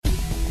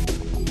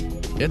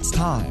It's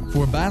time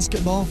for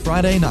Basketball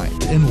Friday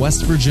Night in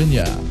West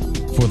Virginia.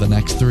 For the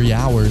next 3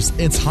 hours,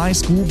 it's high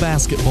school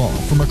basketball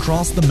from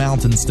across the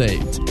Mountain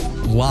State.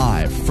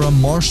 Live from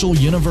Marshall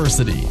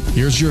University,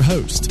 here's your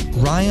host,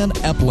 Ryan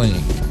Epling.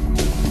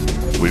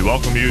 We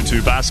welcome you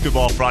to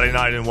Basketball Friday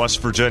Night in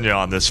West Virginia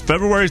on this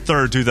February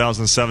 3rd,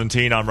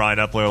 2017. I'm Ryan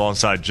Epling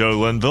alongside Joe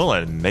Linville,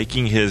 and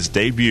making his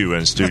debut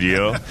in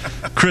studio,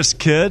 Chris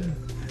Kidd.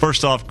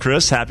 First off,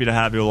 Chris, happy to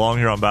have you along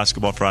here on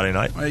Basketball Friday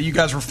Night. Well, you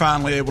guys were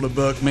finally able to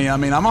book me. I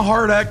mean, I'm a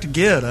hard act to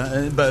get,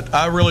 but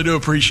I really do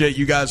appreciate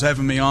you guys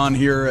having me on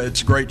here.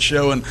 It's a great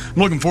show, and I'm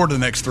looking forward to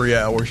the next 3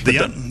 hours.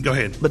 Go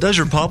ahead. But does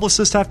your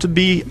publicist have to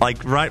be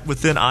like right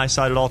within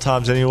eyesight at all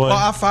times anyway? Well,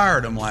 I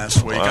fired him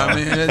last week.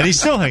 And he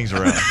still hangs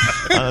around.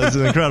 It's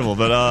incredible.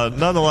 But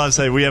nonetheless,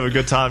 hey, we have a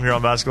good time here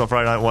on Basketball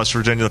Friday Night in West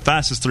Virginia. The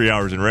fastest 3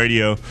 hours in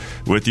radio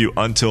with you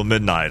until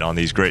midnight on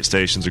these great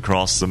stations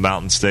across the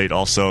Mountain State.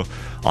 Also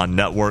on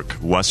Network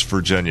West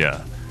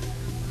Virginia.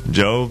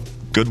 Joe,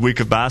 good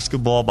week of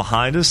basketball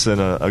behind us and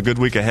a good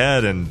week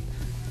ahead. And,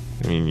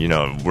 I mean, you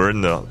know, we're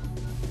in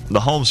the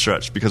home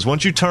stretch because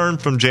once you turn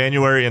from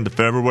January into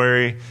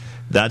February,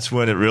 that's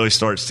when it really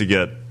starts to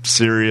get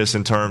serious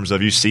in terms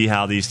of you see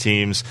how these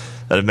teams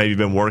that have maybe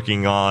been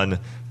working on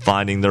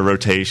finding their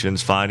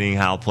rotations, finding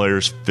how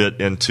players fit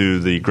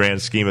into the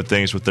grand scheme of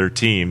things with their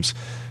teams.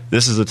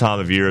 This is the time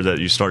of year that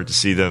you start to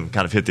see them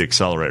kind of hit the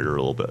accelerator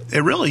a little bit.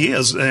 It really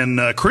is. And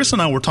Chris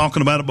and I were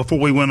talking about it before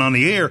we went on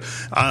the air.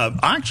 I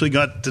actually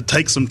got to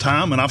take some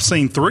time, and I've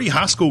seen 3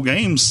 high school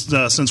games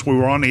since we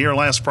were on the air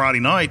last Friday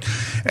night.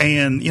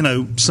 And, you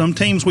know, some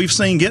teams we've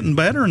seen getting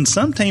better, and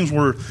some teams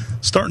we're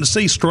starting to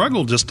see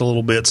struggle just a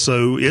little bit.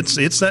 So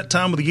it's that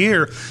time of the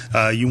year.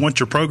 You want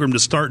your program to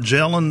start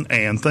gelling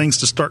and things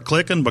to start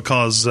clicking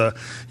because,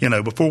 you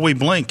know, before we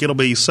blink, it'll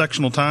be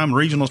sectional time,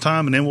 regional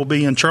time, and then we'll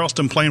be in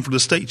Charleston playing for the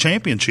state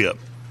championship.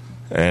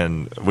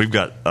 And we've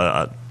got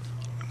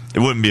it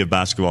wouldn't be a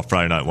Basketball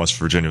Friday Night in West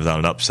Virginia without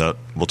an upset.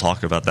 We'll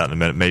talk about that in a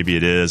minute. Maybe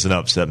it is an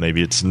upset,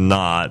 maybe it's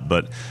not.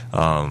 But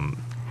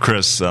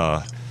Chris,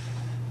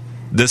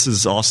 this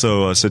is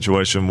also a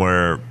situation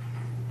where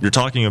you're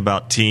talking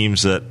about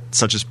teams that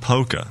such as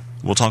Poca.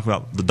 We'll talk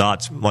about the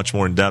Dots much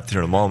more in depth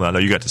here in a moment. I know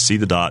you got to see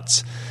the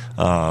Dots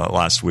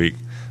last week.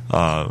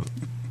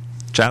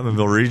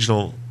 Chapmanville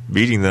Regional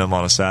beating them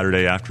on a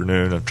Saturday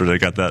afternoon after they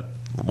got that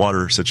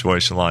water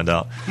situation lined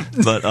out.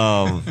 But,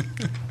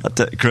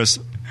 Chris,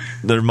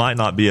 there might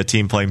not be a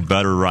team playing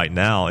better right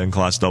now in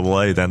Class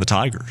AA than the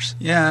Tigers.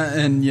 Yeah,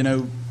 and, you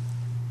know,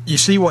 you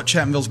see what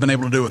Chapmanville's been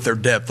able to do with their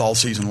depth all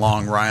season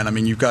long, Ryan. I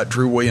mean, you've got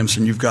Drew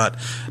Williamson, you've got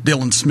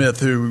Dylan Smith,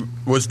 who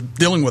was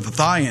dealing with a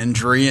thigh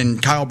injury, and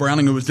Kyle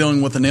Browning, who was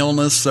dealing with an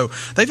illness. So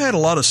they've had a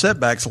lot of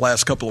setbacks the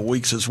last couple of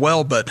weeks as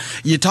well. But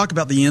you talk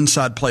about the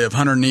inside play of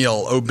Hunter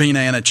Neal,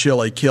 Obina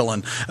Anachille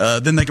killing.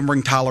 Then they can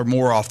bring Tyler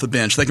Moore off the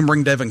bench. They can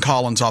bring Devin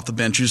Collins off the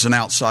bench, who's an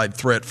outside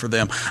threat for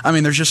them. I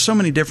mean, there's just so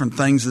many different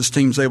things this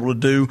team's able to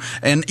do.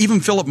 And even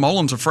Philip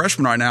Mullins, a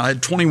freshman right now,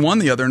 had 21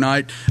 the other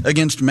night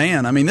against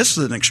Man. I mean, this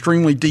is an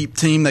extremely deep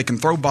team. They can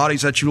throw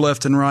bodies at you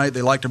left and right.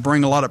 They like to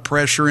bring a lot of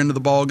pressure into the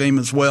ball game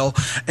as well.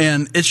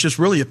 And it's just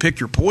really a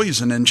pick your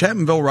poison. And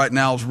Chapmanville right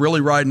now is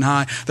really riding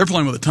high. They're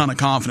playing with a ton of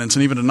confidence.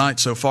 And even tonight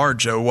so far,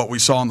 Joe, what we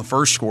saw in the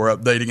first score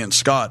update against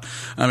Scott,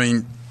 I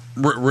mean,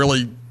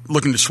 really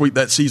looking to sweep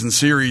that season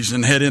series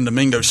and head into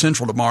Mingo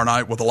Central tomorrow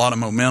night with a lot of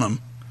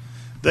momentum.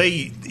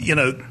 They, you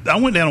know, I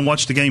went down and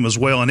watched the game as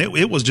well, and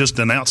it was just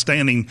an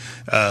outstanding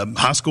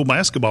high school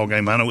basketball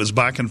game. I know it was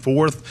back and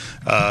forth.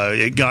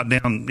 It got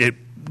down.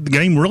 The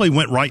game really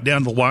went right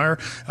down the wire.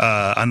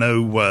 I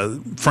know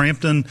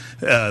Frampton,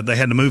 they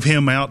had to move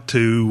him out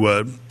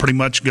to pretty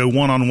much go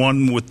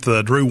one-on-one with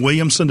Drew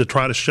Williamson to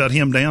try to shut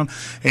him down,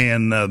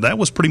 and that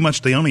was pretty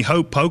much the only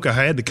hope Poca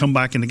had to come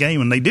back in the game,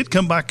 and they did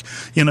come back,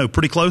 you know,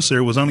 pretty close there.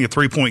 It was only a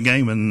 3-point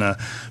game, and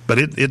but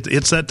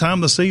it's that time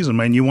of the season,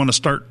 man. You want to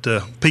start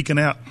peeking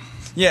out.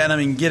 Yeah, and I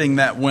mean, getting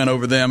that win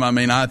over them, I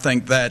mean, I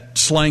think that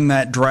slaying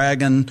that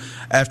dragon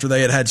after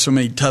they had so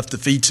many tough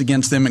defeats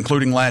against them,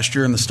 including last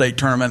year in the state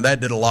tournament, that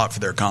did a lot for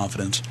their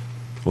confidence.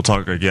 We'll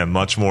talk, again,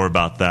 much more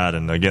about that.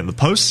 And, again, the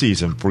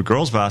postseason for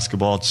girls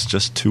basketball, it's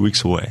just 2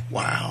 weeks away.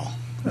 Wow.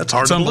 That's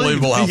hard it's to believe.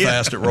 Unbelievable how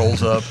fast it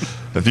rolls up.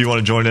 If you want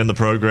to join in the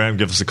program,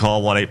 give us a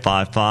call,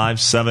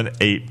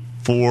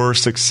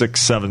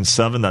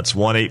 1-855-784-6677. That's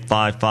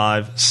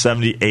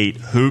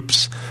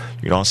 1-855-78-HOOPS.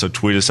 You can also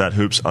tweet us at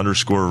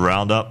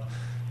 @hoops_roundup.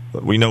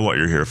 But we know what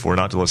you're here for,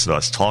 not to listen to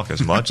us talk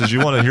as much as you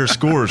want to hear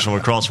scores from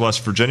across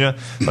West Virginia.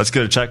 Let's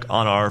get a check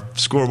on our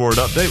scoreboard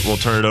update. We'll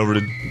turn it over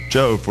to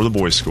Joe for the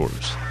boys'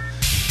 scores.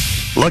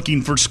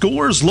 Looking for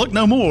scores? Look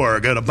no more.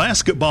 Go to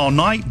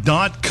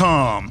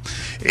basketballnight.com.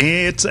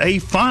 It's a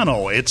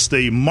final. It's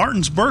the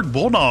Martinsburg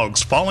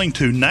Bulldogs falling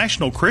to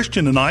National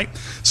Christian tonight,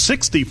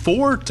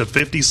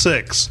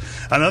 64-56.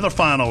 Another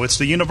final. It's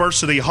the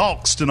University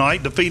Hawks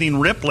tonight defeating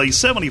Ripley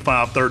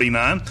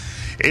 75-39.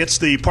 It's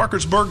the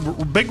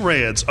Parkersburg Big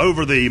Reds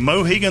over the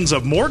Mohegans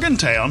of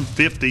Morgantown,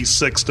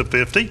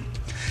 56-50.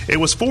 It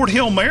was Fort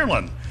Hill,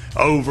 Maryland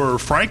over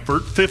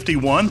Frankfort,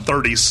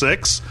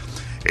 51-36.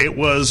 It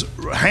was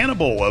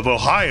Hannibal of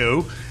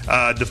Ohio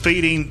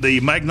defeating the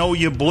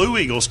Magnolia Blue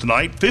Eagles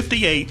tonight,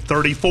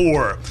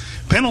 58-34.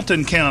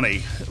 Pendleton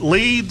County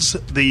leads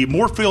the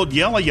Moorfield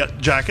Yellow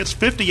Jackets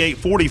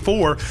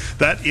 58-44.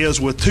 That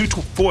is with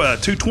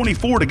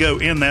 2:24 to go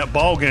in that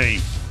ball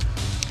game.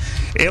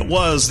 It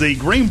was the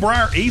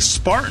Greenbrier East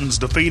Spartans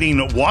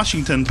defeating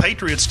Washington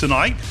Patriots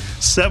tonight,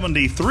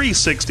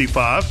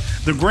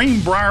 73-65. The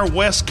Greenbrier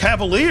West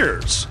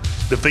Cavaliers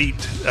defeat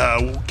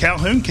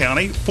Calhoun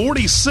County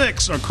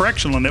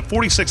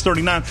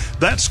 46-39.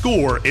 That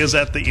score is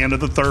at the end of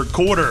the third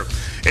quarter.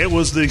 It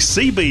was the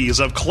Seabees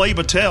of Clay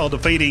Battelle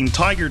defeating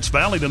Tigers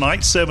Valley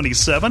tonight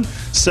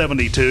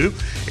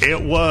 77-72.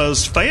 It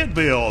was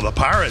Fayetteville. The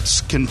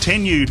Pirates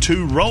continue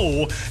to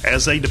roll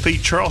as they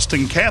defeat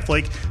Charleston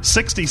Catholic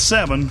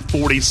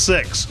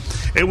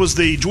 67-46. It was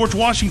the George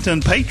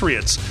Washington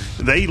Patriots.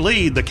 They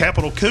lead the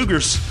Capital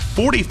Cougars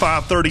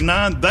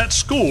 45-39. That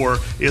score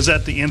is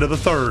at the end of the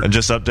third. And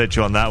just to update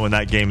you on that one,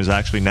 that game is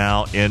actually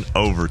now in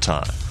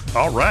overtime.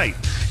 All right.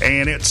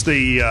 And it's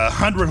the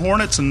 100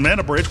 Hornets and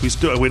Meadowbridge.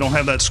 We don't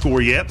have that score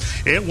yet.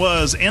 It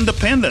was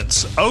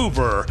Independence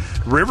over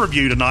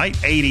Riverview tonight,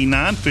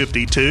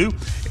 89-52.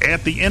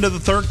 At the end of the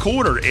third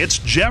quarter, it's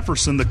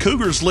Jefferson. The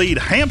Cougars lead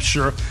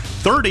Hampshire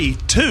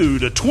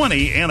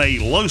 32-20 in a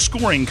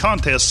low-scoring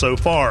contest so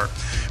far.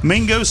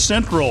 Mingo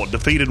Central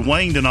defeated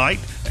Wayne tonight,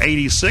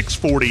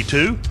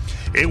 86-42.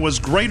 It was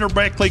Greater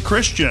Beckley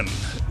Christian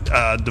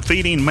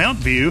defeating Mount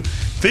View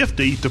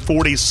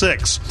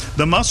 50-46.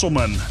 The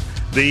Musselman,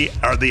 the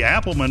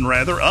Appleman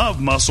rather of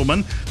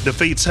Musselman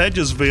defeats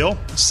Hedgesville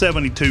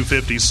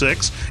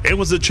 72-56. It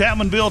was the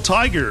Chapmanville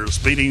Tigers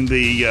beating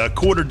the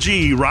Quarter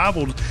G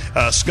rivaled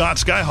Scott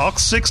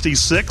Skyhawks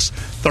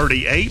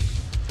 66-38.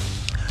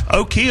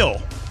 Oak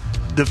Hill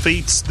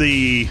defeats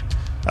the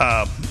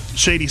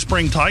Shady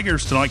Spring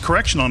Tigers tonight.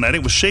 Correction on that.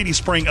 It was Shady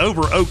Spring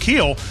over Oak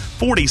Hill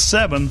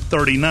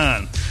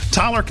 47-39.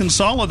 Tyler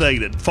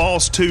Consolidated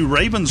falls to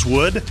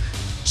Ravenswood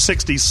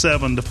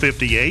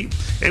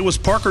 67-58. It was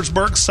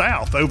Parkersburg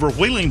South over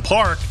Wheeling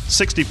Park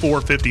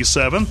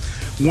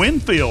 64-57.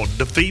 Winfield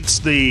defeats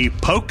the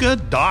Polka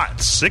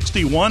Dots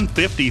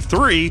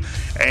 61-53.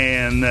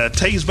 And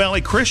Tays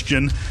Valley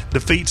Christian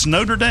defeats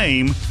Notre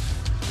Dame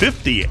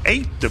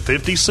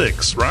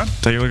 58-56. Ron?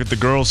 Take a look at the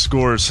girls'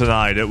 scores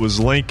tonight. It was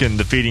Lincoln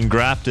defeating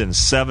Grafton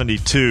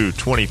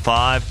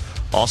 72-25.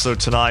 Also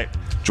tonight,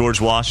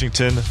 George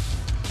Washington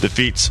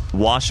defeats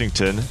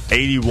Washington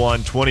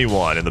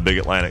 81-21 in the Big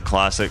Atlantic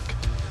Classic.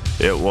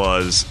 It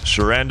was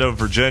Shenandoah,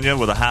 Virginia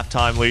with a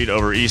halftime lead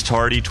over East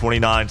Hardy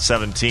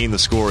 29-17, the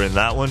score in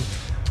that one.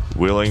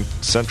 Wheeling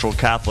Central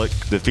Catholic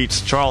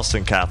defeats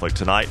Charleston Catholic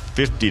tonight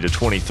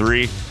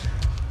 50-23.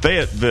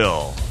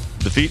 Fayetteville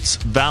defeats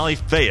Valley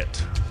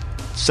Fayette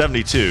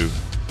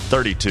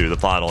 72-32, the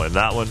final in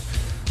that one.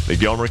 The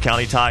Gilmer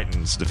County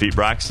Titans defeat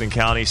Braxton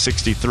County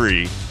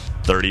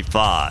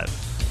 63-35.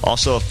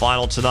 Also a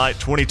final tonight,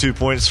 22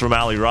 points from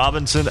Allie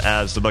Robinson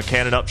as the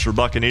Buchanan Upshur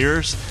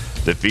Buccaneers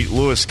defeat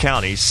Lewis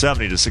County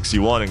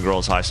 70-61 in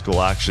girls high school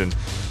action.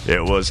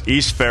 It was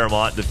East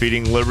Fairmont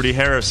defeating Liberty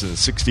Harrison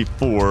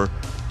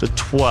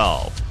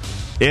 64-12.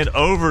 In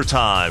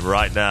overtime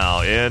right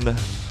now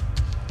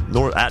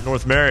at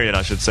North Marion,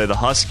 I should say, the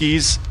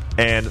Huskies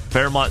and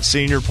Fairmont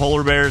Senior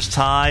Polar Bears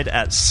tied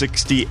at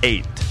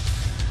 68.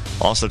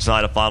 Also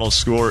tonight, a final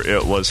score,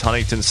 it was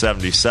Huntington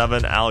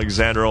 77,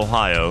 Alexander,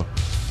 Ohio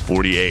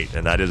 48.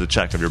 And that is a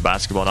check of your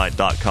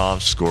basketballnight.com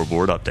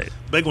scoreboard update.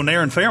 Big one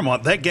there in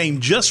Fairmont. That game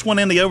just went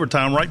in the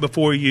overtime right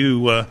before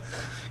you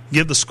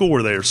give the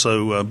score there.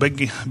 So big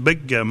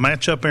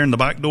matchup there in the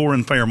back door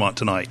in Fairmont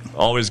tonight.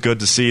 Always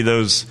good to see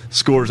those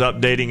scores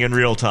updating in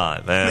real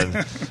time.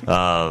 And,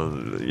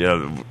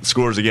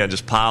 scores, again,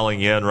 just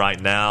piling in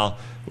right now.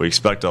 We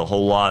expect a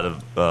whole lot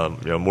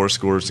of more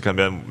scores to come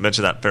in.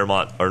 Mentioned that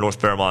Fairmont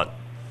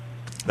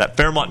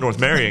North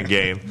Marion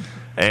game.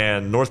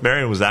 And North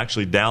Marion was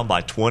actually down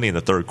by 20 in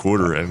the third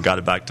quarter and got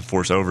it back to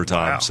force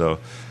overtime. Wow. So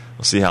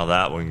we'll see how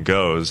that one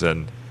goes.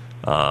 And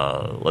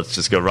let's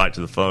just go right to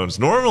the phones.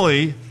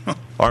 Normally,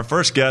 our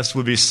first guest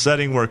would be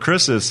sitting where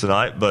Chris is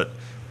tonight, but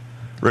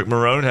Rick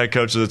Marone, head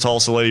coach of the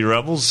Tulsa Lady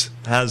Rebels,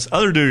 has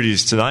other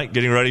duties tonight,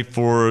 getting ready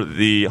for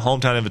the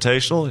Hometown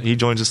Invitational. He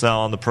joins us now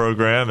on the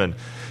program. And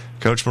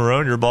Coach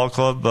Marone, your ball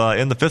club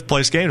in the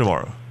fifth-place game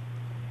tomorrow.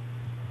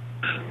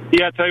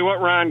 Yeah, I tell you what,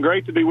 Ryan,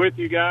 great to be with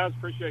you guys.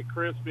 Appreciate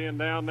Chris being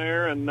down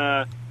there. And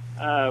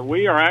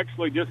we are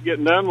actually just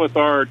getting done with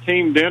our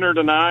team dinner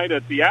tonight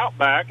at the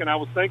Outback, and I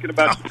was thinking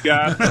about you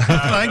guys.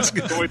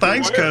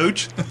 Thanks,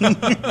 Coach.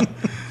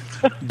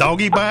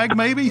 Doggy bag,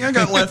 maybe? I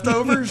got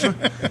leftovers. No,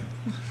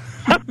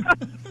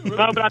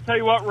 but I tell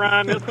you what,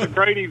 Ryan, this is a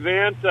great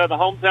event. The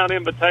Hometown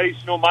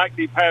Invitational, Mike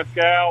D.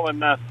 Pascal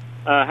and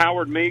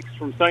Howard Meeks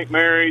from St.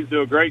 Mary's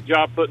do a great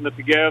job putting it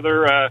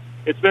together.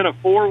 It's been a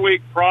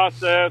 4-week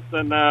process,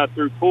 and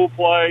through pool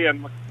play,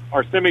 and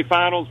our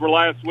semifinals were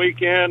last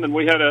weekend, and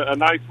we had a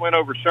nice win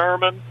over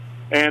Sherman.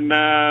 And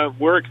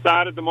we're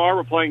excited tomorrow.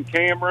 We're playing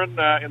Cameron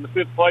in the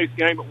fifth-place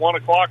game at 1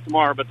 o'clock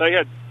tomorrow. But they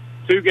had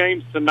 2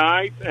 games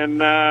tonight, and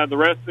the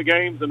rest of the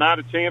games, the Night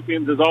of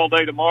Champions, is all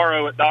day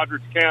tomorrow at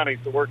Doddridge County,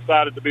 so we're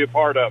excited to be a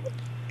part of it.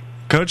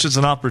 Coach, it's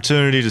an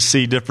opportunity to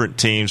see different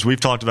teams. We've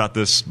talked about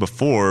this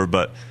before,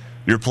 but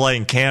you're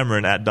playing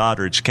Cameron at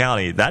Doddridge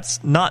County.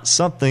 That's not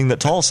something that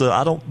Tulsa,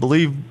 I don't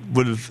believe,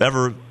 would have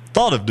ever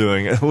thought of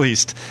doing, at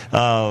least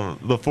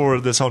before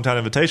this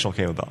Hometown Invitational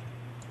came about.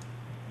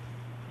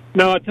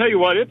 No, I tell you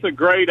what, it's a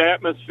great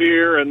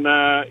atmosphere, and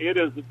it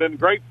has been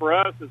great for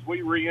us as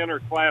we re-enter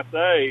Class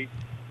A.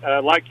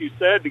 Like you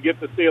said, to get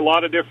to see a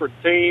lot of different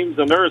teams,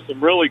 and there are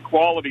some really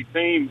quality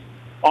teams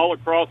all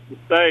across the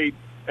state.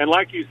 And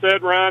like you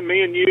said, Ryan,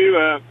 me and you,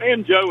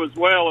 and Joe as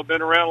well, have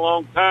been around a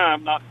long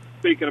time, not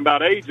speaking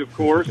about age, of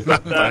course.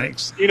 But,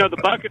 Thanks. You know, the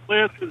bucket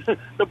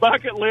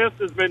list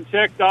has been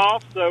checked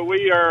off, so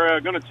we are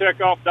going to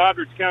check off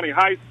Doddridge County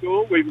High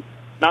School. We've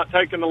not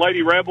taken the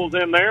Lady Rebels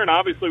in there, and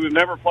obviously we've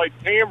never played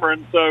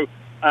Cameron, so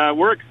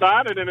we're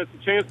excited, and it's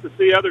a chance to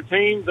see other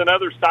teams and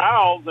other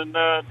styles and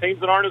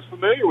teams that aren't as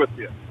familiar with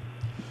you.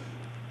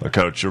 Well,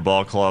 Coach, your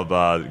ball club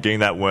getting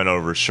that win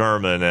over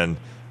Sherman, and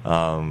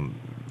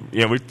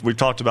we've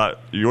talked about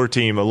your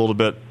team a little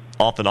bit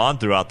off and on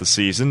throughout the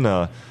season.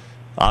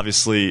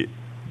 Obviously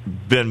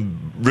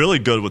been really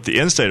good with the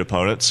in-state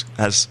opponents,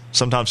 has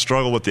sometimes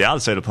struggled with the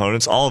out-of-state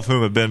opponents, all of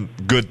whom have been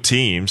good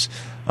teams.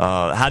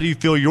 How do you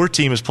feel your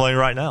team is playing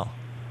right now?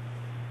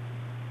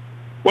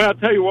 Well, I'll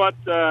tell you what,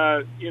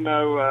 I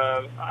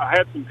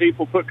had some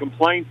people put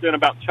complaints in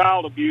about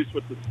child abuse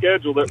with the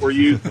schedule that we're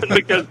using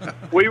because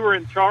we were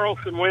in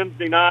Charleston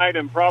Wednesday night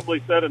and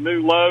probably set a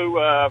new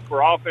low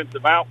for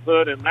offensive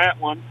output in that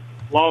one.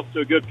 Lost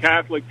to a good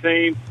Catholic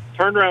team.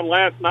 Turned around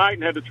last night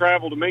and had to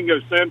travel to Mingo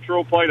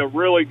Central, played a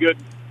really good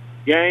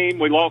game.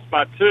 We lost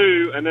by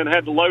 2 and then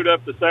had to load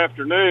up this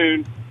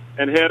afternoon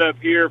and head up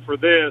here for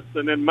this.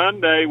 And then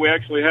Monday we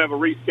actually have a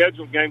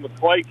rescheduled game with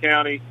Clay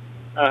County.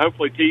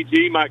 Hopefully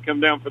TG might come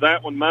down for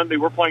that one Monday.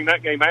 We're playing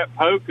that game at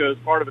Poca as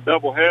part of a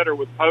doubleheader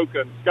with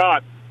Poca and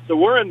Scott. So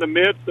we're in the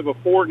midst of a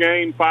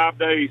 4-game,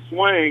 5-day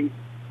swing.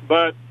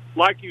 But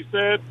like you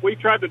said, we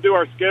tried to do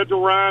our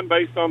schedule, Ryan,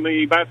 based on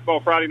the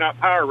Basketball Friday Night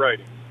Power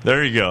rating.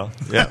 There you go.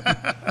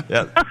 Yeah.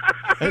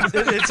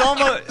 It's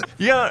almost,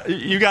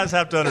 you guys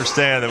have to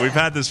understand that we've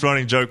had this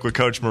running joke with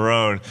Coach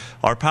Marone.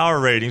 Our power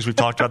ratings, we've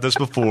talked about this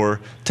before,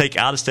 take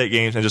out-of-state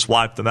games and just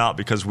wipe them out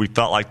because we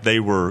felt like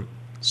they were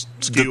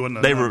skewing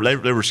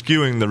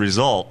the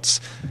results,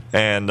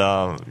 and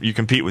you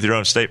compete with your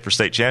own state for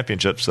state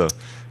championships. So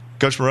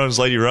Coach Marone's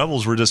Lady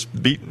Rebels were just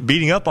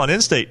beating up on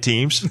in-state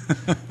teams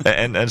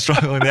and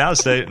struggling in the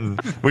out-of-state,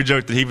 and we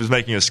joked that he was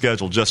making a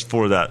schedule just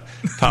for that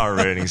power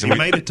ratings. And we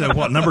made it to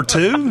number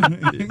 2?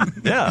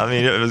 Yeah, I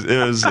mean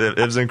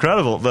it was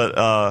incredible.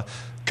 But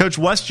Coach,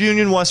 West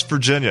Union, West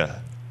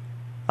Virginia,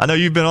 I know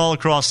you've been all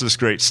across this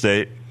great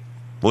state.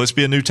 Will this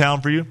be a new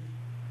town for you?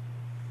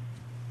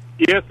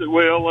 Yes, it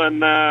will,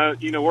 and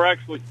we're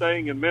actually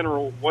staying in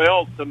Mineral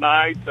Wells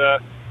tonight.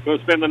 Going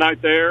to spend the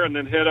night there, and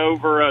then head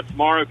over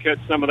tomorrow, catch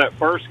some of that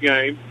first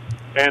game,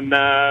 and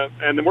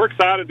then we're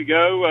excited to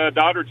go.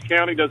 Doddridge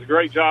County does a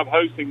great job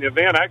hosting the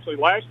event. Actually,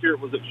 last year it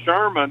was at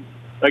Sherman.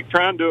 They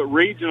try and do it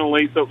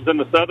regionally, so it was in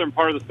the southern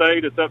part of the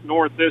state. It's up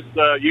north this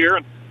year,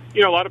 and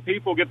a lot of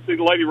people get to see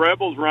the Lady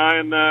Rebels.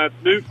 Ryan,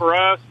 it's new for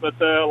us,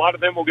 but a lot of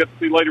them will get to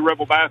see Lady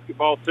Rebel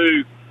basketball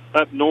too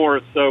up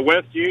north. So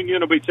West Union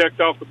will be checked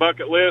off the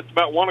bucket list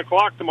about 1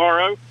 o'clock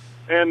tomorrow.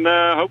 And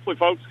hopefully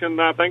folks can,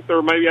 I think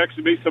there may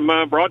actually be some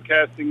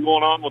broadcasting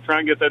going on. We'll try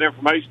and get that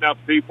information out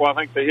to people. I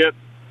think the HIT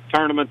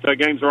tournament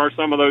games, there are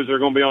some of those that are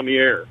going to be on the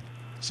air.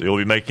 So you'll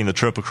be making the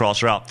trip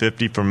across Route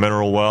 50 from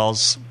Mineral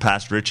Wells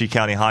past Ritchie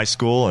County High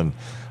School and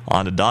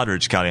on to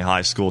Doddridge County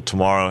High School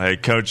tomorrow. Hey,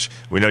 Coach,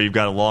 we know you've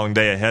got a long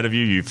day ahead of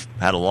you. You've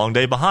had a long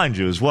day behind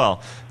you as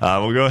well.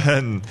 We'll go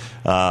ahead and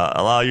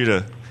allow you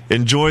to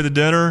enjoy the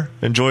dinner,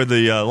 enjoy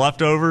the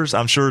leftovers.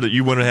 I'm sure that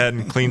you went ahead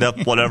and cleaned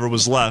up whatever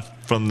was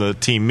left from the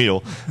team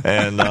meal.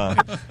 And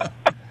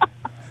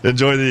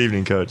enjoy the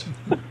evening, Coach.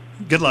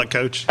 Good luck,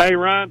 Coach. Hey,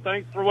 Ryan,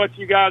 thanks for what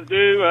you guys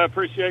do. I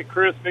appreciate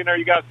Chris being there.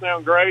 You guys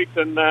sound great.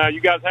 And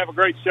you guys have a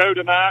great show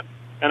tonight.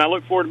 And I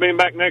look forward to being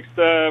back next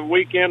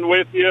weekend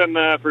with you. And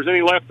if there's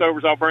any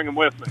leftovers, I'll bring them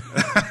with me.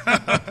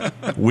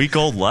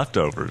 Week-old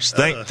leftovers.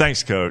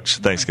 Thanks, Coach.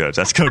 Thanks, Coach.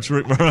 That's Coach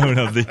Rick Marone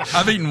of the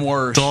I've eaten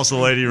worse. Tulsa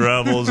Lady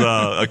Rebels.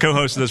 A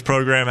co-host of this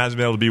program hasn't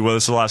been able to be with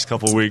us the last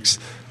couple of weeks.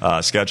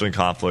 Scheduling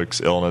conflicts,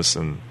 illness,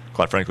 and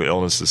quite frankly,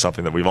 illness is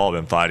something that we've all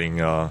been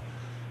fighting. I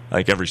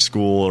think every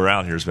school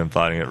around here has been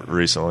fighting it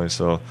recently.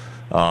 So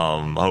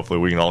hopefully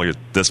we can all get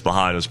this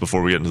behind us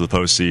before we get into the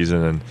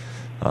postseason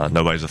and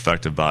nobody's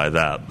affected by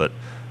that. But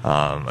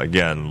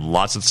again,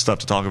 lots of stuff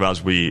to talk about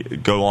as we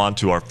go on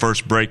to our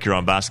first break here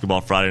on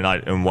Basketball Friday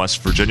Night in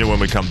West Virginia. When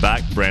we come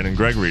back, Brandon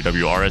Gregory,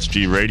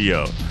 WRSG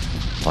Radio,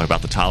 talk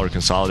about the Tyler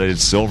Consolidated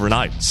Silver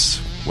Knights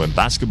when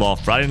Basketball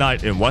Friday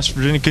Night in West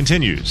Virginia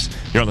continues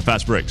here on the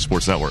Fast Break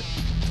Sports Network.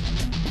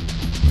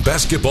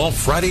 Basketball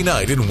Friday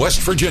Night in West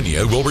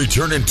Virginia will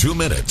return in 2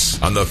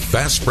 minutes on the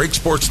Fast Break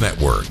Sports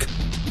Network.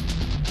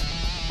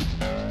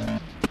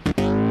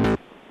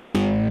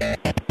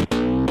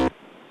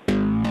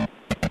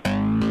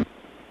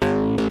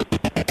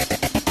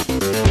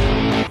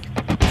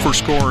 For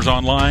scores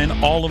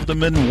online, all of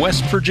them in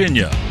West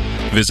Virginia,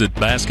 visit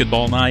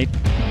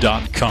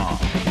basketballnight.com.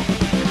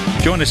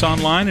 Join us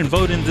online and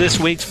vote in this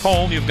week's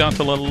poll. You've got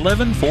till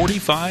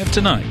 11:45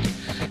 tonight,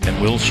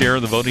 and we'll share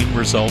the voting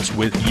results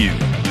with you.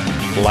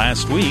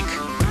 Last week,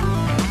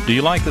 do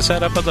you like the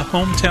setup of the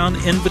Hometown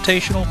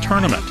Invitational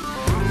Tournament?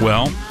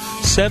 Well,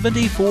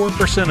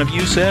 74% of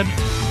you said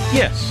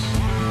yes.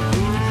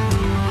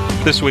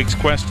 This week's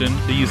question,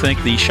 do you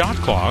think the shot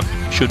clock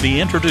should be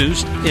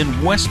introduced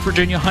in West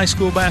Virginia high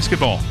school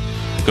basketball?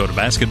 Go to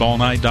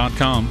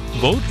basketballnight.com,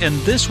 vote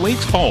in this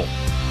week's poll.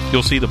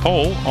 You'll see the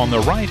poll on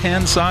the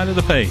right-hand side of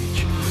the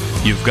page.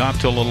 You've got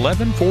till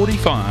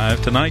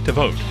 11:45 tonight to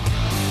vote.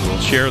 We'll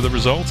share the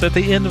results at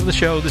the end of the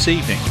show this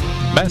evening.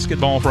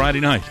 Basketball Friday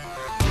night,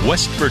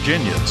 West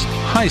Virginia's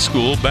high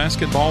school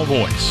basketball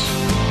voice.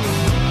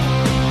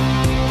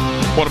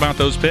 What about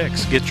those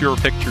pics? Get your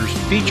pictures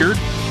featured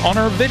on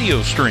our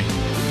video stream.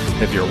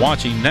 If you're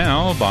watching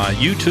now by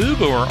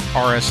YouTube or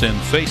RSN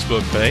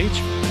Facebook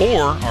page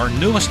or our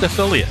newest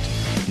affiliate,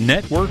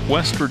 Network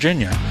West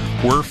Virginia,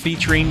 we're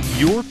featuring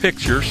your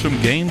pictures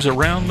from games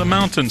around the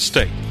Mountain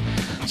State.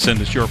 Send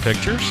us your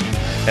pictures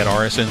at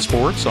RSN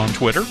Sports on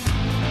Twitter,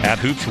 at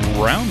Hoops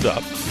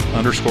Roundup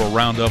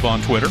 _Roundup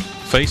on Twitter,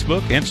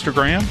 Facebook,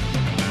 Instagram.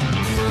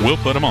 We'll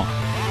put them on.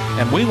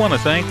 And we want to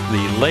thank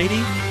the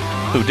lady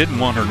who didn't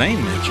want her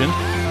name mentioned,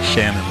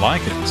 Shannon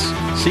Likens.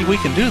 See, we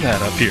can do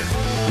that up here.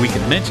 We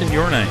can mention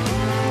your name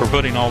for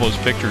putting all those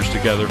pictures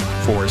together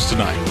for us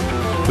tonight.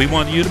 We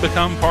want you to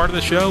become part of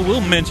the show. We'll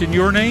mention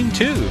your name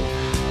too.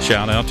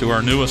 Shout out to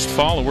our newest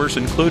followers,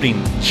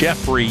 including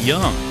Jeffrey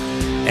Young,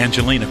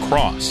 Angelina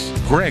Cross,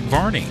 Greg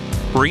Varney,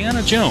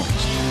 Brianna Jones,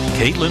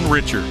 Caitlin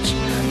Richards.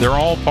 They're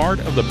all part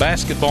of the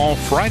Basketball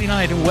Friday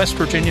Night in West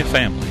Virginia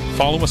family.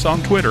 Follow us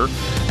on Twitter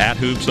at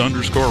Hoops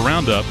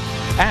 _Roundup,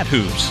 at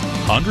Hoops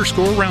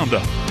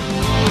 _Roundup.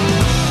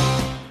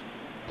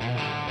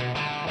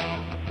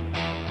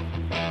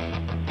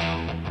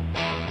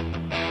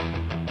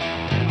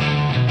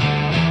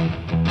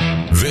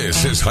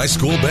 This is high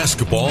school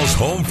basketball's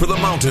home for the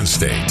Mountain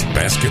State.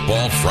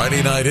 Basketball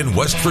Friday night in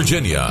West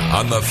Virginia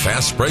on the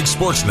Fast Break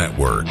Sports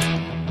Network.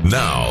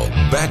 Now,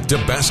 back to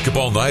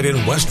basketball night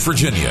in West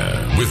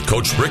Virginia with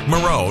Coach Rick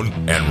Marone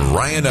and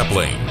Ryan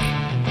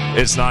Epling.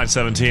 It's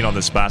 9:17 on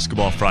this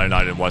Basketball Friday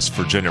night in West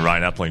Virginia.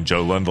 Ryan Epling,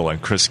 Joe Linville,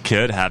 and Chris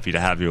Kidd, happy to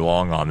have you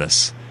along on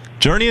this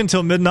journey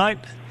until midnight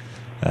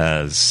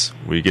as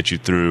we get you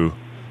through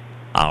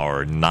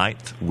our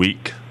 9th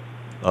week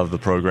of the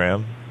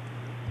program.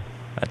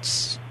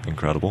 That's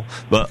incredible.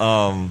 But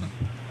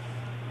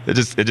it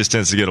just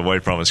tends to get away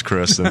from us,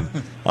 Chris. And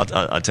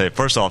I'll tell you,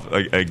 first off,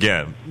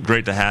 again,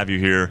 great to have you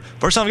here.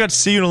 First time I got to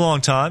see you in a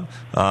long time.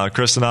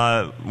 Chris and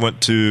I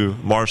went to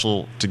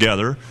Marshall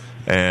together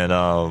and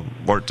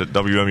worked at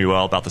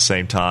WMUL about the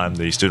same time,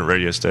 the student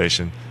radio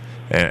station.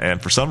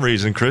 And for some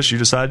reason, Chris, you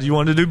decided you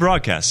wanted to do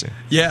broadcasting.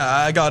 Yeah,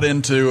 I got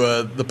into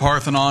the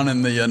Parthenon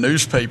in the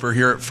newspaper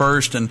here at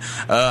first, and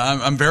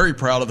I'm very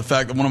proud of the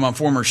fact that one of my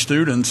former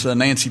students,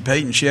 Nancy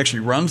Payton, she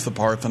actually runs the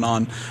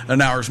Parthenon, and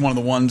now is one of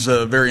the ones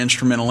very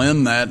instrumental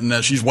in that,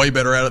 and she's way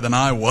better at it than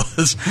I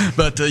was.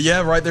 But,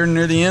 yeah, right there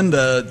near the end,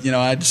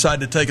 I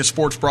decided to take a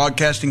sports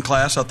broadcasting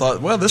class. I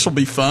thought, well, this will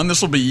be fun,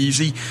 this will be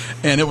easy,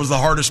 and it was the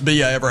hardest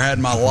B I ever had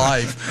in my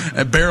life.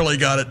 I barely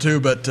got it, too,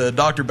 but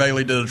Dr.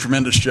 Bailey did a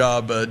tremendous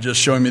job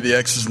just showing me the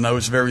X's and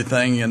O's of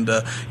everything, and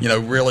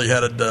really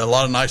had a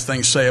lot of nice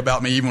things to say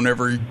about me, even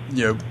whenever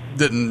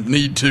didn't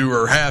need to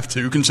or have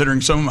to, considering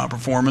some of my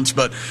performance.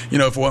 But if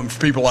it wasn't for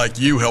people like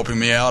you helping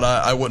me out,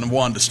 I wouldn't have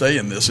wanted to stay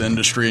in this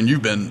industry, and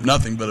you've been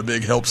nothing but a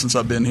big help since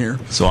I've been here.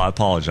 So I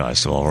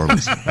apologize to all our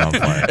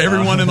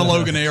everyone in the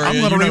Logan area. I'm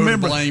going to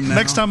remember blame now.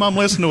 Next time I'm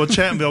listening to a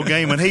Chattanville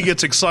game and he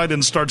gets excited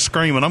and starts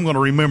screaming, I'm going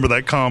to remember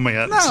that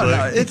comment.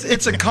 No,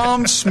 it's a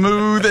calm,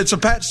 smooth, it's a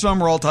Pat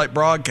Summerall type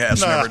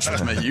broadcast whenever it's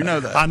with me. You know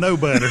that. I know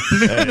better.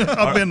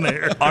 I've been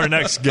there. Our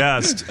next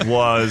guest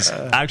was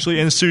actually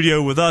in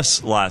studio with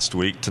us last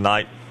week.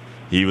 Tonight,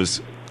 he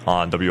was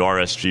on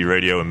WRSG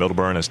Radio in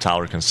Middleburn as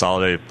Tyler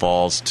Consolidated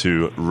falls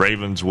to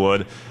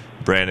Ravenswood.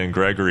 Brandon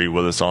Gregory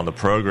with us on the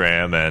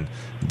program. And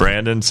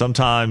Brandon,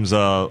 sometimes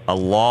a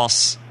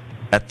loss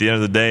at the end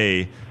of the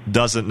day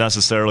doesn't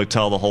necessarily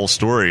tell the whole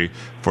story.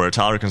 For a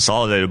Tyler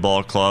Consolidated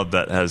ball club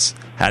that has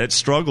had its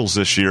struggles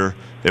this year,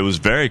 it was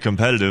very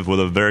competitive with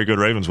a very good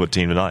Ravenswood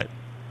team tonight.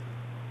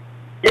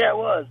 Yeah, it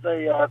was.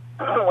 They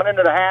went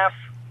into the half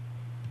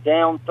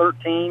down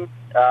 13.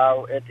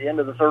 At the end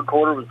of the third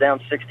quarter, was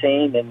down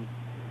 16, and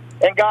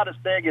got as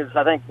big as,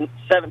 I think,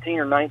 17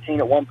 or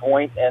 19 at one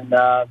point, and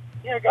got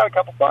a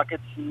couple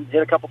buckets and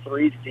hit a couple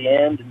threes at the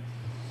end,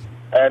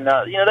 and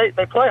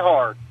they play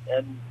hard,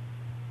 and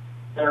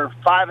they're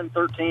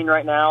 5-13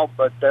 right now,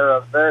 but they're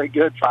a very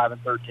good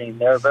 5-13.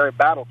 They're a very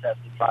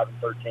battle-tested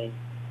 5-13.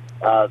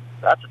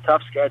 That's a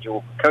tough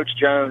schedule. Coach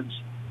Jones,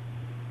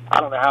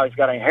 I don't know how he's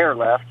got any hair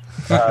left.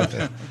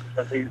 The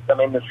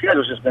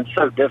schedule's just been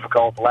so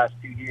difficult the last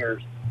 2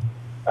 years.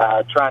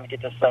 Trying to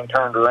get this thing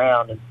turned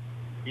around, and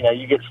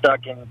you get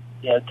stuck in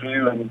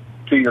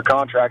 2-year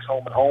contracts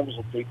home and homes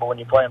with people when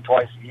you play them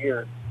twice a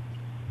year.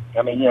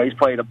 I mean, he's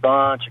played a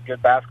bunch of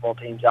good basketball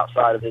teams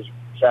outside of his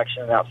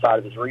section and outside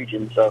of his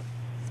region. So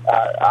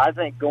I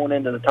think going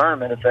into the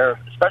tournament,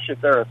 especially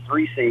if they're a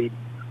 3 seed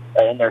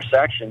in their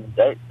section,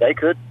 they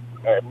could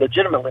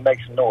legitimately make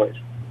some noise.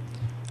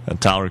 And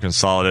Tyler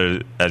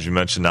Consolidated, as you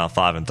mentioned, now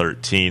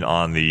 5-13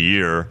 on the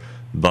year.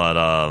 But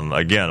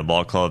again, a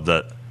ball club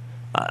that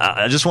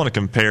I just want to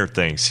compare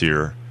things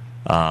here.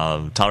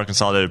 Tyler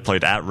Consolidated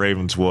played at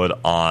Ravenswood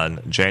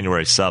on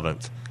January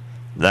 7th.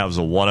 That was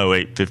a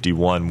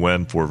 108-51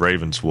 win for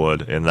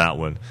Ravenswood in that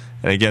one.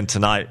 And again,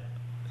 tonight,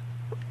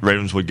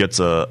 Ravenswood gets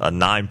a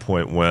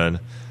 9-point win.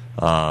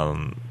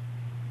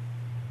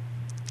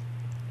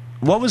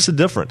 What was the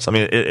difference? I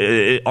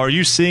mean, are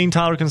you seeing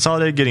Tyler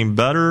Consolidated getting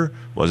better?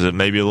 Was it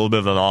maybe a little bit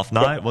of an off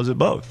night? Was it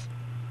both?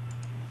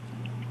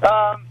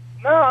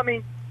 No, I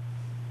mean,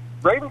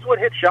 Ravenswood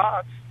hit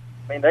shots.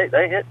 I mean,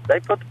 they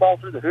put the ball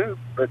through the hoop,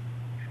 but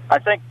I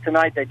think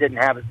tonight they didn't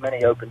have as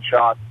many open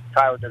shots.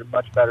 Tyler did a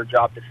much better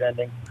job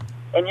defending.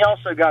 And you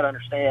also got to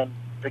understand,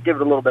 to give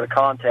it a little bit of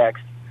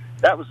context,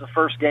 that was the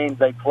first game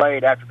they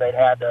played after they'd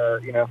had a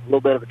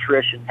little bit of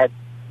attrition, had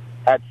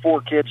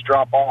 4 kids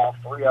drop off.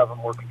 3 of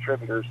them were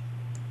contributors.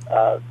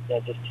 They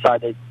just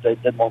decided they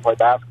didn't want to play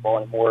basketball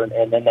anymore,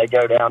 and then they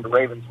go down to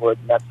Ravenswood,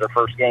 and that's their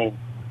first game.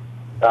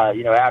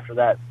 After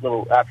that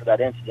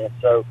incident.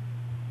 So,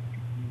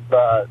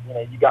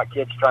 you got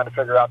kids trying to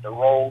figure out their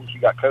roles.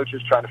 You got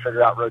coaches trying to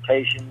figure out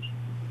rotations,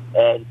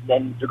 and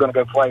then you're going to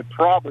go play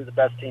probably the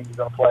best team you're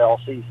going to play all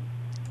season.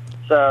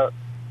 So,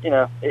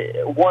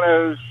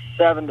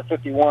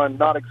 107-51,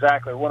 not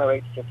exactly,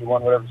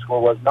 108-51, whatever the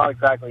score was, not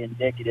exactly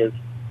indicative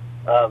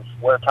of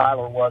where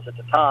Tyler was at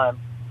the time.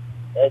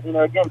 And,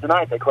 again,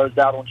 tonight they closed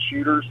out on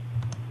shooters.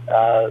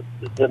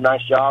 Did a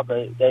nice job.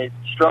 They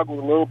struggled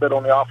a little bit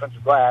on the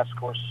offensive glass. Of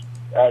course,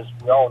 as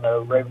we all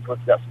know,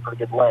 Ravenswood's got some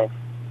pretty good length,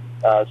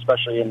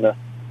 especially in the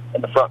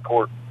front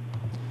court.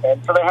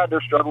 And so they had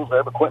their struggles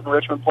there, but Quentin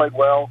Richmond played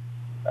well.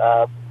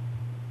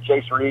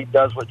 Jace Reed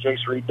does what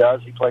Jace Reed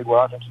does. He played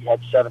well. I think he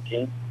had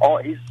 17.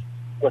 He's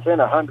within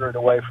 100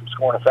 away from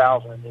scoring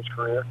 1,000 in his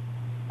career.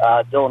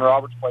 Dylan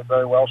Roberts played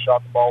very well,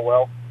 shot the ball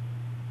well.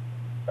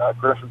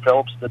 Griffin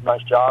Phillips did a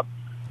nice job,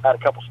 had a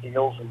couple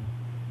steals, and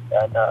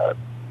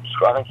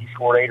I think he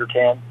scored 8 or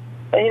 10.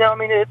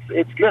 And,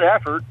 it's good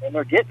effort, and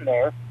they're getting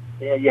there.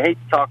 You hate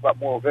to talk about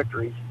moral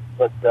victories,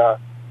 but,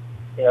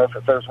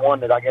 if there's one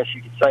that I guess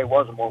you could say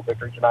was a moral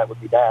victory, tonight would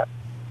be that.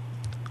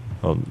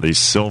 Well, the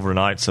Silver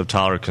Knights of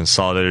Tyler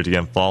Consolidated,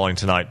 again, falling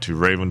tonight to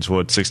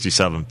Ravenswood.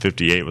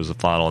 67-58 was the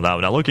final on that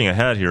one. Now, looking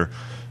ahead here,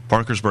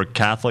 Parkersburg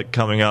Catholic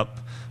coming up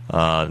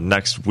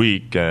next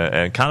week,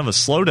 and kind of a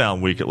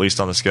slowdown week, at least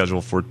on the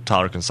schedule for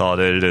Tyler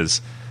Consolidated,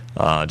 is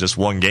just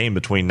one game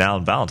between now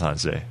and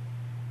Valentine's Day.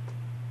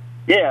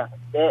 Yeah,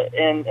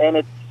 and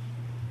it's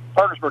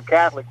Parkersburg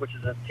Catholic, which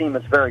is a team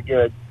that's very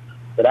good,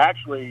 but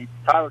actually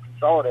Tyler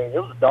Consolidated, it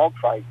was a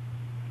dogfight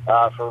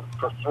for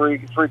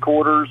three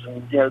quarters,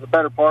 and the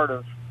better part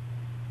of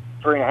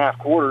 3.5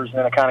 quarters, and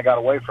then it kind of got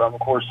away from. Of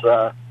course,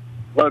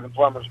 Logan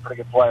Plummer's a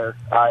pretty good player.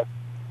 I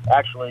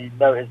actually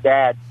know his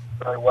dad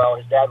very well.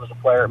 His dad was a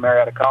player at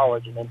Marietta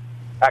College, and then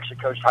actually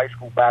coached high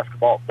school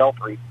basketball at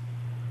Belpre,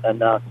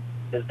 and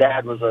his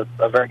dad was a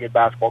very good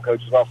basketball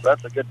coach as well. So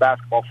that's a good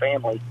basketball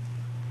family.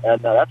 And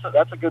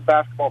that's a good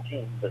basketball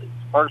team. But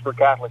Parkersburg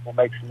Catholic will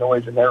make some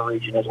noise in their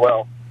region as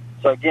well.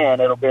 So again,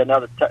 it'll be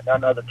another test,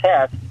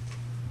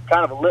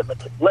 kind of a litmus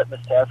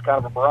test, kind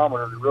of a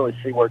barometer to really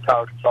see where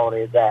Tyler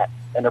Consolidated is at.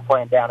 And they're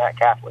playing down at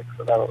Catholic,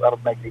 so that'll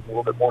make it even a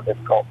little bit more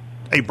difficult.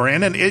 Hey,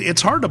 Brandon,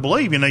 it's hard to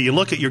believe. You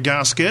look at your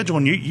guys' schedule,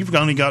 and you've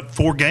only got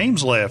 4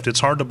 games left.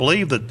 It's hard to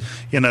believe that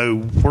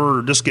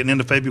we're just getting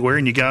into February,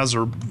 and you guys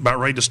are about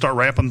ready to start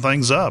wrapping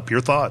things up.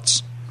 Your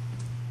thoughts?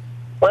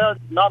 Well,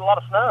 not a lot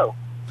of snow.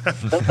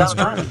 That's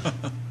nice.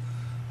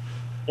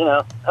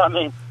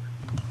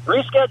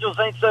 Reschedules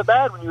ain't so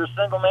bad when you're a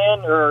single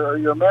man or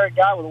you're a married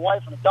guy with a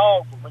wife and a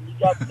dog. But when you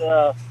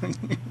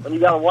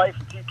got a wife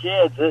and 2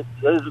 kids,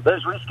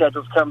 those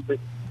reschedules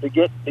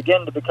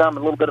begin to become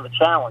a little bit of a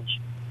challenge.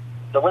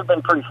 So we've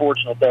been pretty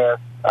fortunate there,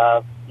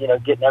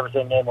 getting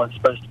everything in when it's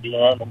supposed to be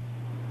in,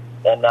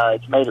 and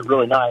it's made it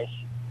really nice.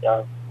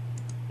 You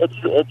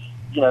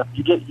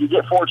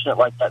get fortunate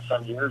like that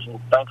some years, and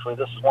thankfully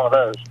this is one of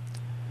those.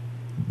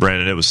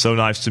 Brandon, it was so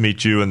nice to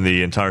meet you and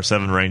the entire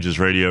Seven Ranges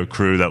radio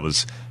crew that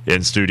was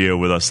in studio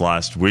with us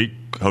last week.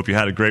 Hope you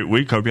had a great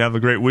week. Hope you have a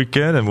great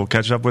weekend, and we'll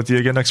catch up with you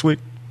again next week.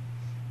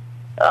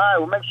 All right,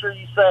 well, make sure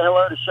you say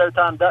hello to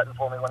Showtime Dutton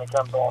for me when he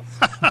comes on.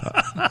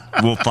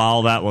 We'll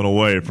file that one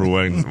away for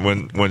when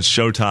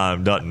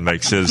Showtime Dutton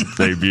makes his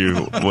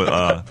debut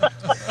or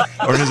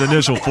his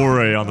initial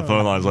foray on the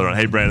phone lines later on.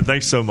 Hey, Brandon,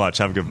 thanks so much.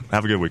 Have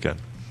a good weekend.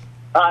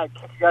 All right,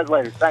 catch you guys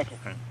later. Thank you.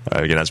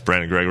 Again, that's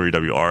Brandon Gregory,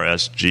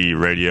 WRSG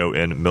Radio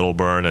in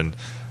Middleburn. And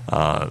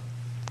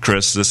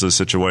Chris, this is a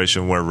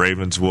situation where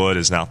Ravenswood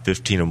is now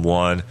 15-1,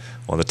 one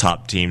of the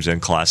top teams in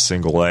Class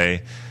Single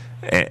A.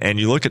 And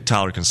you look at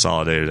Tyler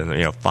Consolidated, and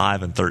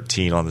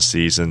 5-13 on the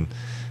season.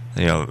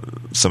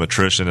 Some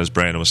attrition, as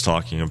Brandon was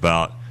talking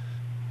about.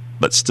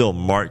 but still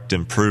marked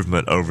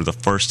improvement over the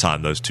first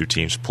time those two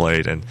teams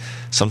played. And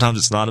sometimes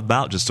it's not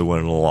about just a win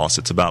and a loss.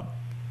 It's about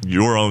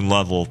your own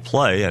level of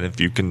play, and if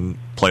you can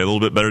play a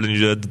little bit better than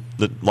you did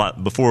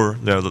before,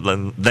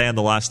 than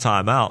the last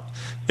time out,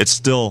 it's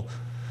still.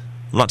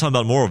 I'm not talking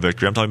about moral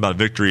victory. I'm talking about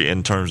victory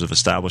in terms of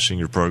establishing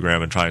your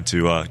program and trying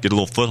to get a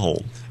little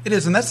foothold. It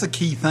is, and that's the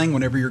key thing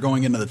whenever you're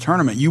going into the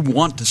tournament. You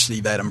want to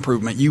see that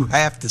improvement. You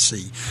have to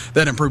see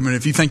that improvement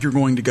if you think you're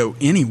going to go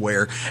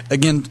anywhere.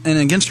 Again, and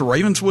against a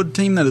Ravenswood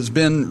team that has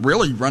been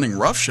really running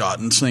roughshod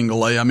in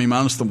single A, I mean,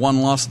 minus the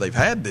one loss they've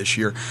had this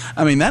year,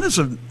 I mean, that is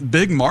a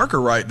big marker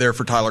right there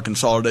for Tyler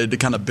Consolidated to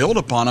kind of build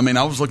upon. I mean,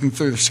 I was looking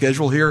through the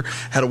schedule here,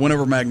 had a win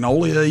over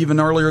Magnolia even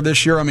earlier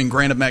this year. I mean,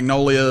 granted,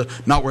 Magnolia,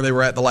 not where they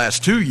were at the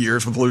last 2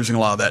 years with losing a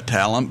lot of that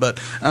talent, but,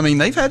 I mean,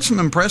 they've had some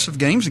impressive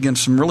games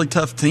against some really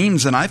tough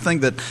teams, and I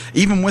think that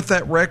even with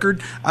that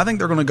record, I think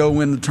they're going to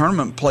go in the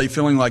tournament play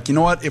feeling like, you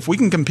know what, if we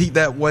can compete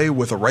that way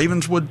with a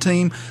Ravenswood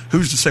team,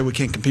 who's to say we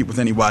can't compete with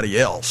anybody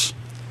else?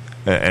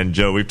 And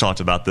Joe, we've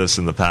talked about this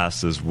in the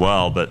past as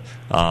well, but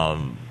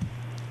Tyler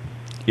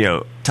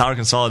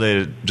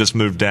Consolidated just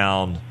moved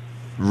down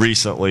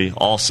recently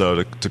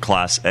also to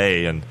Class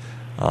A, and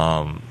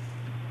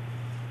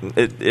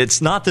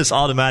it's not this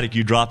automatic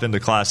you drop into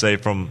Class A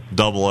from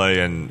Double A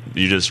and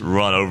you just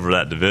run over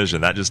that division.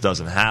 That just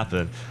doesn't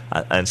happen.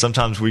 And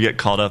sometimes we get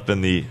caught up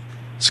in the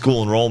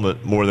school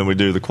enrollment more than we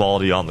do the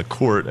quality on the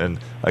court. And,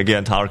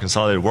 again, Tyler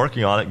Consolidated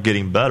working on it,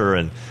 getting better,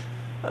 and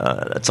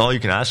that's all you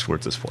can ask for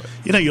at this point.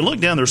 You look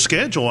down their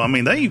schedule. I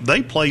mean,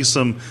 they play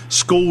some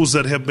schools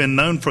that have been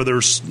known for their,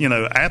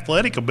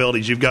 athletic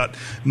abilities. You've got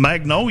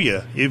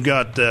Magnolia. You've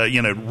got,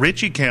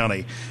 Ritchie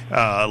County,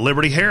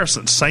 Liberty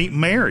Harrison, St.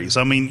 Mary's.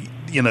 I mean,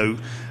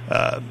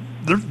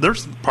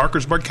 there's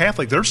Parkersburg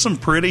Catholic. There's some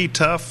pretty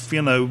tough,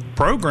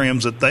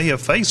 programs that they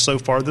have faced so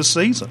far this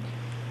season.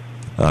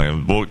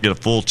 We'll get a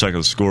full check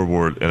of the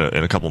scoreboard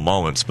in a couple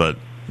moments, but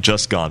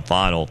just gone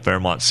final,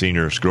 Fairmont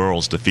Seniors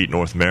girls defeat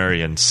North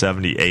Marion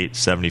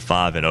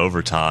 78-75 in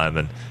overtime,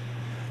 and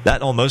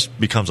that almost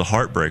becomes a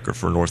heartbreaker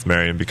for North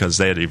Marion because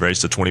they had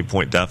erased a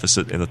 20-point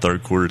deficit in the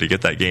third quarter to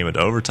get that game into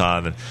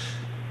overtime. And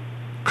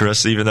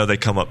Chris, even though they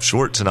come up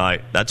short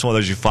tonight, that's one of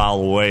those you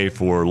file away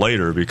for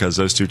later because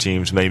those two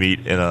teams may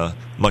meet in a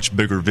much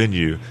bigger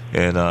venue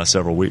in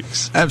several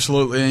weeks.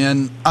 Absolutely,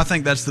 and I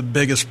think that's the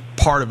biggest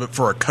part of it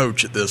for a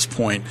coach at this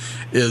point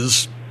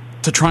is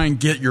to try and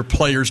get your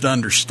players to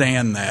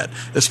understand that,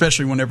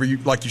 especially whenever you,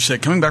 like you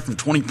said, coming back from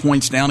 20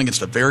 points down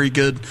against a very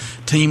good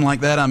team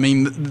like that. I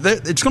mean,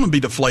 it's going to be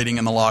deflating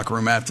in the locker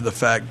room after the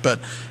fact, but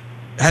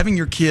having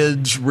your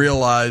kids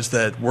realize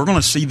that we're going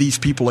to see these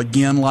people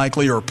again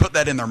likely, or put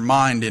that in their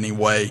mind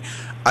anyway,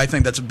 I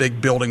think that's a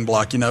big building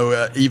block.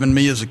 Even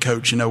me as a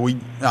coach,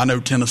 I know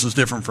tennis is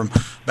different from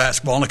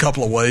basketball in a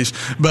couple of ways,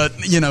 but,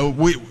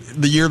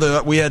 the year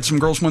that we had some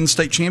girls win the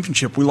state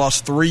championship, we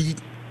lost 3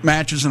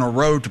 matches in a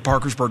row to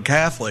Parkersburg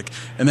Catholic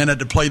and then had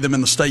to play them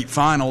in the state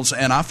finals,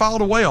 and I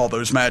filed away all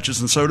those matches,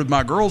 and so did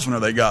my girls when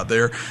they got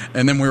there,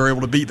 and then we were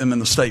able to beat them in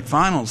the state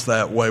finals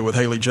that way with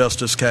Haley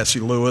Justice, Cassie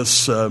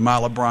Lewis,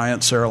 Mila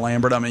Bryant, Sarah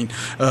Lambert. I mean,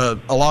 a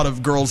lot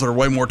of girls that are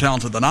way more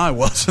talented than I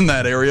was in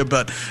that area,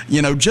 but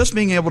just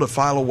being able to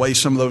file away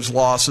some of those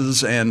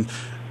losses and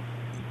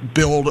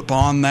build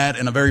upon that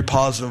in a very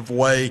positive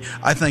way,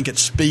 I think it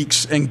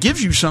speaks and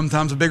gives you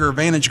sometimes a bigger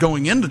advantage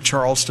going into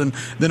Charleston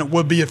than it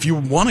would be if you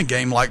won a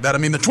game like that. I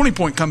mean, the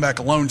 20-point comeback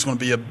alone is going to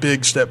be a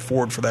big step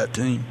forward for that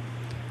team.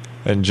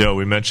 And, Joe,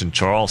 we mentioned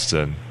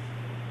Charleston.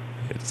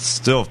 It's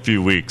still a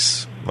few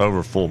weeks, over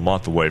a full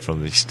month away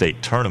from the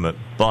state tournament,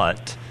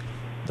 but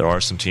there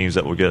are some teams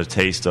that will get a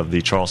taste of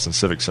the Charleston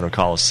Civic Center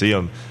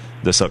Coliseum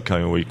this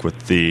upcoming week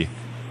with the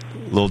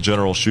little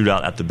general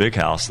shootout at the Big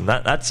House, and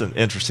that's an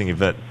interesting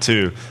event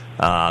too.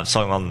 I was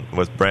talking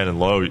with Brandon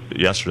Lowe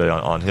yesterday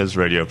on his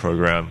radio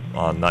program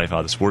on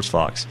 95 The Sports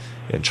Fox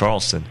in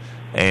Charleston,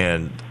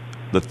 and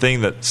the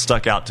thing that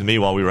stuck out to me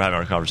while we were having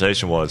our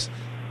conversation was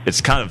it's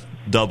kind of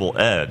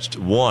double-edged.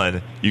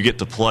 One, you get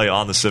to play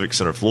on the Civic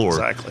Center floor,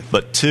 exactly,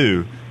 but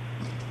two,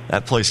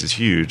 that place is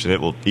huge, and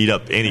it will eat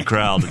up any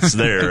crowd that's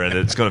there, and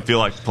it's going to feel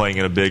like playing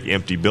in a big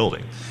empty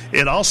building.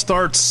 It all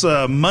starts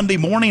Monday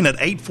morning at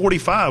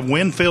 8:45.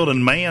 Winfield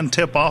and Mann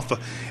tip off,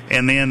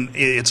 and then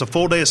it's a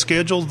full day of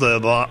schedule. The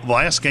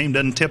last game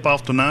doesn't tip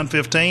off till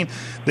 9:15.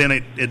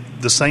 Then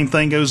the same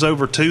thing goes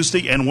over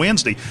Tuesday and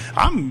Wednesday.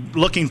 I'm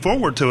looking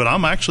forward to it.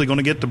 I'm actually going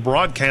to get to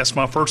broadcast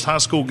my first high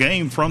school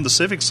game from the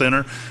Civic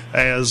Center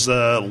as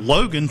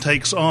Logan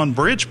takes on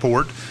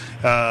Bridgeport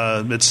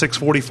at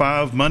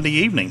 6:45 Monday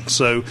evening.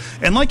 So,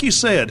 and like you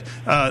said,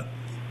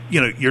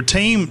 your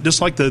team,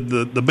 just like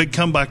the big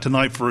comeback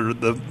tonight for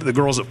the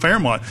girls at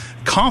Fairmont,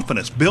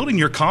 confidence, building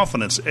your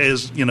confidence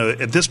is,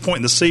 at this point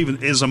in the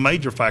season is a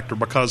major factor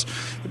because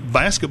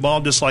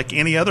basketball, just like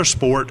any other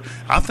sport,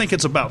 I think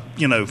it's about,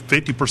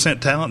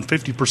 50% talent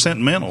and 50%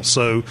 mental.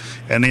 So,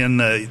 and then,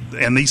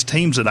 and these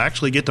teams that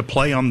actually get to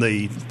play on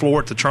the floor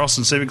at the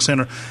Charleston Civic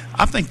Center,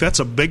 I think that's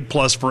a big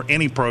plus for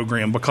any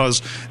program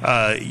because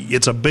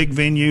it's a big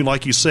venue,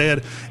 like you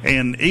said,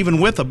 and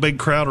even with a big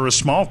crowd or a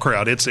small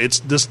crowd, it's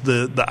just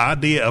the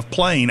idea of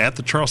playing at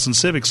the Charleston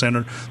Civic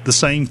Center, the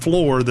same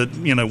floor that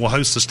will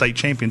host the state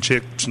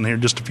championships in here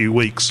in just a few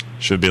weeks.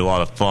 Should be a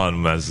lot of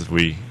fun as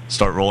we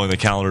start rolling the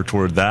calendar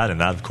toward that, and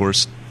that, of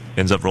course,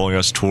 ends up rolling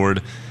us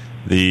toward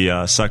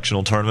the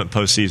sectional tournament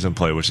postseason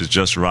play, which is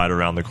just right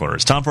around the corner.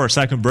 It's time for our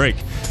second break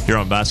here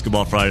on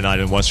Basketball Friday Night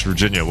in West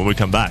Virginia. When we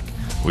come back,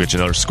 we'll get you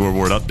another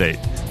scoreboard update,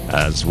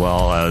 as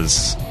well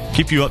as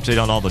keep you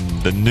updated on all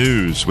the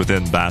news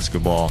within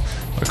basketball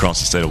across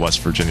the state of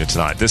West Virginia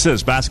tonight. This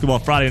is Basketball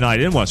Friday Night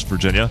in West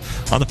Virginia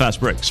on the Fast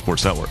Break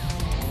Sports Network.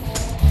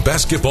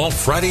 Basketball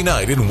Friday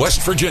Night in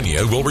West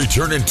Virginia will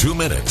return in 2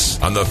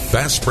 minutes on the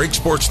Fast Break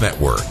Sports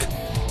Network.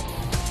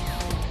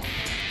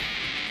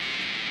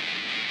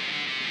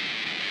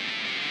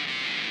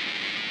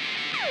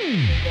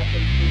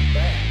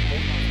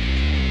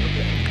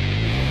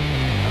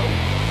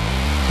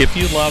 If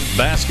you love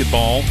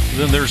basketball,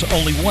 then there's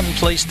only one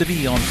place to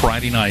be on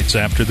Friday nights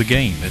after the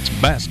game. It's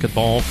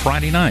Basketball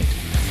Friday Night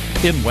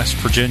in West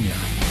Virginia.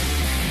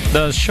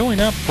 Does showing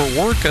up for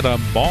work at a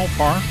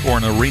ballpark or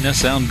an arena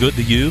sound good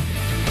to you?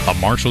 A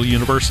Marshall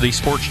University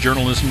sports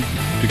journalism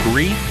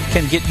degree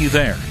can get you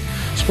there.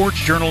 Sports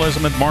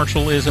journalism at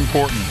Marshall is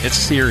important, it's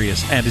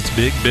serious, and it's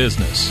big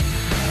business.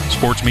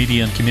 Sports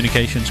media and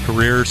communications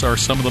careers are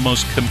some of the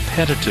most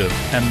competitive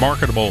and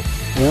marketable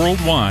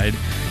worldwide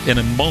in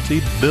a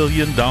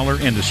multi-billion-dollar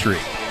industry.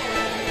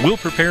 We'll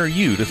prepare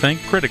you to think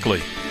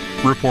critically,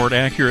 report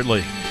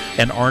accurately,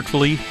 and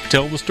artfully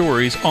tell the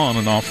stories on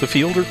and off the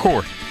field or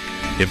court.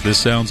 If this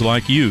sounds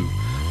like you,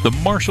 the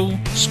Marshall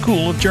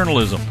School of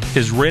Journalism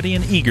is ready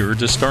and eager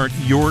to start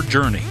your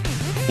journey.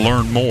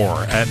 Learn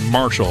more at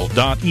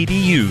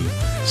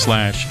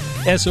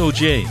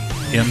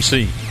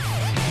marshall.edu/SOJMC.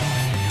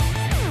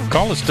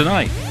 Call us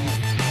tonight,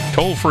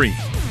 toll free,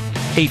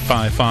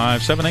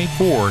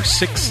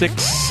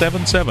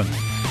 855-784-6677,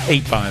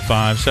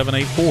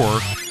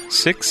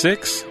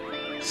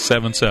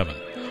 855-784-6677.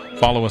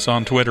 Follow us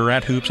on Twitter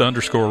at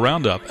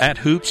 @hoops_roundup,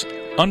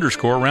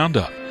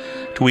 @hoops_roundup.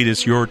 Tweet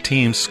us your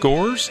team's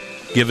scores.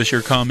 Give us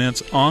your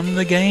comments on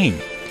the game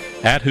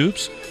at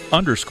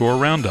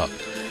 @hoops_roundup,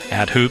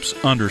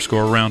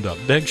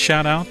 @hoops_roundup. Big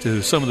shout out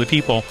to some of the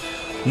people,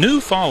 new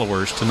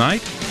followers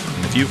tonight.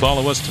 And if you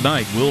follow us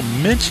tonight, we'll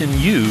mention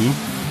you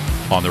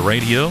on the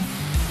radio,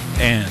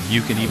 and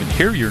you can even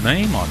hear your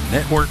name on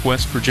Network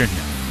West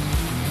Virginia.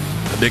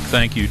 A big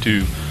thank you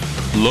to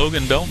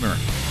Logan Beltner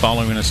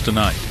following us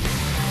tonight,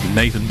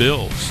 Nathan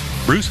Bills,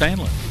 Bruce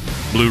Hanlon,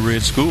 Blue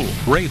Ridge School,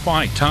 Ray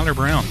White, Tyler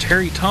Brown,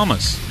 Terry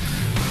Thomas,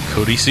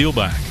 Cody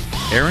Seelbach,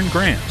 Aaron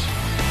Grant,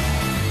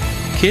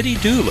 Kitty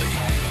Dooley,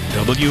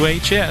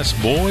 WHS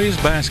Boys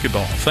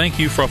Basketball. Thank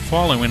you for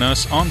following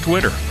us on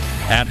Twitter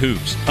at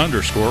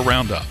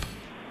 @hoops_roundup.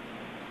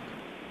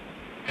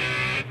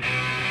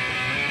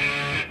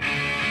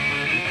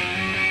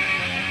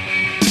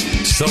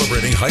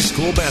 Celebrating high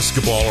school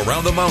basketball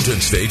around the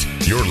Mountain State,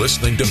 you're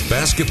listening to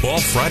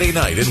Basketball Friday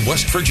Night in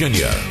West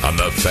Virginia on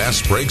the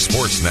Fast Break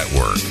Sports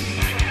Network.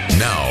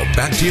 Now,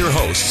 back to your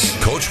hosts,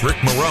 Coach Rick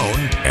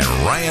Marone and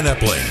Ryan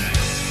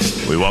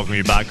Epling. We welcome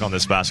you back on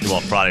this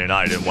Basketball Friday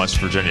Night in West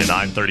Virginia.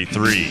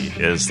 9:33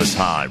 is the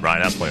time.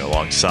 Ryan Epling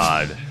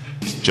alongside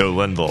Joe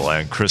Linville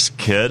and Chris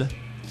Kidd. I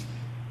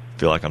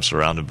feel like I'm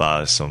surrounded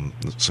by some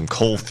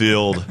coal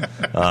field,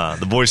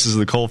 the voices of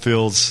the coal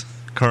fields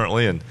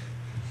currently, and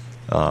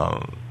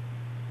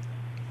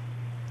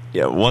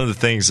one of the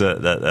things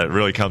that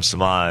really comes to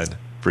mind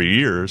for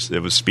years, it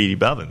was Speedy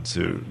Bevins,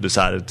 who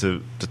decided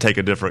to take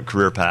a different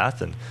career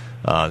path, and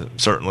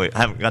certainly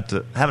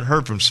haven't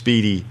heard from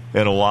Speedy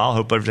in a while.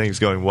 Hope everything's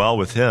going well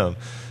with him,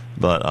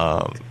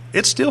 but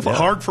it's still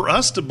hard for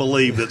us to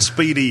believe that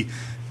Speedy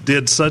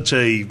did such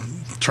a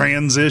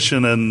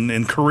transition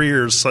in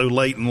careers so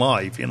late in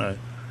life.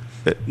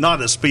 Not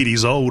that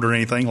Speedy's old or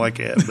anything like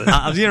that. But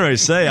I was getting ready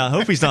to say, I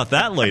hope he's not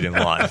that late in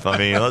life. I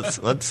mean,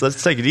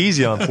 let's take it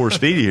easy on poor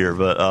Speedy here.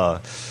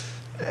 But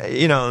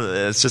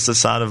it's just a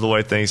sign of the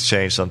way things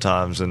change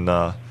sometimes. And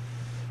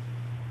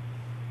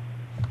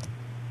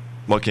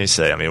what can you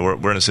say? I mean,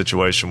 we're in a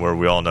situation where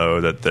we all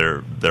know that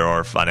there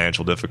are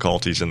financial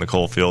difficulties in the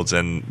coal fields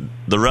and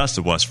the rest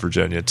of West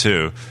Virginia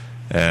too.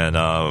 And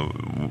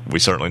we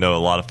certainly know a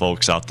lot of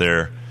folks out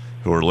there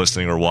who are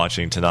listening or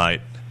watching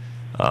tonight.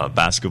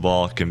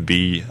 Basketball can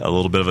be a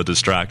little bit of a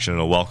distraction,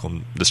 a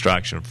welcome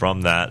distraction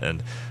from that.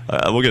 And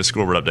we'll get a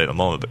scoreboard update in a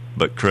moment.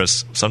 But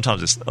Chris,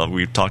 sometimes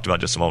we talked about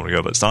just a moment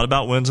ago, but it's not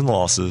about wins and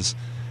losses.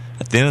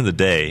 At the end of the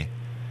day,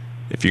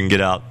 if you can get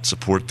out,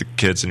 support the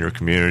kids in your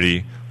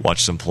community,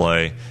 watch them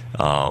play,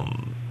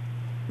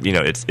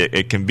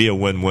 it can be a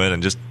win-win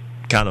and just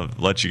kind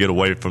of let you get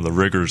away from the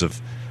rigors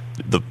of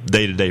the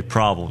day-to-day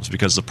problems,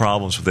 because the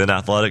problems within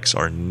athletics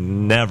are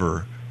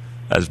never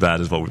as bad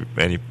as what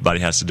anybody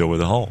has to deal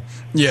with at home.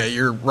 Yeah,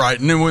 you're right.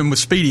 And then with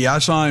Speedy, I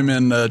saw him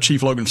in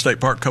Chief Logan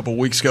State Park a couple of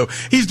weeks ago.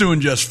 He's doing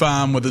just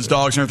fine with his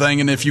dogs and everything.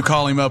 And if you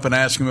call him up and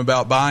ask him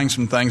about buying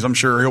some things, I'm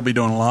sure he'll be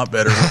doing a lot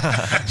better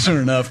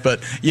soon enough.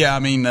 But yeah, I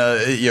mean,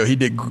 he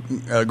did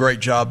a great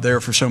job there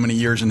for so many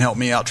years and helped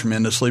me out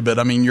tremendously. But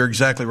I mean, you're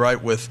exactly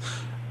right with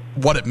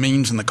what it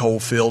means in the coal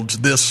fields,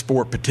 this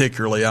sport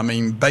particularly. I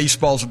mean,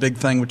 baseball's a big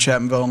thing with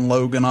Chapmanville and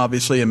Logan,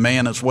 obviously, and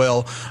man as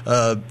well.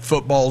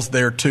 Football's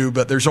there too,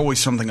 but there's always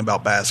something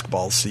about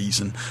basketball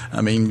season.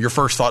 I mean, your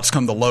first thoughts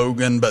come to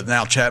Logan, but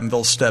now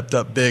Chapmanville stepped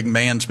up big.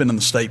 Man's been in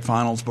the state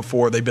finals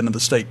before. They've been to the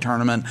state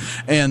tournament.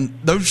 And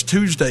those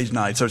Tuesdays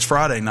nights, those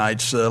Friday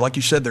nights, like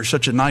you said, they're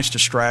such a nice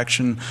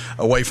distraction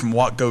away from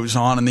what goes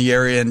on in the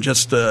area. And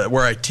just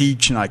where I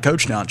teach and I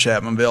coach down at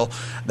Chapmanville,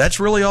 that's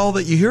really all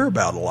that you hear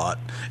about a lot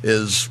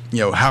is,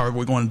 how are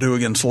we going to do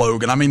against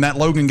Logan? I mean, that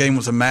Logan game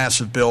was a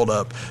massive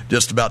build-up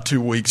just about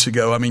 2 weeks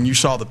ago. I mean, you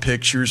saw the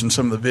pictures and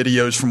some of the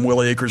videos from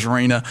Willie Acres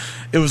Arena.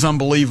 It was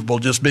unbelievable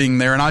just being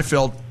there, and I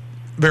felt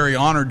very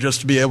honored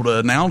just to be able to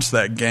announce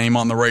that game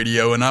on the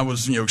radio, and I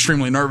was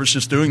extremely nervous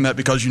just doing that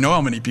because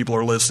how many people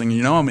are listening,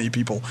 how many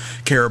people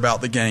care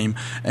about the game,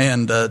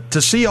 and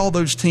to see all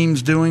those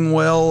teams doing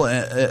well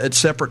at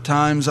separate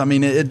times, I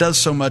mean, it does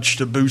so much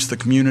to boost the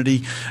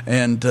community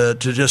and to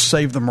just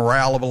save the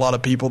morale of a lot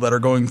of people that are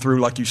going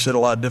through, like you said, a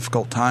lot of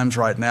difficult times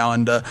right now,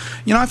 and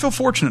I feel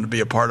fortunate to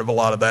be a part of a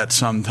lot of that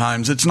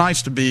sometimes. It's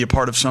nice to be a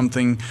part of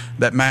something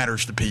that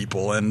matters to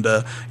people, and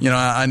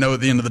I know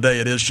at the end of the day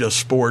it is just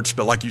sports,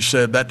 but like you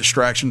said, that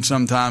distraction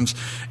sometimes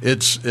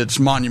it's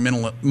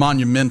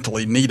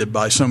monumentally needed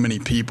by so many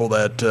people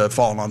that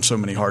fallen on so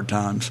many hard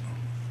times.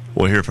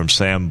 We'll hear from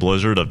Sam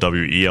Blizzard of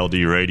WELD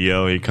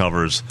Radio. He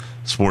covers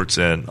sports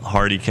in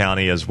Hardy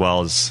County as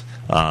well as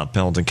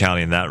Pendleton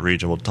County in that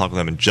region. We'll talk with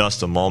him in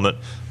just a moment.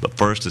 But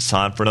first, it's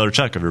time for another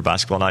check of your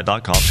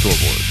BasketballNight.com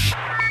scoreboard.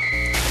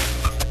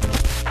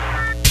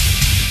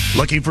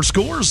 Looking for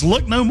scores?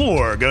 Look no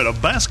more. Go to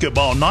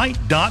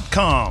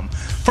BasketballNight.com.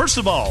 First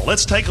of all,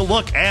 let's take a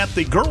look at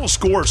the girls'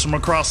 scores from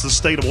across the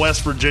state of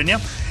West Virginia.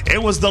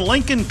 It was the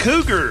Lincoln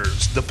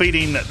Cougars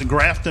defeating the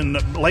Grafton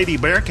Lady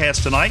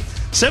Bearcats tonight,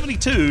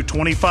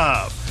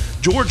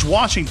 72-25. George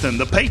Washington,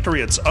 the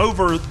Patriots,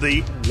 over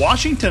the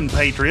Washington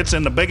Patriots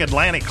in the Big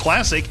Atlantic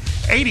Classic,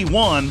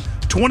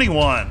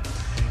 81-21.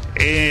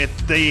 At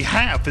the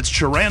half, it's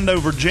Shenandoah,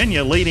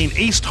 Virginia, leading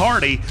East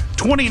Hardy,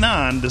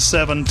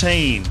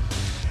 29-17.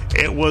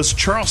 It was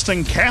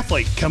Charleston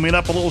Catholic coming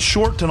up a little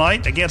short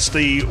tonight against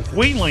the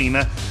Wheeling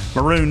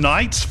Maroon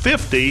Knights,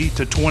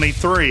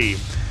 50-23.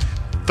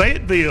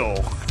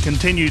 Fayetteville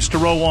continues to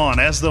roll on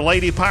as the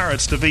Lady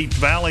Pirates defeat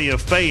Valley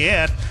of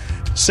Fayette,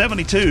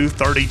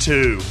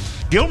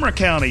 72-32. Gilmer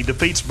County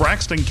defeats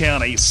Braxton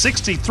County,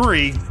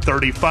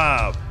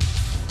 63-35.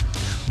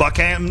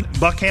 Buchanan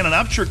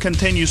Upshur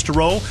continues to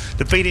roll,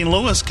 defeating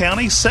Lewis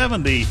County,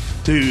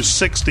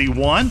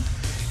 70-61.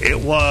 It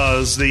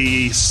was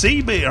the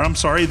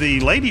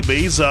Lady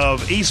Bees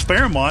of East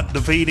Fairmont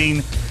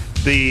defeating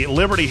the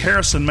Liberty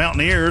Harrison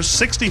Mountaineers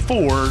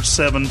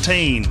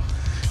 64-17.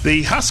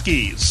 The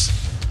Huskies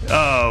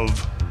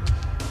of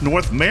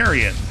North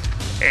Marion,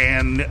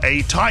 and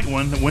a tight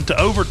one, went to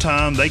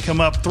overtime. They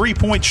come up 3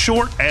 points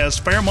short as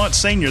Fairmont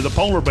Senior, the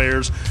Polar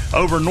Bears,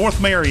 over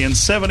North Marion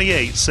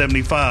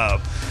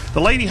 78-75. The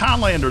Lady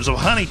Highlanders of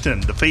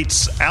Huntington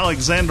defeats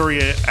Alexander,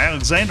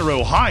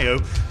 Ohio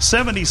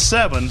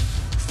 77-48.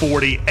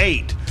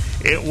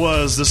 It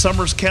was the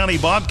Summers County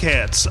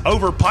Bobcats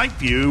over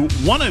Pikeview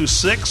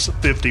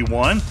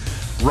 106-51.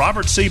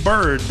 Robert C.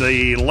 Byrd,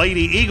 the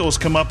Lady Eagles,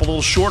 come up a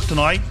little short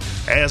tonight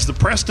as the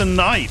Preston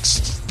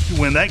Knights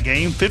win that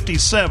game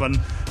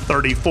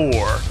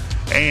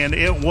 57-34. And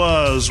it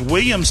was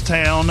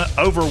Williamstown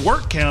over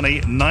Work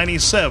County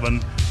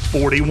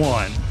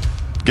 97-41.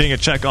 Getting a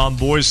check on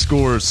boys'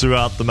 scores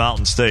throughout the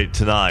Mountain State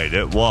tonight.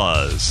 It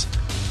was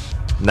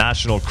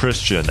National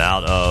Christian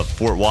out of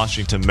Fort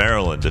Washington,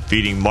 Maryland,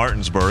 defeating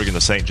Martinsburg in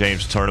the St.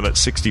 James tournament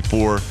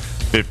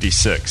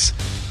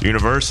 64-56.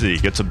 University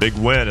gets a big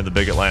win in the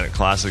Big Atlantic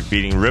Classic,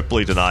 beating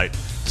Ripley tonight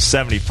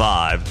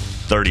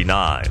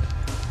 75-39.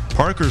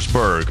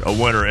 Parkersburg, a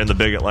winner in the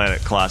Big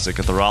Atlantic Classic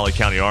at the Raleigh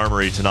County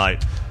Armory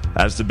tonight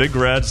as the Big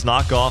Reds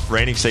knock off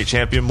reigning state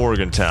champion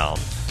Morgantown.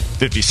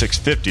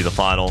 56-50 the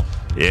final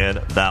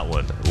in that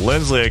one.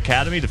 Lindsley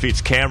Academy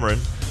defeats Cameron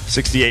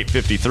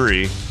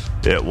 68-53.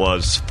 It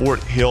was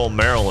Fort Hill,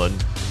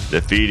 Maryland,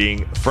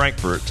 defeating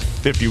Frankfort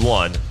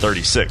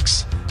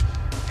 51-36.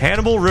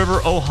 Hannibal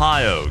River,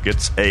 Ohio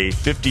gets a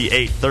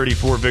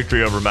 58-34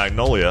 victory over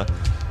Magnolia,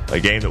 a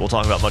game that we'll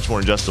talk about much more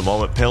in just a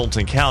moment.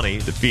 Pendleton County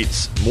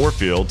defeats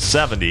Moorfield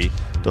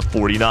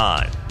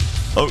 70-49.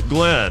 Oak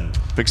Glen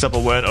picks up a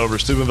win over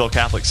Steubenville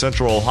Catholic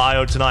Central,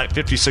 Ohio tonight,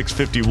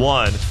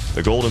 56-51.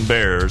 The Golden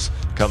Bears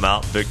come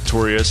out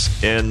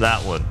victorious in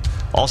that one.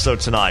 Also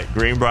tonight,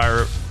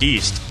 Greenbrier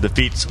East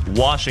defeats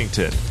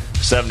Washington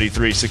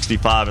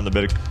 73-65 in the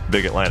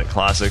Big Atlantic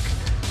Classic.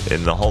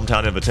 In the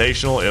Hometown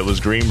Invitational, it was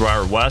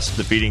Greenbrier West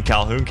defeating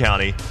Calhoun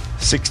County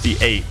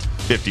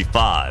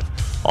 68-55.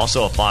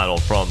 Also a final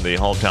from the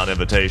Hometown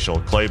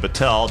Invitational. Clay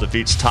Battelle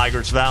defeats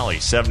Tigers Valley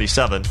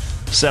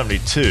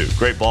 77-72.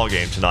 Great ball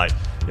game tonight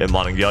in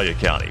Monongalia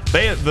County.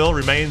 Fayetteville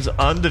remains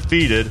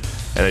undefeated,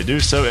 and they do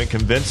so in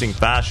convincing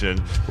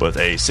fashion with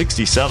a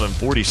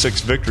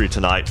 67-46 victory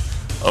tonight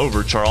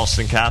over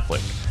Charleston Catholic.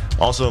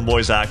 Also in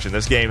boys action,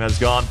 this game has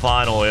gone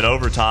final in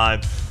overtime.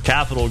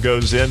 Capital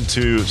goes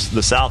into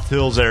the South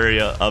Hills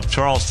area of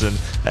Charleston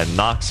and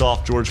knocks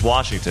off George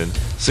Washington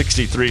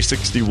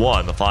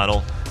 63-61. The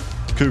final,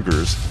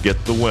 Cougars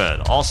get the win.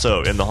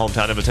 Also in the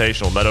hometown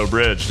invitational, Meadow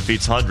Bridge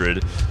defeats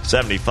 100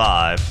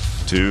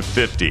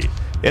 75-50.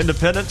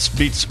 Independence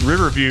beats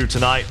Riverview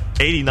tonight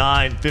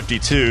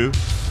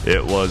 89-52.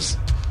 It was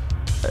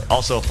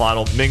also a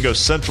final. Mingo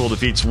Central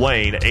defeats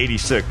Wayne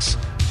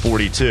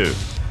 86-42.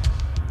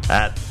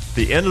 At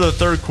the end of the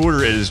third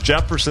quarter, it is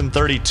Jefferson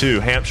 32,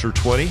 Hampshire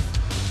 20.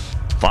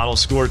 Final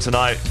score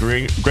tonight,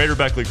 Greater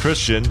Beckley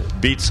Christian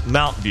beats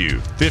Mount View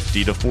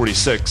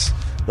 50-46.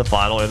 The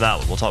final in that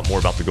one. We'll talk more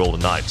about the Golden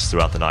Knights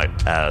throughout the night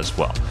as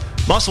well.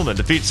 Musselman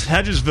defeats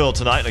Hedgesville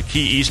tonight in a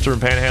key Eastern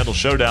Panhandle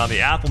showdown.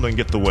 The Applemen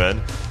get the win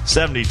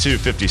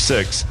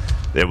 72-56.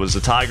 It was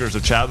the Tigers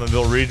of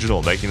Chapmanville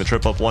Regional making the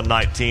trip up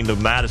 119 to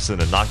Madison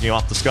and knocking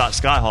off the Scott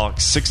Skyhawks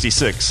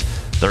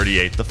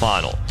 66-38 the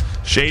final.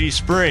 Shady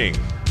Spring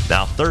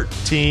now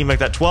 13, make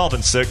that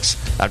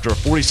 12-6 after a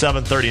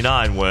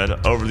 47-39 win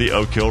over the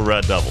Oak Hill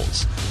Red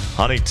Devils.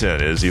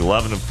 Huntington is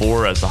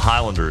 11-4 as the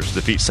Highlanders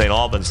defeat St.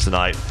 Albans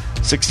tonight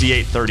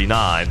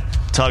 68-39.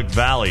 Tug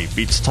Valley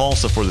beats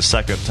Tulsa for the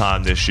second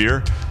time this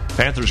year.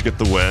 Panthers get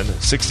the win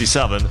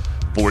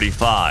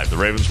 67-45. The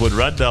Ravenswood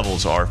Red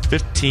Devils are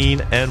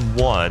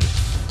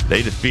 15-1.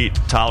 They defeat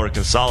Tyler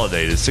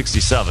Consolidated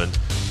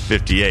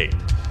 67-58.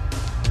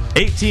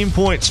 18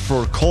 points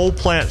for Cole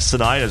Plants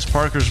tonight as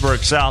Parkersburg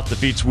South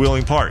defeats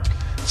Wheeling Park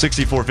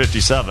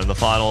 64-57. The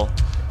final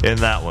in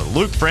that one.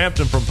 Luke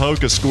Frampton from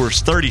Polka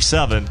scores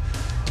 37,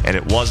 and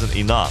it wasn't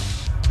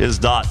enough. His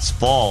Dots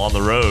fall on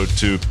the road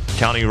to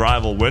county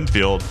rival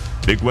Winfield.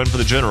 Big win for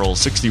the Generals,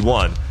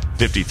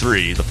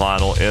 61-53, the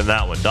final in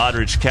that one.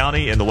 Doddridge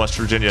County in the West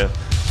Virginia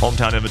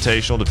Hometown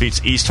Invitational defeats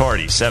East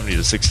Hardy,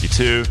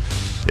 70-62.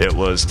 It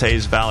was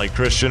Taze Valley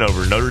Christian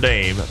over Notre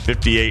Dame,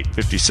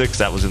 58-56.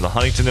 That was in the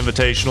Huntington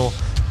Invitational.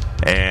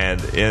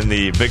 And in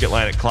the Big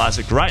Atlantic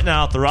Classic, right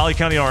now at the Raleigh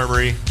County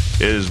Armory,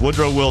 is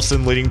Woodrow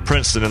Wilson leading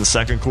Princeton in the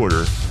second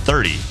quarter,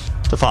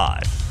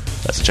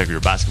 30-5. That's a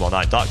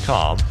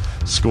checkyourbasketballnight.com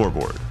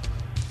scoreboard.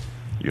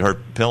 You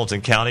heard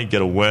Pendleton County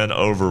get a win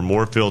over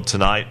Moorfield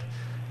tonight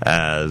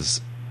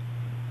as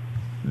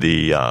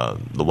the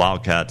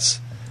Wildcats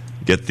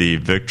get the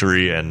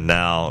victory and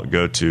now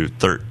go to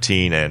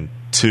 13-2.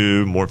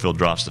 Moorfield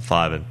drops to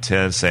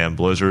 5-10. Sam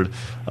Blizzard,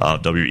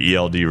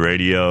 WELD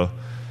Radio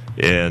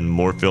in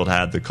Moorfield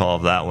had the call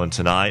of that one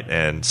tonight.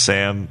 And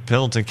Sam,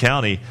 Pendleton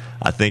County,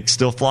 I think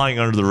still flying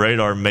under the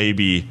radar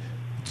maybe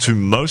to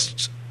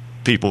most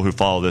people who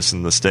follow this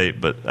in the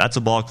state, but that's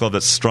a ball club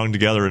that's strung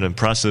together an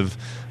impressive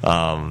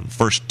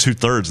first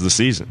two-thirds of the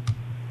season.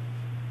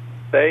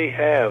 They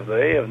have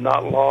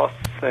not lost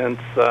since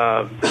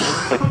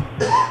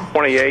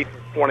 28th,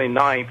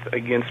 29th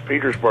against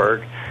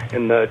Petersburg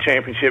in the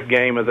championship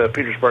game of the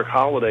Petersburg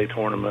Holiday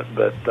Tournament.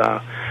 But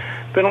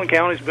Pendleton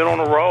County's been on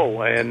a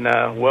roll and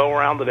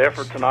well-rounded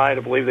effort tonight. I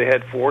believe they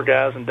had 4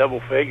 guys in double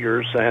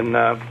figures, and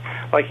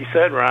like you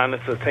said, Ryan,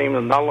 it's a team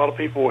that not a lot of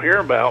people will hear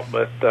about,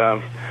 but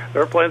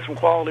they're playing some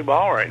quality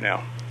ball right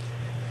now.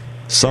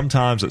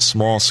 Sometimes at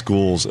small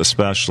schools,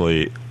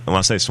 especially, when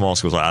I say small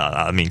schools,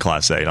 I mean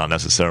Class A, not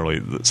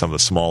necessarily some of the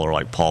smaller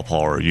like Paw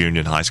Paw or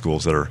Union high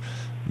schools that are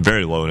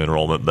very low in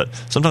enrollment, but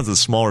sometimes the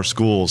smaller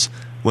schools,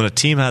 when a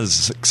team has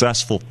a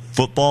successful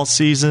football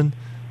season,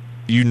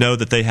 you know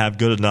that they have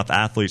good enough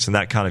athletes and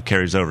that kind of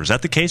carries over. Is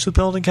that the case with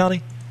Pendleton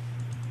County?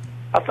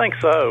 I think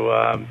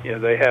so.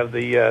 They have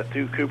the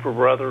 2 Cooper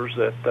brothers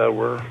that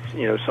were,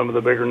 some of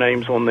the bigger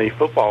names on the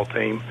football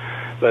team.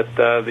 But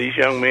these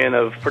young men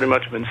have pretty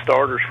much been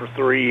starters for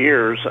 3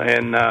 years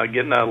and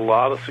getting a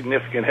lot of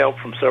significant help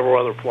from several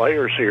other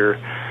players here.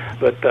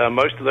 But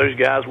most of those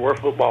guys were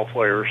football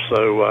players,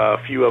 so a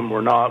few of them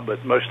were not,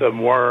 but most of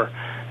them were.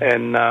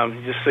 And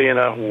just seeing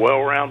a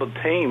well-rounded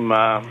team.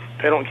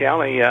 Pendleton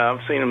County,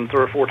 I've seen them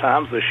 3 or 4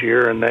 times this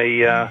year, and they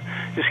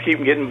just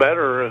keep getting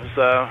better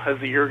as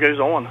the year goes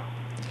on.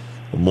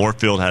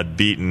 Moorfield had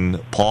beaten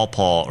Paw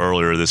Paw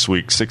earlier this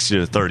week,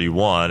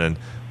 60-31, and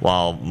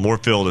while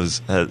Moorfield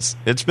it's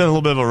been a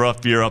little bit of a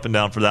rough year up and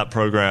down for that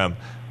program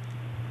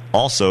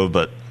also,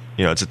 but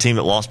it's a team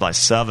that lost by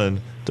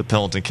 7 to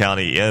Pendleton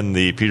County in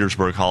the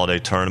Petersburg Holiday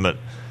Tournament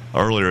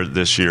earlier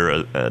this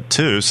year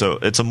too. So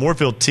it's a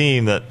Moorfield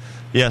team that,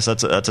 yes,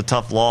 that's a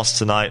tough loss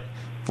tonight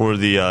for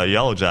the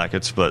Yellow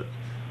Jackets, but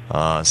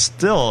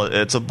still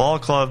it's a ball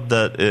club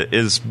that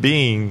is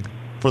being,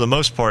 for the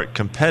most part,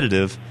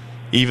 competitive,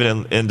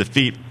 even in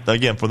defeat,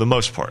 again, for the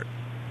most part.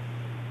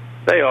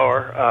 They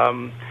are.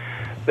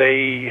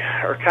 They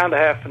are kind of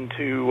having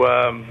to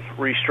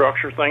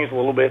restructure things a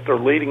little bit. Their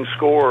leading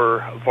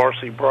scorer,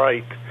 Varsity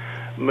Bright,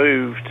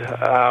 moved,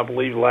 I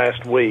believe,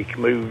 last week,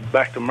 moved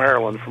back to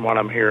Maryland from what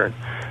I'm hearing.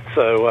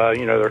 So,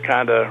 they're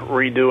kind of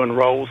redoing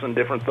roles and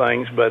different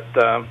things. But,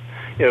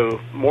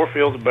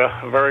 Moorfield's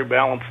a very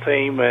balanced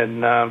team,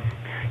 and,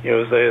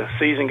 as the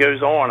season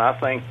goes on, I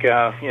think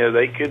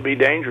they could be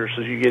dangerous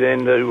as you get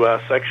into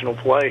sectional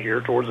play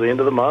here towards the end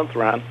of the month,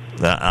 Ryan.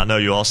 Now, I know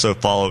you also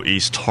follow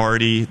East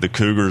Hardy. The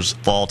Cougars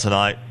fall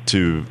tonight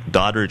to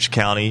Doddridge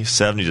County,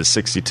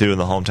 70-62 in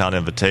the hometown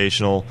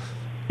invitational.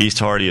 East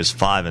Hardy is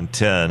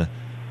 5-10.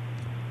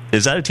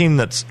 Is that a team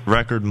that's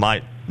record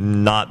might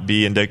not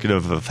be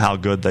indicative of how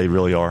good they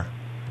really are?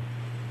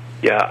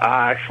 Yeah,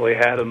 I actually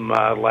had them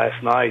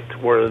last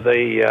night where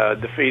they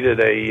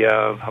defeated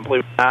I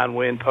believe,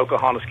 9-win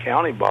Pocahontas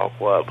County ball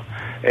club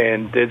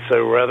and did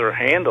so rather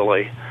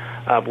handily.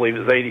 I believe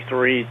it was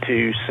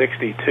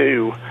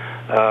 83-62.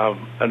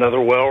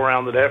 Another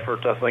well-rounded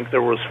effort. I think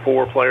there was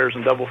 4 players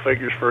in double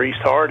figures for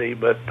East Hardy,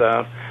 but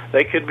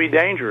they could be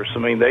dangerous. I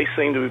mean, they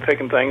seem to be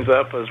picking things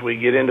up as we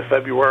get into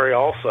February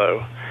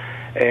also.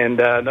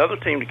 And another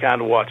team to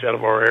kind of watch out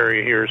of our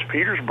area here is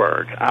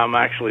Petersburg. I'm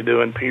actually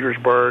doing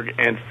Petersburg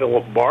and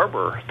Philip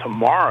Barber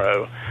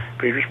tomorrow.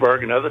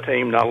 Petersburg, another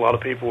team not a lot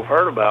of people have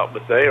heard about,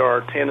 but they are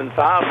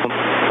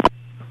 10-5.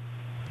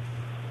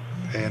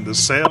 And the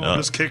sound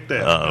is kicked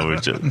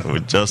out. We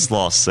just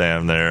lost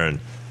Sam there,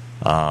 and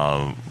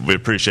we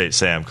appreciate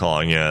Sam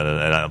calling in,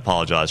 and I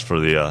apologize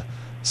for the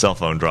cell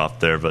phone drop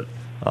there, but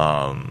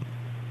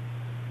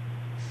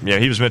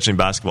he was mentioning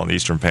basketball in the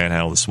Eastern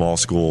Panhandle, the small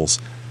schools.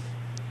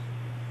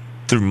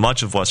 Through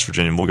much of West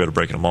Virginia, and we'll go to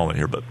break in a moment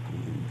here, but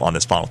on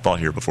this final thought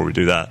here before we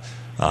do that,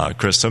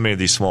 Chris, so many of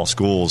these small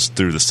schools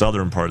through the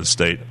southern part of the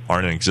state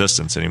aren't in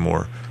existence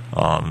anymore.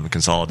 The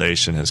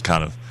consolidation has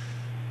kind of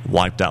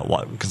wiped out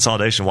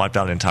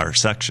an entire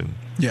section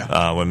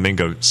when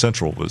Mingo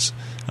Central was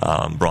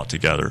brought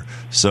together.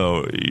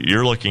 So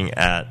you're looking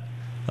at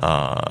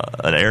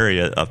an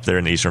area up there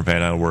in the Eastern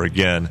Panhandle where,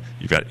 again,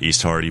 you've got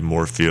East Hardy,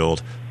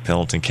 Moorfield,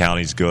 Pendleton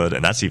County's good,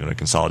 and that's even a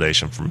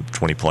consolidation from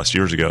 20-plus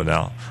years ago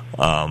now.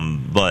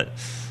 But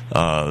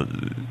the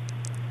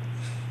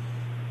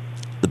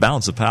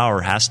balance of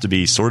power has to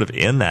be sort of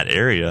in that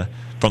area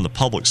from the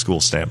public school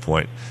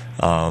standpoint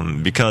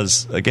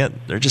because,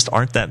 again, there just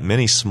aren't that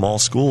many small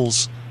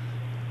schools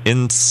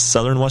in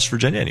southern West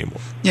Virginia anymore.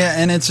 Yeah,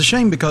 and it's a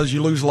shame because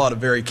you lose a lot of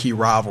very key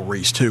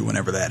rivalries, too,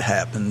 whenever that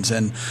happens.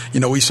 And,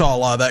 we saw a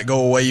lot of that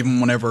go away even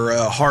whenever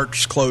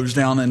Hart's closed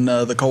down in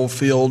the coal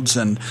fields,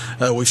 and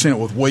we've seen it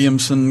with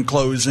Williamson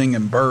closing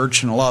and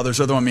Birch and a lot of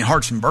those other ones. I mean,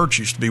 Hart's and Birch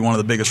used to be one of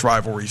the biggest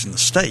rivalries in the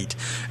state,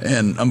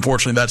 and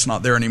unfortunately that's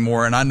not there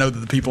anymore. And I know that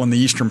the people in the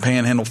Eastern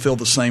Panhandle feel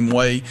the same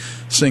way,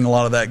 seeing a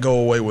lot of that go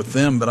away with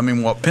them. But, I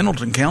mean, what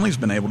Pendleton County's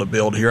been able to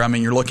build here, I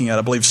mean, you're looking at,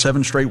 I believe,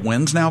 7 straight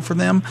wins now for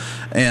them,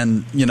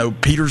 and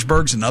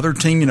Petersburg's another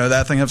team.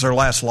 I think that's their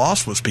last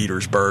loss was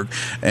Petersburg,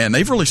 and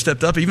they've really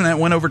stepped up. Even that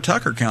win over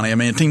Tucker County. I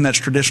mean, a team that's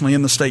traditionally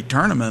in the state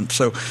tournament.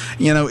 So,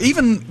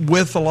 even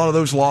with a lot of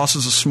those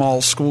losses of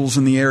small schools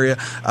in the area,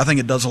 I think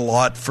it does a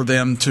lot for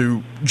them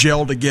to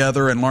gel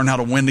together and learn how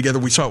to win together.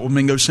 We saw it with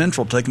Mingo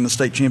Central taking the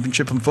state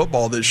championship in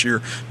football this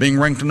year, being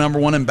ranked number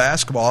 1 in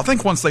basketball. I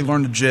think once they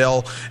learn to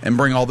gel and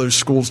bring all those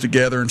schools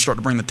together and start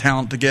to bring the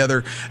talent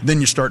together, then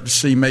you start to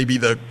see maybe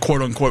the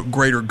quote-unquote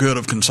greater good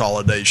of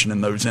consolidation in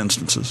those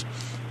instances.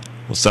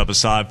 We'll step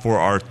aside for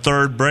our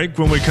third break.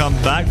 When we come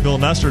back, Bill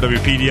Nestor,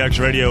 WPDX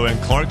Radio in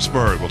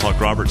Clarksburg. We'll talk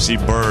Robert C.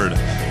 Byrd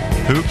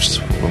hoops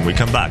when we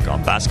come back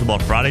on Basketball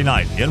Friday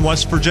Night in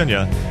West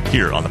Virginia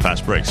here on the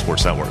Fast Break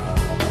Sports Network.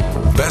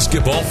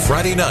 Basketball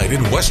Friday Night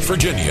in West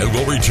Virginia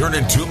will return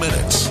in 2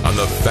 minutes on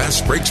the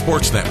Fast Break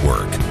Sports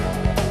Network.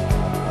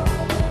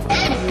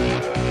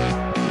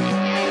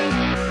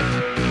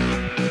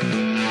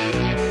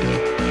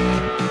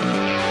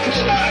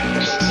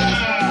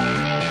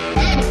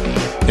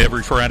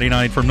 Every Friday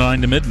night from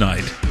 9 to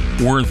midnight,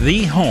 we're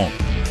the home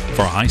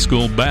for high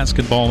school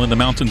basketball in the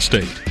Mountain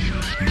State.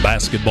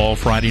 Basketball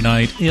Friday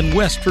Night in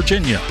West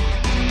Virginia.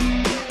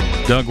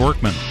 Doug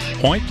Workman,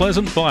 Point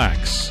Pleasant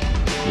Blacks.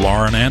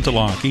 Lauren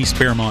Antelock, East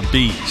Fairmont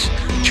Bees.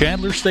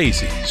 Chandler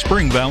Stacy,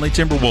 Spring Valley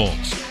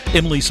Timberwolves.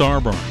 Emily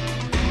Sarburn,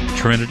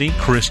 Trinity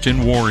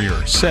Christian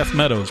Warriors. Seth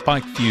Meadows,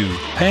 Pikeview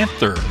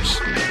Panthers.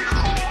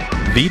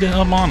 Vida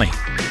Amani,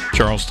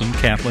 Charleston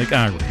Catholic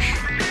Irish.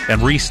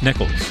 And Reese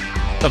Nichols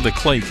of the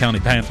Clay County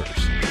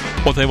Panthers.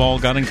 What they've all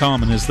got in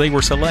common is they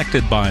were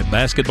selected by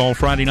Basketball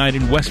Friday Night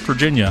in West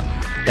Virginia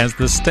as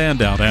the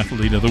standout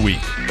athlete of the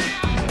week.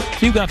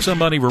 If you've got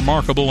somebody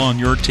remarkable on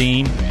your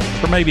team,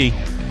 or maybe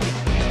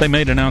they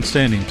made an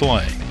outstanding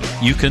play,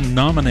 you can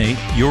nominate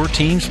your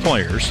team's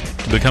players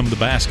to become the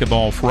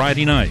Basketball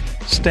Friday Night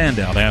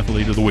Standout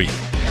Athlete of the Week.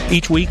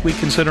 Each week we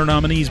consider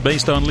nominees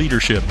based on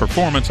leadership,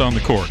 performance on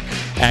the court,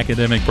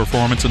 academic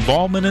performance,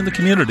 involvement in the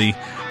community,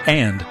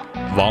 and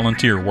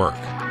volunteer work.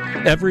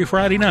 Every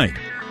Friday night,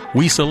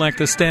 we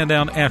select a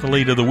standout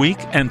athlete of the week,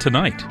 and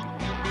tonight,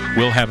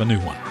 we'll have a new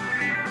one.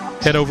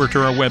 Head over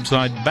to our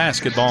website,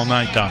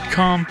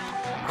 basketballnight.com,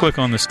 click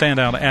on the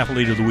Standout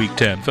Athlete of the Week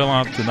tab, fill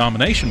out the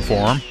nomination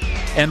form,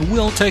 and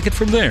we'll take it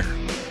from there.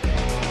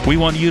 We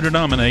want you to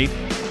nominate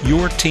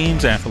your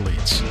team's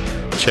athletes.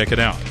 Check it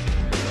out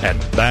at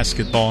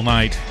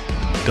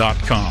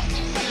basketballnight.com.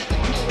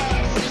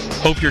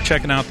 Hope you're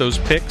checking out those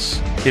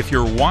picks if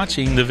you're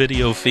watching the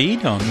video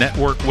feed on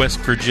Network West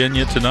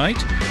Virginia tonight,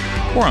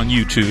 or on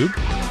YouTube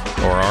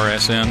or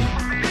RSN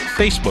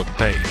Facebook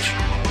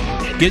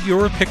page. Get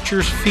your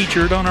pictures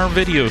featured on our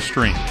video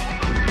stream.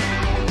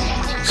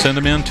 Send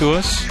them in to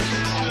us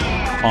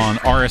on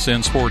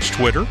RSN Sports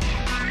Twitter,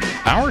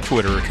 our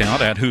Twitter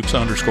account at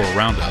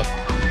 @hoops_roundup,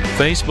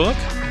 Facebook,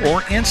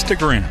 or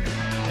Instagram,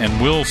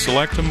 and we'll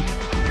select them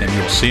and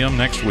you'll see them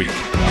next week.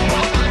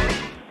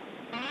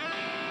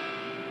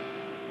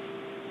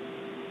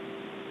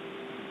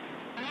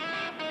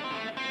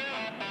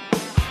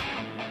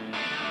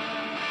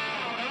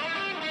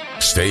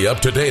 Stay up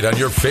to date on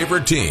your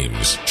favorite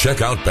teams.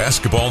 Check out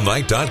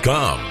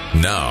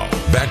basketballnight.com. Now,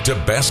 back to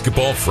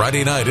Basketball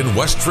Friday Night in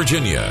West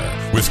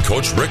Virginia with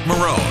Coach Rick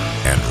Marone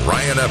and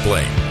Ryan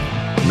Epling.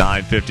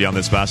 9:50 on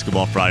this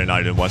Basketball Friday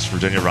Night in West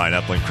Virginia.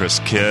 Ryan Epling, Chris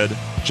Kidd,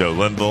 Joe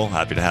Linville.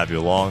 Happy to have you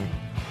along.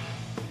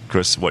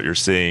 Chris, what you're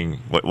seeing,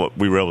 what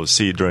we were able to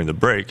see during the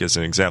break is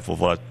an example of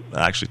what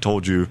I actually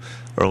told you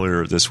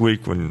earlier this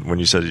week when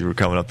you said you were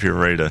coming up here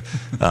ready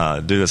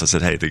to do this. I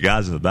said, hey, the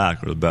guys in the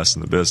back are the best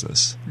in the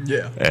business.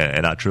 Yeah.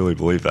 And I truly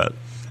believe that.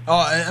 Oh,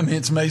 I mean,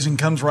 it's amazing.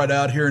 Comes right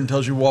out here and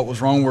tells you what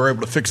was wrong. We're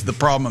able to fix the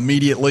problem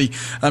immediately.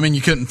 I mean,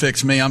 you couldn't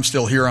fix me. I'm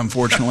still here,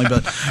 unfortunately.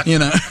 But,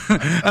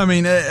 I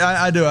mean,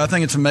 I do. I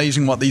think it's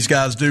amazing what these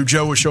guys do.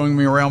 Joe was showing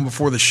me around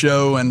before the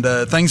show, and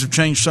things have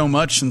changed so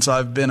much since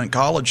I've been in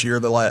college here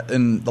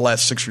in the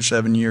last 6 or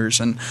 7 years.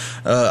 And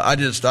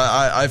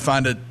I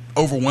find it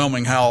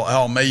overwhelming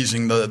how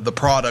amazing the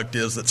product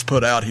is that's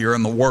put out here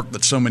and the work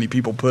that so many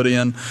people put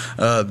in.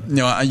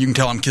 You can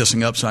tell I'm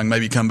kissing up, so I can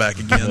maybe come back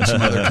again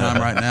some other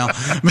time right now.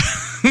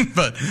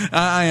 But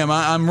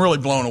I'm really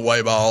blown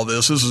away by all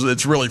this.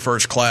 It's really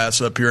first class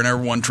up here, and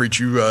everyone treats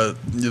you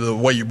the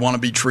way you want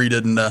to be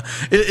treated, and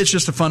it's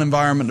just a fun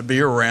environment to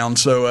be around.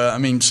 So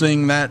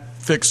seeing that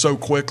fixed so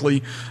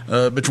quickly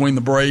between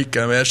the break,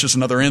 that's just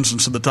another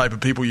instance of the type of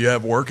people you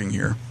have working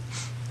here.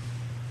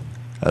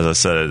 As I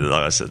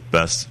said,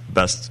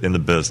 best in the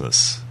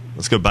business.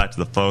 Let's go back to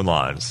the phone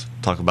lines.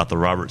 Talk about the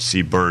Robert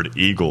C. Byrd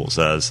Eagles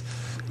as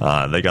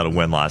they got a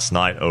win last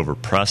night over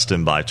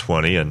Preston by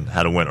 20 and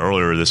had a win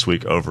earlier this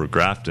week over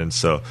Grafton.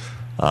 So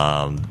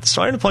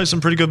starting to play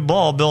some pretty good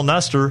ball. Bill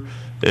Nestor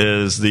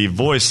is the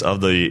voice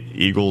of the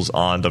Eagles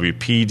on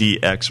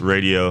WPDX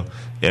radio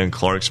in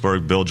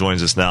Clarksburg. Bill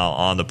joins us now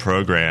on the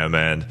program.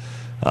 And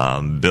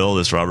Bill,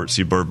 this Robert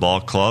C. Byrd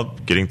Ball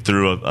Club, getting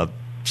through a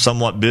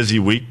somewhat busy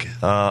week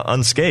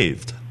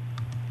unscathed.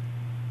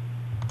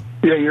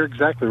 Yeah, you're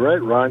exactly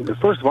right, Ryan.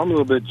 First of all, I'm a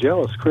little bit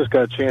jealous. Chris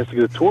got a chance to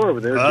get a tour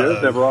over there.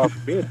 Joe's never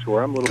offered me a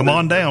tour. I'm a little Come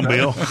on down,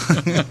 Bill.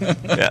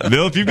 Yeah,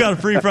 Bill, if you've got a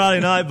free Friday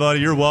night,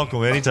 buddy, you're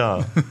welcome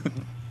anytime.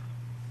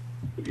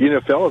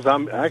 Fellas,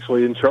 I'm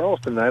actually in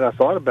Charleston tonight. I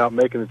thought about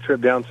making a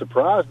trip down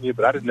surprising you,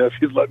 but I didn't know if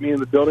you'd let me in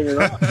the building or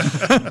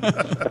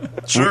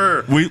not.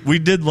 Sure. We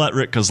did let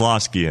Rick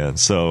Kozlowski in,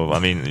 so,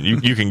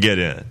 you can get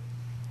in.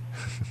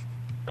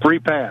 Free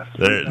pass.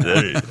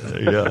 There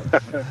you go.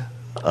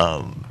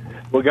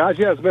 Well, guys,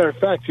 as a matter of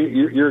fact,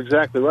 you're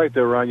exactly right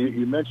there, Ron.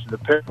 You mentioned the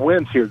pair of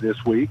wins here this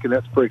week, and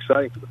that's pretty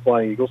exciting for the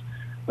Flying Eagles.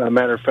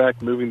 Matter of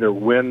fact, moving their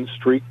win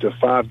streak to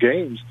 5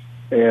 games.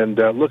 And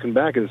looking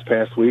back at this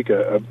past week,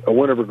 a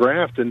win over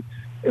Grafton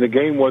in a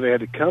game where they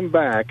had to come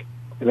back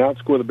and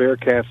outscore the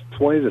Bearcats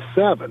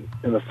 20-7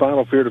 in the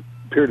final period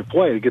of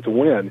play to get the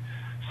win.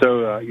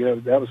 So,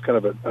 that was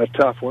kind of a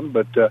tough one,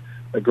 but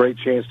a great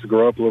chance to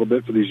grow up a little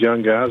bit for these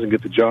young guys and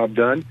get the job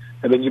done.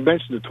 And then you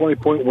mentioned the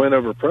 20-point win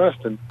over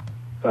Preston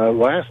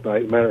last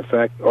night. Matter of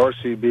fact,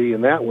 RCB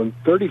in that one,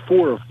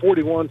 34 of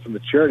 41 from the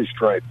charity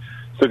stripe.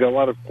 So got a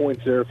lot of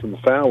points there from the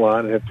foul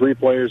line and had 3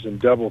 players in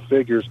double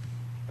figures,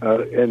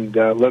 and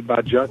led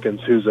by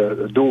Junkins, who's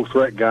a dual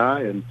threat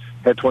guy and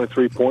had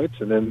 23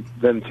 points. And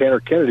then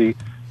Tanner Kennedy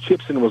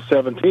chips in with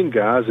 17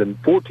 guys, and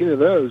 14 of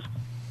those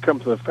come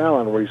from the foul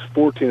line where he's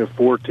 14 of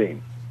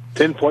 14.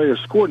 10 players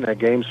scored in that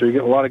game, so you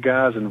get a lot of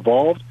guys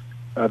involved.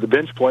 The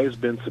bench play has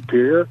been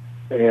superior,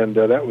 and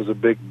that was a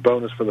big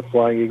bonus for the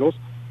Flying Eagles.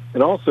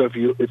 And also, if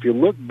you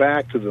look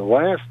back to the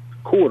last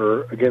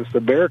quarter against the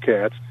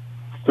Bearcats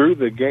through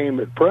the game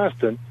at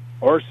Preston,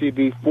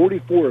 RCB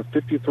 44 of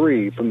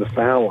 53 from the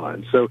foul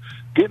line. So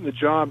getting the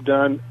job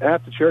done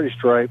at the charity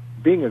stripe,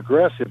 being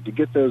aggressive to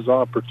get those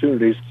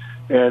opportunities,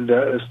 and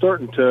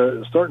starting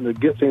to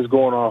get things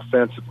going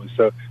offensively.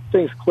 So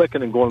things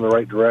clicking and going in the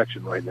right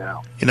direction right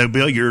now.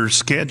 Bill, your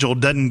schedule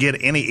doesn't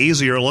get any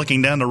easier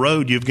looking down the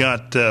road. You've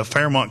got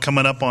Fairmont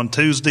coming up on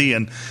Tuesday,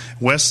 and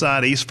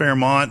Westside, East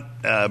Fairmont,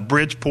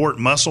 Bridgeport,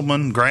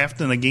 Musselman,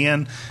 Grafton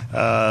again.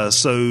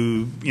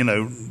 So,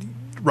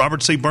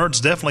 Robert C.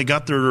 Byrd's definitely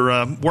got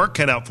their work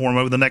cut out for them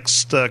over the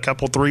next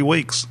couple 3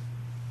 weeks.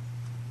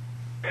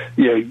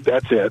 Yeah,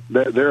 that's it.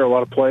 There are a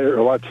lot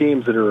of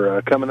teams that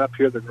are coming up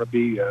here that are going to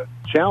be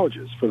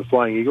challenges for the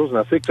Flying Eagles, and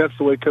I think that's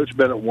the way Coach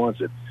Bennett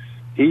wants it.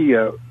 He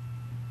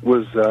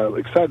was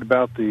excited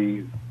about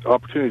the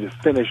opportunity to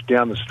finish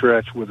down the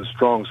stretch with a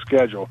strong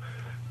schedule,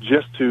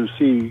 just to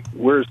see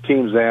where his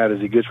team's at as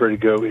he gets ready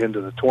to go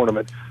into the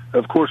tournament.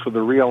 Of course, with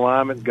the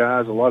realignment,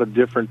 guys, a lot of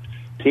different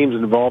teams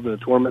involved in the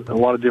tournament, and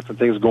a lot of different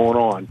things going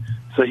on.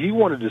 So he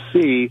wanted to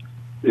see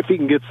if he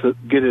can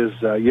get his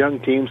young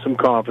team some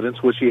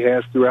confidence, which he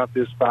has throughout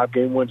this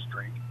 5-game win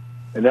streak.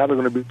 And now they're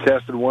going to be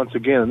tested once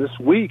again. And this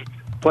week,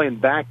 playing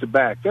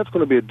back-to-back, that's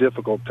going to be a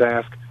difficult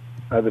task.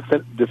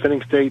 The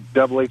defending state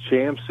AA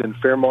champs in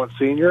Fairmont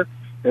Senior,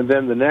 and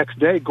then the next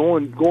day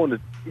going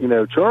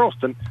to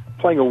Charleston,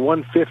 playing a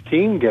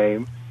 1-15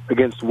 game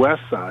against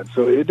Westside.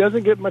 So it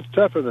doesn't get much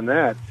tougher than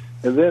that.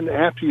 And then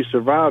after you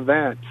survive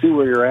that, see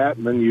where you're at,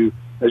 and then you,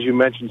 as you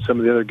mentioned, some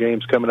of the other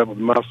games coming up with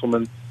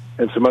Musselman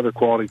and some other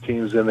quality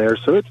teams in there.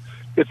 So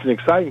it's an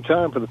exciting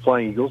time for the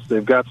Flying Eagles.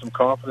 They've got some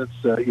confidence,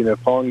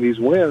 following these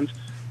wins.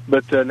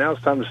 But now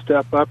it's time to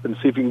step up and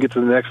see if you can get to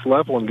the next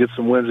level and get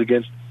some wins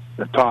against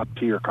the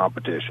top-tier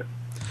competition.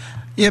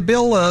 Yeah,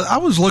 Bill, I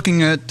was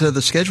looking at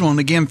the schedule, and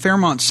again,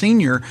 Fairmont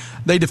Senior,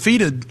 they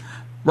defeated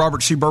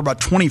Robert C. Byrd by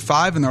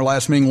 25 in their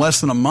last meeting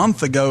less than a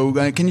month ago.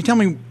 Can you tell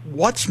me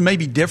what's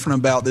maybe different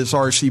about this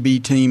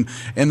RCB team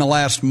in the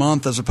last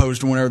month as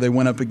opposed to whenever they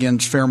went up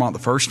against Fairmont the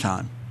first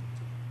time?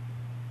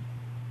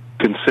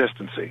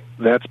 Consistency.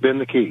 That's been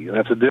the key.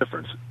 That's a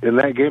difference. In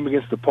that game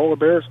against the Polar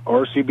Bears,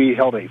 RCB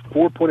held a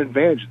 4-point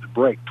advantage at the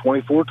break,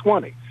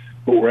 24-20,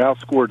 but were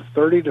outscored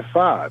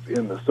 30-5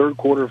 in the third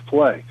quarter of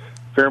play.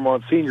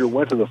 Fairmont Senior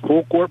went to the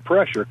full court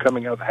pressure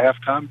coming out of the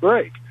halftime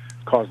break,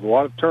 caused a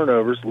lot of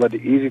turnovers, led to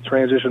easy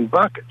transition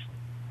buckets.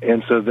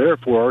 And so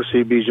therefore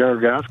RCB's younger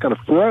guys kind of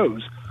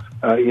froze,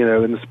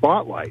 in the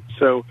spotlight.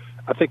 So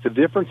I think the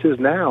difference is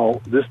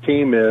now this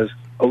team is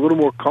a little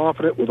more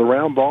confident with a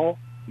round ball,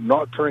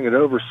 not turning it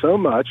over so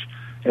much,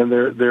 and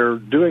they're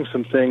doing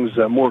some things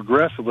more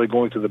aggressively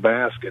going to the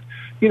basket.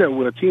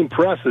 When a team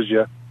presses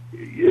you,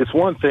 it's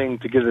one thing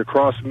to get it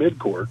across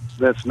midcourt.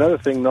 That's another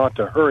thing not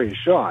to hurry a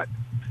shot.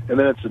 And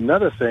then it's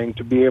another thing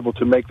to be able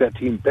to make that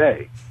team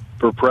pay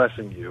for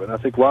pressing you. And I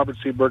think Robert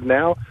C. Byrd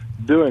now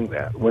doing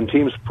that. When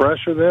teams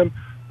pressure them,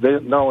 they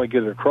not only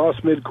get it across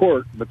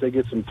midcourt, but they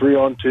get some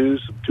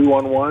 3-on-2s, some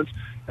 2-on-1s,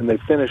 and they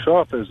finish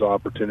off those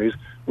opportunities,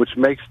 which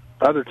makes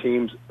other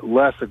teams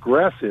less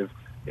aggressive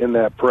in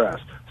that press.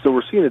 So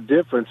we're seeing a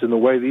difference in the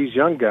way these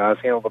young guys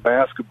handle the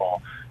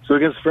basketball. So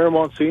against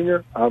Fairmont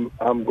Senior, I'm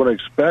going to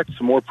expect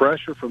some more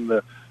pressure from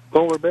the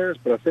Polar Bears,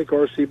 but I think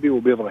RCB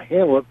will be able to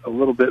handle it a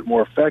little bit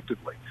more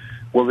effectively.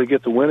 Will they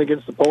get the win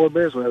against the Polar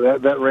Bears? Well,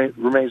 that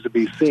remains to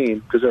be seen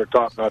because they're a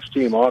top-notch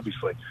team,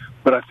 obviously.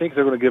 But I think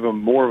they're going to give them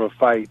more of a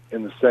fight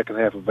in the second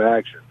half of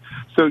action.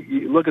 So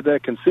you look at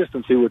that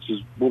consistency, which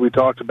is what we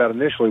talked about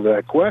initially with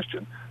that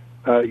question,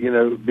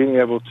 being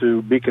able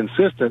to be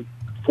consistent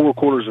 4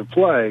 quarters of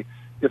play.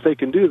 If they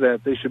can do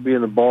that, they should be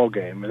in the ball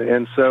game.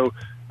 And so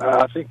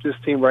I think this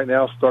team right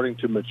now is starting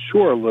to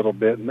mature a little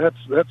bit, and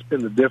that's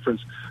been the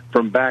difference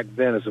from back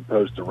then as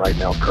opposed to right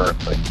now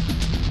currently.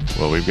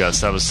 Well, we've got to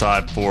step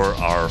aside for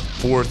our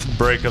fourth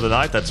break of the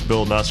night. That's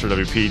Bill Nusser,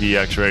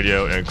 WPDX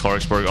Radio in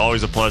Clarksburg.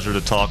 Always a pleasure to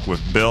talk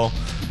with Bill.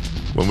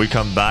 When we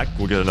come back,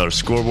 we'll get another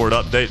scoreboard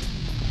update.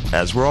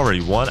 As we're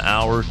already 1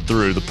 hour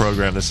through the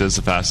program, this is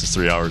the fastest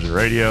 3 hours in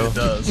radio. It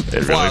does.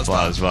 It really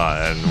flies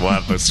by. And we'll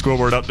have a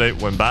scoreboard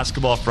update when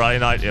Basketball Friday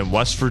Night in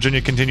West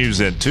Virginia continues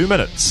in 2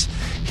 minutes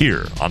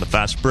here on the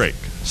Fast Break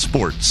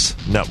Sports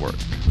Network.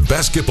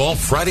 Basketball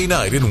Friday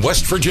Night in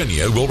West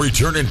Virginia will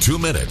return in 2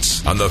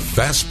 minutes on the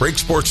Fast Break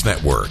Sports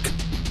Network.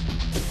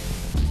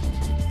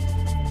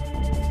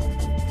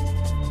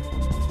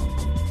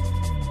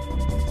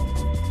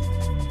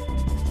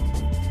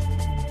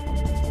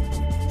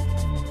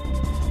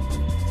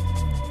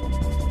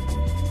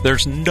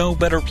 There's no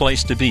better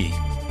place to be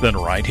than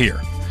right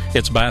here.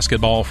 It's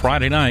Basketball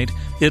Friday Night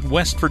in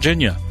West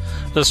Virginia.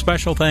 A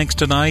special thanks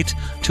tonight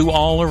to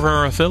all of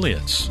our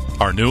affiliates.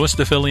 Our newest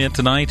affiliate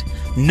tonight,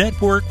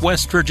 Network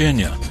West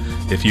Virginia.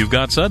 If you've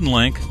got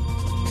Suddenlink,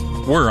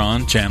 we're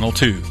on Channel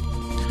 2.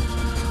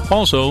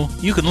 Also,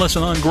 you can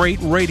listen on great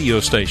radio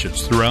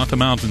stations throughout the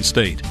Mountain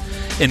State,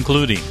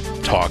 including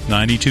Talk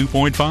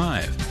 92.5,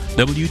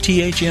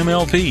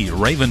 WTHMLP,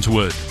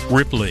 Ravenswood,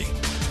 Ripley.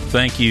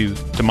 Thank you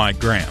to Mike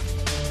Graham.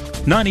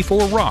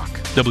 94 Rock,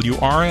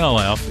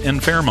 WRLF in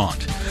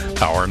Fairmont.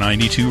 Power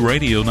 92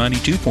 Radio,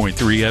 92.3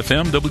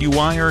 FM,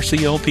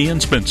 WYRCLP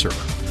in Spencer.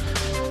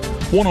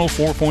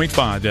 104.5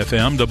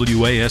 FM,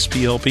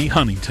 WASPLP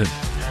Huntington.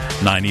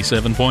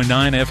 97.9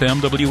 FM,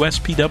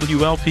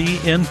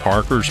 WSPWLP in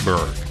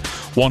Parkersburg.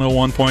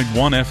 101.1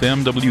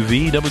 FM,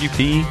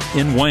 WVWP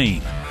in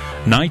Wayne.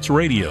 Knights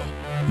Radio.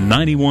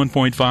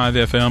 91.5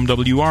 FM,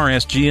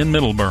 WRSG in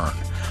Middleburn.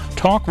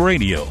 Talk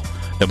Radio,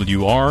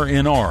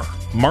 WRNR,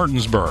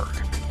 Martinsburg.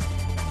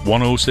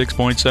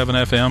 106.7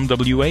 FM,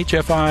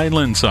 WHFI,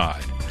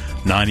 Linside.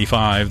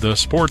 95, The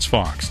Sports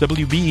Fox,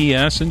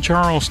 WBES in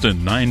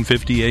Charleston,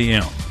 950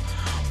 AM.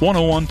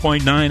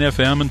 101.9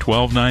 FM and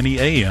 1290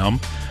 AM,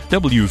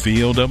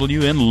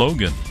 WVOW in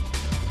Logan.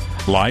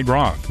 Light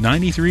Rock,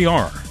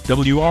 93R,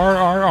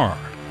 WRRR,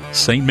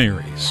 St.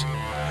 Mary's.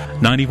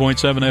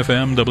 90.7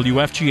 FM,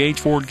 WFGH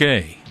Fort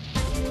Gay.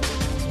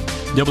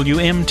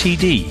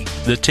 WMTD,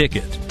 The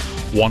Ticket.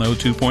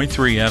 102.3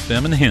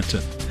 FM in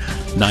Hinton.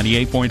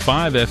 98.5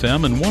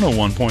 FM and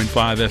 101.5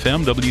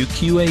 FM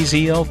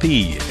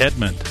WQAZLP,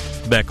 Edmond,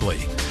 Beckley.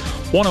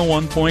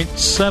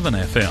 101.7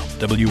 FM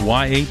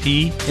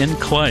WYAP in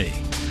Clay.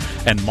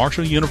 And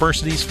Marshall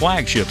University's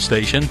flagship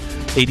station,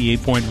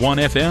 88.1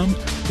 FM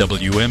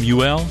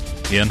WMUL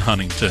in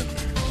Huntington.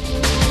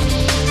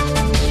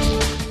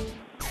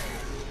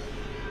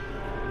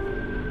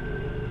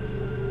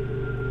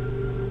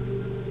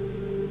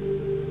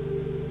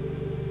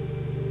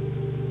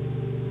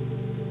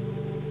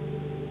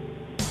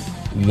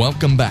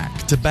 Welcome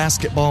back to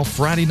Basketball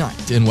Friday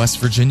Night in West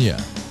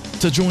Virginia.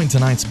 To join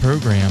tonight's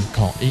program,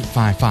 call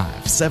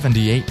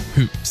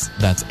 855-78-HOOPS.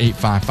 That's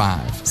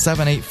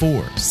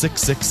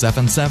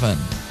 855-784-6677.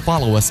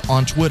 Follow us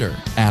on Twitter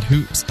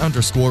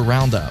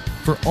 @hoops_roundup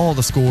for all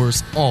the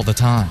scores all the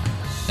time.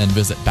 And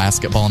visit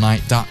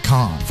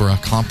basketballnight.com for a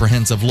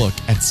comprehensive look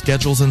at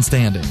schedules and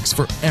standings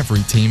for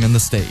every team in the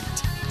state.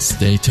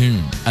 Stay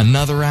tuned.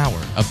 Another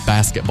hour of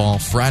Basketball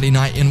Friday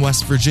Night in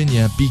West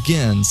Virginia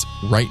begins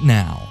right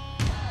now.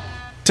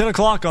 10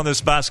 o'clock on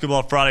this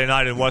Basketball Friday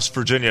Night in West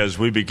Virginia as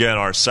we begin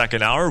our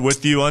second hour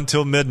with you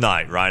until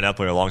midnight. Ryan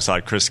Epling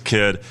alongside Chris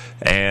Kidd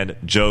and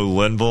Joe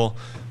Linville.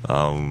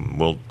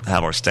 We'll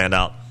have our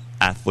Standout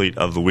Athlete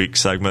of the Week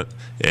segment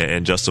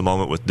in just a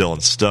moment with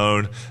Dylan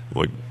Stone.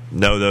 We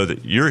know, though,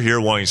 that you're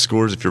here wanting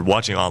scores. If you're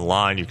watching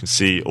online, you can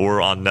see,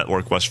 or on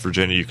Network West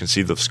Virginia, you can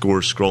see the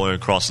scores scrolling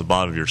across the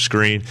bottom of your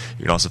screen.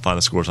 You can also find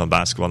the scores on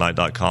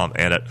basketballnight.com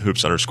and at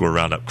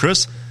hoops_roundup.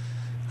 Chris,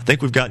 I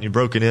think we've gotten you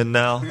broken in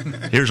now.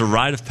 Here's a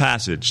rite of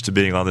passage to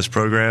being on this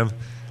program.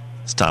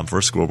 It's time for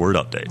a scoreboard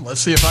update.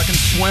 Let's see if I can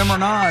swim or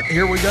not.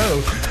 Here we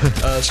go.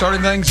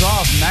 Starting things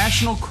off,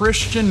 National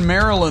Christian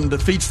Maryland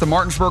defeats the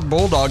Martinsburg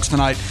Bulldogs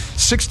tonight,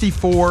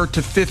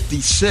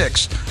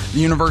 64-56. The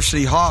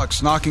University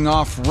Hawks knocking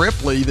off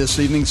Ripley this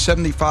evening,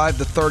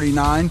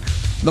 75-39.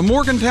 The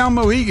Morgantown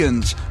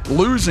Mohegans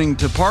losing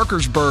to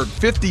Parkersburg,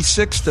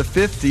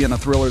 56-50 in a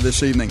thriller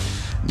this evening.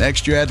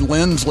 Next, you had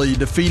Lindsley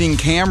defeating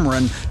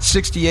Cameron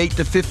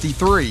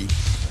 68-53.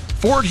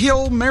 Fort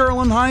Hill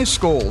Maryland High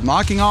School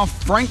knocking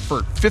off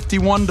Frankfort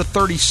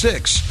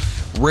 51-36.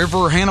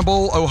 River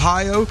Hannibal,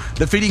 Ohio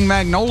defeating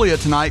Magnolia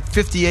tonight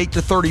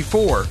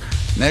 58-34.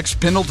 Next,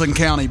 Pendleton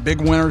County,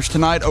 big winners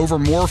tonight over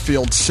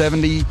Moorfield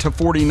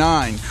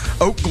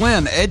 70-49. Oak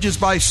Glen edges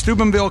by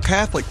Steubenville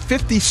Catholic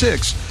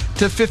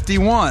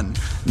 56-51.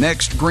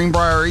 Next,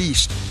 Greenbrier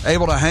East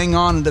able to hang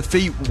on and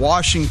defeat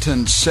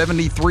Washington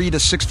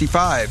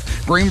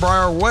 73-65.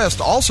 Greenbrier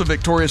West also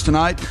victorious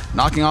tonight,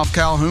 knocking off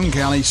Calhoun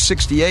County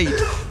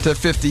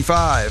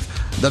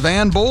 68-55. The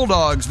Van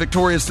Bulldogs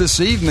victorious this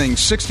evening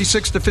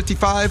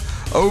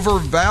 66-55 over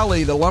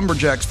Valley. The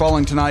Lumberjacks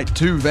falling tonight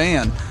to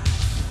Van.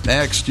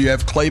 Next, you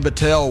have Clay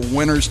Battelle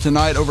winners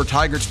tonight over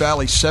Tigers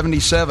Valley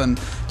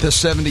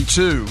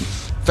 77-72.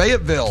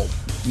 Fayetteville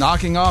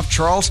knocking off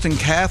Charleston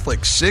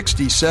Catholic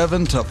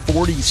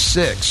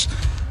 67-46.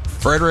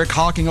 Frederick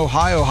Hocking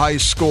Ohio High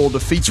School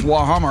defeats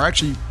Wahama, or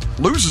actually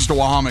loses to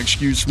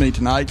Wahama,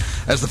 tonight,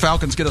 as the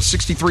Falcons get a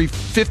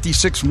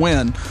 63-56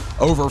 win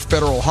over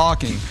Federal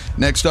Hocking.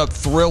 Next up,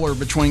 thriller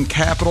between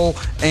Capital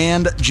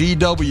and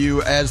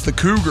GW as the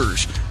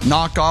Cougars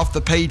knock off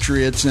the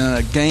Patriots in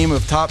a game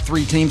of top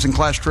three teams in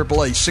Class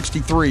AAA,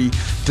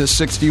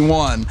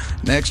 63-61.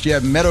 Next, you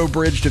have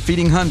Meadowbridge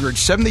defeating Hundred,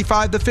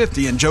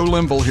 75-50, and Joe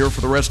Linville here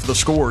for the rest of the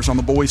scores on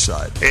the boys'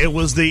 side. It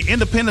was the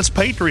Independence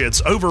Patriots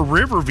over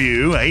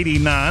Riverview,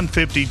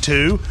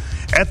 89-52.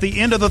 At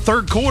the end of the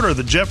third quarter,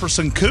 the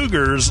Jefferson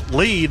Cougars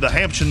lead the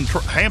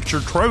Hampshire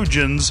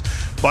Trojans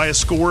by a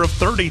score of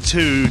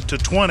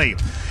 32-20.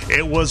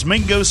 It was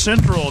Mingo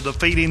Central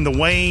defeating the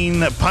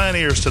Wayne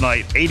Pioneers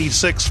tonight,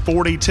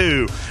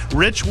 86-42.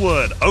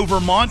 Richwood over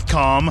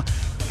Montcalm,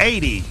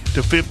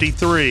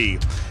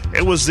 80-53.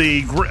 It was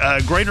the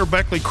Greater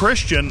Beckley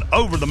Christian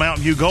over the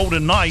Mountain View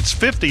Golden Knights,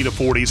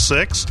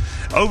 50-46.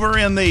 Over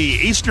in the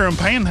Eastern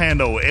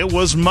Panhandle, it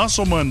was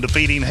Musselman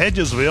defeating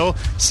Hedgesville,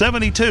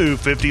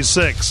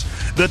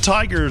 72-56. The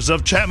Tigers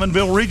of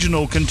Chapmanville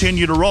Regional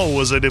continue to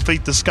roll as they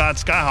defeat the Scott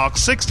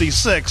Skyhawks,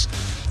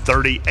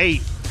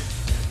 66-38.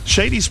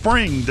 Shady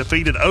Spring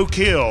defeated Oak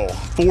Hill,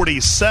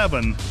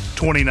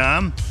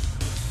 47-29.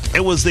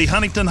 It was the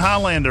Huntington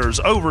Highlanders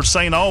over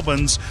St.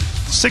 Albans,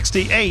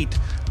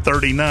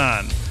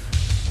 68-39.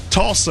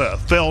 Tulsa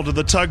fell to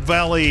the Tug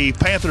Valley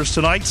Panthers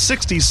tonight,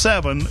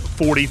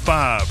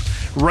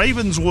 67-45.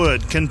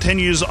 Ravenswood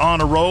continues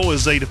on a roll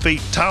as they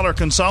defeat Tyler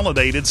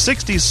Consolidated,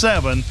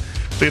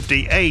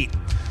 67-58.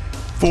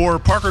 For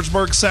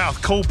Parkersburg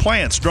South, Cole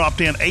Plants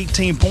dropped in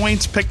 18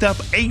 points, picked up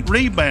 8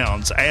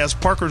 rebounds as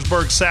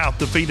Parkersburg South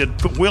defeated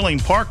Wheeling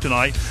Park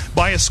tonight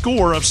by a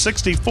score of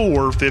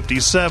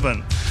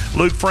 64-57.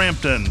 Luke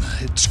Frampton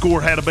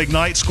had a big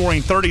night,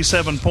 scoring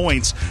 37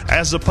 points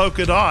as the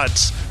Polka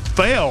Dots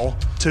fell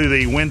to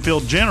the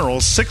Winfield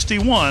Generals,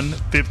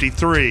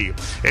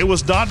 61-53. It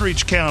was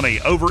Doddridge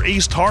County over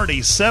East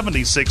Hardy,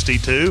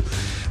 70-62.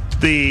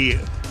 The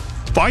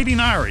Fighting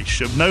Irish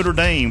of Notre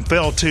Dame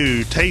fell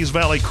to Tays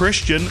Valley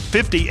Christian,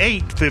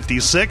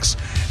 58-56.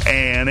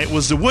 And it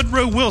was the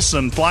Woodrow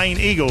Wilson Flying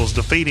Eagles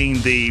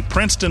defeating the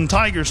Princeton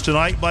Tigers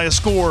tonight by a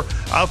score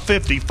of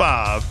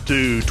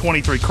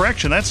 55-23.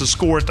 Correction, that's a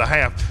score at the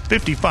half,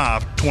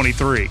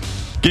 55-23.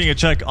 Getting a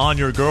check on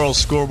your girls'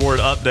 scoreboard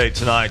update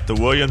tonight. The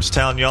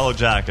Williamstown Yellow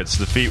Jackets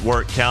defeat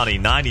Work County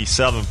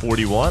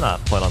 97-41. I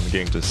plan on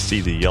getting to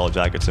see the Yellow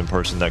Jackets in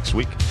person next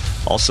week.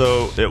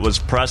 Also, it was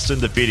Preston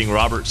defeating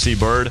Robert C.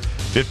 Byrd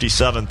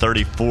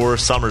 57-34.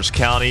 Summers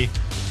County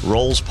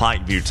rolls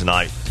Pikeview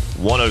tonight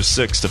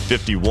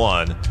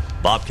 106-51.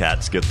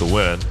 Bobcats get the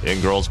win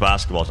in girls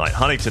basketball tonight.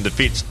 Huntington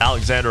defeats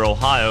Alexander,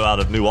 Ohio out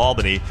of New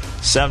Albany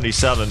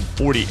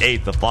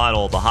 77-48 the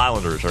final. The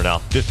Highlanders are now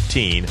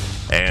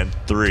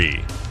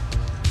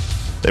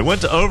 15-3. They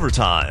went to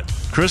overtime.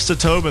 Krista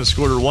Tobin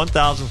scored her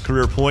 1,000th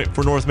career point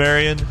for North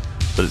Marion,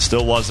 but it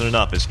still wasn't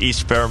enough as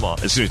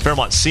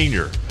Fairmont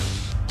Senior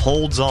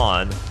holds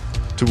on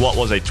to what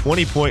was a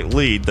 20-point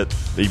lead that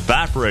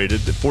evaporated,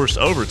 that forced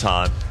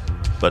overtime.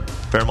 But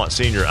Fairmont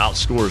Senior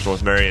outscores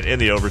North Marion in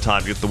the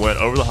overtime to get the win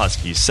over the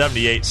Huskies,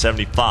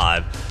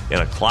 78-75 in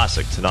a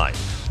classic tonight.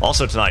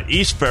 Also tonight,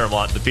 East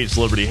Fairmont defeats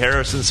Liberty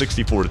Harrison,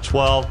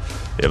 64-12.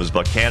 It was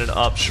Buchanan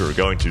Upshur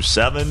going to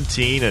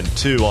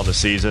 17-2 on the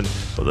season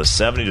with a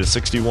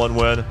 70-61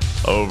 win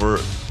over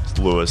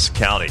Lewis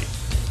County.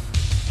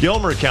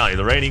 Gilmer County,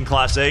 the reigning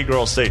Class A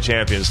girls state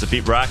champions,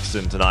 defeat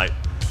Braxton tonight,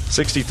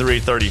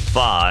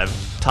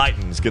 63-35.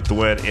 Titans get the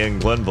win in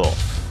Glenville.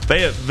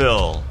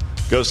 Fayetteville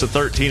goes to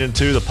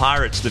 13-2. The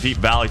Pirates defeat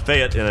Valley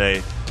Fayette in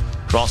a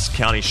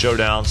cross-county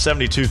showdown,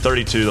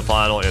 72-32 the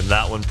final in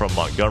that one from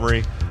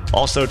Montgomery.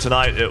 Also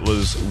tonight, it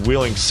was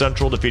Wheeling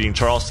Central defeating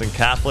Charleston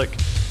Catholic,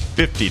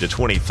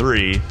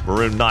 50-23.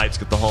 Maroon Knights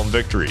get the home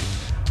victory.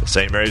 The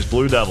St. Mary's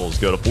Blue Devils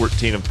go to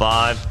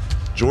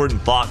 14-5. Jordan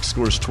Fox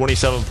scores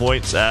 27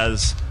 points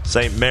as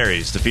St.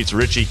 Mary's defeats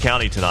Ritchie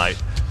County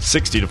tonight,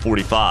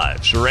 60-45.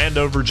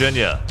 Sharando,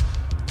 Virginia,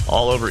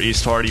 all over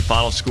East Hardy.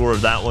 Final score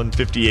of that one,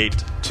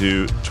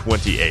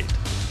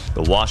 58-28.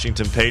 The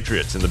Washington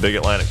Patriots in the Big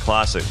Atlantic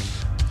Classic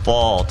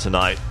fall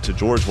tonight to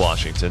George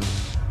Washington.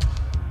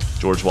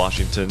 George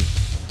Washington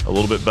a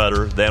little bit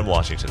better than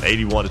Washington.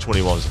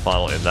 81-21 is the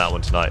final in that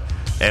one tonight.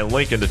 And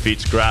Lincoln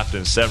defeats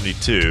Grafton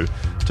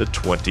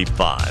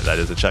 72-25. That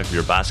is a check of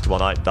your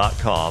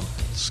basketballnight.com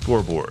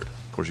scoreboard.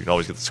 Of course, you can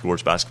always get the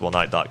scores,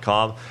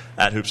 basketballnight.com,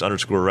 at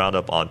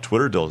 @hoops_roundup on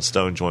Twitter. Dylan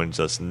Stone joins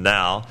us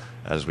now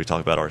as we talk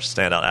about our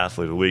standout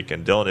athlete of the week.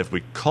 And Dylan, if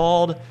we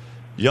called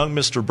young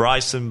Mr.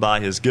 Bryson by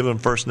his given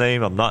first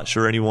name, I'm not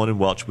sure anyone in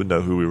Welch would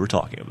know who we were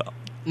talking about.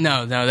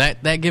 No,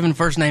 that given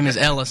first name is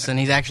Ellis, and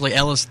he's actually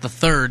Ellis the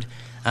Third,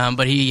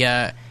 but he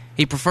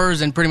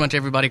prefers, and pretty much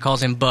everybody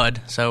calls him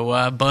Bud.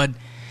 So Bud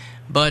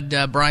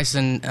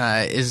Bryson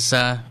is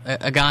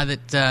a guy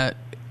that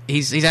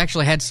he's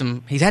actually had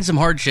some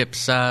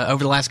hardships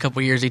over the last couple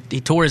of years. He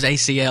tore his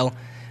ACL,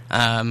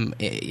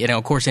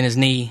 of course, in his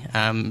knee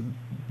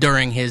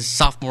during his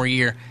sophomore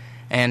year,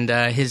 and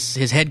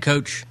his head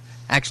coach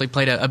actually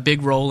played a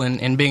big role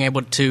in being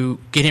able to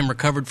get him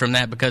recovered from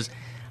that, because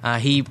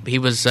he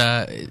was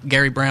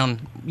Gary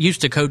Brown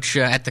used to coach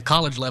at the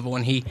college level,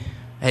 and he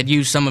had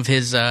used some of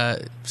his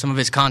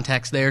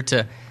contacts there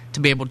to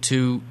be able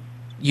to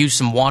use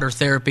some water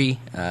therapy,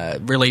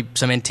 really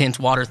some intense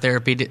water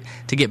therapy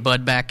to get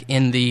Bud back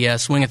in the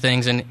swing of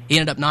things, and he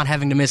ended up not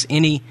having to miss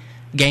any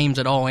games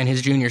at all in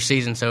his junior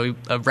season. So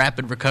a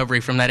rapid recovery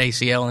from that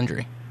ACL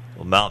injury.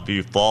 Well, Mount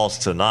View falls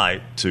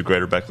tonight to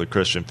Greater Beckley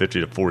Christian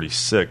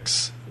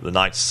 50-46. The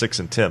Knights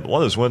 6-10, but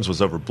one of those wins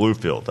was over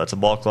Bluefield. That's a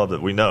ball club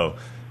that we know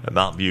that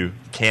Mount View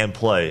can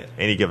play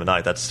any given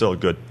night. That's still a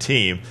good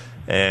team.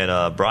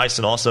 And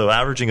Bryson also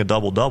averaging a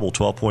double-double,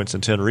 12 points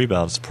and 10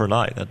 rebounds per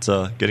night. That's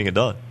getting it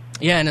done.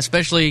 Yeah, and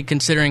especially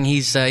considering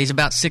he's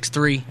about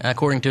 6'3",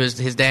 according to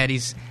his dad.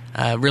 He's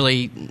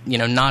really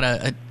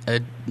not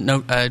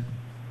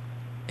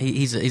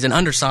he's an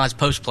undersized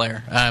post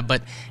player,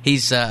 but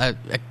he's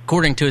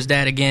according to his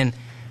dad again.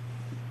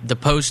 The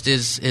post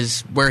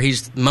is where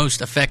he's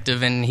most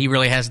effective, and he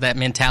really has that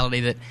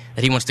mentality that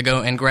he wants to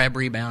go and grab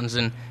rebounds.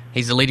 And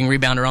he's the leading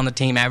rebounder on the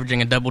team,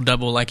 averaging a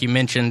double-double, like you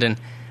mentioned, and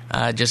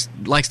just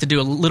likes to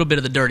do a little bit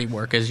of the dirty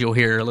work, as you'll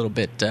hear a little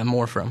bit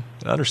more from.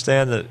 I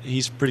understand that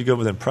he's pretty good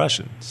with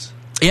impressions.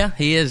 Yeah,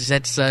 he is.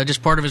 That's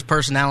just part of his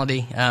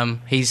personality.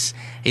 He's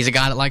a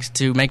guy that likes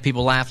to make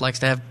people laugh, likes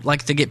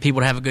to get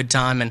people to have a good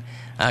time. And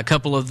a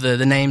couple of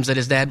the names that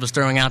his dad was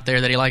throwing out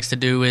there that he likes to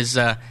do is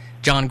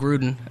John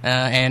Gruden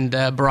and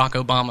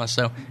Barack Obama.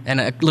 So,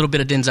 and a little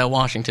bit of Denzel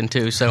Washington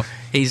too. So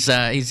he's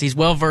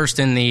well versed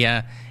in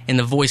the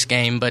voice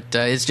game, but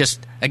it's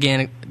just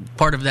again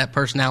part of that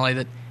personality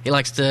that he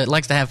likes to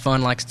have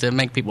fun, likes to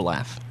make people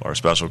laugh. Our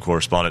special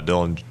correspondent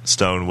Dylan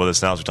Stone with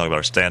us now as we talk about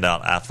our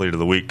standout athlete of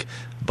the week,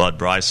 Bud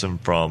Bryson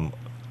from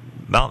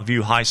Mountain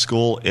View High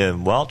School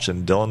in Welch.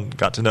 And Dylan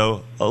got to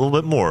know a little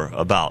bit more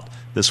about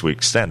this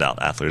week's standout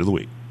athlete of the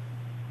week.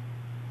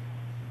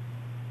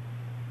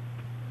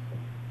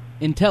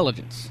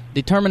 Intelligence,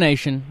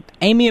 determination,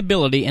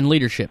 amiability, and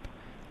leadership.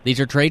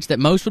 These are traits that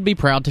most would be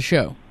proud to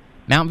show.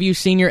 Mountain View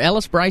senior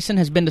Ellis Bryson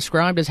has been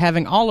described as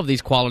having all of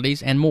these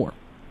qualities and more.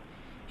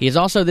 He is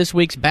also this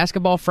week's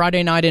Basketball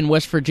Friday Night in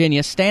West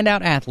Virginia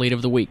Standout Athlete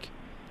of the Week.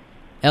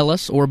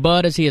 Ellis, or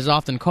Bud as he is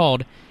often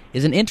called,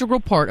 is an integral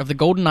part of the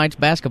Golden Knights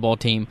basketball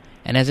team,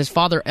 and as his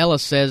father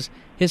Ellis says,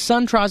 his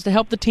son tries to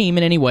help the team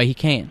in any way he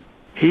can.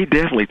 He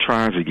definitely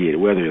tries to get it,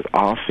 whether it's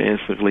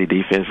offensively,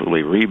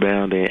 defensively,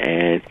 rebounding,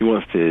 and he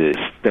wants to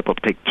step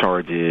up, take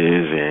charges,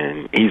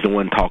 and he's the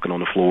one talking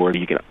on the floor.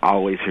 You can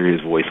always hear his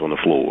voice on the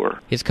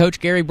floor. His coach,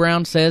 Gary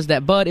Brown, says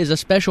that Bud is a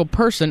special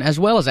person as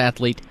well as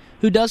athlete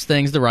who does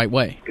things the right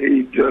way.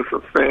 He's just a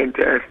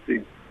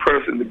fantastic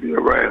person to be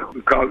around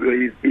because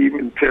he's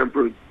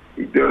even-tempered.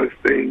 He does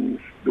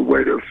things the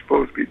way they're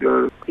supposed to be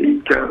done.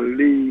 He kind of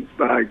leads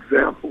by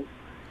example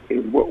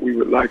in what we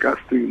would like our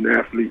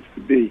student-athletes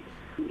to be.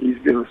 He's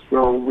been a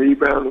strong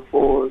rebounder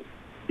for us.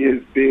 He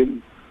has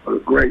been a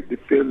great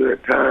defender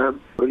at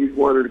times, but he's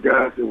one of the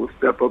guys that will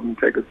step up and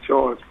take a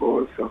charge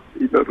for us. So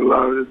he does a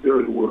lot of the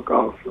dirty work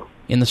also.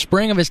 In the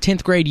spring of his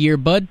 10th grade year,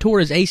 Bud tore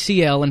his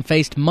ACL and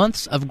faced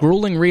months of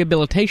grueling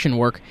rehabilitation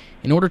work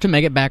in order to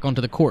make it back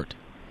onto the court.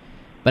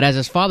 But as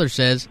his father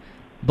says,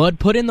 Bud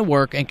put in the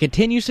work and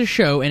continues to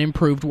show an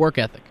improved work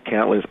ethic.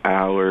 Countless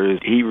hours.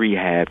 He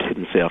rehabs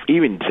himself.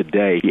 Even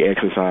today, he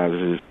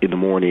exercises in the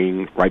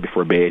morning, right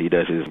before bed. He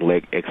does his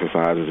leg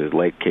exercises, his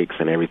leg kicks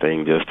and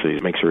everything just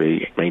to make sure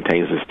he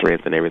maintains his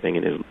strength and everything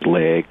in his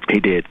leg. He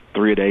did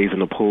 3 days in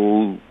the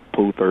pool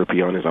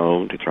therapy on his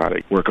own to try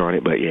to work on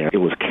it. But, yeah, it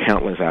was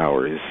countless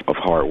hours of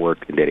hard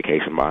work and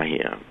dedication by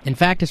him. In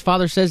fact, his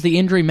father says the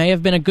injury may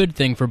have been a good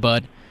thing for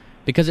Bud,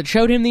 because it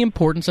showed him the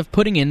importance of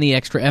putting in the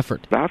extra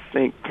effort. I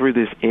think through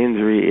this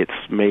injury, it's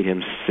made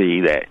him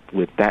see that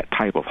with that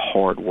type of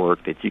hard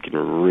work that you can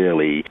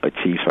really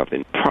achieve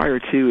something. Prior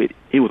to it,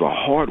 he was a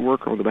hard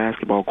worker on the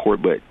basketball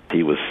court, but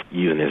he was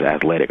using his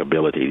athletic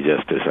ability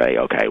just to say,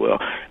 okay, well,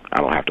 I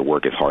don't have to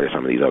work as hard as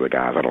some of these other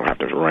guys. I don't have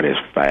to run as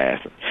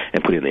fast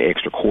and put in the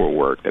extra core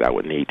work that I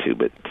would need to.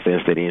 But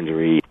since that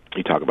injury,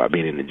 you talk about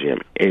being in the gym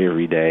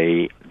every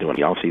day, doing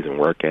the off-season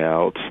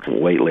workouts,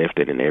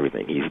 weightlifting and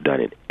everything. He's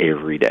done it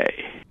every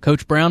day.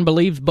 Coach Brown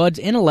believes Bud's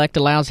intellect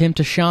allows him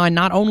to shine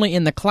not only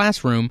in the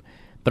classroom,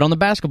 but on the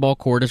basketball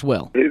court as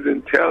well. His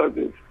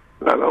intelligence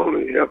not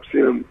only helps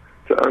him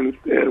to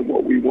understand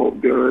what we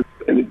want done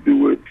and to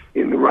do it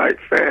in the right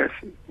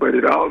fashion, but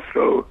it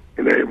also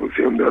enables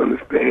him to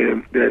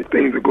understand that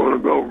things are going to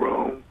go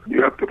wrong.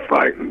 You have to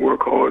fight and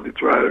work hard to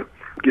try to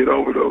get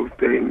over those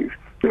things.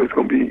 There's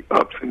going to be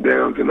ups and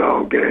downs in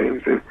all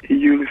games, and he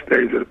usually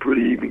stays at a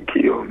pretty even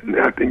keel. And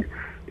I think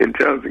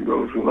intelligence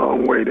goes a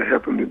long way to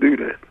help him to do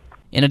that.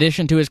 In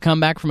addition to his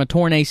comeback from a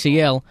torn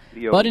ACL,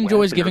 Bud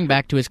enjoys giving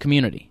back to his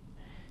community.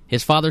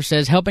 His father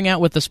says helping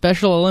out with the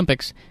Special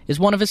Olympics is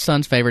one of his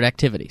son's favorite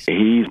activities.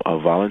 He's a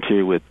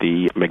volunteer with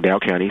the McDowell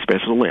County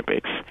Special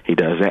Olympics. He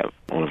does that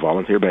on a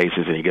volunteer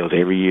basis, and he goes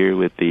every year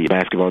with the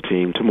basketball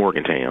team to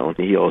Morgantown.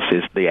 He'll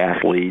assist the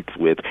athletes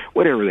with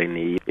whatever they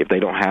need. If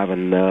they don't have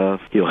enough,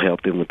 he'll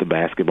help them with the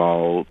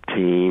basketball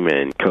team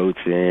and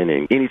coaching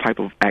and any type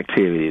of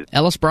activity.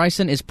 Ellis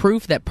Bryson is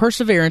proof that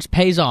perseverance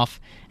pays off,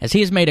 as he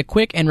has made a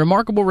quick and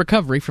remarkable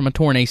recovery from a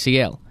torn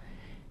ACL.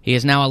 He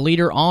is now a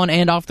leader on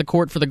and off the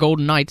court for the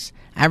Golden Knights,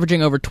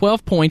 averaging over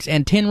 12 points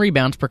and 10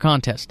 rebounds per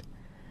contest.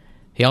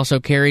 He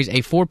also carries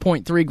a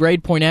 4.3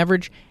 grade point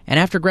average, and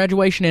after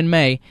graduation in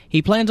May,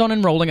 he plans on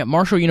enrolling at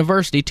Marshall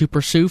University to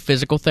pursue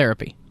physical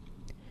therapy.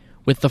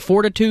 With the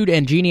fortitude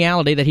and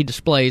geniality that he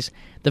displays,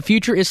 the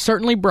future is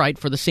certainly bright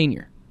for the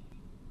senior.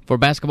 For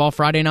Basketball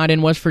Friday Night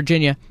in West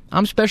Virginia,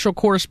 I'm special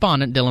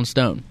correspondent Dylan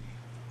Stone.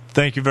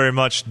 Thank you very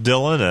much,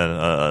 Dylan,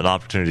 and an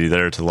opportunity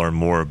there to learn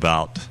more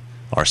about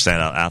our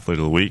Standout Athlete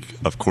of the Week.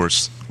 Of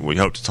course, we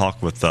hope to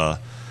talk with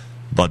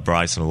Bud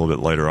Bryson a little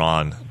bit later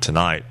on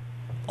tonight.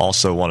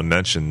 Also want to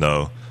mention,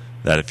 though,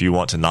 that if you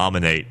want to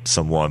nominate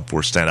someone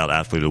for Standout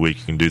Athlete of the Week,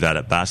 you can do that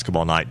at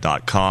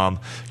basketballnight.com.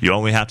 You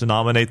only have to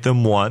nominate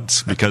them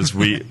once, because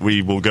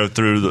we will go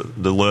through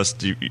the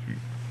list.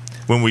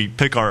 When we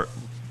pick our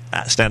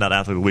Standout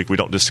Athlete of the Week, we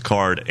don't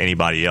discard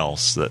anybody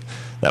else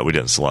that we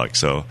didn't select.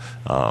 So,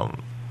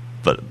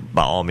 but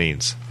by all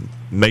means,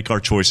 make our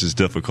choices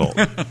difficult.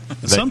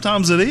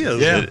 Sometimes it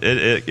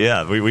is.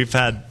 Yeah. We've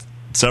had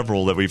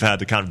several that we've had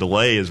to kind of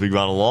delay as we've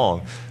gone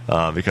along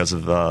because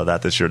of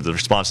that this year. The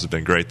response has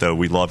been great, though.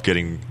 We love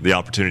getting the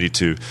opportunity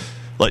to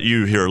let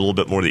you hear a little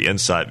bit more of the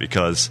insight,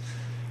 because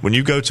when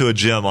you go to a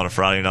gym on a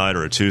Friday night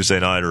or a Tuesday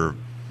night, or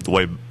the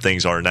way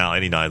things are now,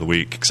 any night of the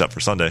week except for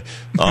Sunday,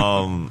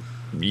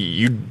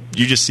 you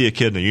just see a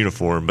kid in a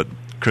uniform. But,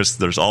 Chris,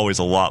 there's always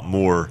a lot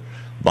more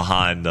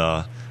behind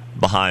the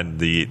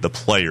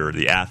player,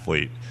 the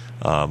athlete,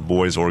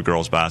 boys or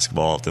girls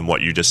basketball, than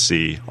what you just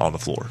see on the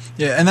floor.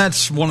 Yeah, and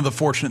that's one of the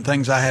fortunate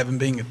things I have in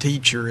being a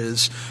teacher,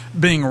 is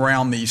being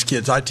around these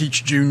kids. I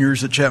teach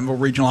juniors at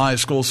Chapmanville Regional High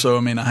School, so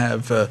I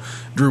have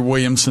Drew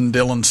Williamson,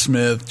 Dylan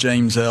Smith,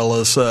 James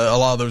Ellis, a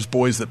lot of those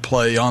boys that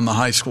play on the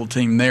high school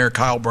team there,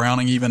 Kyle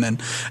Browning even,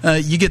 and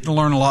you get to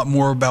learn a lot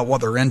more about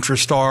what their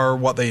interests are,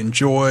 what they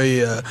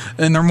enjoy,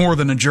 and they're more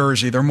than a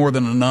jersey, they're more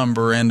than a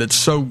number, and it's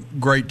so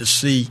great to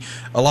see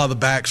a lot of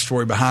the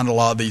backstory behind a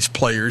lot of these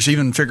players,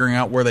 even figuring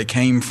out where they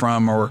came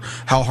from or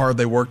how hard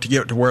they worked to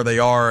get to where they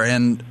are.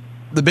 And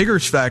the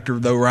biggest factor,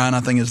 though, Ryan,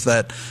 I think, is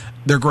that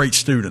they're great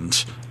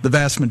students. The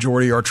vast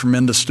majority are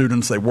tremendous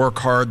students. They work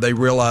hard. They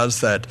realize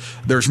that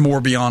there's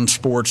more beyond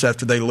sports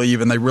after they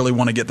leave, and they really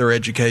want to get their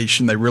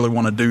education. They really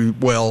want to do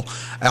well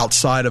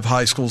outside of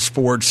high school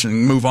sports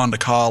and move on to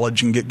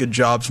college and get good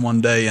jobs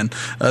one day. And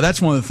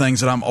that's one of the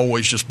things that I'm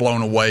always just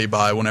blown away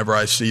by whenever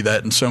I see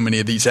that in so many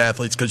of these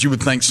athletes, because you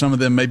would think some of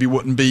them maybe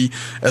wouldn't be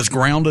as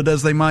grounded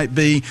as they might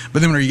be,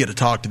 but then when you get to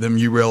talk to them,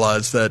 you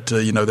realize that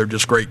they're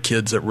just great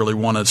kids that really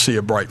want to see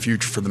a bright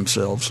future for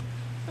themselves.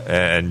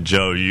 And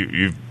Joe,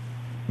 you've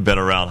been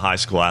around high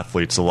school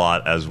athletes a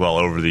lot as well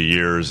over the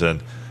years,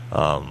 and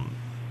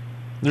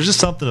there's just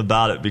something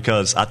about it,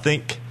 because I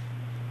think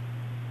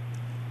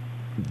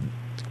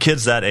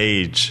kids that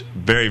age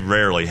very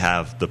rarely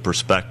have the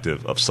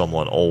perspective of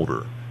someone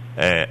older,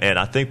 and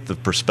I think the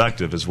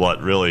perspective is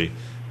what really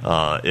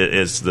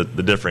is the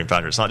differing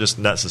factor. It's not just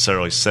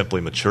necessarily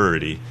simply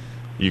maturity.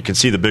 You can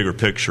see the bigger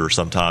picture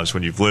sometimes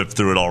when you've lived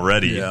through it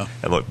already and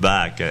look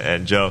back.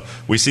 And Joe,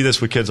 we see this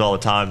with kids all the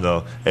time,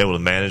 though, able to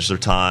manage their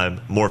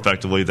time more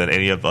effectively than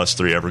any of us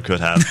three ever could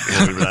have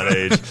when we were that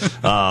age.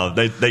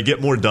 They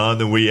get more done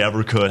than we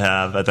ever could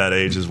have at that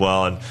age as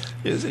well. And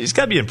he's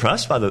got to be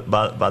impressed by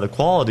the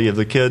quality of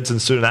the kids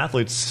and student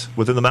athletes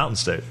within the Mountain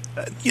State.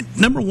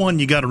 Number one,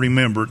 you got to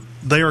remember,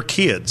 they are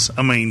kids.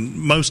 I mean,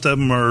 most of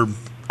them are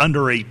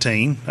under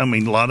 18. I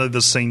mean, a lot of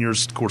the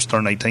seniors, of course,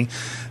 turn 18.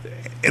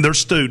 They're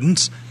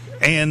students,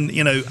 and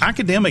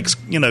academics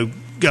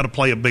got to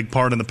play a big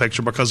part in the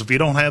picture, because if you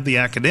don't have the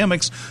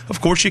academics,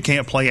 of course you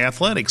can't play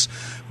athletics.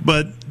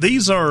 But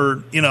these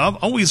are, I've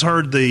always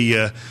heard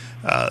that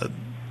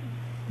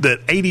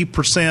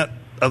 80%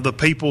 of the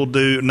people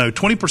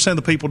 20% of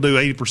the people do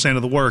 80%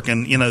 of the work,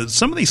 and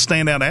some of these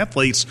standout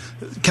athletes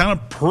kind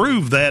of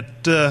prove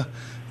that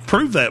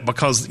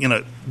because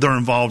they're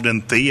involved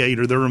in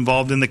theater, they're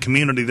involved in the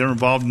community, they're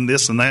involved in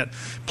this and that.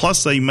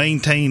 Plus, they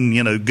maintain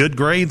good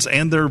grades,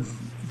 and they're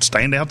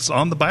standouts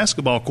on the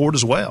basketball court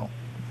as well.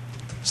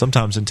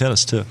 Sometimes in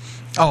tennis too.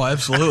 Oh,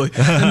 absolutely.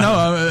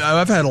 No,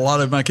 I've had a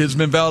lot of my kids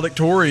been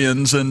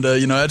valedictorians, and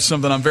that's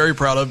something I'm very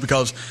proud of,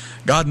 because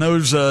God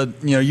knows,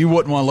 you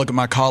wouldn't want to look at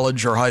my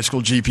college or high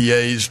school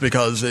GPAs,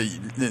 because,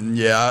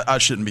 I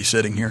shouldn't be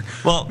sitting here.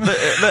 Well,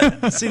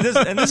 but see,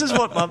 this is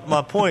what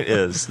my point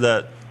is,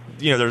 that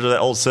there's that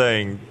old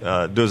saying,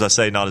 do as I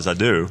say, not as I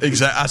do.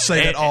 Exactly. I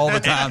say that all the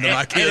time to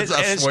my kids,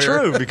 I swear. It's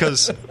true,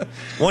 because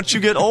once you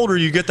get older,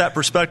 you get that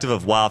perspective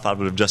of, wow, if I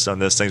would have just done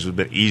this, things would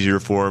have been easier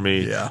for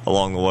me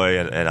along the way.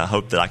 And I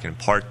hope that I can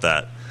impart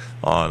that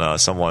on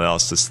someone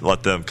else, to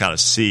let them kind of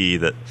see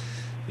that,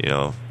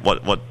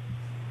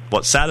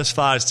 what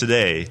satisfies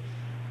today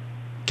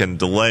can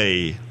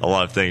delay a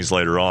lot of things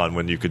later on,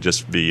 when you could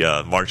just be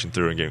marching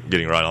through and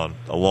getting right on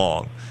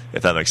along.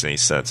 If that makes any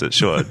sense, it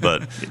should.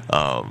 But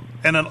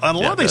and a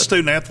lot of these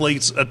student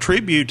athletes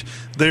attribute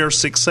their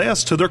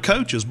success to their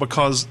coaches,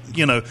 because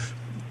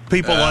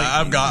people like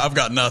I've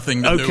got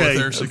nothing to do with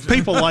their success.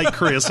 People like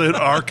Chris,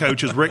 our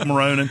coaches, Rick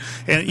Maronin,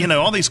 and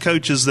all these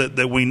coaches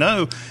that we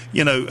know,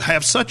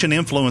 have such an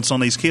influence on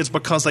these kids,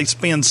 because they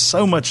spend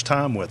so much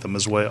time with them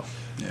as well.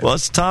 Well,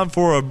 it's time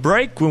for a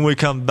break. When we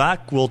come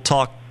back, we'll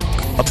talk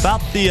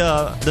about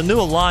the new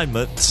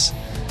alignments.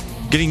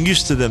 Getting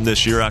used to them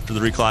this year after the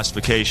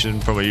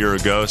reclassification from a year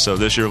ago. So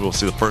this year we'll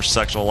see the first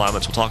sectional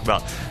alignments. We'll talk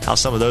about how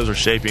some of those are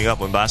shaping up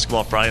when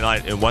Basketball Friday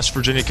Night in West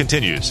Virginia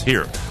continues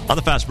here on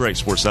the Fast Break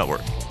Sports Network.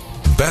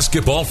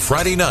 Basketball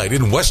Friday Night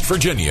in West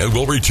Virginia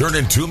will return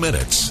in 2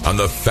 minutes on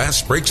the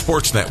Fast Break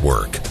Sports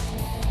Network.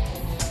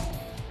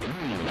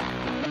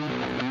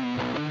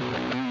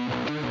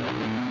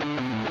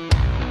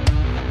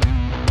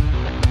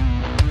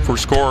 For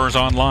scorers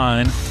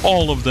online,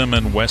 all of them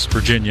in West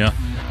Virginia,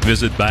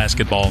 visit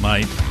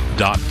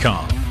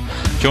basketballnight.com.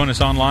 Join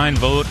us online,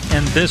 vote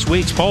in this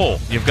week's poll.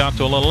 You've got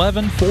till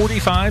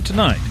 11:45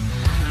 tonight,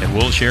 and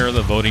we'll share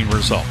the voting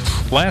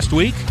results. Last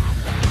week,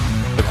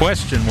 the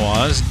question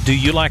was, do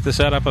you like the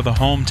setup of the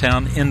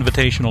Hometown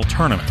Invitational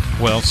Tournament?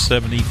 Well,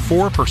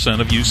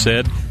 74% of you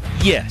said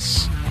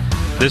yes.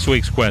 This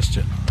week's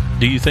question,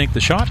 do you think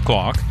the shot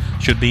clock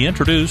should be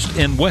introduced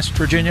in West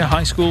Virginia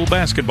high school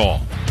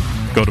basketball?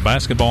 Go to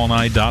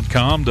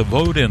basketballnight.com to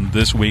vote in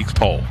this week's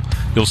poll.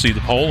 You'll see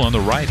the poll on the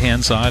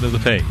right-hand side of the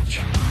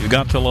page. You've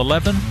got till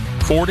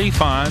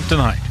 11:45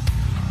 tonight.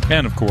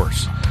 And, of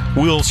course,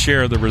 we'll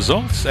share the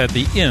results at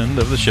the end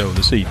of the show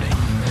this evening.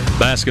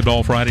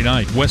 Basketball Friday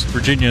Night, West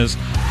Virginia's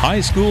high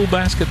school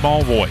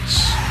basketball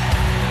voice.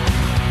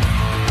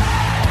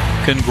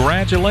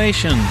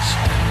 Congratulations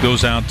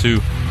goes out to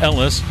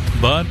Ellis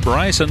Bud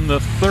Bryson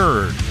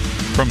III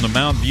from the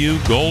Mount View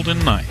Golden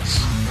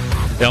Knights.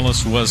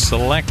 Ellis was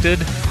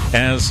selected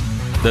as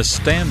the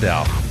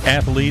standout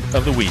athlete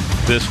of the week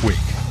this week.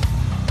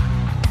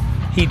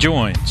 He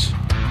joins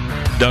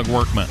Doug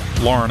Workman,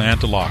 Lauren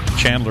Antelock,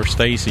 Chandler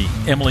Stacy,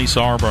 Emily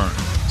Sarburn,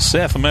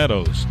 Seth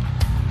Meadows,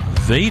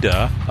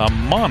 Veda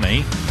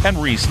Amani, and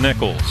Reese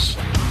Nichols.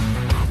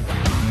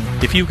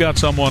 If you've got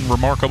someone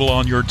remarkable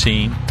on your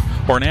team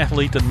or an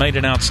athlete that made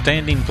an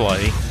outstanding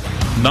play,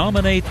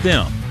 Nominate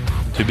them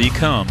to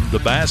become the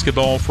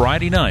Basketball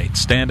Friday Night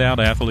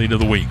Standout Athlete of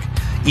the Week.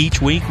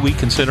 Each week, we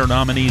consider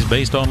nominees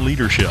based on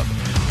leadership,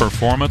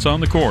 performance on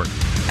the court,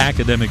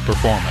 academic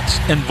performance,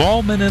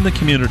 involvement in the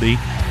community,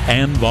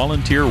 and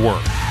volunteer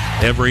work.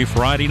 Every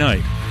Friday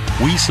night,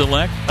 we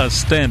select a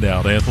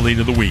Standout Athlete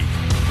of the Week.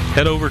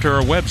 Head over to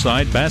our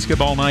website,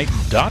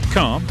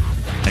 basketballnight.com,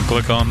 and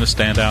click on the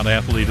Standout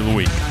Athlete of the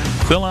Week.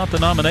 Fill out the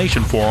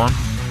nomination form,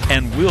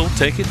 and we'll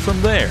take it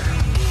from there.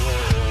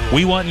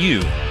 We want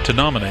you to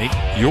nominate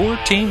your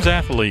team's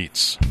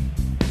athletes.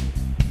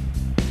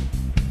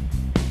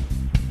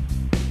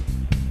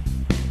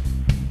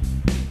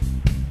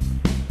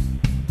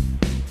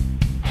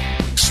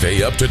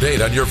 Stay up to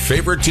date on your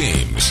favorite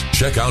teams.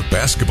 Check out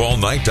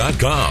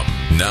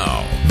basketballnight.com.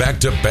 Now, back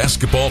to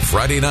Basketball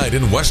Friday Night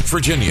in West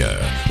Virginia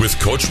with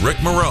Coach Rick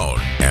Marone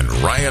and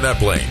Ryan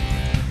Epling.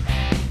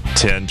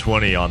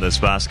 10:20 on this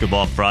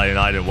Basketball Friday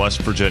Night in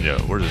West Virginia.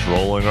 We're just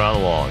rolling right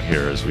along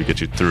here as we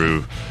get you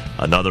through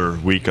another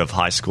week of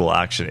high school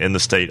action in the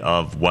state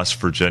of West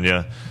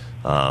Virginia.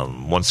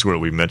 One score that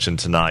we mentioned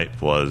tonight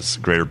was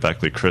Greater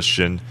Beckley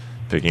Christian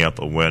picking up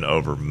a win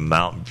over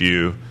Mountain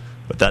View,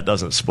 but that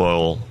doesn't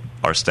spoil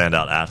our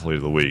Standout Athlete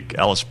of the Week.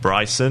 Ellis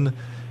Bryson,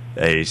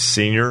 a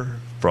senior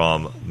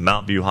from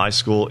Mountain View High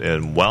School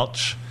in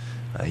Welch.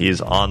 He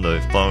is on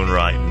the phone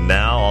right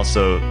now.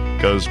 Also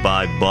goes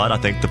by Bud. I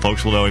think the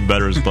folks will know him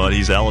better as Bud.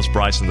 He's Ellis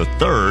Bryson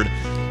III.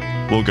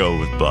 We'll go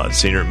with Bud.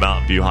 Senior at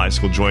Mountain View High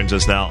School joins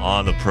us now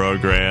on the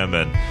program.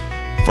 And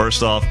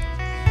first off,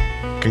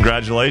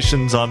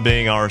 congratulations on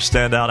being our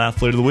Standout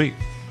Athlete of the Week.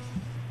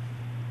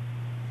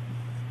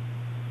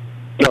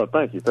 No,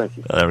 thank you. There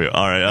we go.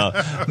 All right,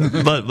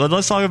 but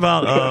let's talk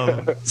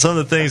about some of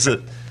the things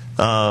that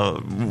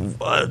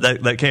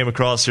that came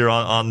across here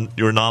on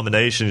your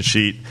nomination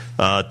sheet.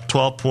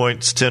 12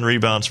 points, 10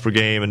 rebounds per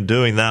game, and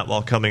doing that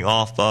while coming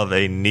off of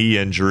a knee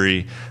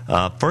injury.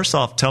 First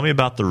off, tell me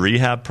about the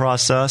rehab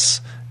process,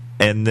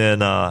 and then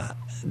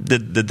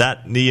did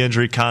that knee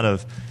injury kind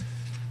of?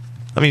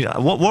 I mean,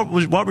 what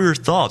were your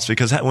thoughts?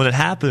 Because when it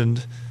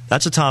happened,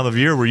 that's a time of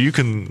year where you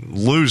can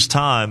lose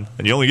time,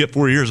 and you only get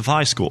 4 years of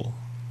high school.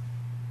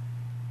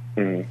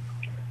 It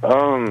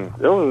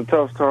was a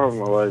tough time in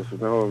my life,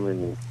 I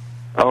mean,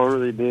 all I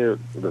really did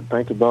to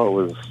think about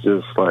was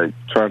just, like,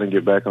 trying to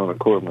get back on the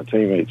court with my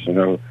teammates,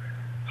 So,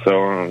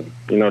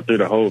 through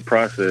the whole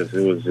process,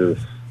 it was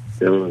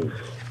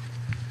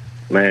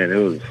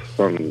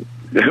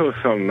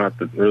something not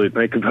to really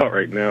think about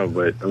right now.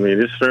 But, I mean,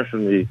 it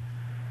strengthened me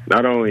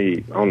not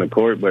only on the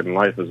court but in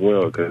life as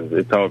well, because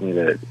it taught me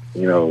that,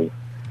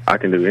 I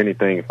can do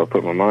anything if I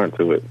put my mind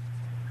to it.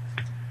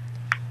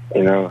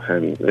 And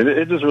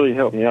it just really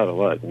helped me out a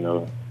lot,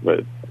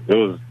 But it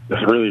was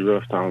a really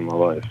rough time in my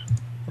life.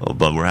 Well,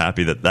 but we're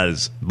happy that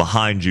is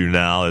behind you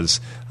now as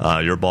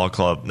your ball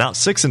club. Now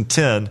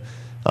 6-10,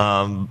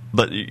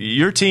 but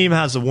your team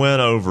has a win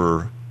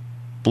over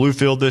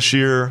Bluefield this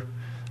year,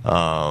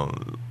 a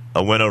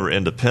win over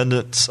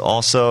Independence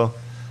also.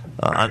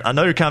 I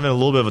know you're kind of in a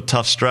little bit of a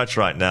tough stretch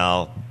right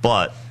now,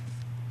 but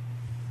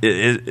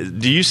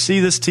do you see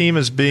this team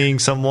as being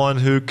someone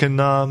who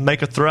can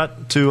make a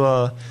threat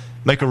to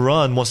make a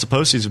run once the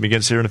postseason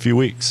begins here in a few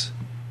weeks?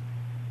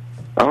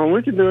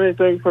 We can do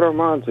anything we put our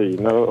mind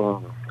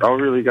to, all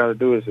we really got to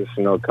do is just,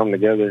 come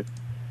together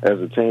as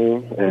a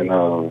team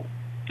and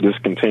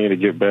just continue to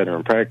get better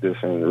in practice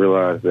and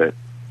realize that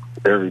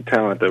every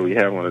talent that we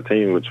have on the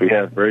team, which we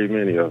have very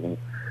many of them,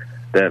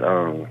 that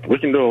we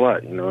can do a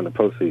lot, in the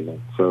postseason.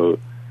 So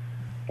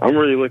I'm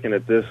really looking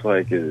at this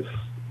like as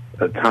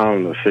a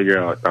time to figure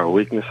out our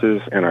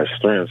weaknesses and our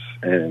strengths,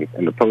 and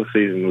in the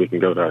postseason we can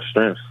go to our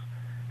strengths,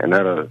 and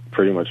that'll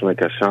pretty much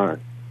make us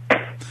shine.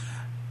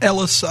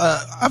 Ellis,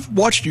 I've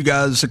watched you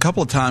guys a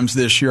couple of times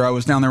this year. I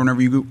was down there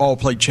whenever you all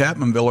played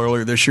Chapmanville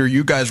earlier this year.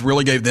 You guys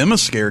really gave them a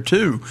scare,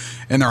 too,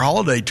 in their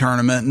holiday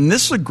tournament. And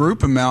this is a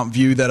group in Mountain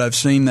View that I've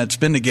seen that's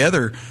been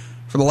together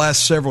for the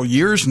last several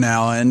years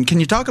now. And can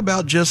you talk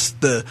about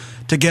just the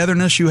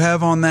togetherness you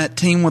have on that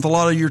team with a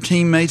lot of your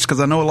teammates?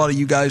 Because I know a lot of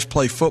you guys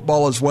play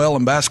football as well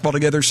and basketball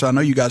together, so I know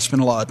you guys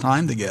spend a lot of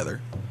time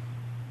together.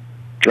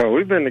 Oh,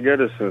 we've been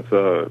together since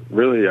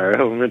really our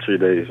elementary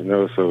days,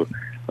 so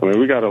I mean,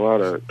 we got a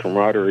lot of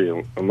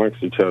camaraderie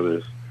amongst each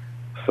other.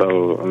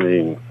 So, I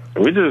mean,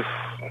 I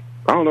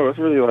don't know, it's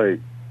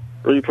really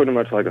pretty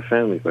much like a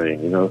family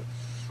thing,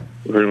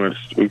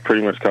 We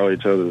pretty much call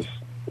each other's,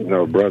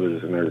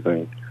 brothers and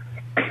everything.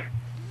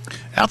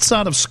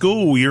 Outside of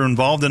school, you're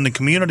involved in the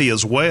community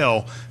as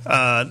well.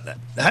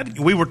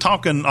 We were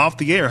talking off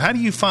the air. How do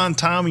you find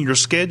time in your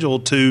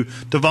schedule to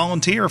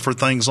volunteer for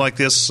things like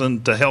this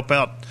and to help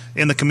out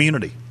in the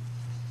community?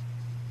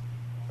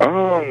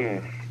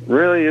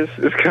 Really,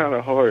 it's kind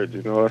of hard.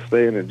 I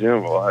stay in the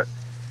gym a lot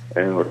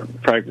and we're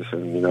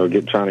practicing.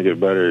 Trying to get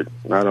better,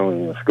 not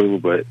only in school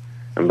but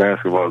in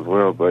basketball as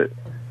well. But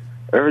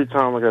every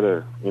time I get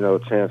a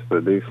chance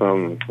to do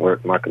something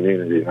with my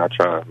community, I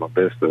try my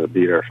best to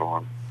be there for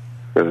them.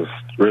 Because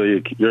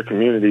really, your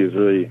community is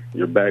really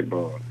your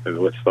backbone, is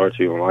what starts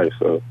you in life.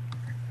 So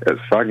if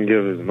I can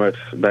give as much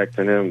back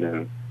to them,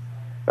 then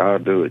I'll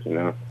do it, you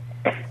know.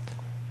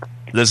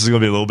 This is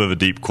going to be a little bit of a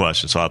deep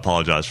question, so I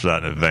apologize for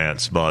that in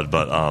advance, Bud.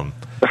 But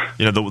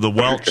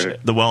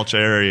the Welch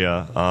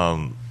area,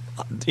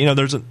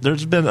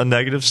 there's been a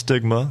negative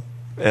stigma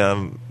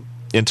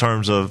in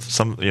terms of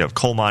some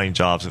coal mining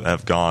jobs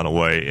have gone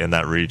away in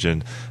that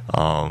region.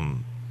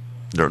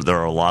 There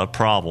are a lot of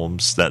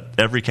problems that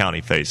every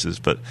county faces,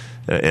 but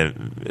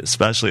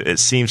especially it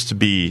seems to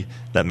be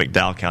that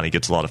McDowell County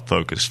gets a lot of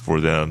focus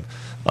for them.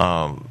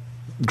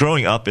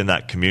 Growing up in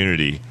that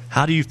community,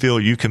 how do you feel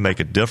you can make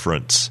a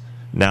difference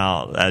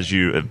now as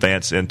you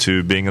advance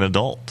into being an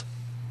adult?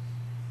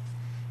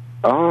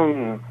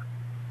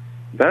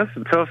 That's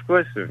a tough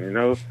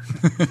question,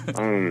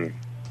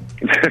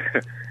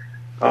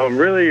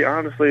 really,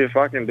 honestly, if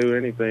I can do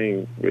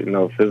anything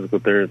with physical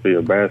therapy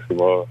or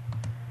basketball,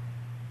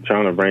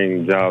 trying to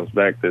bring jobs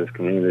back to this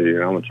community,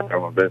 and I'm gonna try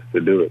my best to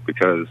do it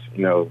because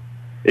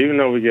even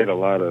though we get a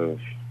lot of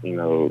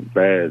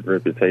bad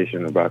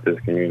reputation about this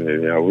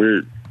community,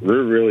 we're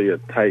really a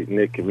tight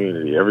knit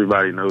community.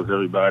 Everybody knows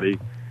everybody.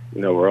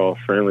 We're all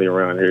friendly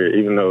around here.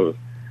 Even though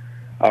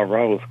our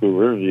rival school,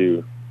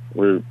 Riverview,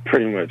 we're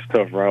pretty much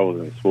tough rivals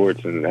in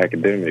sports and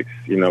academics.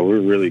 We're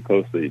really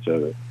close to each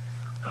other.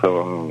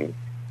 So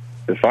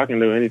if I can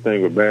do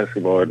anything with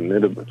basketball, then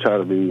it'll try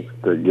to be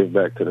to give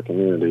back to the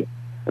community.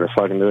 And if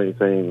I can do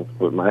anything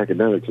with my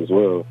academics as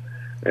well,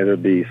 it'll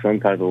be some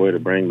type of way to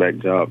bring back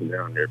jobs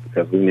down there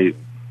because we need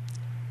them.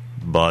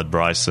 Bud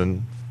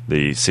Bryson,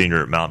 the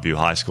senior at Mountain View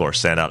High School, our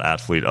standout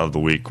athlete of the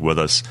week, with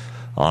us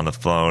on the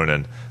phone.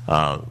 And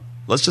I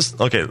guess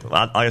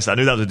I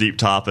knew that was a deep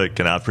topic,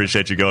 and I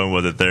appreciate you going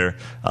with it there.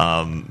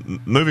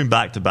 Moving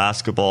back to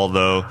basketball,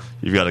 though,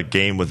 you've got a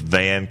game with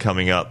Van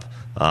coming up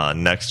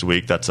next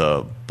week. That's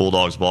a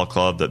Bulldogs ball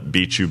club that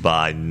beat you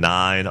by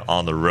 9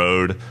 on the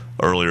road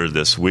earlier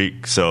this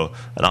week. So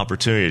an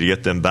opportunity to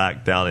get them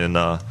back down in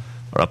or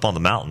up on the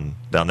mountain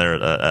down there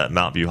at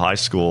Mountain View High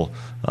School.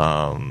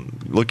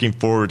 Looking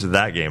forward to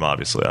that game,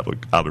 obviously,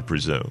 I would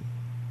presume.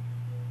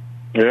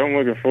 Yeah, I'm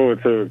looking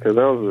forward to it because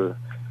that was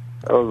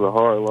a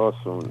hard loss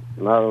from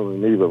not only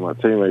me but my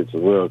teammates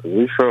as well because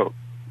we felt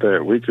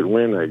that we could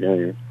win that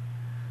game.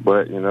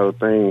 But,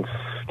 things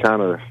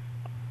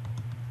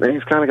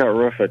kind of got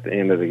rough at the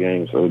end of the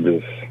game, so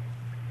it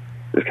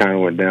just kind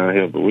of went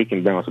downhill. But we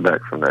can bounce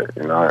back from that.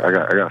 I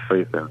got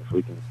faith in us.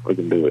 We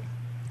can do it.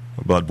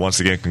 Bud, once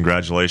again,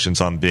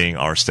 congratulations on being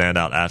our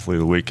standout athlete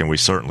of the week, and we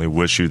certainly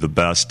wish you the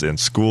best in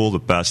school, the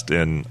best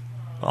on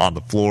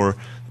the floor,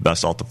 the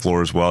best off the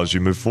floor as well as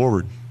you move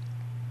forward.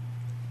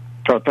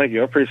 Oh, thank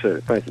you. I appreciate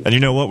it. Thank you. And you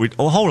know what?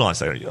 Hold on a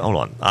second. Hold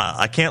on.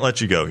 I can't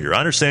let you go here. I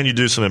understand you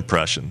do some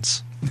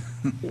impressions.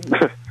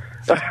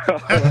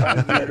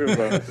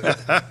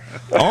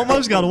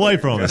 Almost got away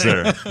from us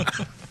there.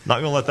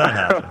 Not going to let that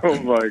happen.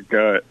 Oh, my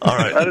God. All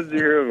right. How did you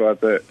hear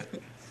about that?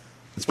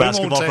 It's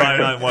Basketball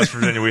Friday Night in West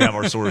Virginia. We have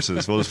our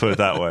sources. We'll just put it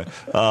that way.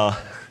 Oh,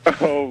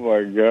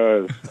 my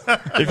God.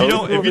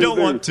 If you don't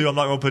want to, I'm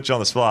not going to put you on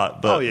the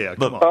spot. But,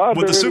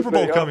 with the Super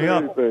Bowl coming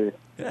up,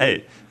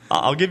 hey,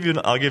 I'll give you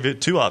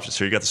two options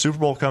here. You got the Super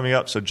Bowl coming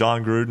up, so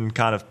John Gruden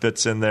kind of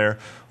fits in there,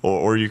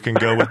 or you can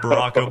go with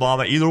Barack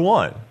Obama. Either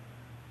one.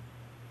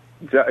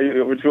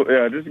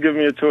 Yeah, just give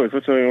me a choice.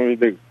 Which one do you want me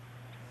to do?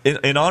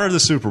 In honor of the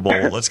Super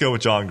Bowl, let's go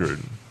with John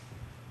Gruden.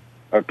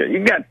 Okay,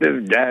 you got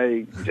this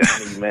guy,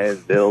 Johnny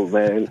Manziel,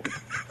 man.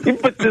 You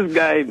put this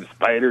guy in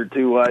Spider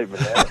 2 Live,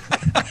 man.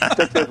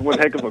 That's just one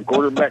heck of a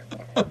quarterback.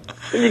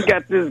 And you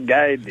got this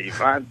guy,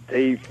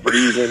 Devontae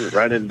Freeman,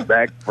 running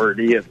back for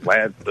the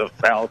Atlanta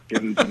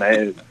Falcons,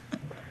 man.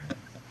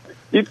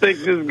 You think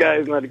this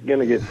guy's not going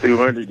to get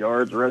 200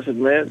 yards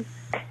rushing, man?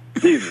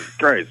 Jesus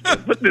Christ,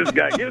 man.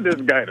 Give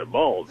this guy the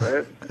ball,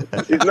 man.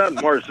 He's not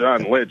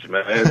Marshawn Lynch,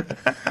 man.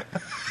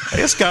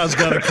 This guy's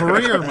got a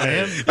career,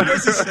 man.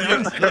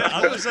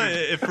 I would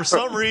say, if for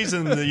some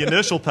reason the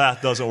initial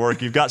path doesn't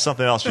work, you've got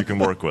something else you can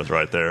work with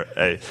right there.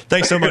 Hey,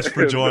 thanks so much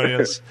for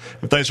joining us.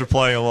 And thanks for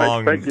playing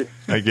along. Thank you.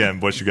 Again,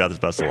 Bush, you got the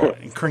best of luck.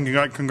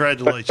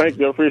 Congratulations. Thank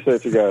you. I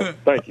appreciate you guys.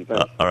 Thank you.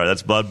 All right,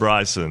 that's Bud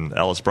Bryson,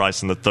 Ellis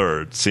Bryson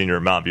III, senior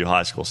at Mountain View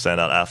High School,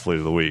 standout athlete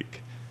of the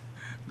week.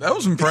 That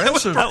was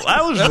impressive. That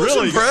was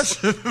really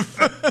impressive.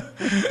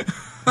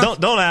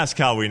 Don't ask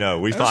how we know.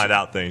 We find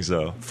out things,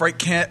 though. Frank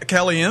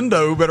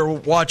Caliendo better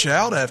watch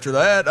out after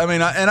that. I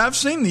mean, I've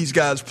seen these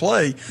guys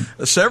play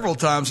several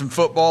times in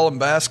football and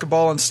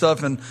basketball and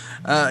stuff, and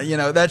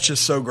that's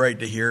just so great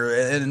to hear.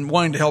 And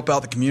wanting to help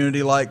out the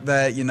community like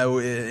that,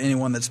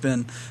 anyone that's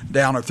been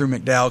down or through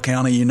McDowell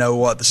County, you know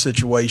what the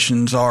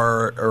situations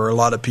are, or a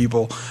lot of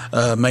people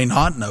may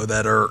not know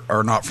that or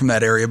are not from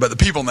that area, but the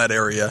people in that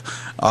area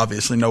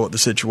obviously know what the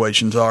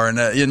situations are,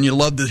 and you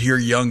love to hear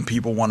young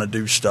people want to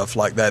do stuff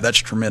like that. That's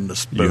tremendous.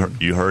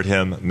 You heard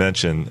him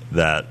mention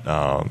that,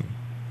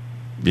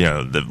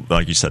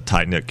 like you said,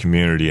 tight-knit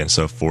community and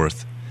so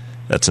forth.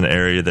 That's an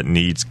area that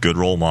needs good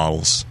role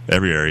models.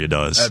 Every area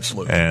does.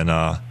 Absolutely. And,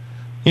 don't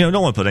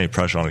want to put any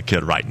pressure on a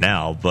kid right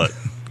now, but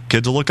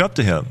kids will look up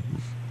to him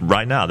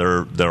right now.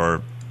 There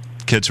are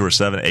kids who are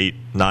 7, 8,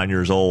 9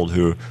 years old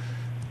who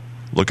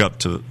look up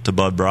to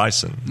Bud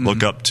Bryson. Mm-hmm.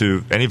 Look up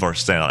to any of our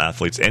standout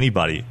athletes,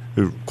 anybody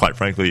who, quite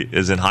frankly,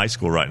 is in high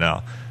school right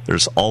now.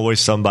 There's always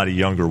somebody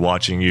younger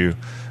watching you.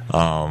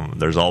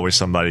 There's always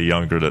somebody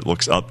younger that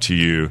looks up to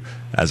you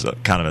as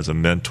a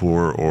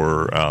mentor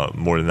or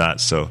more than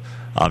that. So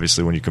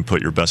obviously when you can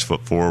put your best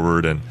foot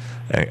forward and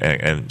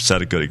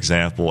set a good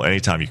example,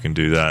 anytime you can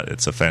do that,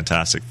 it's a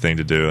fantastic thing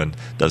to do and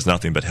does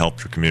nothing but help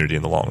your community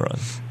in the long run.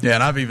 Yeah,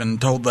 and I've even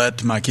told that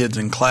to my kids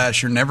in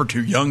class. You're never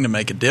too young to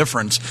make a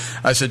difference.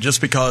 I said,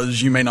 just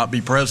because you may not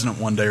be president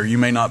one day or you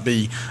may not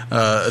be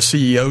a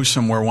CEO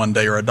somewhere one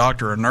day or a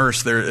doctor or a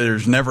nurse,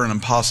 there's never an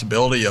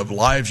impossibility of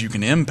lives you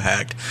can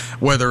impact,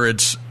 whether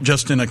it's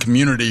just in a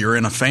community or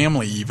in a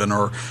family even,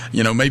 or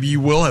maybe you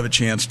will have a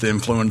chance to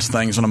influence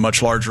things on a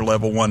much larger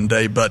level one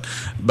day. But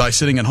by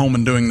sitting at home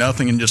and doing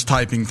nothing and just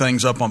typing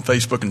things up on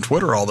Facebook and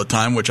Twitter all the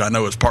time, which I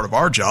know is part of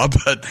our job,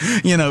 but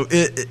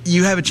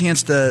you have a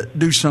chance to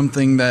do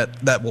something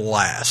that will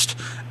last.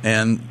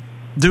 And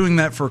doing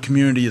that for a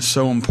community is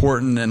so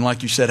important, and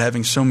like you said,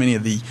 having so many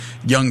of the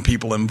young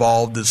people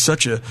involved is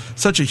such a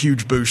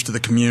huge boost to the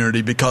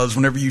community, because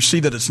whenever you see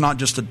that it's not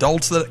just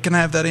adults that can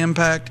have that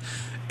impact,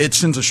 it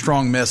sends a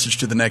strong message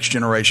to the next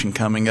generation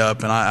coming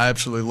up. And I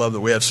absolutely love that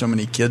we have so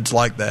many kids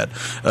like that,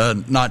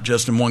 not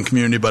just in one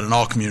community but in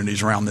all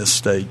communities around this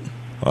state.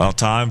 Well,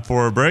 time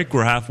for a break.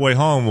 We're halfway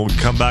home. We'll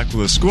come back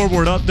with a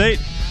scoreboard update,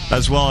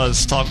 as well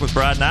as talk with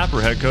Brad Napper,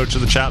 head coach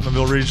of the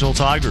Chapmanville Regional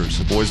Tigers,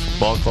 the boys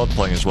ball club,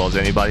 playing as well as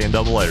anybody in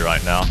AA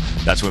right now.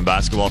 That's when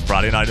Basketball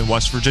Friday Night in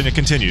West Virginia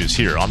continues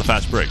here on the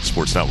Fast Break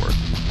Sports Network.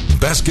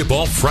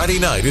 Basketball Friday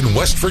Night in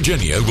West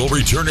Virginia will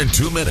return in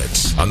 2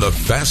 minutes on the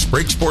Fast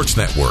Break Sports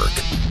Network.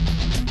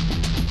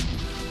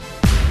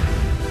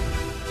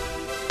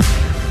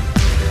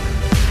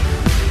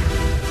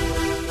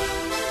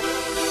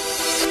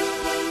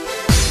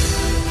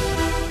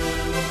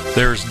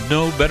 There's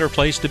no better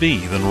place to be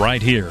than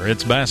right here.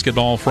 It's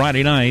Basketball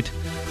Friday Night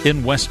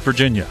in West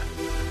Virginia.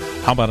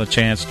 How about a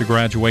chance to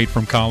graduate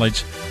from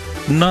college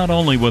not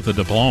only with a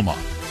diploma,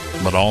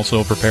 but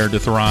also prepared to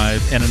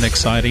thrive in an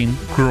exciting,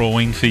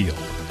 growing field?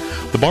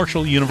 The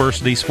Marshall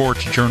University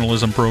Sports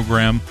Journalism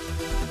program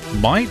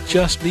might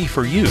just be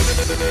for you.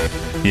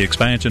 The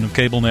expansion of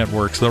cable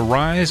networks, the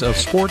rise of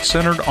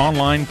sports-centered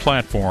online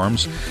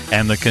platforms,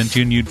 and the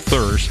continued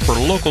thirst for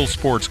local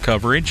sports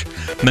coverage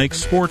makes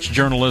sports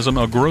journalism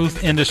a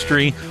growth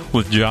industry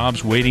with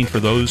jobs waiting for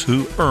those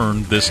who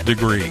earn this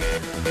degree.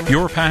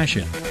 Your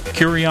passion,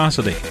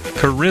 curiosity,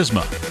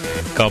 charisma,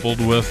 coupled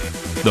with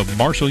the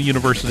Marshall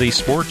University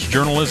Sports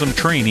Journalism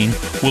training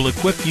will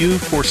equip you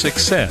for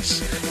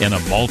success in a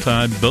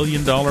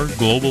multi-billion-dollar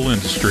global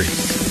industry.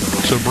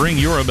 So bring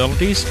your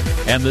abilities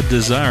and the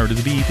desire to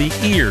be the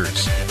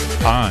ears,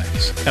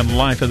 eyes, and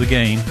life of the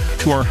game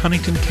to our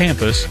Huntington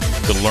campus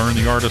to learn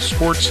the art of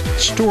sports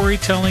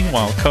storytelling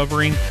while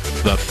covering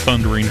the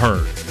Thundering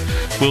Herd.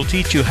 We'll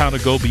teach you how to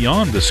go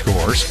beyond the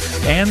scores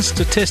and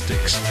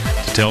statistics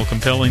to tell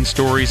compelling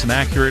stories and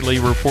accurately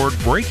report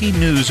breaking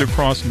news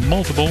across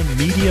multiple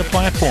media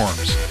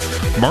platforms.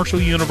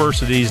 Marshall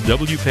University's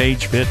W.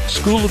 Page Pitt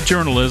School of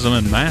Journalism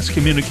and Mass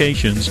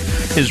Communications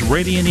is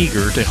ready and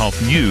eager to help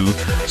you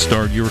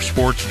start your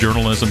sports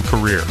journalism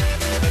career.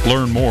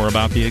 Learn more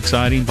about the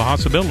exciting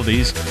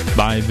possibilities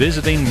by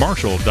visiting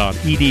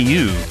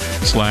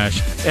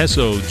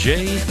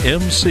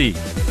marshall.edu/SOJMC.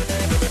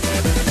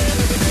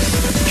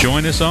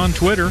 Join us on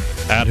Twitter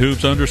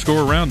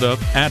 @Hoops_Roundup,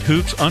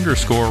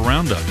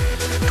 @Hoops_Roundup.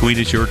 Tweet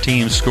us your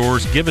team's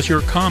scores. Give us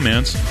your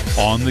comments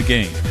on the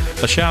game.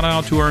 A shout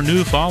out to our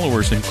new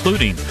followers,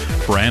 including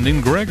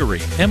Brandon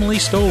Gregory, Emily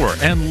Stoller,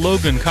 and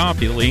Logan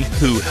Copley,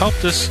 who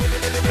helped us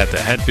at the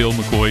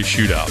Hatfield-McCoy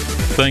shootout.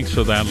 Thanks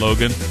for that,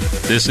 Logan.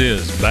 This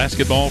is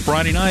Basketball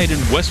Friday Night in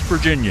West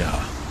Virginia.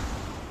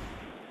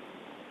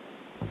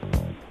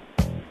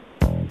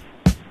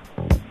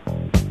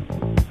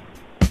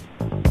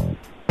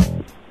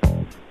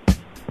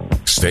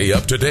 Stay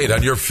up to date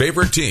on your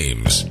favorite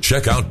teams.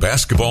 Check out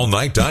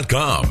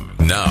basketballnight.com.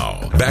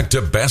 Now, back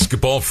to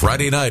Basketball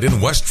Friday Night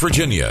in West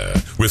Virginia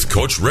with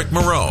Coach Rick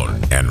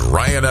Marone and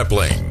Ryan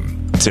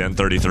Epling.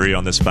 10:33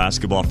 on this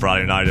Basketball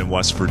Friday Night in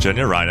West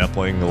Virginia. Ryan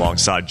Epling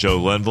alongside Joe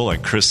Linville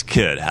and Chris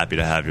Kidd. Happy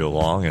to have you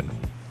along. And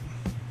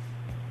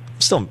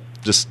still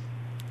just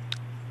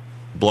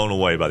blown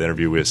away by the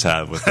interview we just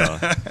had with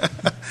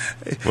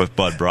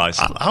Bud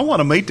Bryson. I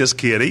want to meet this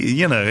kid. He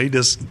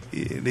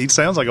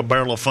sounds like a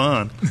barrel of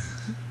fun.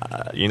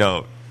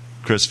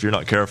 Chris, if you're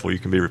not careful, you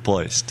can be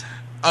replaced.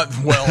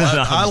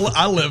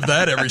 I live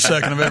that every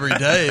second of every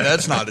day.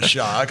 That's not a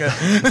shock.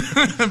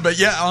 But,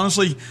 yeah,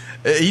 honestly,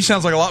 he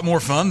sounds like a lot more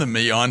fun than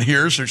me on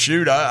here. So,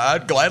 shoot,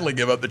 I'd gladly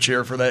give up the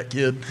chair for that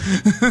kid.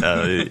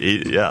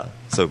 Yeah.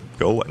 So,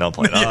 go. No, I'm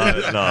playing.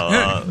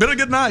 Been a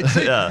good night.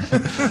 Yeah.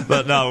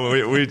 But, no,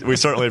 we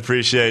certainly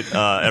appreciate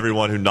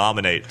everyone who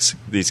nominates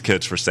these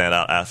kids for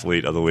Standout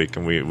Athlete of the Week,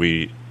 and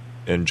we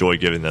enjoy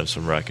giving them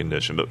some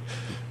recognition. But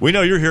we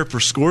know you're here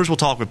for scores. We'll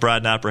talk with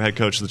Brad Napper, head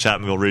coach of the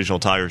Chapmanville Regional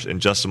Tigers, in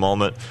just a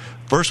moment.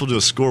 First, we'll do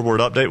a scoreboard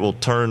update. We'll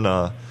turn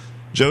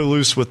Joe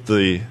loose with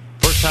the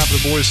first top half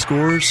of the boys'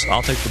 scores.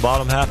 I'll take the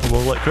bottom half, and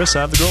we'll let Chris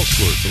have the girls'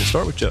 scores. So we'll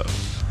start with Joe.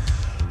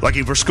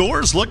 Looking for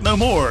scores? Look no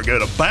more. Go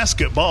to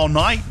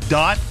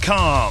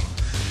basketballnight.com.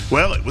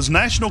 Well, it was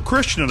National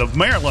Christian of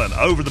Maryland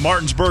over the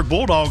Martinsburg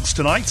Bulldogs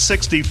tonight,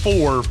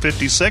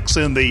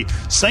 64-56 in the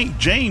St.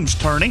 James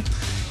tourney.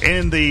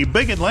 In the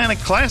Big Atlantic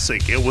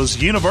Classic, it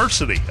was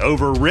University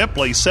over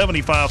Ripley,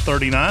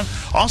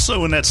 75-39.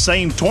 Also in that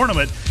same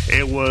tournament,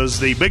 it was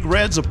the Big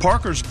Reds of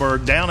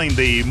Parkersburg downing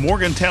the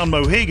Morgantown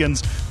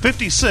Mohegans,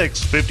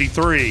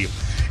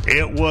 56-53.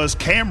 It was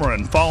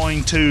Cameron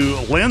falling to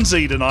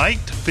Lindsay tonight,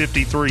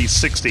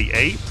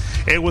 53-68.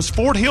 It was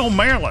Fort Hill,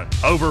 Maryland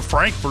over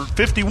Frankfort,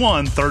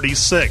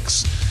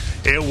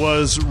 51-36. It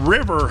was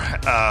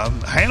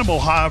Hannibal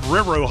Hive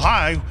River,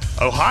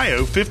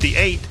 Ohio,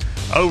 58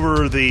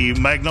 over the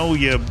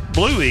Magnolia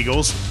Blue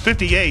Eagles,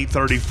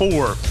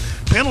 58-34.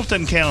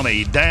 Pendleton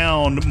County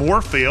down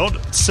Moorfield,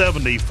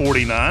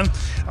 70-49.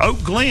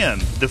 Oak Glen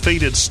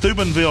defeated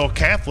Steubenville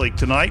Catholic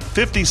tonight,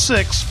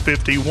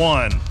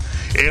 56-51.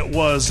 It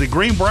was the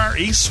Greenbrier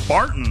East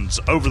Spartans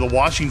over the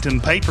Washington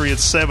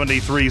Patriots,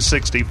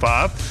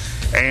 73-65.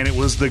 And it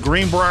was the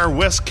Greenbrier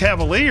West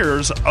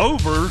Cavaliers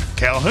over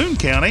Calhoun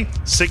County,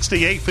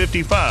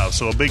 68-55.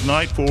 So a big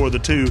night for the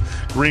two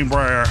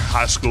Greenbrier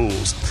high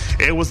schools.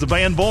 It was the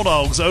Van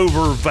Bulldogs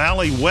over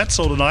Valley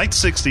Wetzel tonight,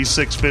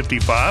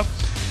 66-55.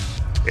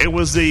 It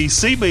was the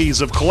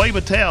Seabees of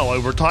Clay-Battelle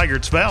over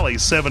Tigers Valley,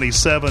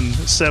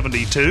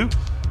 77-72.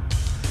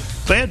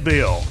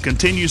 Fayetteville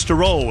continues to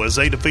roll as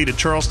they defeated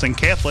Charleston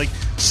Catholic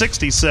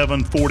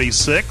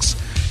 67-46.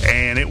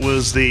 And it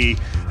was the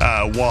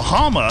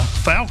Wahama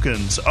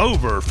Falcons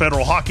over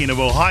Federal Hockey of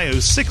Ohio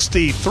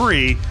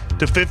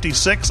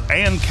 63-56.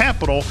 And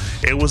Capital,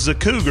 it was the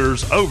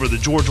Cougars over the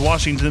George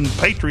Washington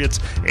Patriots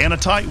in a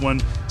tight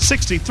one,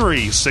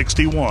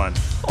 63-61.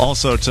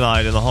 Also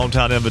tonight in the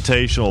Hometown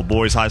Invitational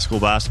boys high school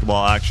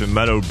basketball action,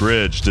 Meadow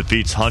Bridge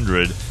defeats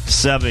 100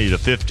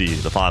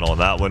 70-50. The final in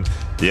that one.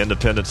 The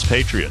Independence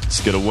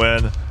Patriots get a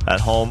win at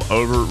home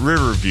over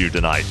Riverview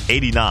tonight,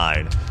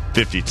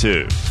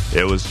 89-52.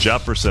 It was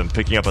Jefferson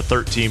picking up a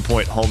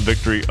 13-point home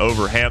victory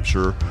over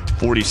Hampshire,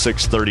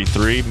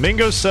 46-33.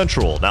 Mingo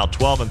Central now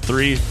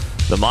 12-3.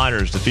 The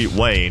Miners defeat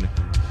Wayne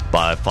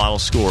by a final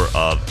score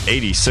of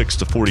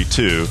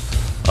 86-42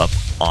 up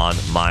on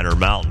Miner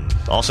Mountain.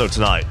 Also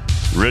tonight,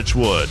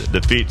 Richwood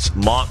defeats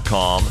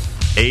Montcalm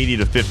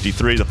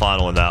 80-53. The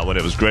final in that one.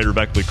 It was Greater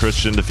Beckley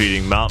Christian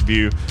defeating Mount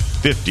View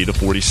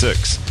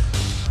 50-46.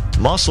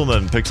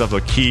 Musselman picks up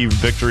a key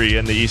victory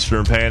in the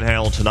Eastern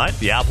Panhandle tonight.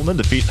 The Applemen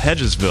defeat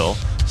Hedgesville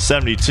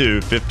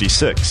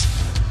 72-56.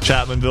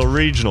 Chapmanville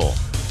Regional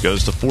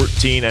goes to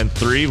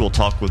 14-3. We'll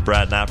talk with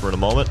Brad Napper in a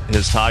moment.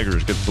 His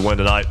Tigers get the win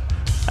tonight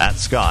at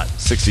Scott,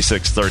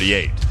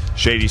 66-38.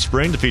 Shady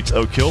Spring defeats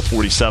Oak Hill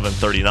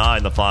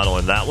 47-39, the final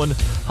in that one.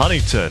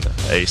 Huntington,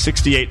 a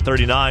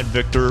 68-39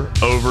 victor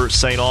over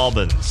St.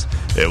 Albans.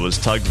 It was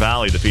Tug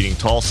Valley defeating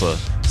Tulsa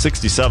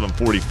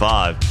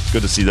 67-45.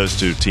 Good to see those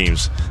two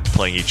teams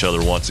playing each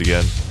other once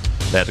again.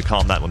 They had to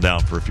calm that one down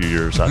for a few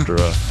years after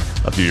a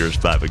few years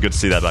back, but good to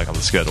see that back on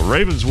the schedule.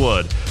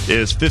 Ravenswood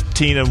is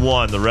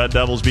 15-1. The Red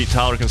Devils beat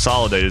Tyler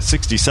Consolidated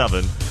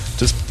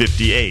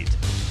 67-58.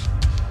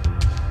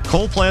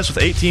 Cole Plants with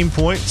 18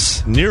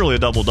 points, nearly a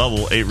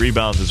double-double, 8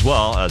 rebounds as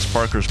well, as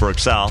Parkersburg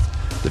South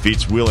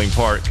defeats Wheeling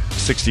Park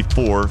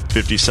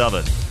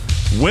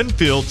 64-57.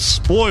 Winfield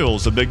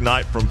spoils a big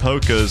night from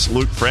Polka's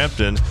Luke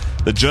Frampton.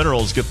 The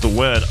Generals get the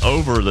win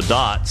over the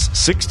Dots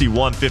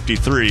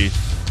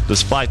 61-53,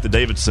 despite the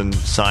Davidson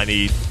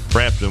signee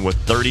Frampton with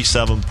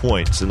 37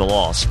 points in the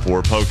loss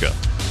for Polka.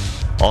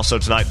 Also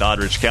tonight,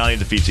 Doddridge County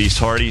defeats East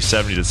Hardy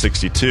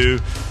 70-62.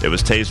 It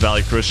was Tays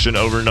Valley Christian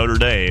over Notre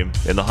Dame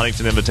in the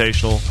Huntington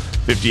Invitational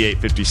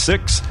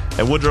 58-56.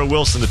 And Woodrow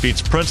Wilson defeats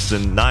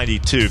Princeton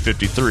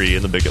 92-53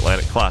 in the Big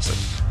Atlantic Classic.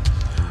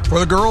 For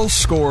the girls'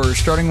 scores,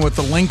 starting with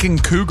the Lincoln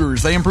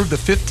Cougars, they improved to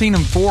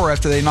 15-4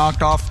 after they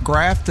knocked off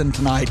Grafton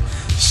tonight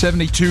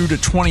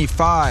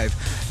 72-25.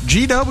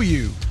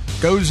 GW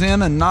goes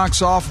in and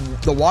knocks off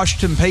the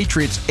Washington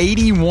Patriots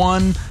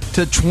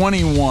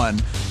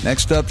 81-21.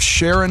 Next up,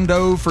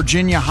 Shenandoah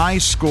Virginia High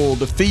School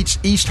defeats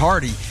East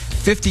Hardy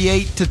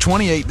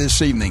 58-28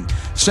 this evening.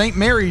 St.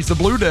 Mary's, the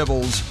Blue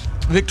Devils,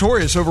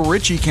 victorious over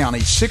Ritchie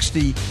County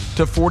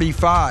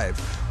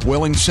 60-45.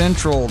 Wheeling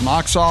Central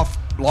knocks off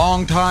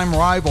longtime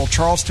rival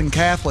Charleston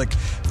Catholic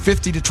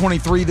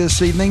 50-23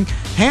 this evening.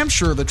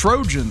 Hampshire, the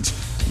Trojans,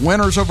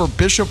 winners over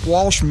Bishop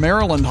Walsh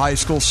Maryland High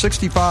School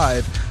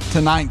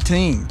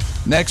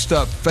 65-19. Next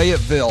up,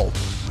 Fayetteville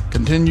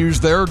continues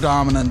their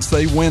dominance.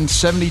 They win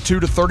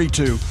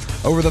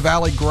 72-32 over the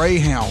Valley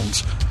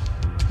Greyhounds.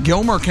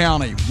 Gilmer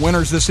County,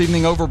 winners this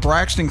evening over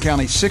Braxton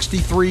County,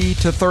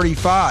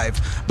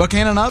 63-35.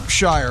 Buchanan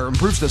Upshire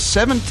improves to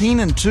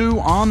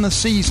 17-2 on the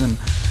season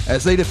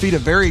as they defeat a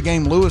very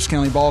game Lewis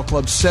County Ball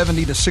Club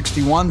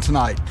 70-61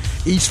 tonight.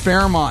 East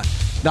Fairmont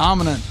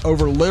dominant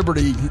over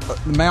Liberty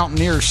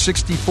Mountaineers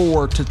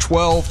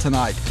 64-12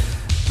 tonight.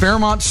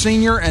 Fairmont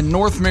Senior and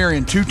North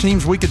Marion, two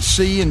teams we could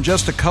see in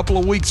just a couple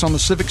of weeks on the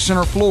Civic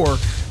Center floor,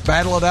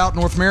 battle it out.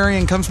 North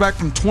Marion comes back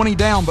from 20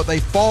 down, but they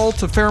fall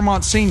to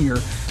Fairmont Senior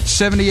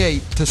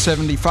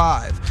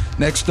 78-75.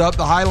 Next up,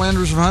 the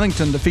Highlanders of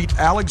Huntington defeat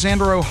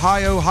Alexander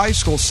Ohio High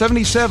School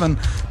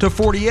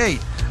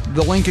 77-48.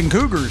 The Lincoln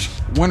Cougars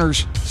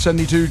winners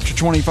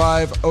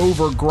 72-25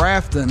 over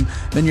Grafton.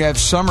 Then you have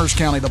Summers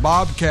County, the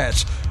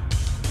Bobcats,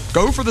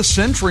 go for the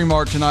century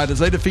mark tonight as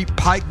they defeat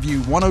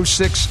Pikeview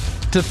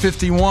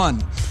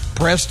 106-51.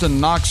 Preston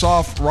knocks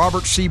off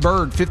Robert C.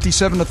 Byrd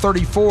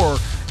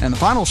 57-34. And the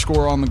final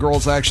score on the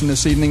girls' action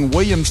this evening,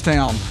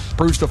 Williamstown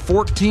proves to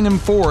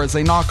 14-4 as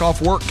they knock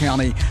off Work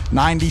County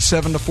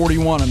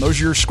 97-41. And those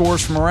are your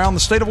scores from around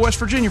the state of West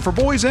Virginia for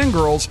boys and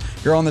girls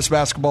here on this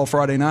Basketball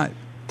Friday night.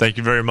 Thank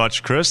you very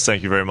much, Chris.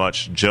 Thank you very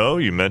much, Joe.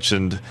 You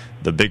mentioned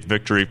the big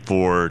victory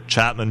for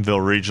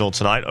Chapmanville Regional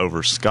tonight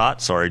over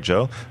Scott. Sorry,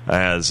 Joe.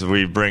 As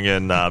we bring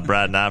in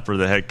Brad Napper,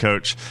 the head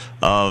coach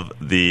of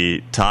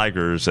the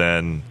Tigers.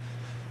 And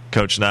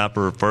Coach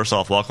Napper, first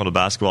off, welcome to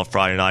Basketball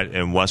Friday night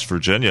in West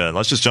Virginia. And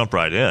let's just jump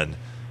right in.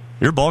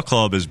 Your ball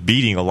club is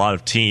beating a lot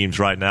of teams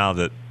right now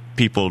that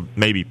people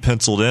maybe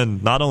penciled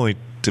in, not only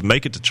to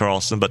make it to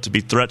Charleston, but to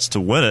be threats to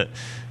win it.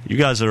 You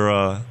guys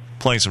are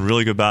playing some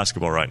really good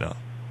basketball right now.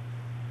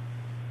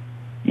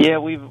 Yeah,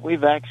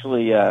 we've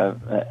actually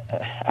the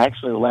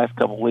last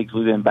couple of weeks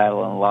we've been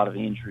battling a lot of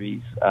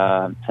injuries.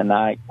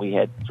 Tonight we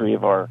had three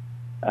of our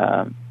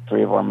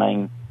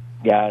main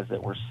guys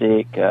that were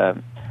sick.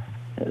 A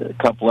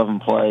couple of them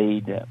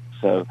played,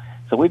 so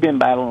we've been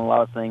battling a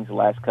lot of things the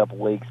last couple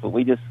of weeks. But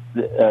we just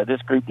this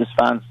group just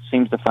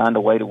seems to find a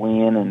way to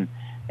win,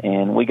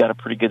 and we got a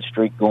pretty good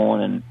streak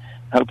going, and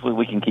hopefully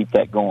we can keep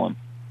that going.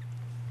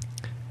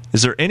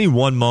 Is there any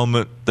one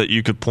moment that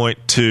you could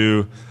point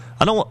to?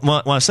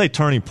 When I say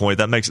turning point,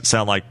 that makes it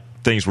sound like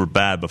things were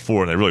bad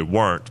before, and they really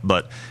weren't.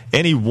 But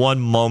any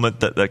one moment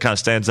that kind of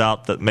stands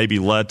out that maybe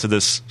led to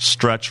this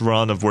stretch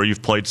run of where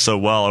you've played so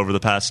well over the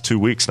past 2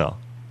 weeks now?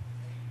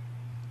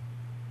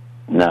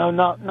 No,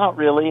 not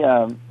really.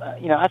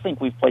 I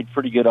think we've played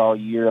pretty good all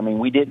year. I mean,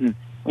 we didn't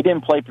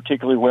play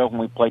particularly well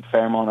when we played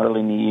Fairmont early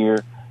in the year,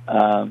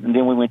 and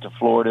then we went to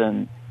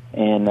Florida,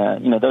 and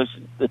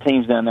the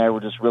teams down there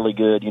were just really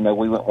good.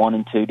 We went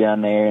 1-2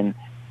 down there,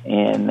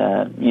 and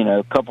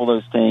a couple of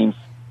those teams,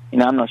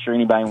 I'm not sure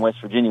anybody in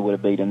West Virginia would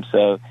have beat them.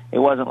 So it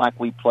wasn't like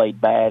we played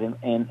bad,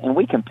 and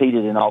we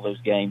competed in all those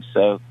games.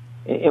 So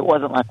it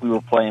wasn't like we were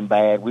playing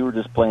bad. We were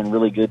just playing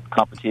really good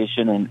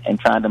competition and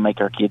trying to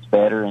make our kids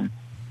better.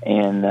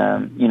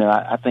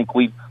 I think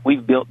we've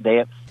built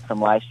depth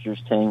from last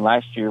year's team.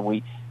 Last year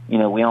we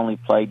only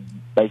played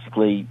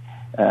basically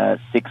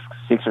 6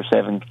 or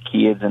 7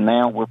 kids, and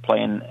now we're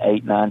playing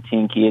 8, 9,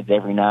 10 kids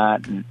every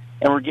night, and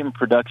we're getting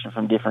production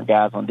from different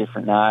guys on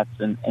different nights,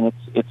 and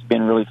it's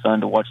been really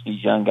fun to watch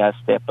these young guys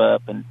step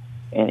up, and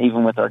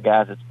even with our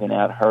guys that's been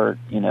out hurt,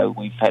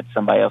 we've had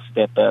somebody else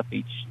step up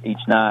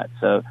each night.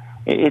 So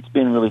it's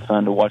been really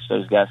fun to watch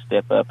those guys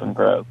step up and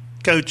grow.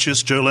 Coach,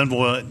 it's Joe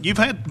Linville. You've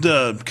had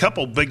a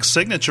couple big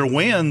signature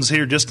wins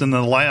here just in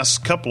the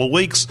last couple of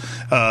weeks.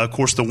 Of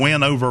course, the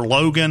win over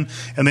Logan,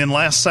 and then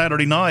last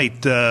Saturday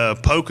night,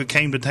 Poca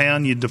came to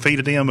town. You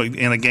defeated them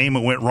in a game that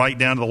went right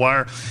down to the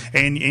wire,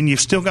 and you've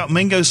still got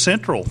Mingo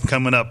Central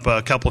coming up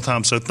a couple of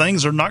times. So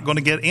things are not going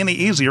to get any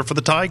easier for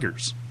the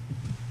Tigers.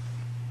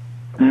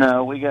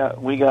 No, we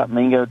got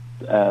Mingo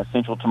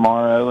Central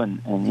tomorrow,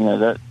 and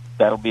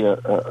that'll be a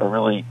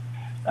really.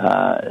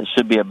 It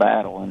should be a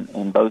battle,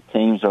 and both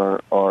teams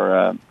are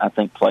I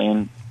think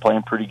playing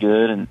pretty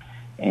good,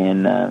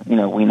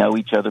 and we know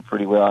each other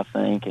pretty well, I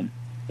think, and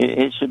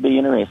it should be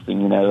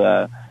interesting.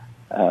 We're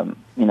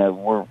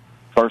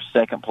first,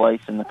 second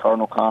place in the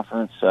Cardinal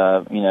Conference.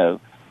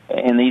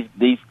 And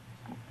these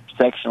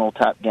sectional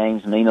type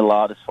games mean a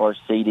lot as far as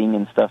seeding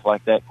and stuff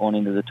like that going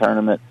into the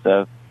tournament.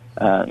 So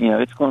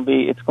it's going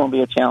to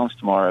be a challenge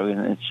tomorrow,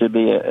 and it should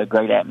be a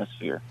great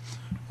atmosphere.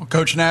 Well,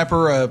 Coach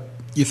Napper,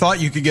 you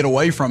thought you could get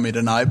away from me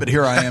tonight, but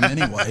here I am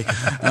anyway.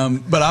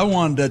 But I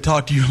wanted to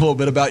talk to you a little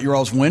bit about your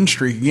all's win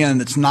streak.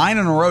 Again, it's 9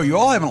 in a row. You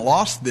all haven't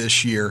lost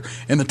this year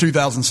in the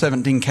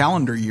 2017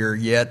 calendar year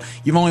yet.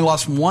 You've only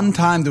lost one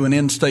time to an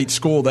in-state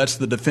school. That's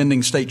the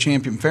defending state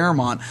champion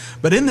Fairmont.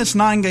 But in this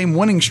 9-game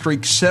winning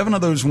streak, 7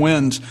 of those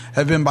wins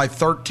have been by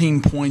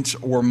 13 points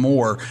or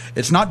more.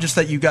 It's not just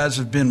that you guys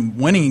have been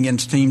winning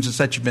against teams, it's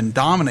that you've been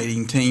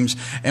dominating teams.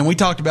 And we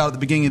talked about at the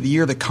beginning of the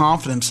year the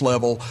confidence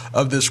level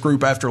of this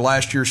group after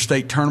last year's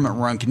state tournament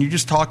run. Can you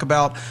just talk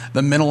about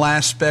the mental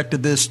aspect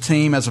of this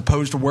team as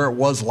opposed to where it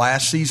was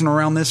last season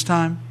around this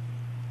time?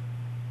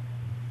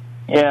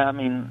 Yeah, I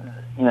mean,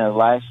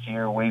 last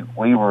year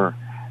we were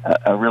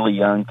a really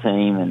young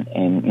team,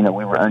 and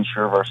we were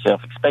unsure of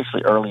ourselves,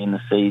 especially early in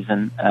the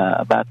season.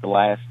 About the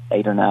last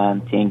 8 or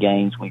 9, 10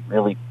 games, we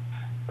really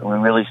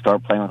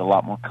started playing with a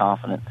lot more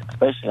confidence,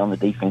 especially on the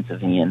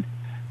defensive end.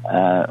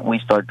 We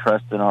started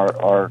trusting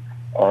our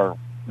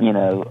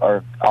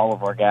all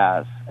of our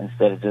guys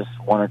instead of just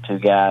 1 or 2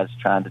 guys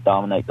trying to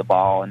dominate the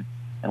ball, and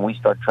we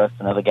start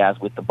trusting other guys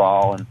with the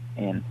ball,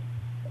 and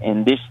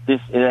this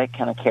that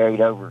kind of carried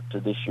over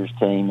to this year's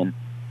team,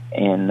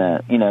 and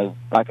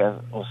like I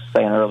was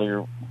saying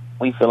earlier,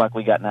 feel like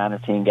we got 9 or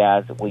 10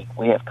 guys that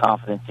we have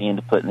confidence in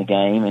to put in the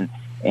game,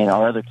 and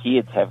our other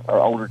kids our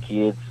older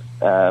kids,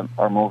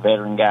 our more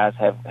veteran guys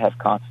have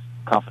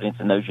confidence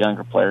in those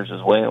younger players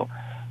as well.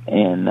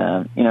 And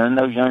and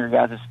those younger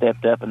guys have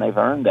stepped up and they've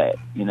earned that,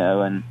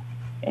 and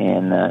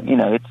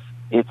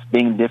it's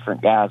being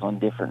different guys on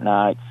different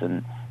nights,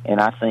 and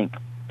I think,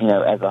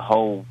 as a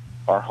whole,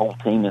 our whole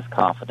team is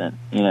confident,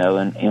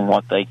 in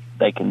what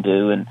they can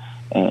do and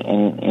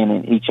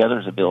in each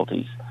other's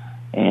abilities.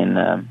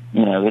 And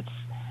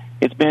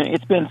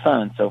it's been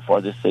fun so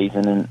far this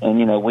season,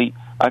 and we,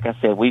 like I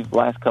said,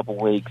 last couple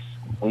of weeks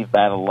we've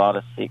battled a lot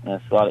of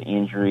sickness, a lot of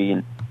injury,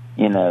 and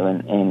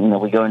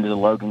we go into the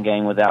Logan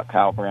game without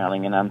Kyle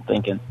Browning, and I'm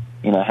thinking,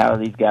 how are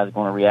these guys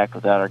going to react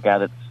without our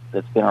guy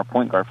that's been our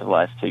point guard for the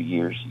last 2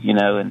 years,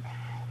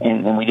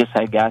 and we just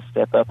had guys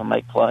step up and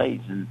make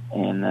plays, and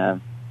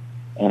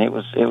it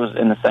was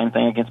in the same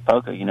thing against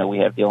Poco. We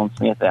have Dylan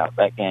Smith out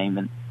that game,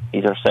 and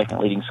he's our second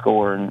leading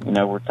scorer, and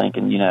we're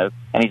thinking,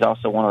 and he's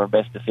also one of our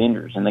best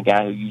defenders, and the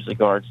guy who usually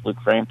guards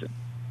Luke Frampton.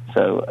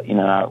 So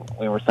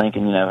we were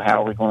thinking,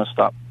 how are we going to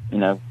stop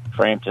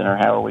Frampton, or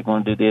how are we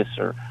going to do this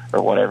or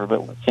whatever?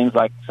 But it seems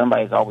like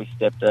somebody's always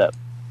stepped up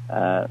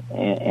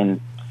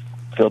and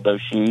filled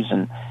those shoes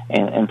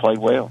and played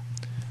well.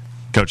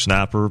 Coach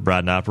Napper,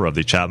 Brad Napper of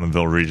the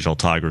Chapmanville Regional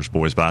Tigers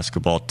boys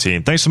basketball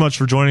team. Thanks so much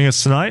for joining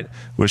us tonight.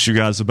 Wish you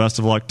guys the best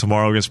of luck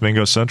tomorrow against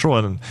Mingo Central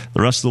and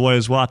the rest of the way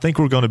as well. I think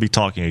we're going to be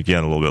talking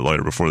again a little bit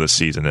later before this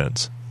season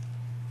ends.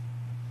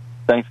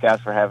 Thanks,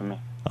 guys, for having me.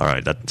 All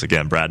right, that's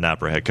again Brad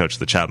Napper, head coach of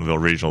the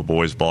Chapmanville Regional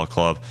Boys Ball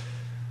Club.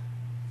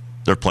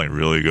 They're playing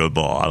really good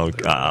ball. I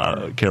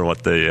don't care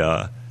what they.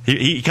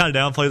 He kind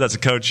of downplayed. That's a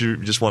coach you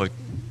just want to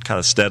kind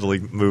of steadily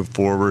move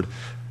forward.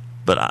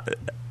 But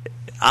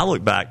I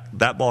look back.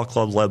 That ball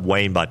club led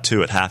Wayne by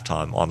 2 at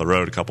halftime on the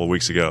road a couple of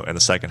weeks ago. In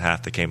the second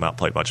half, they came out and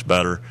played much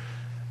better.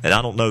 And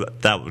I don't know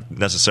that would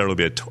necessarily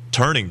be a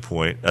turning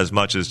point as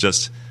much as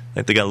just I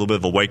think they got a little bit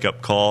of a wake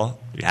up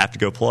call. You have to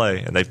go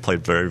play, and they've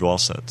played very well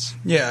since.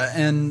 Yeah,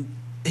 and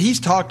he's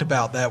talked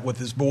about that with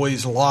his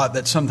boys a lot,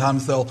 that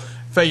sometimes they'll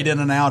fade in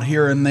and out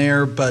here and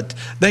there, but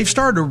they've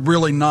started to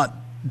really not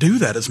do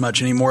that as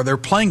much anymore. They're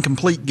playing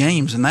complete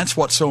games, and that's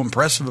what's so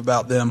impressive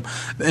about them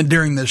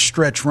during this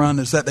stretch run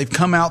is that they've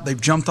come out,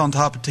 they've jumped on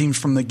top of teams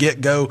from the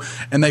get-go,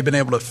 and they've been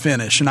able to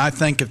finish. And I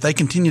think if they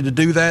continue to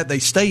do that, they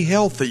stay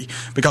healthy,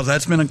 because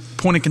that's been a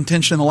point of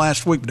contention in the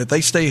last week, but if they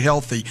stay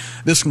healthy,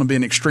 this is going to be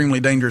an extremely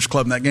dangerous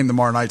club, and that game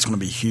tomorrow night is going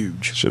to be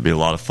huge. Should be a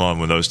lot of fun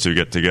when those two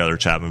get together,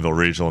 Chapmanville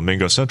Regional and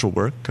Mingo Central,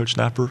 where Coach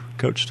Napper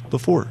coached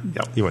before.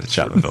 Yep. He went to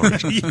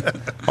Chapmanville Regional. Yeah.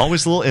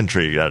 Always a little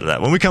intrigue out of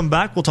that. When we come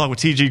back, we'll talk with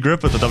T.G.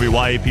 Griffith of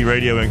WYAP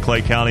Radio in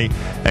Clay County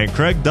and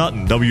Craig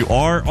Dutton,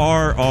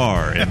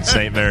 WRRR in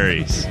St.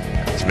 Mary's.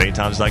 As many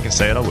times as I can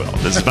say it, I will.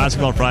 This is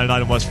Basketball Friday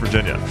Night in West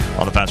Virginia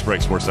on the Fast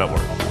Break Sports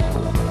Network.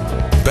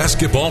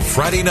 Basketball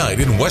Friday Night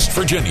in West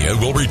Virginia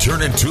will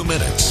return in 2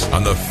 minutes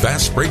on the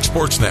Fast Break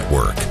Sports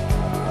Network.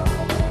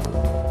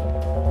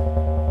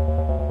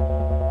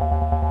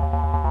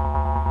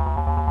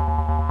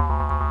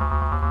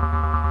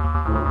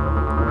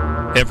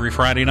 Every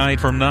Friday night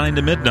from 9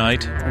 to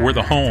midnight, we're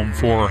the home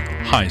for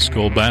high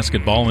school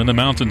basketball in the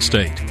Mountain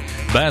State.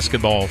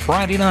 Basketball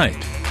Friday Night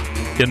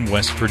in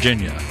West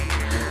Virginia.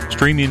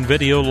 Streaming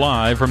video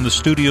live from the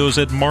studios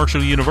at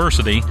Marshall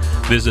University.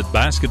 Visit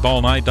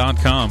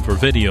basketballnight.com for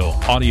video,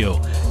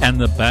 audio, and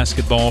the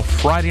Basketball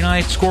Friday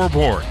Night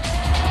scoreboard.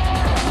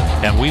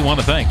 And we want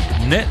to thank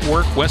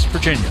Network West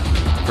Virginia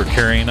for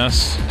carrying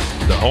us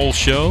the whole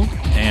show,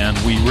 and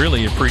we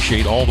really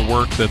appreciate all the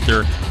work that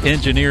their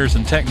engineers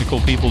and technical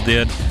people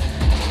did.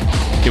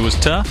 It was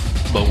tough,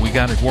 but we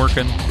got it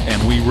working,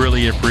 and we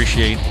really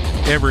appreciate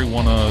every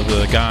one of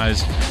the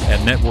guys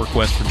at Network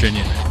West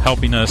Virginia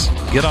helping us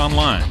get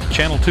online.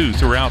 Channel 2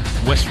 throughout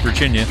West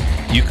Virginia,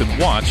 you can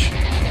watch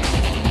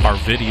our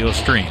video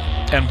stream.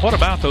 And what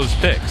about those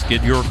pics?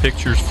 Get your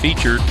pictures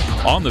featured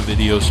on the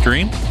video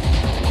stream.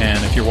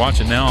 And if you're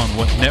watching now on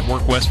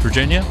Network West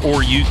Virginia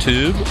or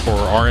YouTube or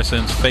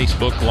RSN's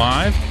Facebook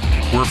Live,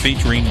 we're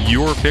featuring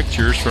your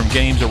pictures from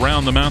games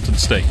around the Mountain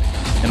State.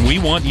 And we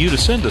want you to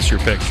send us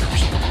your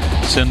pictures.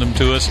 Send them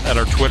to us at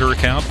our Twitter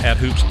account at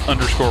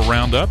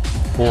 @hoops_roundup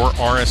or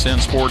RSN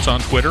Sports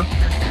on Twitter,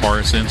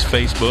 RSN's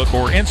Facebook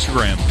or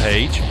Instagram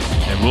page,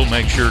 and we'll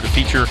make sure to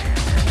feature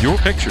your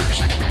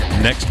pictures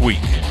next week.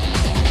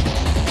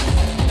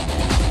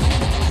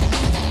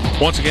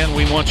 Once again,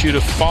 we want you to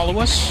follow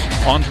us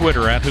on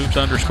Twitter at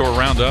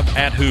 @hoops_roundup,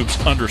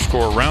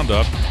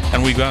 @hoops_roundup.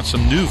 And we've got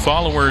some new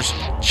followers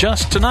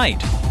just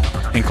tonight,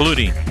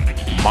 including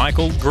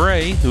Michael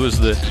Gray, who is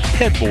the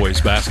head boys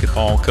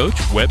basketball coach,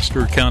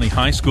 Webster County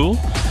High School,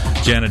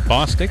 Janet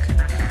Bostic,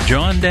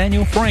 John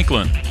Daniel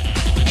Franklin,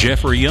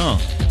 Jeffrey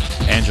Young,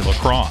 Angela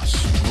Cross,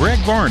 Greg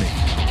Varney,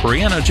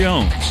 Brianna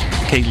Jones,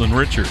 Caitlin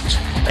Richards,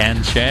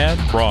 and Chad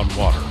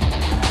Broadwater.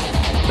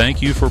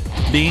 Thank you for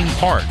being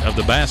part of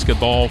the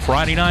Basketball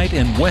Friday Night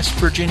in West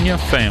Virginia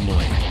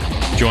family.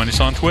 Join us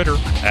on Twitter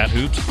at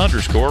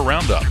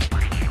 @hoops_roundup. 100.9 101.9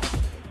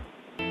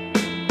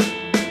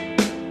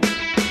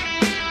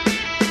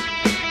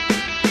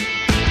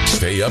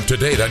 Stay up to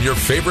date on your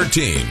favorite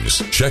teams.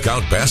 Check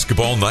out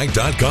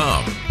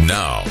basketballnight.com.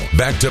 Now,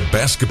 back to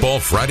Basketball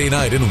Friday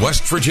Night in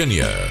West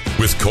Virginia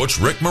with Coach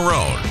Rick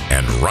Marone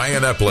and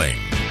Ryan Epling.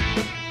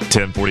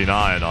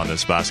 10:49 on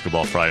this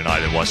Basketball Friday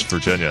Night in West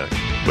Virginia.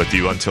 With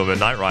you until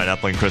midnight, Ryan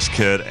Epling, Chris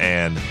Kidd,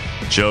 and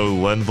Joe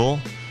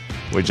Linville.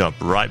 We jump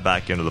right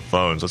back into the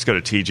phones. Let's go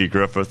to T.G.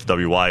 Griffith,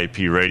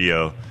 WYAP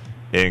Radio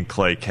in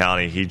Clay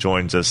County. He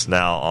joins us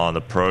now on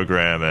the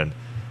program. And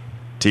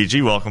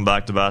TG, welcome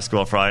back to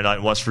Basketball Friday Night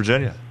in West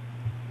Virginia.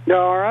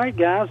 All right,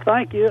 guys.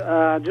 Thank you.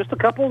 Just a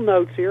couple of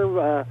notes here.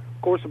 Of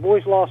course, the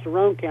boys lost to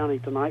Roane County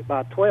tonight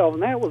by 12,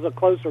 and that was a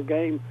closer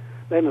game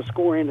than the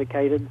score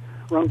indicated.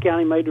 Roane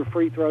County made their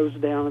free throws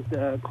down.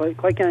 Clay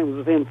County was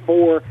within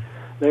 4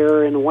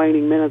 there in the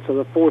waning minutes of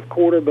the fourth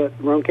quarter, but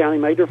Roane County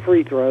made their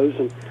free throws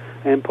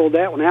and pulled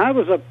that one. Now, it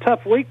was a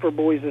tough week for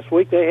boys this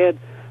week. They had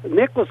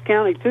Nicholas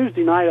County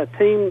Tuesday night, a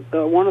team,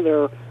 one of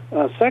their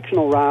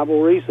sectional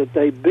rivalries that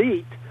they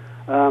beat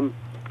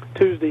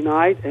Tuesday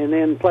night, and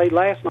then played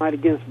last night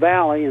against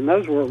Valley, and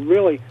those were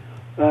really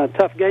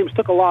tough games.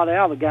 Took a lot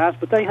out of the guys,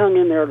 but they hung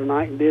in there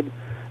tonight and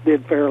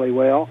did fairly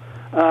well.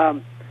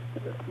 Of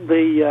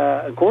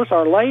course,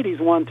 our ladies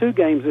won 2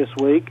 games this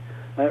week.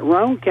 At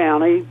Roane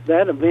County,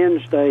 that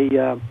avenged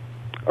a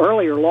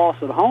earlier loss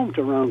at home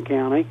to Roane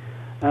County,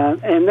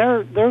 and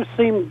there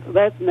seemed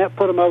that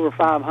put them over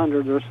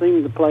 500. They're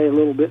seeming to play a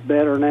little bit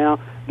better now,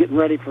 getting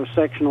ready for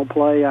sectional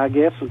play, I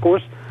guess. Of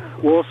course,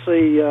 we'll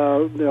see.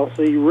 They'll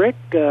see Rick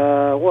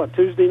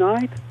Tuesday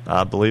night.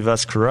 I believe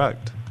that's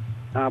correct.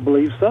 I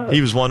believe so.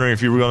 He was wondering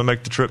if you were going to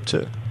make the trip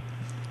too.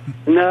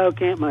 No,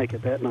 can't make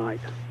it that night.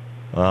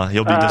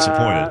 He'll be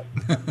disappointed.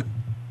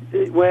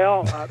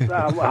 Well,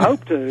 I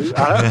hope to.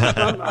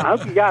 I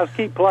hope you guys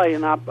keep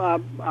playing.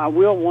 I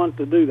will want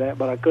to do that,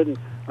 but I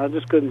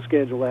just couldn't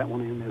schedule that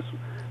one in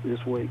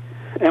this week.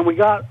 And we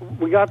got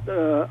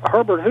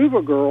Herbert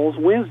Hoover girls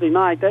Wednesday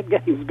night. That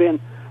game's been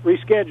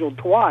rescheduled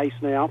twice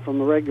now from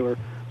the regular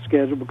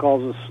schedule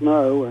because of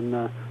snow,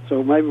 and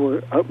so maybe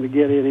we're hoping to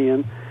get it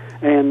in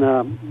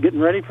and getting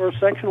ready for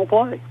sectional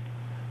play.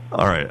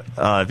 All right.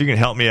 If you can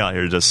help me out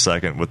here just a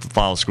second with the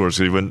final scores.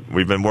 We've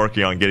been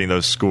working on getting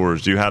those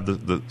scores. Do you have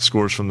the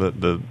scores from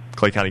the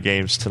Clay County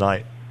games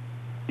tonight?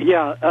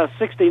 Yeah,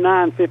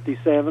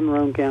 69-57,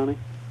 Roane County.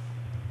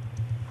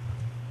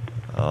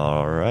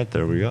 All right,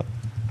 there we go.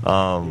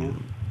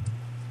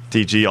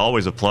 TG,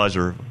 always a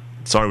pleasure.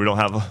 Sorry we don't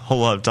have a whole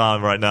lot of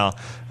time right now.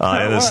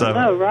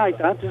 No, right.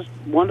 I just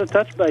wanted to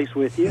touch base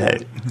with you.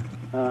 Hey.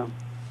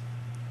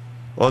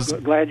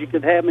 Glad you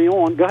could have me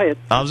on. Go ahead.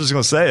 I was just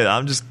going to say it.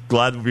 I'm just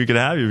glad we could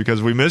have you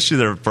because we missed you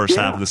the first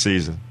half of the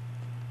season.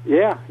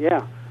 Yeah.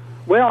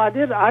 Well, I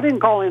didn't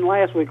call in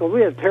last week because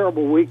we had a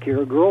terrible week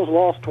here. Girls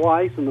lost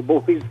twice and the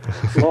boys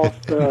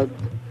lost 2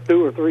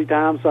 or 3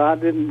 times, so I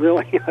didn't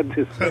really. I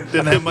just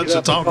didn't have much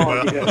to talk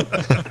about.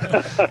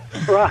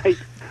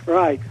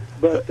 Right.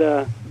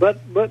 But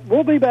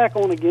we'll be back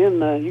on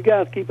again. You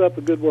guys keep up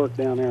the good work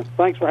down there.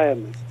 Thanks for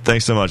having me.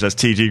 Thanks so much. That's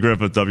T.G.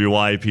 Griffith,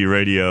 WYAP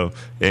Radio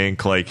in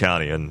Clay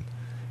County. And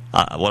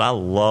what I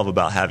love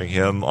about having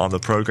him on the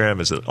program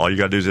is that all you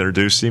got to do is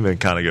introduce him and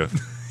kind of go,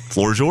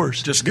 floor is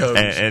yours. Just go.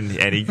 And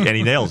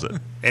he nails it.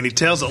 And he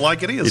tells it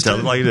like it is. He tells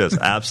it like it is,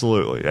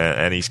 absolutely.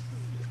 And he's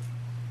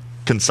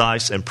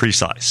concise and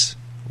precise.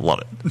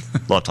 Love it.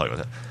 Love talking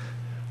with him.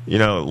 You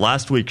know,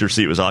 last week your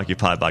seat was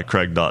occupied by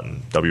Craig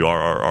Dutton,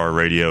 WRRR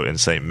Radio in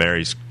St.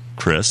 Mary's,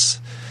 Chris.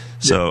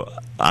 So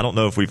I don't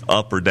know if we've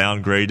up or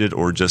downgraded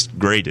or just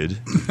graded,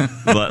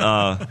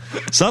 but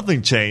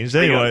something changed.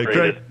 Anyway,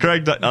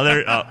 Craig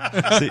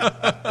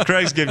Dutton.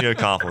 Craig's giving you a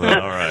compliment.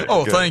 All right.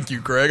 Oh, good. Thank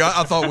you, Craig.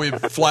 I thought we'd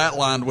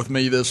flatlined with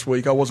me this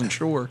week. I wasn't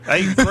sure.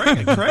 Hey,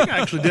 Craig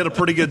actually did a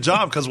pretty good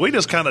job because we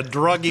just kind of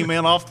drug him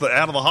in out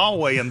of the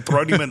hallway and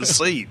thrown him in the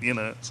seat, you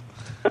know.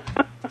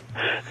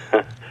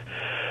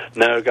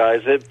 No,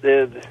 guys,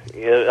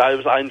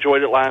 I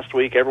enjoyed it last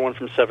week. Everyone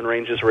from Seven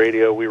Ranges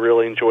Radio, we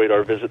really enjoyed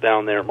our visit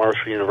down there at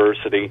Marshall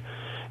University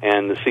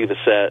and to see the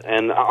set.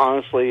 And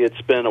honestly, it's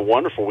been a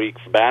wonderful week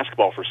for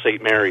basketball for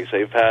St. Mary's.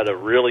 They've had a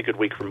really good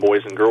week from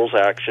boys and girls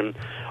action.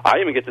 I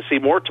even get to see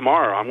more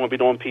tomorrow. I'm going to be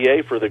doing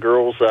PA for the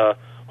girls'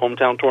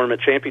 hometown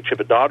tournament championship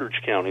at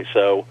Doddridge County.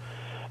 So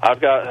I've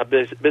got a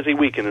busy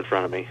weekend in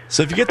front of me.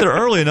 So if you get there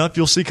early enough,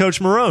 you'll see Coach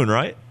Marone,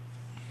 right?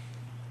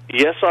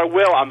 Yes, I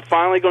will. I'm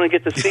finally going to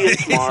get to see him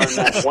tomorrow in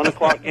that 1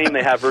 o'clock game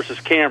they have versus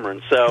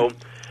Cameron. So,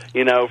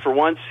 you know, for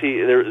once,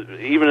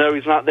 even though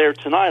he's not there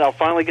tonight, I'll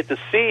finally get to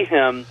see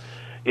him,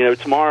 you know,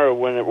 tomorrow,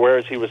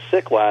 whereas he was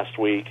sick last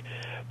week.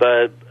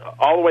 But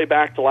all the way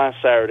back to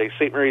last Saturday,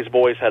 St. Mary's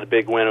boys had a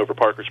big win over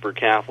Parkersburg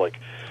Catholic.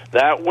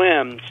 That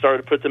win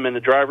started to put them in the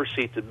driver's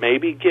seat to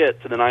maybe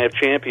get to the Night of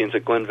Champions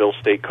at Glenville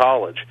State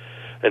College.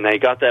 And they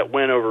got that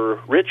win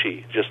over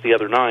Ritchie just the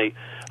other night.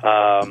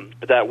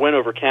 But that win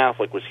over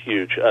Catholic was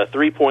huge.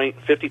 3-point,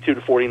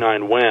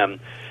 52-49 win.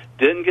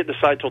 Didn't get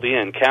decided till the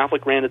end.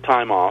 Catholic ran the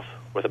time off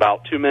with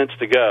about 2 minutes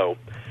to go,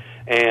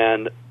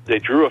 and they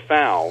drew a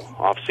foul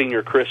off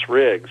senior Chris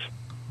Riggs.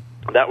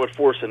 That would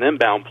force an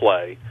inbound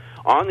play.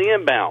 On the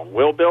inbound,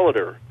 Will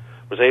Billiter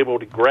was able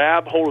to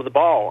grab hold of the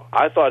ball.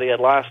 I thought he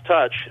had last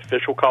touch.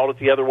 Official called it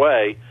the other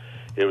way.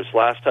 It was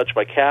last touch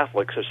by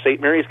Catholic. So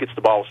St. Mary's gets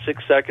the ball with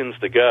 6 seconds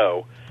to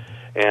go.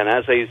 And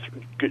as they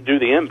do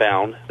the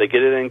inbound, they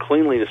get it in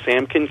cleanly to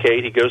Sam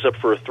Kincaid. He goes up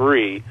for a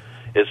three,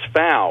 is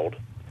fouled,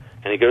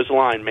 and he goes to the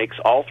line, makes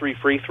all 3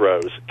 free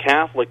throws.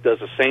 Catholic does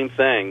the same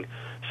thing.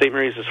 St.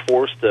 Mary's is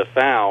forced to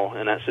foul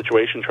in that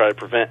situation, try to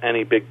prevent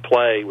any big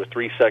play with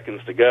 3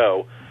 seconds to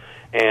go.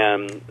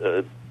 And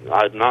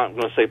I'm not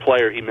going to say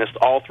player, he missed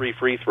all 3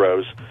 free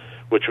throws,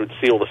 which would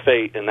seal the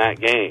fate in that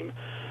game.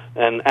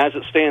 And as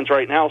it stands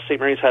right now, St.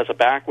 Mary's has a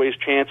backways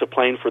chance of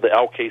playing for the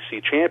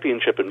LKC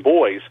championship in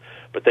boys,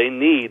 but they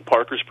need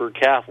Parkersburg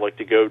Catholic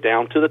to go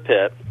down to the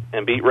pit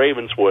and beat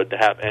Ravenswood to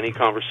have any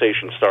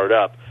conversation start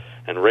up.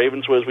 And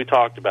Ravenswood, as we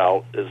talked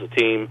about, is a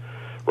team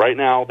right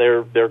now.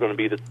 They're going to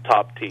be the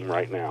top team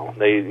right now.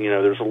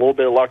 There's a little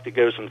bit of luck that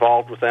goes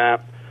involved with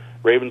that.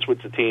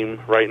 Ravenswood's a team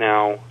right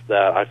now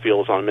that I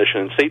feel is on a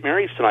mission. And St.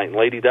 Mary's tonight, and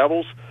Lady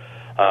Devils,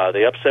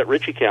 they upset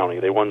Ritchie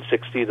County. They won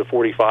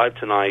 60-45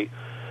 tonight.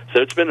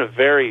 So it's been a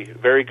very,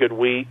 very good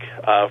week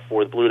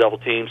for the Blue Devil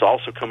teams,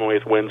 also coming away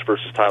with wins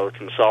versus Tyler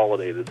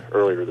Consolidated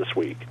earlier this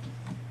week.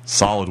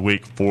 Solid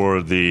week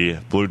for the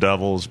Blue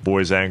Devils,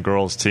 boys and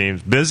girls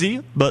teams.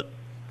 Busy, but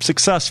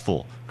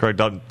successful. Craig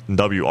Dutton,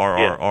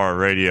 WRRR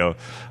Radio.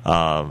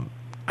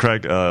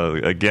 Craig,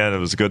 again, it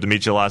was good to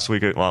meet you last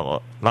week.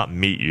 Well, not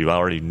meet you. I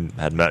already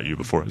had met you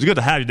before. It was good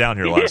to have you down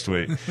here last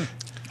week.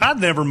 I'd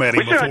never met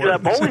him before. We should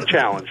have that bowling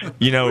challenge.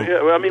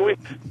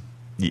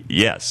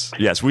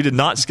 Yes. We did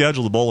not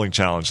schedule the bowling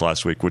challenge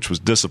last week, which was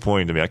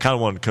disappointing to me. I kind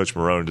of wanted Coach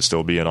Marone to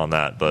still be in on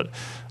that, but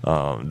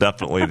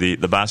definitely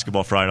the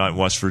Basketball Friday Night in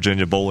West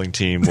Virginia bowling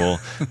team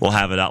will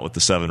have it out with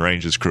the Seven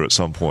Ranges crew at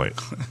some point.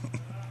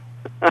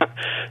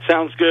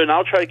 Sounds good, and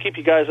I'll try to keep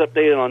you guys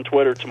updated on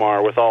Twitter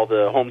tomorrow with all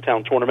the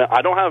hometown tournament.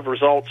 I don't have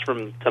results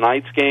from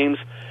tonight's games.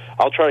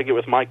 I'll try to get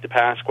with Mike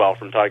DePasquale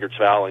from Tigers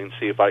Valley and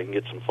see if I can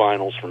get some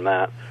finals from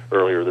that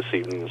earlier this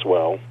evening as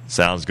well.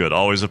 Sounds good.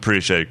 Always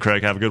appreciate it.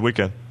 Craig, have a good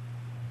weekend.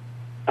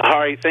 All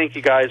right, thank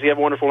you, guys. You have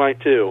a wonderful night,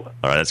 too.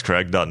 All right, that's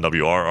Craig Dutton,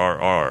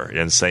 WRRR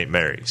in St.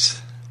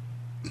 Mary's.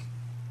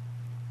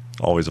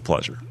 Always a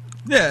pleasure.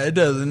 Yeah, it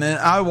does. And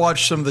I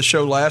watched some of the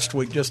show last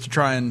week just to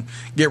try and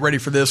get ready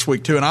for this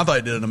week, too. And I thought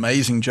he did an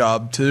amazing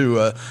job,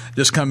 too,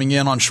 just coming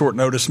in on short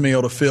notice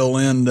meal to fill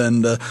in.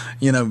 And,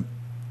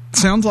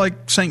 sounds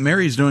like St.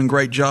 Mary's doing a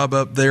great job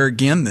up there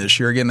again this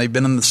year. Again, they've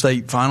been in the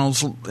state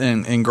finals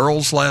in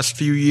girls last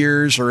few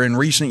years or in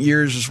recent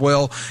years as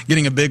well,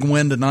 getting a big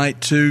win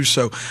tonight too.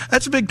 So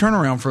that's a big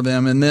turnaround for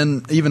them. And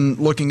then even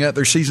looking at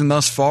their season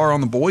thus far on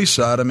the boys'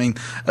 side, I mean,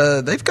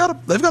 they've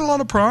got a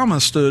lot of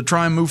promise to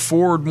try and move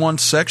forward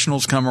once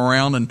sectionals come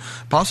around and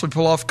possibly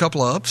pull off a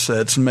couple of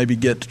upsets and maybe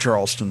get to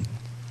Charleston.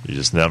 You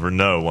just never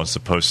know once the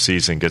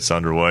postseason gets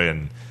underway,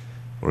 and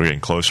we're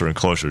getting closer and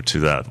closer to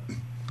that.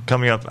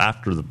 Coming up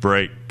after the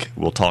break,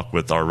 we'll talk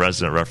with our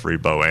resident referee,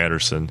 Bo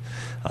Anderson.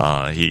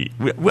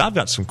 I've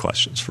got some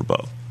questions for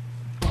Bo.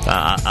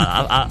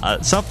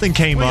 Something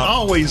came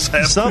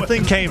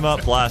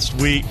up last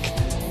week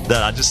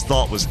that I just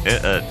thought was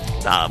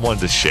I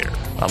wanted to share.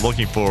 I'm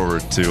looking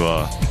forward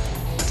to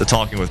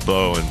talking with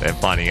Bo and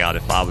finding out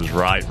if I was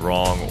right,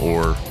 wrong,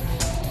 or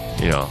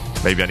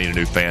maybe I need a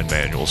new fan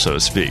manual, so to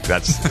speak.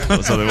 That's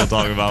something we'll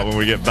talk about when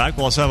we get back.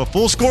 We'll also have a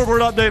full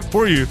scoreboard update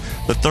for you.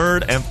 The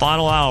third and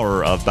final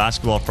hour of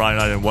Basketball Friday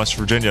Night in West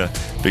Virginia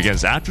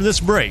begins after this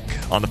break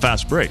on the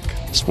Fast Break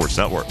Sports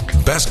Network.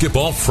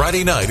 Basketball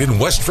Friday Night in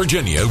West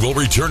Virginia will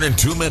return in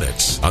 2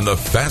 minutes on the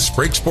Fast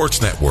Break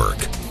Sports Network.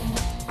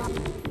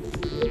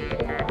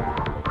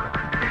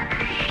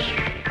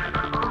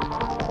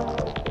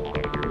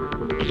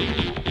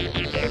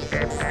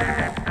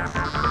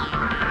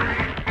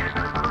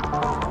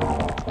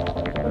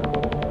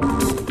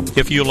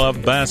 If you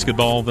love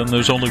basketball, then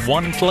there's only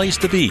one place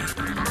to be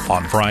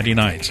on Friday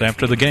nights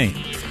after the game.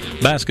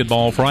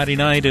 Basketball Friday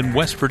Night in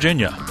West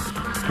Virginia.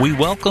 We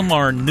welcome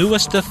our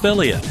newest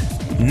affiliate,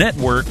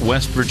 Network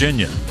West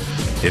Virginia.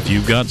 If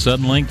you've got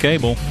Suddenlink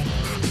cable,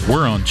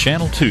 we're on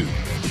Channel 2,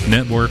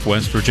 Network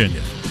West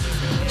Virginia.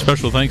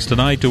 Special thanks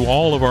tonight to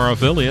all of our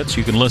affiliates.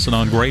 You can listen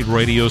on great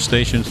radio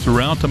stations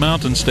throughout the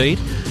Mountain State,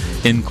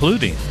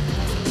 including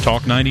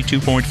Talk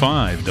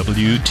 92.5,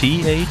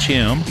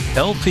 WTHM,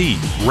 LP,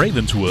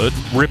 Ravenswood,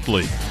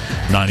 Ripley,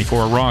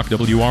 94 Rock,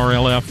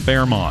 WRLF,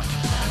 Fairmont,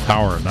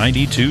 Power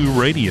 92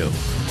 Radio,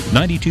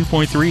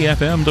 92.3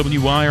 FM,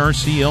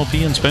 WIRC,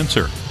 LP in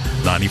Spencer,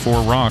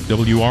 94 Rock,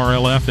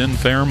 WRLF in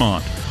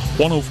Fairmont,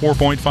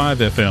 104.5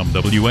 FM,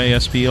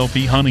 WASP,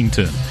 LP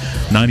Huntington,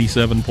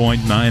 97.9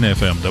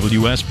 FM,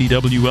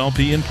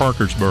 WSPWLP in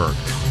Parkersburg,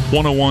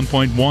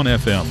 101.1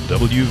 FM,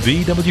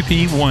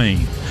 WVWP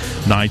Wayne,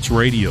 Knights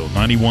Radio,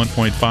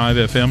 91.5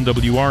 FM,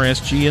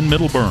 WRSG in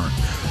Middleburn,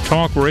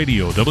 Talk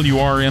Radio,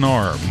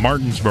 WRNR,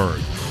 Martinsburg,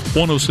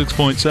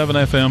 106.7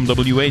 FM,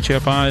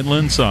 WHFI in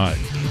Linside,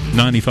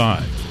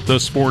 95, The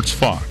Sports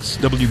Fox,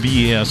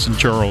 WBS in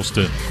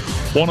Charleston,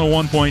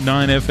 101.9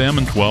 FM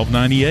and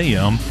 1290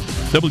 AM,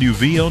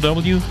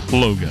 WVOW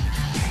Logan.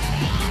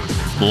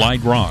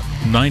 Light Rock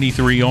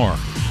 93R,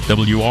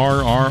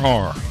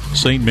 WRRR,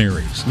 St.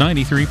 Mary's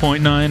 93.9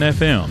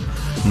 FM,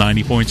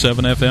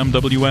 90.7 FM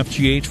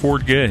WFGH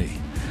Fort Gay,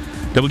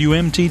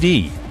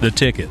 WMTD The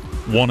Ticket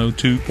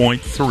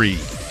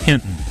 102.3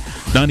 Hinton,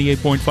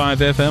 98.5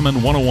 FM and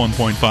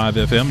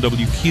 101.5 FM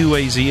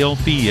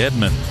WQAZLP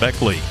Edmond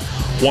Beckley,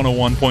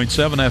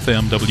 101.7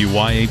 FM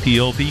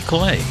WYAPLP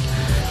Clay,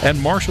 and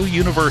Marshall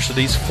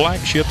University's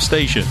flagship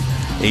station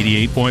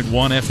 88.1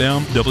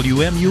 FM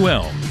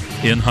WMUL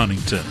in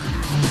Huntington.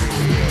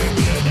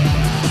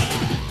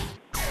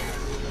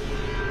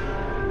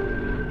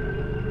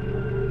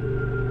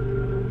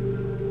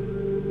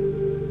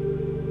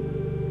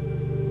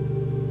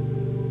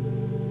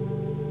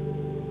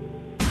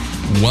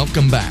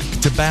 Welcome back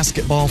to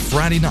Basketball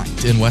Friday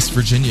Night in West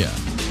Virginia.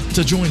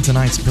 To join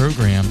tonight's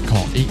program,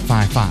 call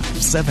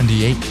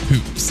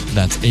 855-78-HOOPS.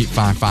 That's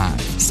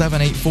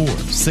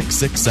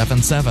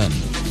 855-784-6677.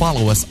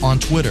 Follow us on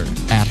Twitter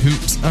at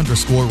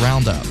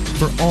 @hoops_roundup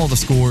for all the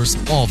scores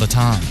all the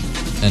time.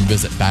 And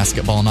visit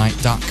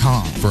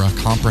basketballnight.com for a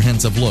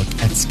comprehensive look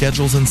at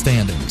schedules and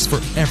standings for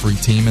every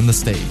team in the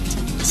state.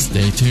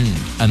 Stay tuned.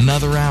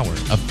 Another hour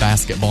of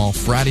Basketball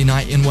Friday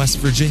Night in West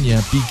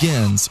Virginia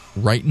begins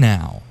right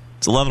now.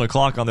 It's 11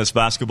 o'clock on this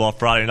Basketball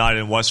Friday Night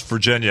in West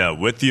Virginia.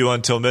 With you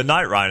until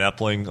midnight, Ryan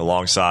Epling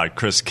alongside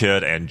Chris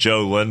Kidd and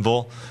Joe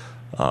Linville.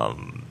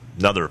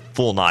 Another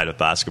full night of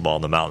basketball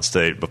in the Mountain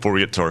State. Before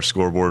we get to our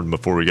scoreboard and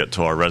before we get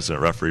to our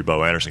resident referee,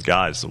 Bo Anderson,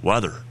 guys, the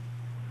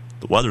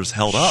weather's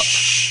held up.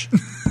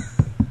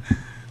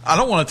 I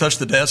don't want to touch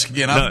the desk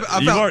again.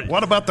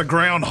 What about the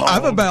groundhog?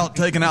 I've about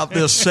taken out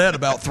this set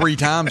about 3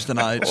 times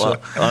tonight. Well,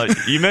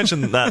 you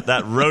mentioned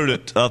that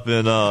rodent up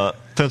in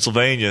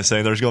Pennsylvania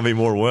saying there's going to be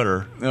more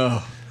winter.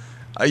 Yeah,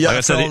 like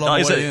I said,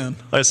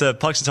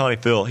 Punxsutawney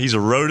Phil, he's a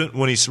rodent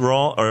when he's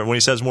wrong, or when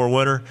he says more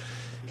winter.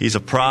 He's a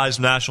prized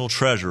national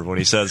treasure when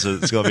he says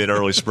it's going to be an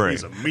early spring.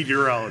 He's a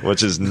meteorologist,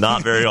 which is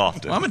not very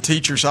often. Well, I'm a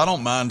teacher, so I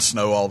don't mind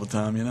snow all the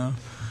time.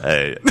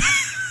 Hey.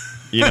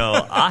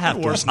 I have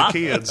worse than the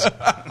kids.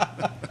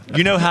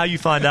 You know how you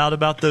find out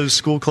about those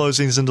school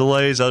closings and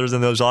delays other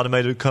than those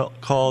automated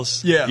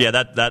calls? Yeah.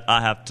 That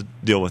I have to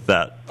deal with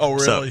that. Oh,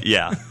 really?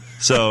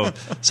 So,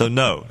 So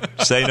no.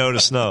 Say no to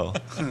snow.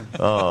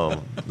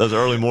 Those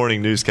early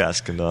morning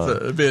newscasts can...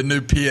 it'd be a new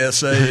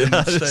PSA in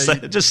the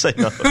state. Just say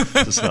no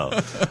to snow.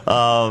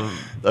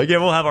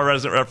 Again, we'll have our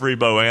resident referee,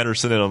 Bo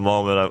Anderson, in a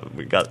moment.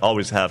 We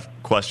always have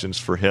questions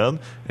for him,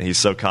 and he's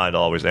so kind to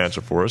always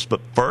answer for us.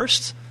 But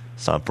first...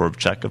 it's time for a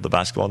check of the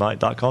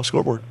basketballnight.com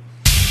scoreboard.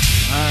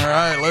 All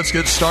right, let's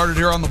get started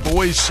here on the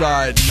boys'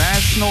 side.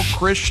 National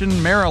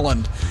Christian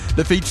Maryland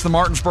defeats the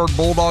Martinsburg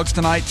Bulldogs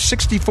tonight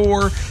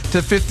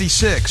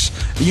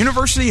 64-56. The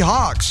University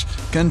Hawks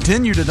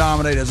continue to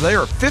dominate as they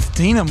are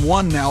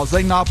 15-1 now as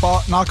they knock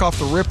off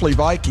the Ripley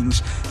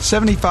Vikings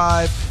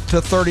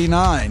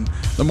 75-39.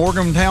 The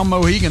Morgantown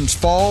Mohegans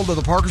fall to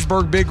the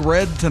Parkersburg Big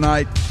Red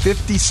tonight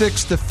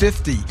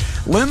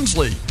 56-50.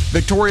 Lindsley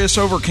victorious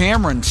over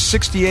Cameron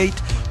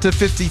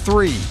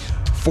 68-53.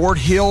 Fort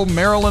Hill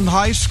Maryland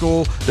High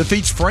School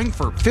defeats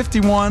Frankfort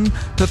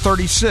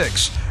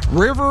 51-36.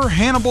 River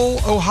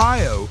Hannibal,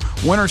 Ohio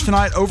winners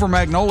tonight over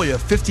Magnolia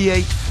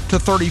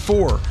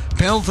 58-34.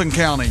 Pendleton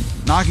County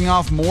knocking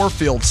off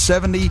Moorfield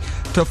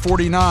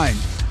 70-49.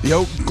 The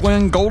Oak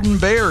Glen Golden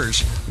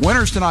Bears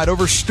winners tonight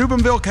over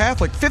Steubenville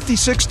Catholic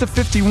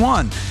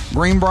 56-51.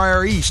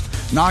 Greenbrier East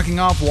knocking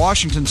off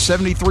Washington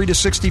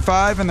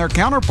 73-65, and their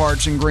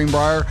counterparts in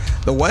Greenbrier,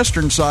 the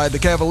western side, the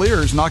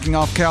Cavaliers, knocking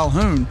off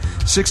Calhoun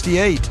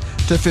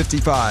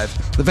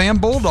 68-55. The Van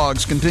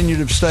Bulldogs continue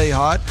to stay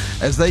hot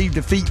as they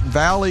defeat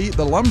Valley,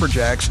 the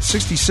Lumberjacks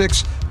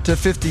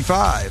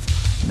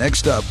 66-55.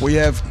 Next up, we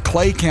have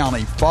Clay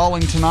County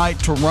falling tonight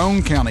to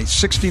Roane County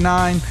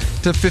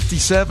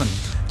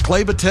 69-57.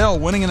 Clay Battelle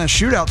winning in a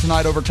shootout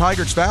tonight over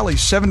Tigers Valley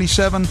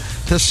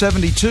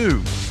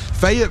 77-72.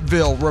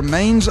 Fayetteville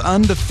remains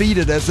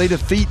undefeated as they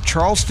defeat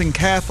Charleston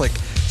Catholic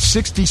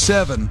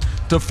 67-46.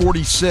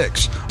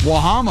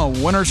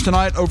 Wahama winners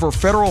tonight over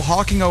Federal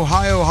Hocking,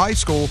 Ohio High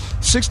School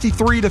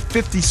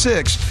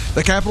 63-56.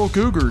 The Capital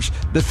Cougars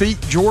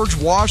defeat George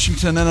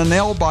Washington in a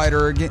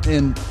nail-biter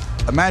in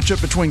a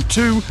matchup between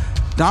two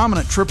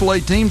dominant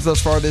AAA teams thus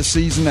far this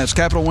season as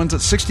Capital wins at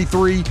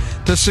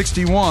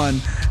 63-61,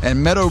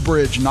 and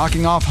Meadowbridge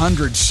knocking off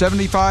Hundred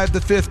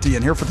 75-50.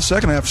 And here for the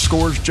second half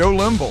scores Joe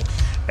Linville.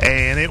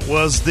 And it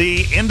was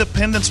the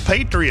Independence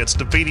Patriots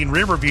defeating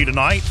Riverview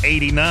tonight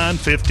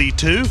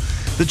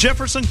 89-52. The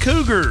Jefferson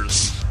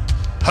Cougars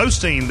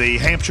hosting the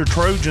Hampshire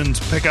Trojans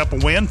pick up a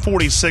win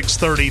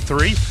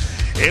 46-33.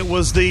 It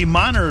was the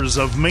Miners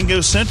of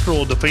Mingo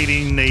Central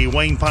defeating the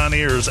Wayne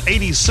Pioneers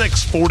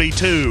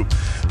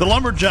 86-42. The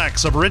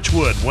Lumberjacks of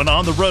Richwood went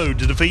on the road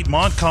to defeat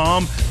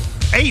Montcalm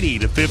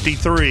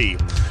 80-53.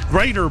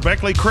 Greater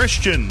Beckley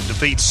Christian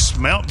defeats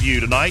Mount View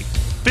tonight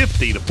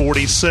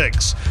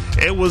 50-46.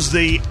 It was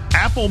the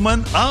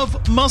Appleman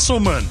of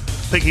Musselman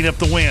picking up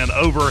the win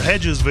over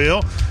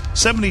Hedgesville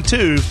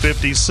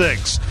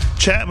 72-56.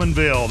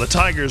 Chapmanville, the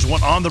Tigers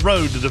went on the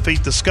road to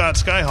defeat the Scott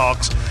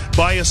Skyhawks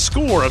by a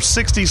score of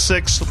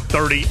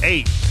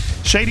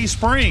 66-38. Shady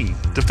Spring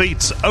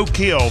defeats Oak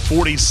Hill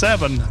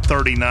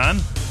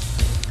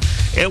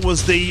 47-39. It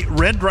was the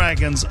Red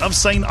Dragons of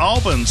St.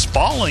 Albans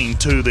falling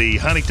to the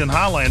Huntington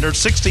Highlanders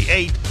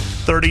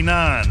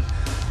 68-39.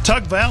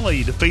 Tug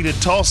Valley defeated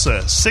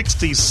Tulsa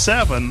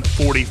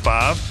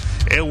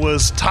 67-45. It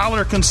was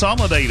Tyler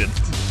Consolidated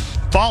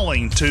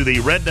falling to the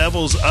Red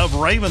Devils of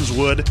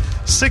Ravenswood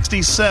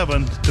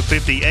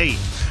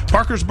 67-58.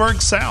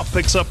 Parkersburg South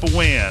picks up a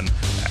win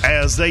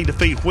as they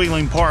defeat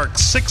Wheeling Park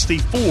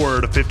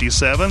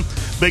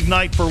 64-57. Big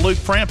night for Luke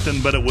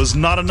Frampton, but it was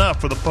not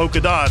enough for the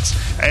Polka Dots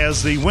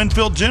as the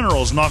Winfield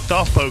Generals knocked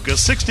off Polka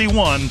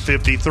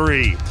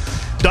 61-53.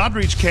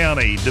 Doddridge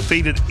County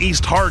defeated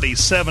East Hardy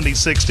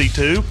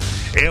 70-62.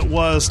 It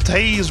was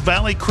Tays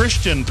Valley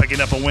Christian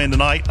picking up a win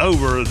tonight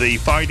over the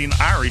Fighting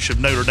Irish of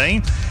Notre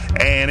Dame.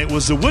 And it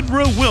was the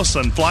Woodrow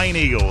Wilson Flying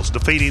Eagles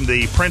defeating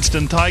the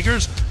Princeton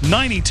Tigers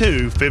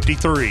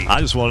 92-53. I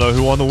just want to know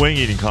who won the wing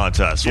eating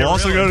contest. We'll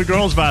also go to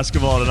girls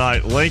basketball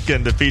tonight.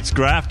 Lincoln defeats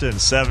Grafton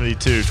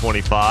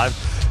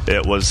 72-25.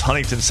 It was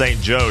Huntington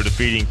St. Joe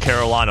defeating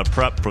Carolina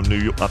Prep from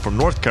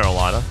North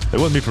Carolina. It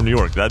wouldn't be from New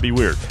York. That'd be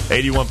weird.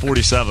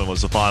 81-47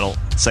 was the final.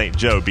 St.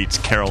 Joe beats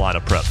Carolina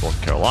Prep,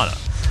 North Carolina.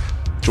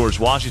 George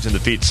Washington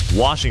defeats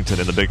Washington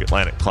in the Big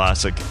Atlantic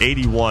Classic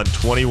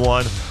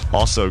 81-21.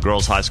 Also,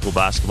 girls high school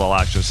basketball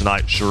action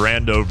tonight.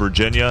 Sharando,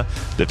 Virginia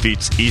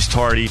defeats East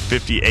Hardy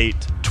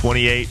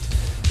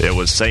 58-28. It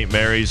was St.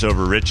 Mary's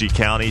over Ritchie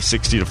County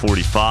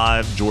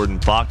 60-45. Jordan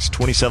Fox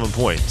 27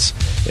 points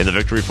in the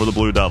victory for the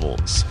Blue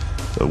Devils.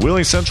 The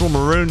Wheeling Central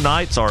Maroon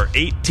Knights are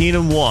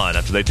 18-1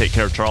 after they take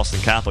care of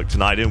Charleston Catholic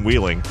tonight in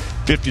Wheeling,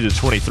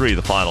 50-23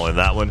 the final in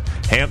that one.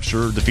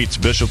 Hampshire defeats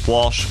Bishop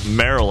Walsh,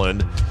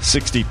 Maryland,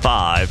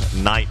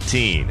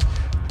 65-19.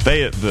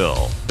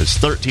 Fayetteville is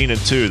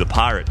 13-2. The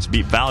Pirates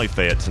beat Valley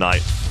Fayette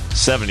tonight,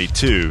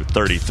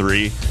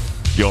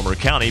 72-33. Gilmer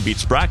County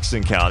beats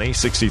Braxton County,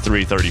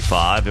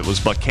 63-35. It was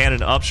Buchanan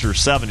Upshur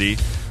 70.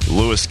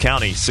 Lewis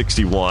County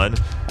 61.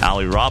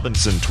 Allie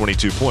Robinson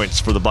 22 points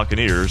for the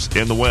Buccaneers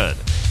in the win.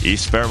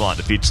 East Fairmont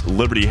defeats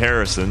Liberty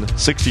Harrison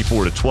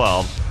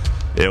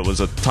 64-12. It was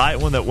a tight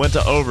one that went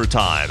to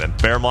overtime, and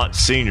Fairmont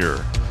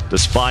Senior,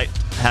 despite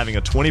having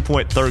a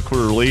 20-point third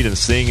quarter lead and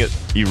seeing it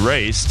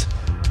erased,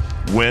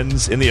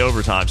 wins in the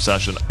overtime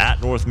session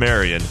at North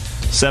Marion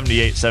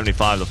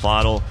 78-75 the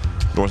final.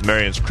 North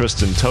Marion's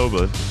Krista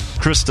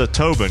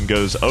Tobin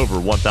goes over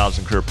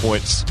 1,000 career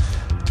points,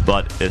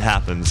 but it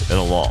happens in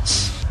a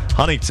loss.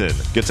 Huntington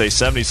gets a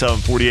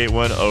 77-48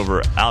 win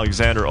over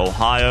Alexander,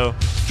 Ohio.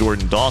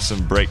 Jordan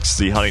Dawson breaks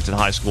the Huntington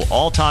High School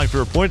all-time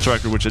career points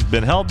record, which had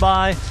been held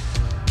by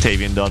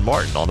Tavian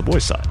Dunn-Martin on the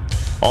boys' side.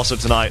 Also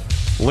tonight,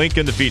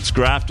 Lincoln defeats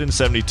Grafton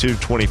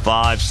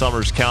 72-25.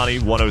 Summers County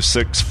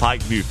 106,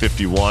 Pikeview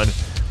 51.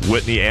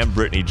 Whitney and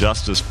Brittany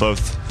Justice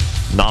both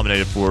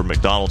nominated for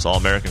McDonald's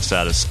All-American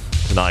status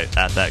tonight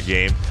at that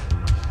game.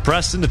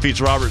 Preston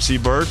defeats Robert C.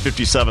 Byrd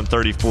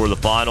 57-34 the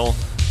final.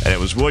 And it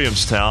was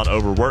Williamstown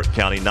over Work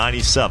County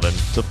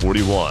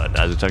 97-41.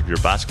 As a check your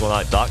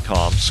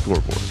basketballnight.com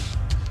scoreboard.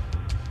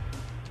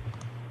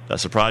 That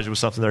surprised you with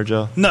something there,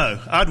 Joe? No,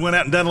 I'd went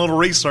out and done a little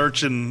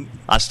research, and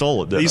I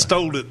stole it. Didn't he I?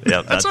 stole it.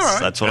 Yeah, that's all right.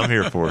 That's what I'm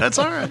here for. That's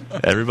all right.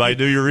 Everybody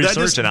do your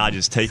research, and I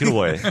just take it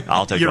away.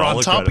 I'll take You're all on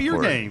the top credit of your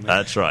for game. It.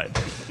 That's right.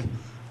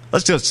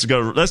 Let's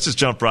just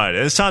jump right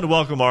in. It's time to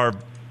welcome our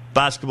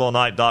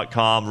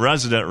basketballnight.com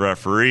resident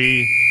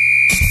referee.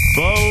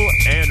 Bo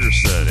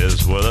Anderson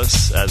is with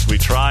us as we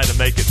try to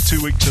make it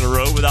 2 weeks in a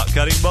row without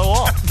cutting Bo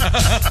off.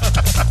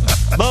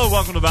 Bo,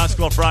 welcome to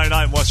Basketball Friday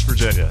Night in West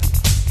Virginia.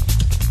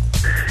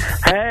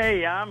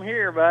 Hey, I'm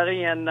here,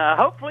 buddy, and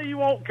hopefully you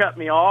won't cut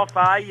me off.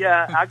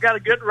 I got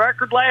a good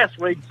record last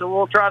week, so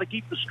we'll try to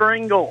keep the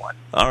string going.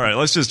 All right,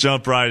 let's just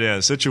jump right in.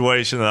 A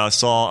situation that I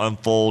saw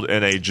unfold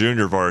in a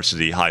junior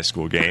varsity high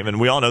school game, and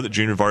we all know that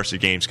junior varsity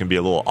games can be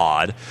a little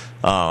odd.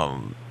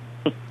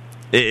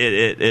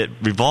 It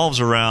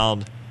revolves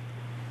around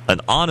an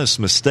honest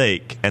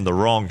mistake and the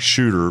wrong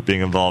shooter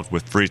being involved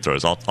with free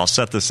throws. I'll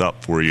set this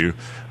up for you.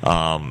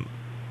 One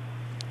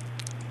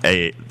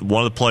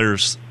of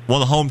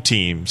the home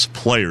team's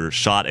players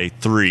shot a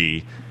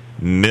three,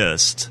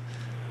 missed.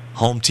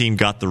 Home team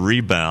got the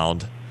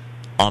rebound.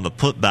 On the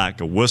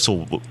putback, a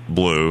whistle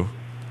blew,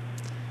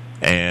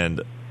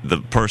 and the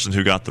person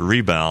who got the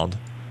rebound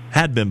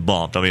had been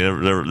bumped. I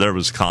mean, there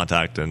was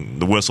contact, and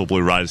the whistle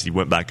blew right as he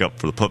went back up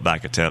for the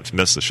putback attempt,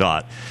 missed the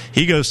shot.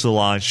 He goes to the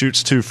line,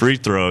 shoots 2 free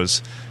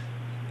throws.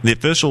 The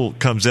official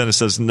comes in and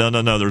says, no,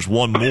 there's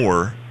one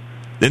more.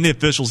 Then the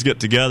officials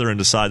get together and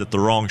decide that the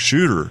wrong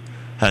shooter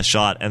has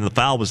shot, and the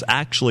foul was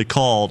actually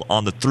called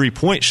on the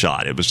 3-point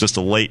shot. It was just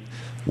a late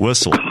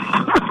whistle.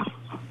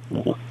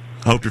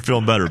 Hope you're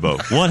feeling better, Bo.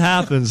 What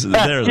happens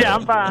there? Yeah,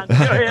 I'm fine. Go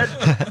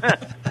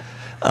ahead.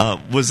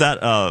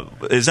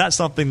 Is that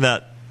something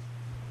that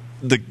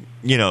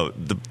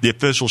the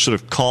official should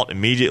have caught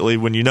immediately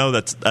when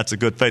that's a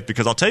good faith?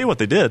 Because I'll tell you what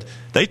they did.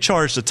 They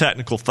charged a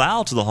technical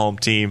foul to the home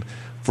team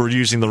for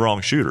using the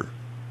wrong shooter.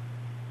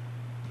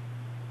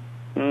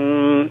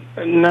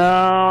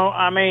 No,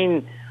 I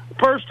mean,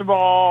 first of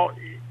all,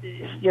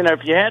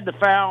 if you had the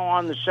foul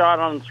on the shot,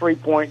 on the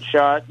three-point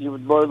shot, you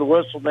would blow the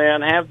whistle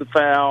then, have the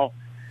foul,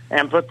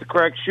 and put the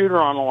correct shooter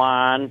on the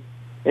line.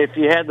 If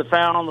you had the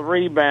foul on the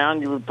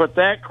rebound, you would put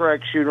that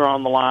correct shooter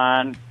on the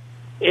line.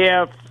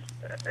 If,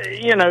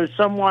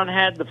 someone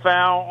had the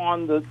foul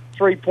on the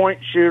three-point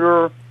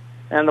shooter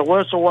and the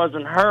whistle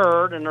wasn't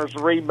heard and there's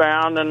a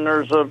rebound and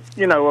there's a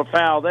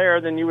foul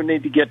there, then you would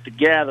need to get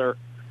together.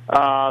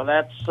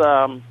 That's,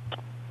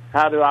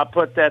 how do I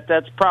put that?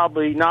 That's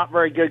probably not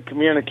very good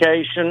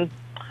communication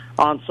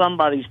on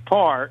somebody's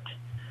part.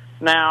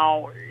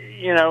 Now,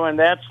 and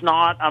that's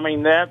not,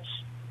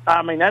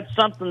 that's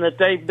something that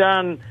they've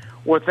done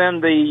within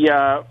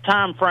the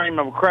time frame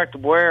of a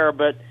correctable error,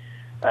 but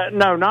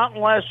no, not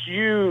unless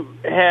you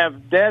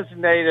have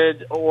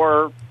designated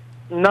or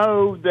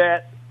know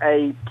that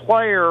a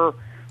player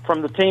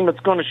from the team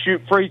that's going to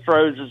shoot free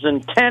throws is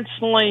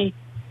intentionally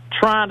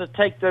trying to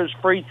take those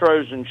free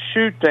throws and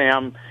shoot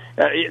them.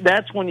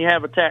 That's when you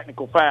have a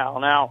technical foul.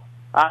 Now,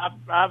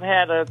 I've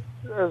had it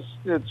was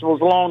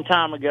a long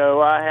time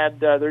ago.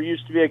 There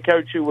used to be a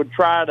coach who would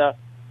try to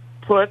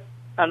put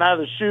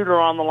another shooter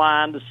on the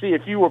line to see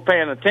if you were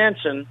paying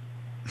attention.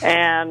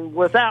 And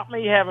without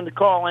me having to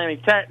call any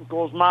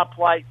technicals, my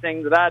polite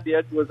thing that I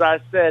did was I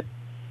said,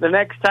 the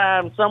next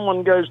time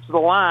someone goes to the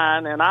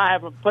line and I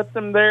haven't put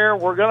them there,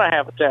 we're going to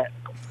have a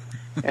technical.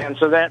 And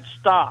so that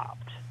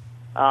stopped.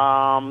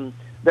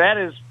 That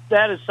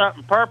is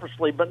something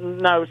purposely, but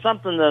no,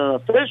 something that an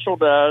official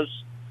does,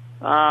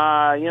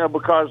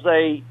 because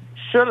they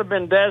should have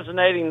been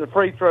designating the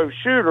free throw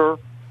shooter.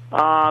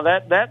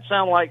 That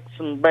sounded like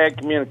some bad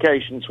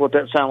communication. Is what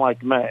that sounded like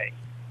to me.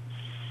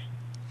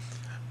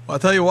 Well, I'll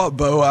tell you what,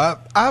 Bo,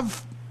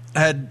 I've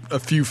had a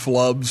few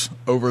flubs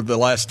over the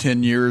last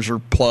 10 years or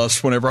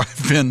plus whenever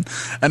I've been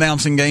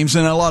announcing games,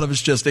 and a lot of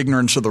it's just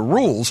ignorance of the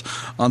rules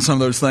on some of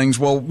those things.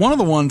 Well, one of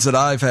the ones that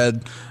I've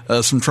had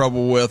some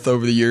trouble with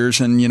over the years,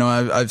 and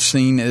I've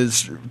seen,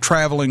 is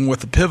traveling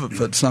with the pivot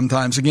foot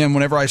sometimes. Again,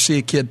 whenever I see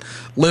a kid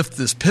lift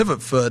this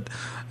pivot foot,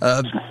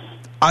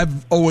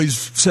 I've always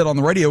said on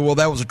the radio, well,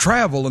 that was a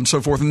travel and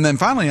so forth. And then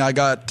finally I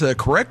got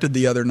corrected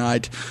the other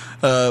night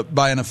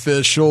by an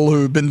official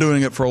who had been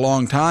doing it for a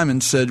long time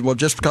and said, well,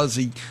 just because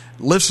he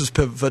lifts his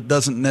pivot foot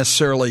doesn't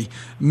necessarily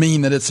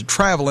mean that it's a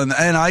travel. And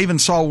I even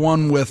saw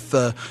one with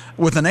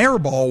an air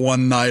ball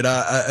one night.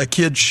 A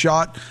kid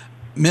shot,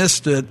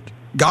 missed it,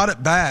 got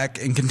it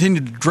back, and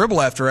continued to dribble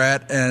after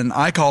that, and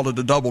I called it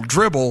a double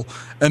dribble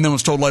and then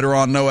was told later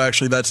on, no,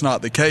 actually, that's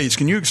not the case.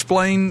 Can you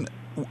explain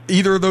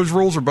either of those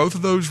rules or both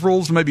of those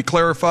rules to maybe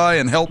clarify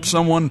and help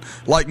someone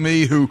like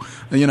me who,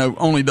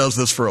 only does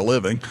this for a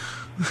living?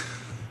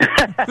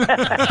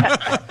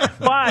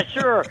 Why,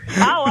 sure.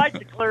 I like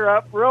to clear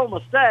up real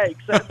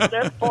mistakes.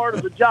 That's part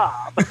of the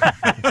job.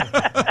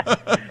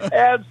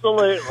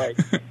 Absolutely.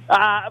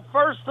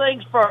 First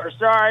things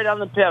first, all right, on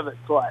the pivot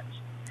plays.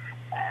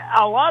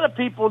 A lot of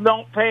people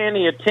don't pay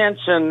any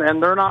attention,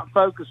 and they're not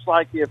focused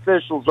like the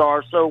officials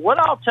are. So what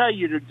I'll tell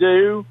you to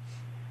do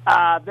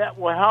that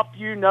will help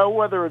you know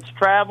whether it's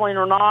traveling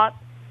or not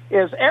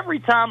is every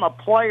time a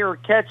player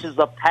catches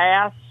a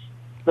pass,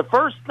 the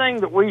first thing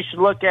that we should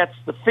look at is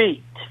the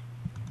feet.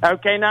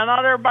 Okay, now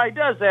not everybody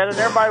does that, and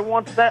everybody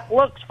wants that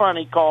looks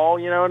funny call,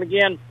 and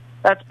again,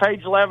 that's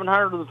page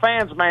 1100 of the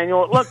fans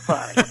manual. It looked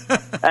funny,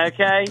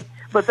 okay?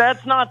 But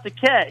that's not the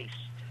case.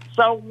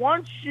 So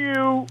once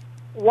you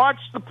watch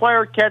the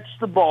player catch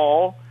the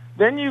ball,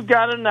 then you've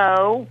got to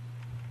know,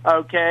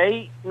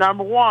 okay,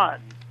 number one,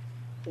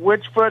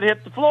 which foot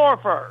hit the floor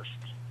first.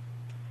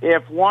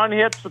 If one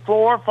hits the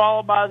floor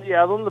followed by the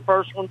other one, the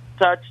first one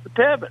touched the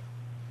pivot.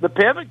 The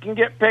pivot can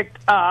get picked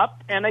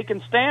up, and they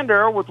can stand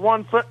there with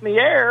one foot in the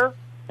air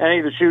and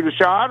either shoot a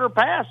shot or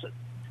pass it.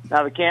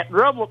 Now, they can't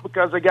dribble it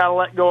because they got to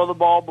let go of the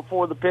ball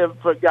before the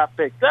pivot foot got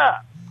picked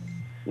up.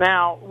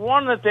 Now,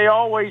 one that they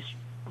always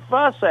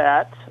fuss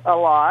at a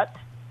lot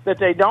that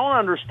they don't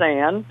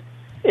understand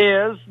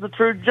is the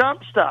true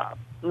jump stop.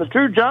 And the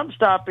true jump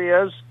stop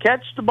is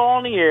catch the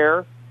ball in the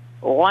air,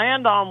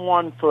 land on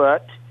one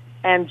foot,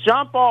 and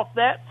jump off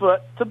that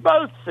foot to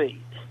both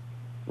feet.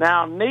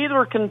 Now,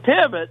 neither can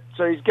pivot,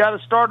 so he's got to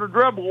start a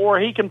dribble, or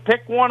he can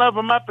pick one of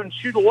them up and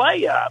shoot a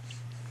layup.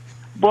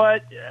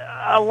 But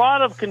a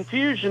lot of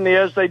confusion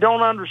is they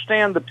don't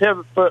understand the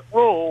pivot foot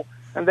rule,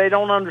 and they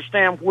don't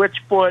understand which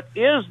foot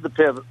is the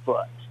pivot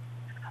foot.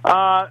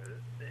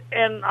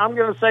 And I'm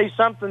going to say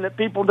something that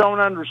people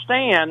don't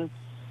understand.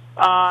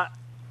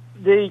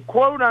 The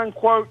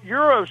quote-unquote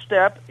Euro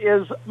step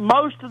is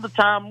most of the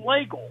time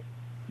legal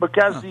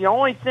because the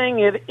only thing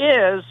it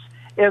is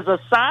a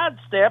side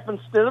step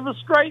instead of a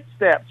straight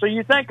step. So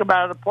you think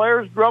about it, a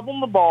player's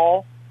dribbling the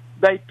ball,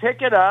 they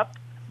pick it up,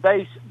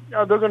 they're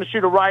going to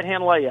shoot a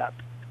right-hand layup.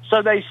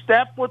 So they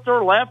step with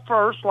their left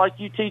first like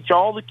you teach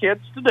all the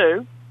kids to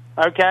do,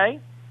 okay,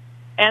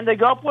 and they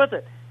go up with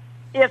it.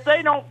 if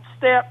they don't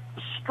step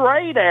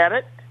straight at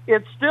it,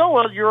 it's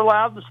still you're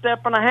allowed the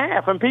step and a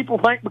half. And people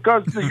think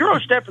because the Euro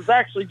step is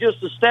actually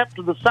just a step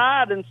to the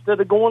side instead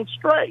of going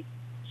straight.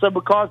 So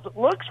because it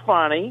looks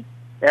funny,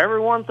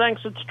 everyone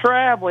thinks it's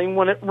traveling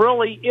when it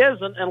really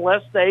isn't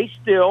unless they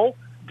still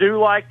do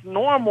like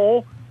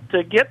normal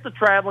to get the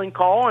traveling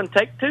call and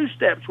take 2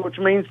 steps, which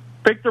means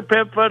pick their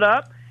pivot foot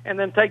up and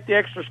then take the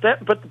extra step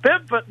and put the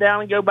pivot foot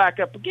down and go back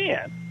up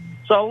again.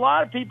 So a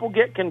lot of people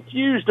get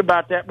confused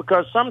about that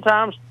because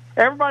sometimes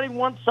everybody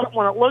wants something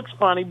when it looks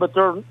funny, but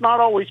they're not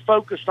always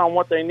focused on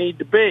what they need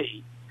to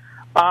be.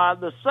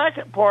 The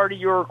second part of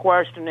your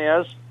question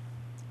is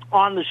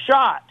on the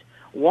shot.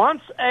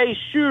 Once a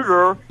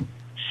shooter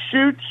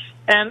shoots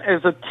and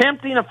is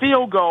attempting a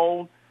field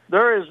goal,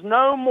 there is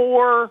no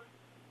more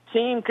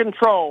team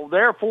control.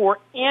 Therefore,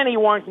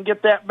 anyone can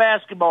get that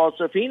basketball.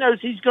 So if he knows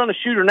he's going to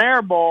shoot an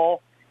air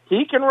ball,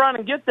 he can run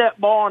and get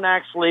that ball and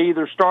actually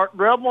either start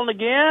dribbling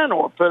again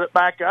or put it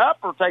back up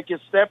or take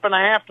his step and a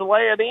half to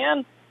lay it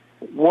in.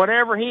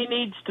 Whatever he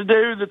needs to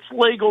do that's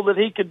legal that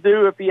he could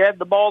do if he had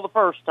the ball the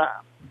first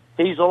time,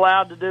 he's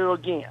allowed to do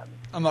again.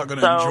 I'm not going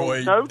to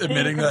enjoy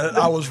admitting that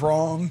I was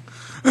wrong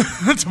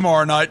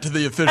tomorrow night to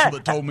the official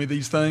that told me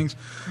these things.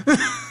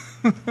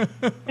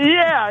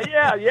 Yeah.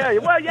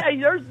 Well, yeah,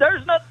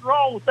 there's nothing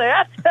wrong with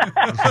that.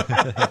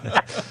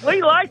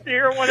 We like to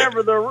hear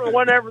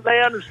whenever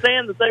they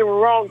understand that they were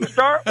wrong to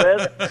start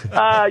with.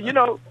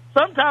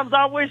 Sometimes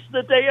I wish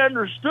that they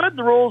understood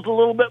the rules a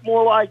little bit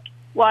more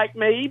like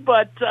me,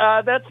 but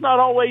that's not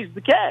always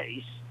the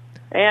case.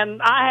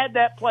 And I had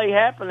that play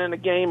happen in a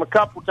game a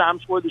couple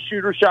times where the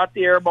shooter shot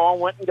the air ball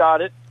and went and got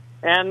it.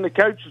 And the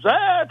coach was,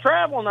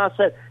 travel. And I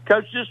said,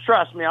 Coach, just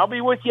trust me. I'll be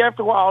with you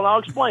after a while, and I'll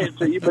explain it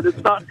to you, but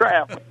it's not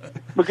traveling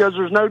because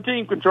there's no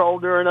team control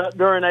during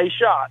a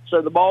shot.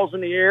 So the ball's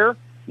in the air,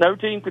 no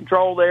team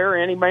control there,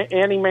 any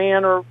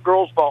man or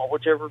girl's ball,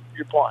 whichever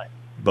you're playing.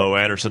 Bo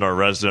Anderson, our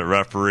resident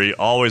referee.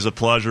 Always a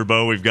pleasure,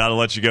 Bo. We've got to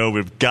let you go.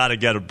 We've got to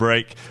get a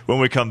break. When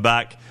we come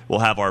back, we'll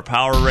have our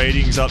power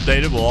ratings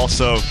updated. We'll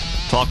also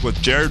talk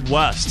with Jared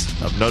West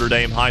of Notre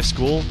Dame High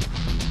School,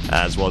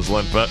 as well as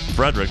Lynn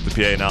Frederick, the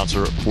PA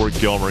announcer for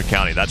Gilmer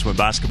County. That's when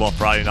Basketball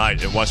Friday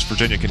Night in West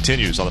Virginia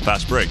continues on the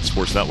Fast Break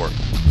Sports Network.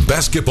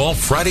 Basketball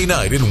Friday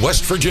Night in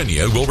West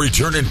Virginia will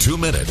return in 2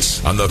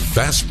 minutes on the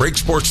Fast Break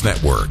Sports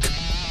Network.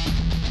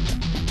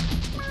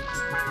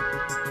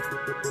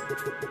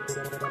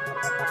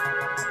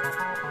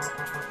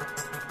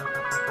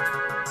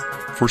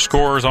 For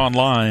scores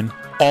online,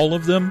 all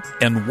of them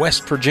in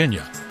West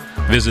Virginia,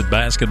 visit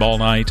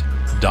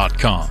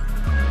basketballnight.com.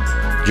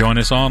 Join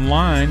us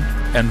online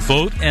and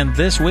vote in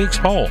this week's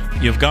poll.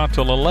 You've got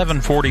till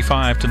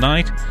 11:45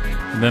 tonight,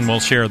 and then we'll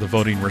share the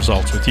voting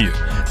results with you.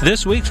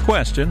 This week's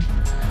question,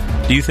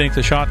 do you think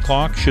the shot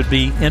clock should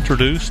be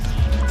introduced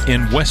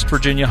in West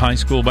Virginia high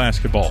school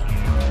basketball?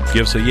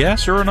 Give us a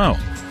yes or a no.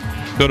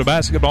 Go to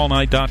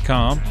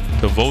basketballnight.com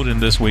to vote in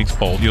this week's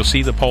poll. You'll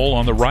see the poll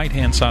on the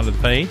right-hand side of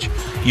the page.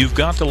 You've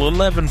got till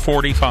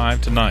 11:45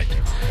 tonight.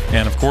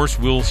 And, of course,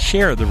 we'll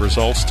share the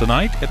results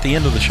tonight at the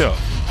end of the show.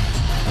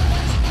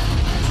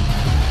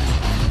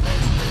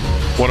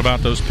 What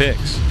about those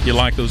picks? You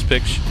like those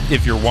picks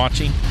if you're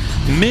watching?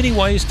 Many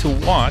ways to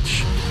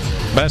watch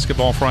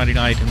Basketball Friday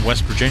Night in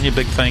West Virginia.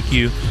 Big thank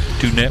you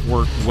to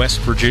Network West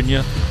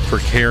Virginia for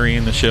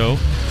carrying the show.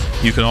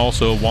 You can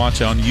also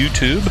watch on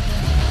YouTube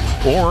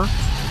or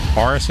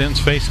RSN's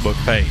Facebook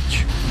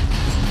page.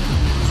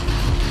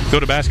 Go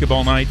to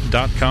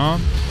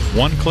basketballnight.com.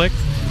 One click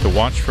to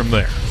watch from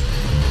there.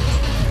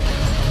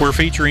 We're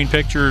featuring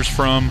pictures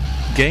from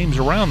games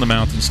around the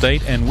Mountain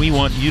State, and we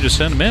want you to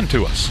send them in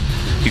to us.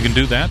 You can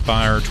do that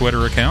by our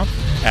Twitter account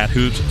at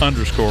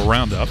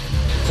 @hoops_roundup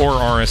or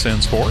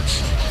RSN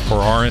Sports or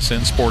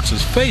RSN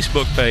Sports'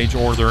 Facebook page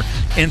or their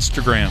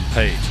Instagram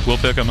page. We'll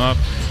pick them up.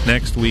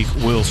 Next week,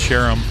 we'll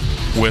share them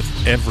with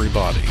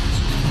everybody.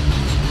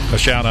 A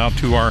shout out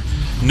to our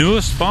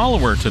newest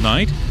follower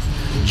tonight,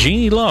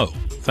 Jeannie Lowe.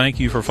 Thank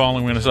you for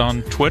following us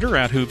on Twitter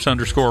at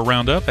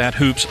 @hoops_roundup, at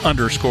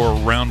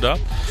 @hoops_roundup.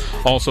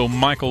 Also,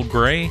 Michael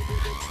Gray,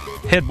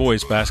 head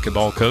boys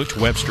basketball coach,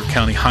 Webster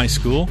County High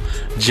School,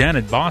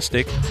 Janet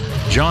Bostic,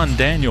 John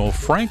Daniel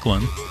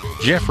Franklin,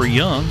 Jeffrey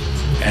Young,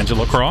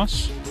 Angela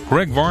Cross,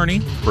 Greg Varney,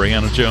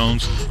 Brianna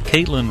Jones,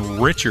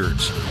 Caitlin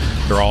Richards.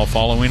 They're all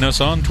following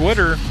us on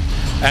Twitter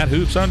at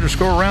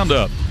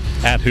 @hoops_roundup,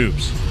 at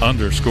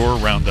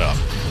 @hoops_roundup.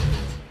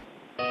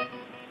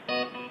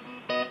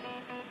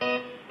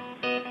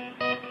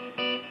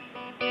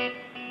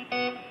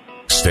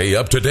 Stay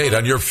up to date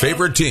on your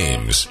favorite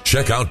teams.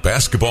 Check out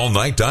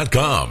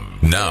basketballnight.com.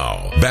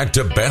 Now, back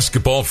to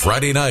Basketball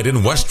Friday Night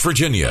in West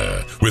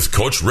Virginia with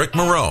Coach Rick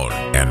Marone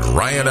and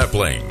Ryan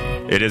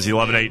Epling. It is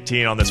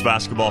 11:18 on this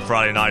Basketball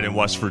Friday Night in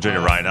West Virginia.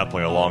 Ryan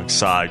Epling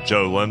alongside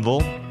Joe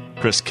Linville.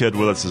 Chris Kidd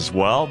with us as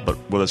well, but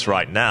with us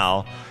right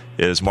now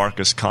is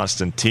Marcus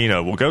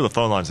Constantino. We'll go to the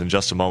phone lines in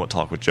just a moment,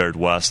 talk with Jared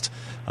West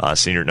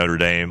senior at Notre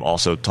Dame.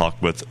 Also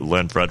talked with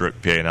Lynn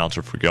Frederick, PA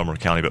announcer for Gilmer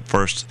County. But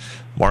first,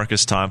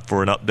 Marcus, time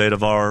for an update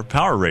of our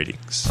power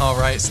ratings. All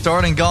right,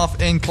 starting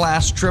off in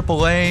Class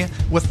AAA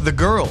with the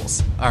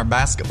girls, our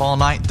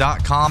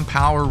basketballnight.com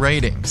power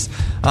ratings.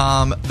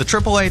 The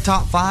AAA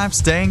top 5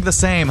 staying the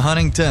same.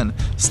 Huntington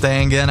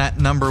staying in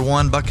at number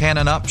 1.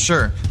 Buchanan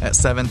Upshur at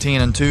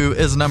 17-2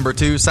 is number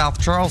 2.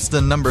 South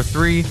Charleston number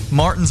 3.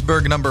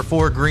 Martinsburg number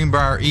 4.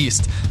 Greenbrier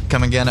East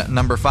coming in at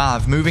number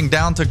 5. Moving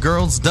down to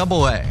girls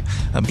AA.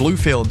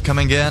 Bluefield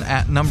coming in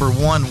at number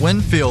 1.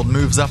 Winfield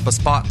moves up a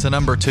spot to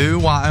number 2.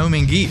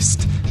 Wyoming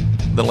East.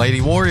 The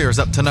Lady Warriors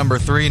up to number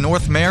 3.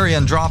 North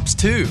Marion drops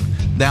 2.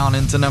 Down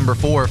into number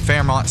 4.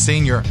 Fairmont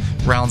Senior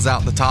rounds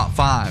out the top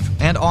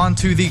 5. And on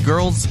to the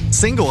girls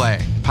single A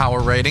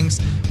power ratings.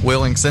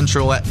 Wheeling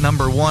Central at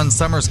number 1.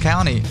 Summers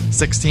County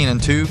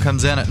 16-2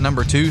 comes in at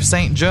number 2.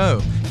 St.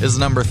 Joe is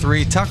number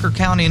 3. Tucker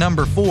County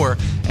number 4.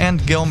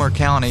 And Gilmer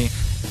County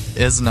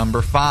is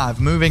number 5.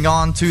 Moving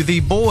on to the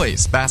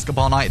boys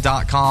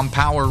basketballnight.com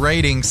power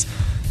ratings.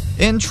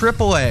 In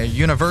AAA,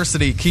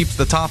 University keeps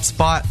the top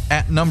spot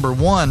at number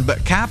 1,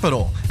 but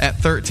Capital at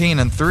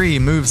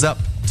 13-3 moves up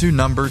to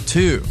number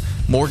 2.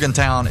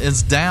 Morgantown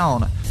is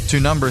down to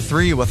number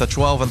 3 with a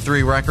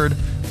 12-3 record.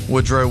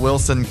 Woodrow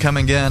Wilson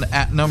coming in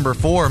at number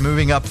 4,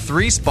 moving up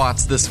 3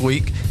 spots this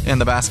week in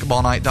the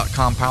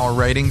basketballnight.com power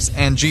ratings,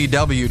 and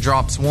GW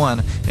drops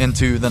 1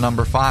 into the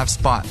number 5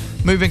 spot.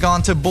 Moving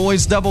on to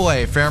boys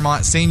AA,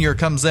 Fairmont Senior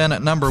comes in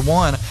at number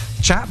 1.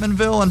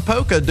 Chapmanville and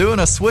Polka doing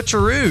a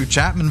switcheroo.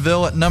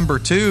 Chapmanville at number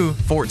 2,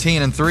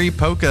 14-3.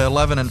 Polka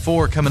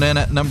 11-4 coming in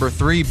at number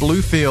 3.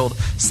 Bluefield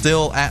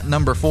still at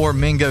number 4.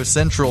 Mingo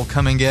Central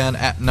coming in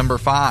at number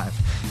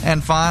 5.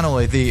 And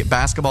finally, the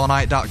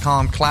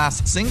basketballnight.com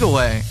class single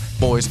A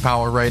boys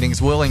power ratings.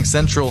 Wheeling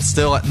Central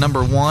still at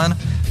number 1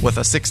 with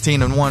a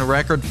 16-1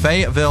 record.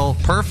 Fayetteville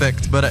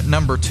perfect, but at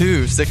number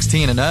 2,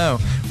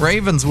 16-0.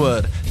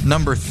 Ravenswood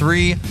number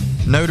 3.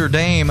 Notre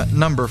Dame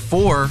number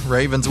 4.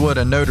 Ravenswood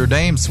and Notre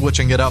Dame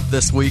switching it up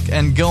this week.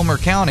 And Gilmer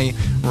County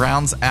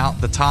rounds out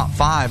the top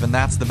 5. And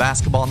that's the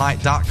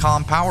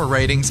basketballnight.com power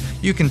ratings.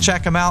 You can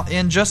check them out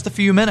in just a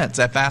few minutes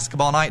at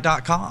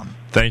basketballnight.com.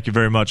 Thank you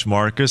very much,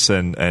 Marcus.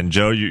 And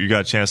Joe, you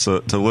got a chance to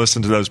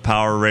listen to those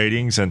power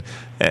ratings. And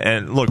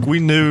look,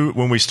 we knew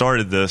when we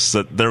started this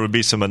that there would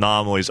be some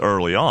anomalies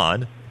early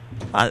on.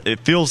 It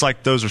feels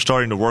like those are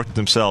starting to work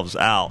themselves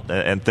out,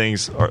 and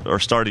things are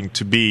starting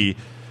to be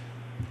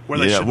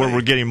where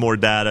we're getting more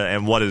data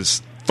and what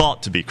is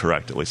thought to be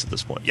correct, at least at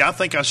this point. Yeah, I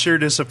think I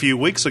shared this a few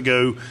weeks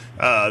ago.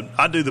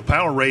 I do the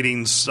power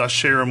ratings. I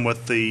share them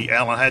with the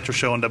Alan Hatcher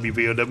show on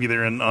WVOW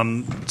there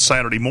on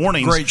Saturday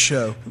mornings. Great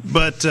show.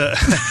 But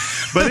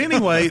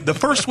anyway, the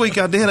first week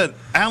I did it,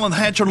 Alan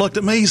Hatcher looked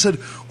at me. He said,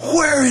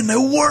 "Where in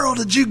the world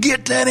did you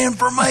get that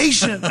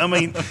information?" I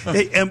mean,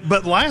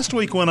 but last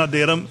week when I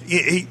did them,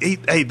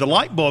 the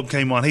light bulb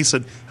came on. He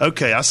said,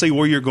 "Okay, I see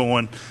where you're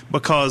going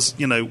because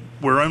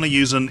we're only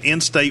using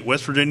in-state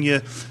West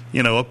Virginia,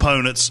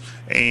 opponents."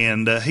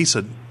 And he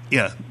said,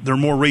 "Yeah, they're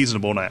more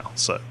reasonable now."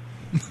 So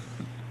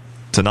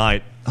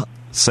tonight,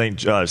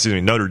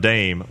 Notre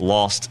Dame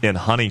lost in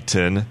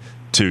Huntington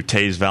to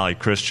Tays Valley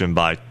Christian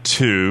by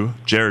 2.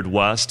 Jared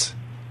West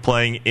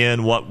playing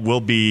in what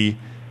will be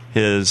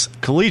his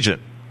collegiate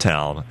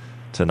town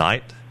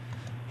tonight.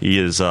 He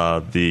is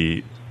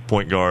the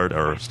point guard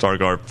or star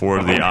guard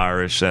for the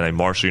Irish and a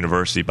Marshall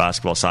University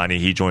basketball signee.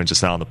 He joins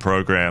us now on the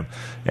program.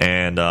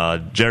 And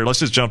Jared, let's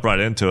just jump right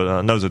into it.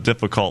 I know it's a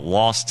difficult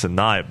loss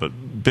tonight,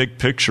 but big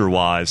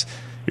picture-wise,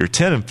 you're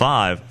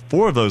 10-5.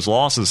 4 of those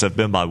losses have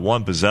been by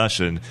 1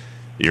 possession.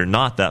 You're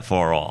not that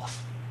far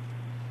off.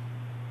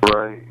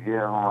 Right,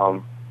 yeah.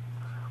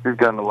 We've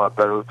gotten a lot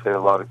better. We've played a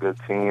lot of good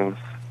teams.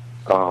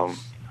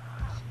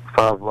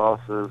 5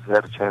 losses,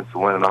 had a chance to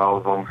win in all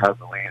of them, have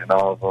the lead in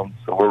all of them.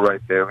 So we're right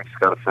there. We just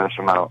got to finish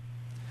them out.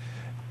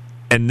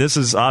 And this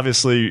is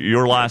obviously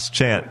your last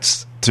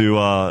chance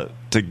to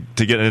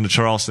get into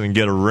Charleston and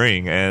get a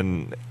ring.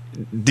 And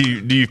do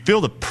you feel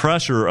the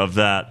pressure of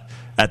that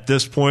at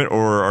this point,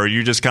 or are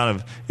you just kind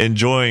of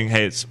enjoying,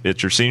 hey, it's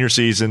your senior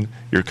season,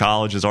 your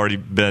college has already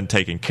been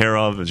taken care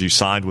of as you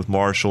signed with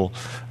Marshall,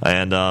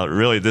 and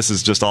really this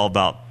is just all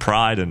about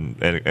pride and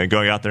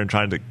going out there and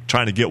trying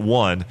to get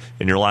one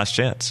in your last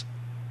chance?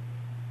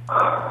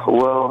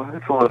 Well,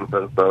 it's a little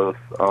bit of both.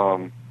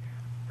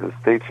 The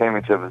state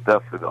championship is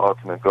definitely the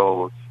ultimate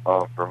goal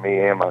for me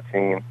and my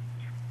team.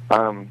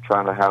 I'm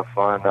trying to have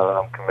fun now that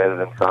I'm committed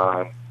and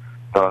signed,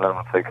 knowing I'm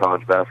going to play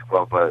college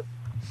basketball, but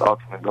the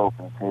ultimate goal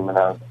for the team and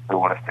I is to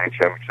win a state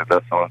championship.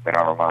 That's the only thing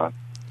on our mind.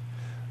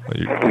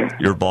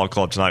 Your ball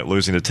club tonight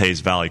losing to Tays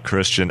Valley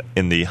Christian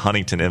in the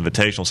Huntington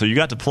Invitational. So you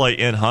got to play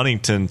in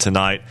Huntington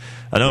tonight.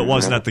 I know it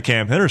wasn't at the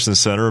Cam Henderson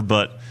Center,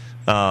 but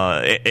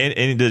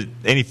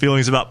any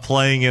feelings about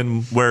playing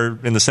in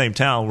the same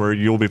town where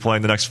you'll be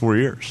playing the next 4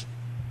 years?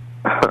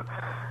 Yeah,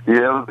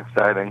 it was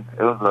exciting.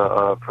 It was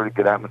a pretty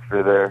good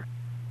atmosphere there.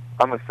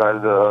 I'm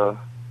excited to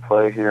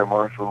play here at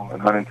Marshall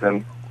and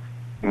Huntington.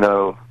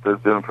 They're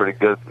doing pretty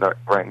good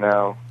right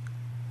now.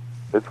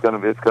 It's gonna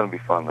be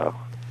fun though.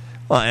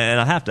 Well, and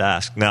I have to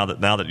ask now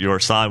that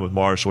you're signed with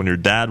Marshall, and your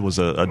dad was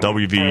a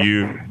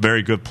WVU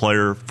very good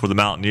player for the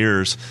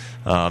Mountaineers.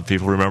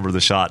 People remember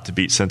the shot to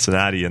beat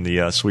Cincinnati in the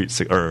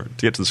to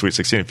get to the Sweet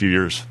 16 a few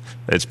years.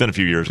 It's been a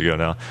few years ago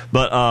now.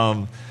 But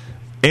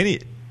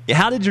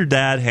how did your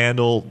dad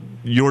handle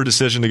your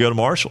decision to go to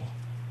Marshall?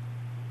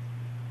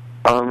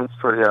 It's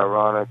pretty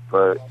ironic,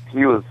 but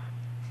he was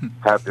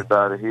happy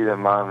about it. He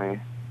didn't mind me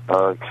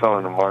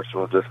going to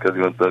Marshall just because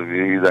he went to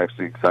WVU. He was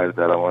actually excited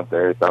that I went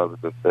there. He thought it was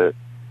a good fit.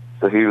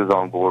 So he was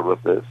on board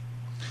with this.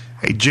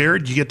 Hey,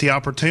 Jared, you get the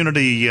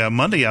opportunity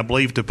Monday, I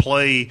believe, to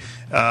play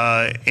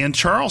in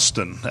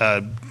Charleston.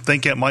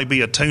 Think it might be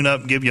a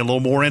tune-up, give you a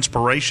little more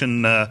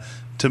inspiration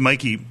to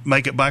make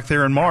it back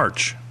there in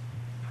March.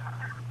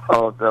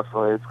 Oh,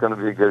 definitely. It's going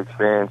to be a good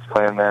experience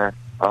playing there.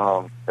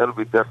 It'll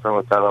be different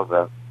without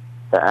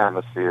the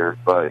atmosphere,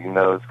 but,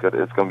 it's good.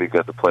 It's going to be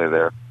good to play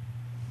there.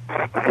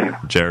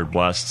 Jared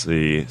West,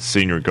 the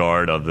senior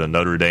guard of the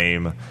Notre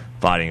Dame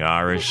Fighting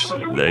Irish.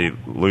 They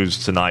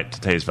lose tonight to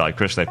Tays Valley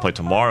Christian. They play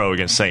tomorrow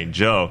against St.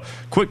 Joe.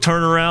 Quick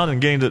turnaround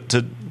and getting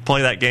to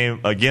play that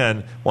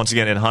game once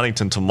again in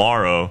Huntington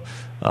tomorrow.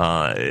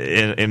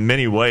 In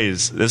many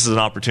ways, this is an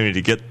opportunity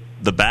to get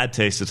the bad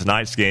taste of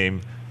tonight's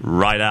game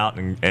right out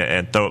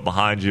and throw it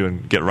behind you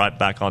and get right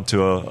back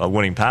onto a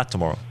winning path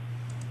tomorrow.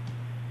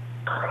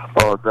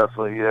 Oh,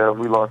 definitely. Yeah,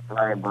 we lost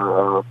tonight,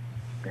 but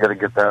we got to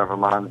get that out of our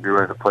mind to be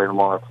ready to play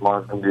tomorrow.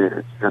 Tomorrow's going to be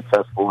a good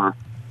test for us.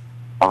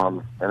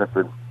 And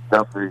it's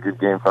definitely a good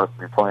game for us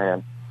to be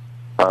playing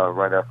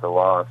right after a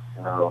loss.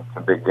 It's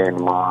a big game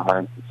tomorrow.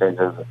 Huntington St.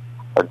 Joe's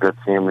a good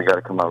team. We got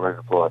to come out ready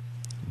to play.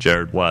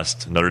 Jared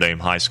West, Notre Dame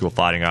High School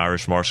Fighting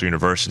Irish, Marshall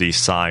University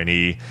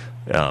signee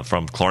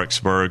from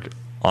Clarksburg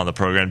on the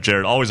program.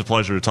 Jared, always a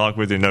pleasure to talk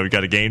with you. We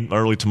got a game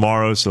early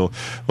tomorrow, so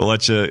we'll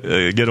let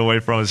you get away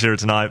from us here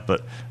tonight,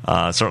 but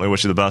certainly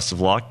wish you the best of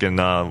luck, and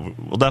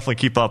we'll definitely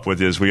keep up with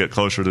you as we get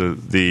closer to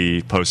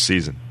the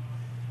postseason.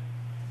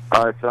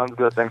 All right, sounds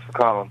good. Thanks for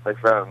calling.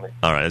 Thanks for having me.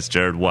 All right, it's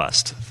Jared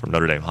West from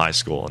Notre Dame High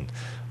School.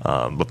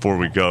 And before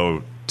we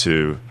go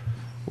to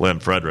Lynn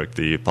Frederick,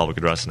 the public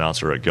address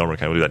announcer at Gilmer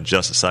County, we'll do that in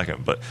just a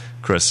second. But,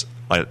 Chris,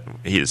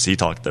 he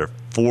talked there.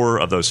 4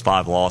 of those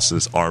 5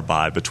 losses are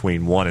by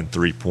between 1 and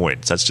 3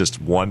 points. That's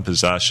just one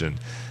possession.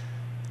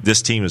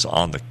 This team is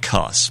on the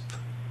cusp.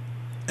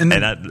 And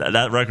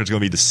that record's going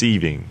to be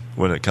deceiving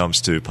when it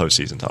comes to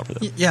postseason time for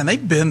them. Yeah, and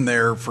they've been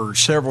there for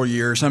several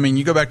years. I mean,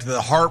 you go back to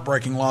the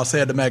heartbreaking loss they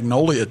had to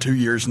Magnolia 2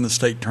 years in the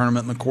state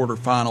tournament in the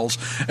quarterfinals.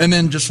 And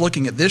then just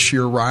looking at this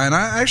year, Ryan,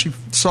 I actually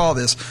saw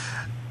this.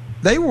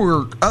 They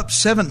were up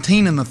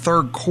 17 in the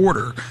third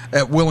quarter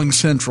at Wheeling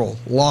Central,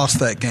 lost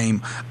that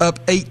game. Up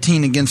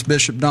 18 against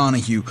Bishop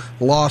Donahue,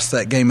 lost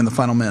that game in the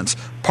final minutes.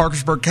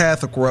 Parkersburg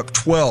Catholic were up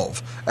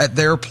 12 at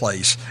their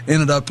place,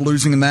 ended up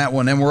losing in that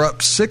one, and were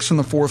up 6 in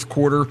the fourth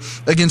quarter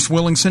against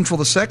Wheeling Central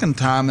the second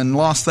time and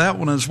lost that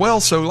one as well.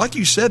 So like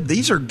you said,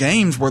 these are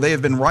games where they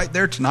have been right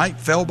there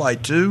tonight, fell by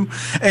 2,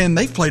 and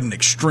they've played an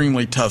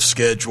extremely tough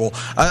schedule.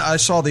 I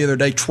saw the other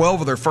day 12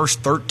 of their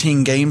first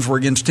 13 games were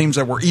against teams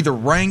that were either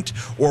ranked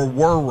or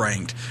were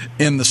ranked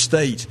in the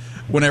state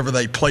whenever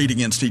they played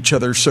against each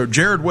other. So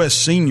Jared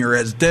West Sr.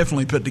 has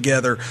definitely put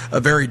together a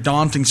very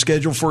daunting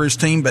schedule for his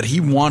team, but he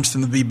wants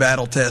them to be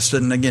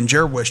battle-tested. And again,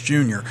 Jared West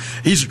Jr.,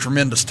 he's a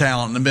tremendous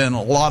talent and been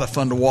a lot of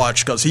fun to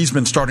watch because he's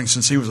been starting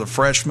since he was a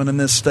freshman in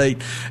this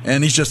state,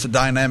 and he's just a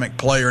dynamic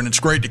player, and it's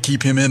great to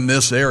keep him in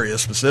this area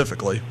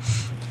specifically.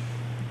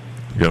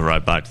 Go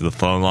right back to the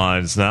phone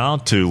lines now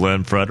to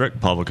Lynn Frederick,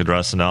 public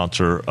address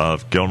announcer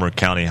of Gilmer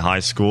County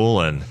High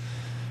School. And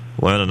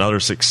Lynn, another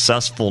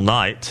successful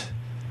night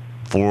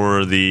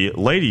for the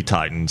Lady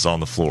Titans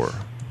on the floor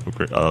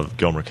of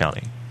Gilmer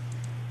County.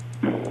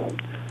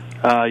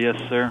 Yes,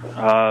 sir.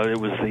 It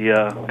was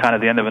the kind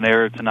of the end of an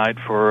era tonight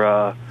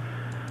for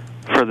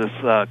this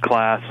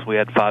class. We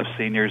had 5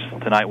 seniors.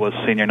 Tonight was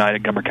senior night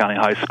at Gilmer County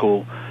High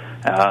School.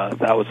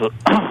 That was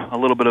a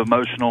little bit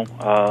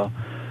emotional.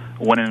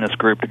 Winning this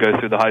group to go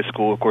through the high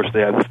school. Of course,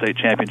 they have the state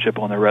championship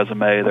on their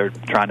resume. They're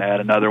trying to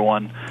add another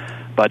one,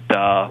 but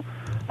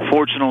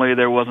fortunately,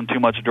 there wasn't too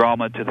much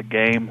drama to the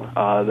game.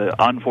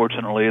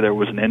 Unfortunately, there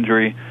was an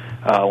injury.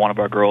 One of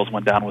our girls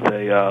went down with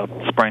a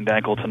sprained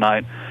ankle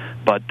tonight.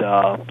 But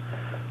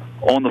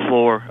on the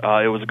floor,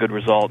 it was a good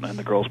result, and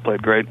the girls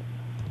played great.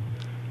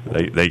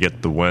 They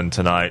get the win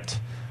tonight.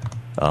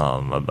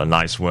 A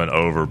nice win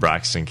over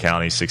Braxton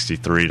County,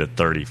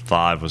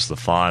 63-35 was the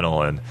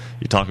final. And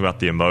you talk about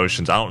the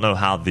emotions. I don't know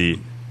how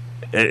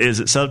is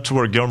it set up to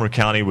where Gilmer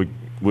County would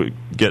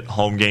get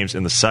home games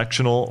in the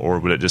sectional, or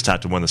would it just have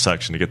to win the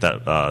section to get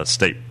that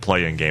state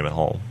play-in game at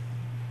home?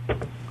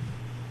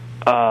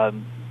 The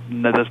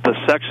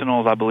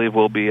sectionals, I believe,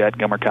 will be at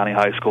Gilmer County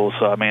High School.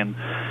 So, I mean,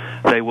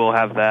 they will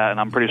have that, and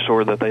I'm pretty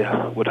sure that they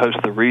would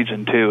host the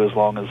region, too, as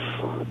long as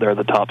they're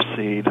the top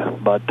seed.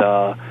 But,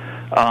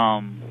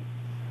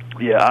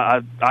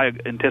 I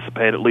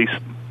anticipate at least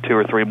 2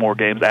 or 3 more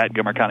games at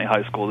Gilmer County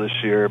High School this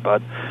year.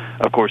 But,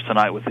 of course,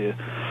 tonight with the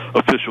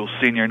official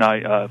senior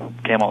night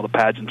came all the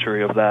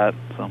pageantry of that.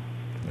 So,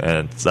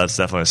 and that's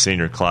definitely a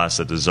senior class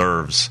that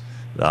deserves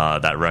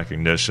that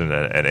recognition,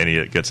 and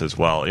Indiana gets as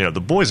well.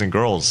 The boys and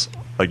girls,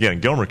 again,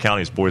 Gilmer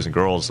County's boys and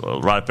girls,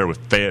 right up there with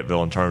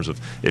Fayetteville in terms of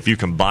if you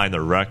combine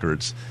their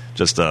records,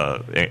 just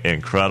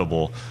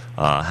incredible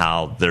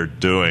how they're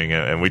doing.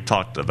 And we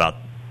talked about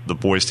the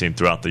boys team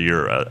throughout the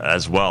year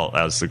as well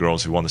as the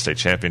girls who won the state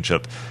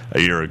championship a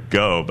year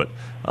ago. But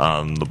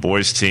the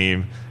boys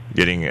team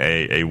getting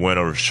a win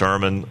over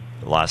Sherman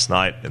last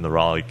night in the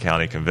Raleigh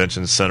County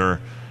Convention Center,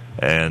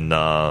 and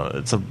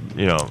it's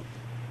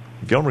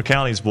Gilmer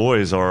County's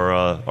boys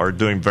are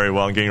doing very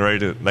well and getting ready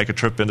to make a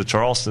trip into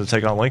Charleston to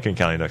take on Lincoln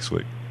County next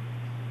week.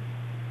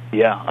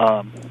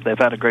 Yeah, they've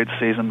had a great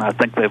season. I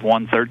think they've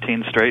won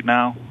 13 straight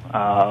now.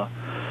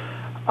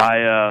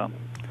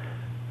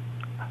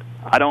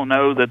 I don't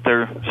know that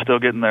they're still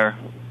getting their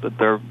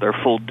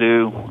full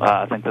due.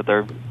 I think that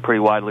they're pretty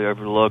widely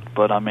overlooked,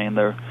 but I mean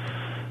they're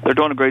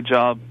doing a great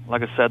job.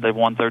 Like I said, they've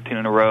won 13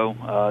 in a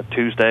row.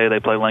 Tuesday they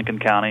play Lincoln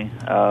County.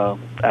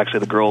 Actually,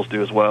 the girls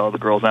do as well. The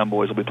girls and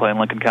boys will be playing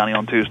Lincoln County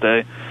on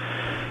Tuesday,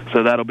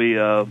 so that'll be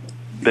a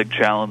big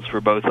challenge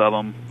for both of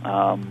them.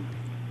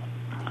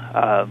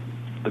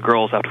 The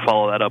girls have to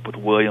follow that up with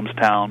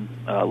Williamstown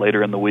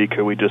later in the week,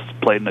 who we just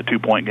played in a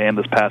 2-point game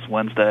this past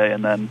Wednesday,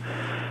 and then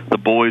the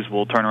boys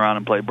will turn around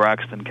and play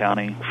Braxton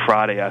County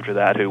Friday after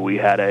that, who we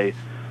had a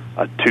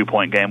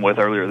 2-point game with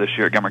earlier this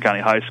year at Gilmer County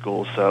High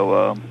School.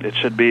 So it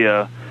should be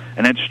an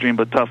interesting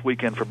but tough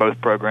weekend for both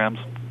programs.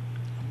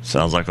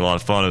 Sounds like a lot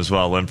of fun as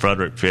well. Lynn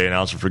Frederick, PA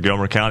announcer for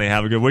Gilmer County.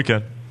 Have a good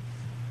weekend.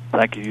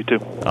 Thank you. You too.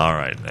 All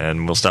right,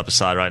 and we'll step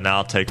aside right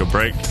now, take a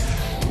break.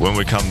 When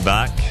we come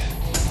back,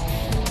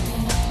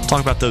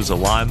 talk about those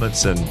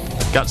alignments, and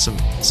got some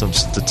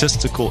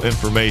statistical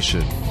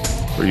information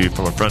for you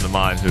from a friend of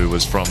mine who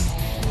was from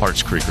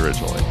Harts Creek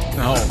originally.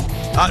 Oh,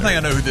 I think I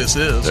know who this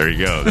is. There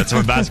you go. That's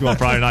when Basketball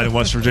Friday Night in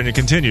West Virginia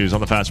continues on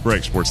the Fast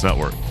Break Sports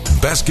Network.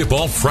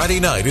 Basketball Friday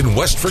Night in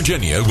West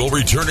Virginia will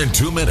return in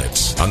 2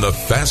 minutes on the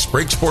Fast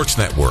Break Sports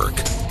Network.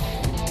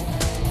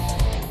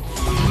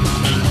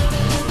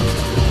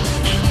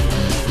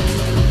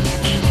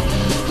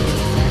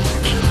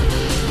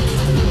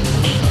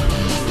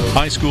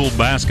 High school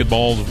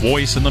basketball's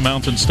voice in the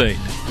Mountain State.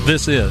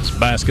 This is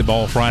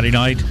Basketball Friday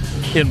Night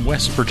in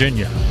West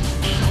Virginia.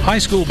 High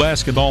school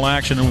basketball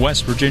action in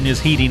West Virginia is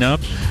heating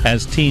up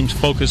as teams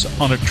focus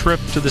on a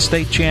trip to the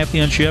state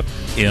championship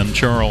in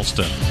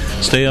Charleston.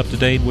 Stay up to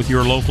date with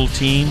your local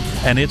team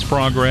and its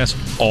progress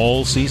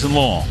all season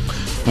long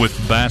with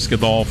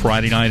Basketball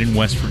Friday Night in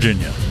West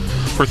Virginia.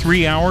 For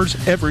 3 hours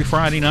every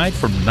Friday night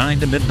from 9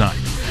 to midnight.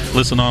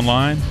 Listen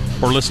online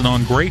or listen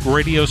on great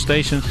radio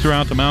stations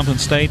throughout the Mountain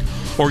State,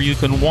 or you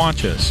can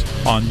watch us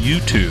on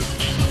YouTube,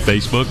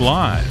 Facebook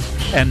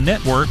Live, and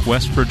Network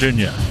West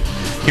Virginia.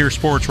 Hear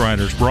sports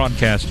writers,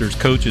 broadcasters,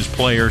 coaches,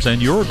 players,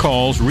 and your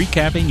calls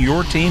recapping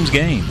your team's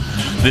game.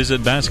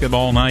 Visit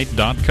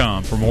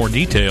basketballnight.com for more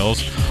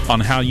details on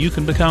how you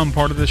can become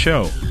part of the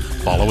show.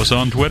 Follow us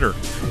on Twitter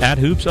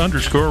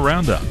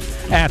 @hoops_roundup,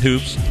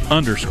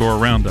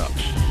 @hoops_roundup.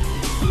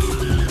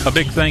 A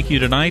big thank you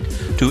tonight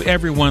to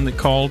everyone that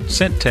called,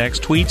 sent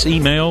texts, tweets,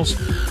 emails.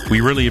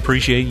 We really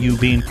appreciate you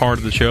being part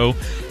of the show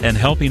and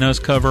helping us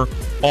cover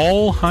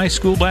all high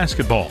school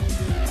basketball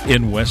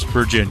in West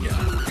Virginia.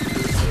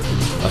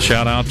 A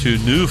shout out to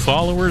new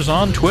followers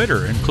on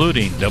Twitter,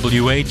 including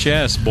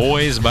WHS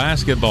Boys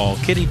Basketball,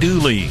 Kitty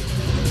Dooley,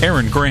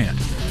 Aaron Grant,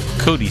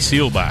 Cody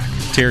Seelbach,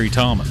 Terry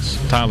Thomas,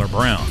 Tyler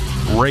Brown,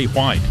 Ray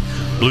White,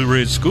 Blue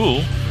Ridge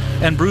School,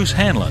 and Bruce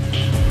Hanlon.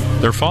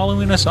 They're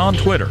following us on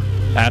Twitter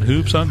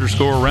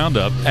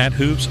 @hoops_roundup,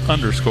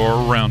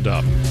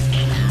 @hoops_roundup.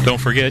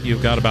 Don't forget,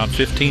 you've got about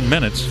 15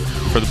 minutes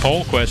for the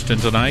poll question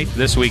tonight.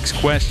 This week's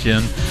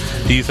question: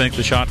 do you think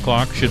the shot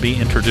clock should be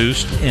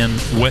introduced in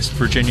West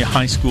Virginia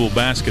high school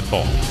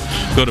basketball?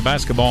 Go to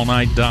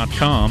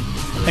basketballnight.com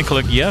and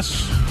click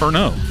yes or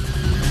no.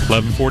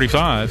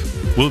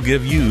 11:45 will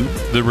give you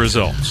the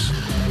results.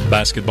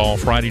 Basketball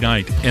Friday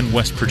Night in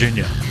West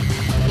Virginia.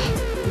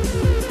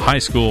 High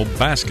school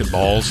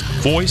basketball's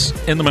voice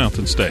in the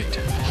Mountain State.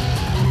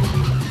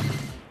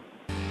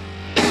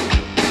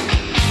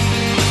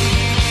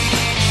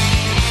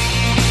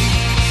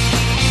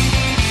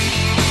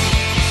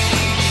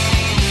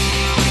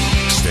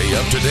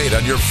 To date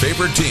on your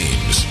favorite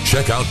teams,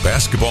 check out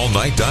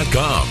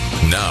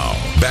basketballnight.com. Now,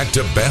 back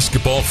to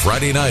Basketball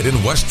Friday Night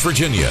in West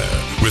Virginia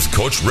with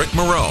Coach Rick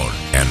Marone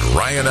and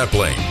Ryan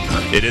Epling.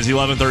 It is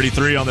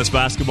 11:33 on this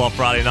Basketball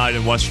Friday Night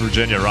in West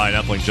Virginia.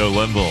 Ryan Epling, Joe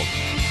Linville,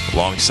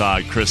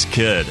 alongside Chris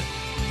Kidd,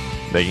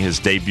 making his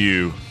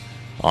debut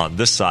on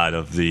this side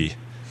of the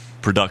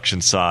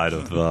production side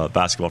of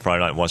Basketball Friday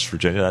Night in West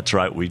Virginia. That's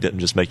right, we didn't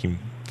just make him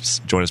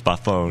join us by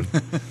phone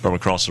from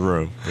across the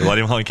room. We let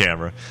him on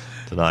camera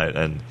tonight.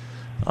 And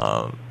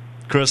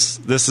Chris,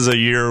 this is a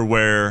year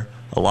where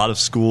a lot of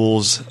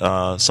schools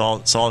saw a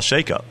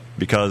shakeup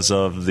because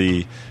of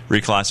the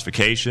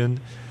reclassification,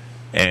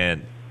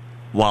 and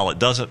while it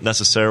doesn't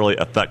necessarily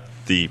affect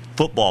the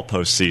football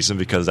postseason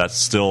because that's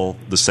still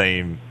the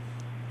same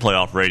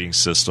playoff rating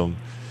system,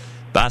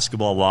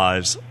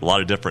 basketball-wise, a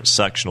lot of different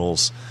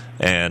sectionals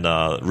and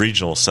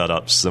regional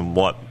setups than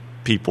what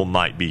people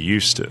might be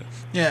used to.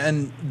 Yeah,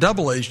 and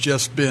A's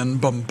just been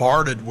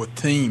bombarded with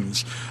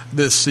teams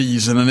this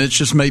season, and it's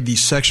just made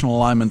these sectional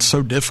alignments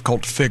so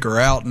difficult to figure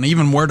out, and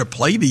even where to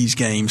play these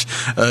games.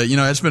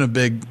 It's been a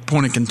big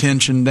point of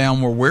contention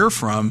down where we're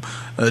from,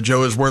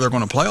 Joe, is where they're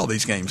going to play all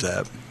these games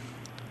at.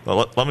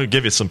 Well, let me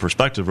give you some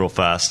perspective real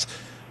fast.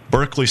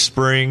 Berkeley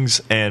Springs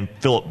and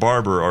Philip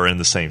Barber are in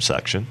the same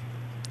section.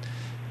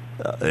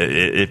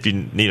 If you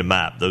need a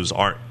map, those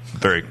aren't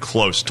very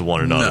close to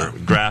one another.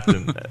 No.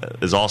 Grafton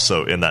is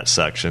also in that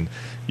section.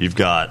 You've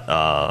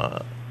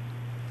got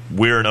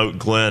Weir and Oak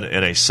Glen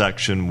in a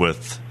section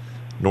with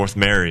North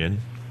Marion.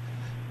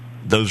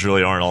 Those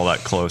really aren't all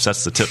that close.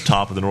 That's the tip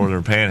top of the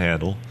Northern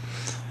Panhandle.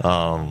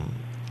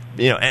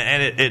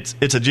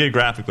 It's a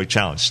geographically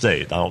challenged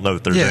state. I don't know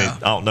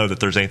that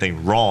there's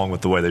anything wrong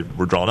with the way they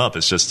were drawn up.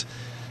 It's just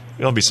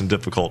going to be some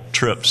difficult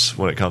trips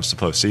when it comes to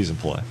postseason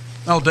play.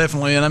 Oh,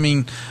 definitely. And, I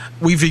mean,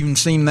 we've even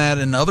seen that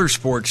in other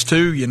sports,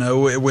 too,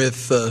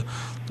 with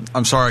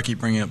I'm sorry I keep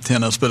bringing up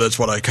tennis, but that's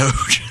what I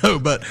coach.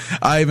 But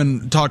I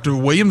even talked to a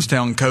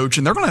Williamstown coach,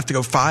 and they're going to have to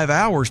go 5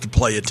 hours to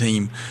play a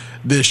team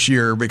this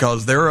year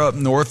because they're up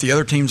north, the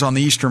other team's on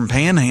the eastern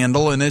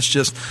panhandle, and it's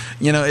just,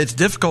 it's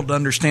difficult to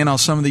understand how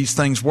some of these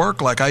things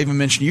work. Like I even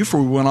mentioned to you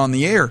before we went on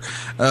the air,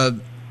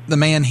 the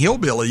Man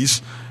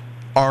Hillbillies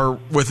are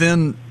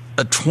within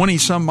a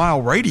 20-some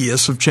mile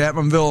radius of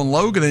Chapmanville and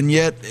Logan, and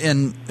yet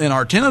in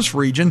our tennis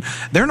region,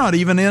 they're not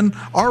even in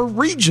our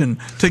region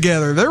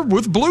together. They're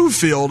with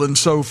Bluefield and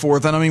so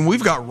forth. And, I mean,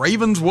 we've got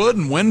Ravenswood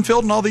and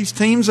Winfield and all these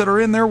teams that are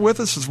in there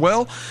with us as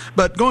well.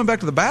 But going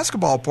back to the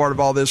basketball part of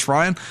all this,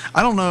 Ryan,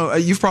 I don't know,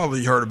 you've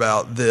probably heard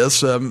about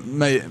this,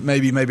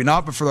 maybe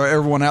not, but for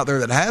everyone out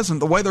there that hasn't,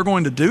 the way they're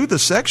going to do the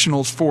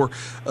sectionals for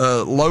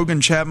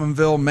Logan,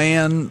 Chapmanville,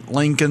 Man,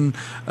 Lincoln,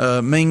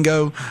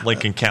 Mingo.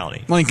 Lincoln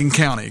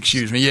County,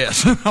 excuse me, yes.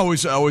 I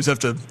always have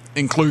to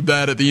include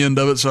that at the end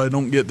of it so I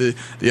don't get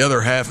the other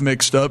half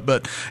mixed up.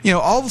 But,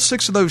 all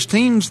 6 of those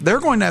teams,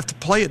 they're going to have to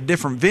play at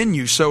different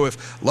venues. So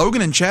if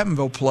Logan and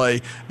Chapmanville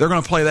play, they're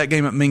going to play that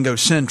game at Mingo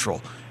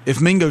Central.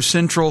 If Mingo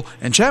Central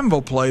and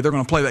Chapmanville play, they're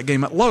going to play that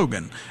game at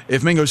Logan.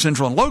 If Mingo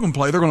Central and Logan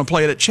play, they're going to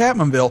play it at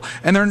Chapmanville.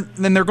 And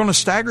then they're going to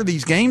stagger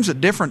these games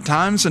at different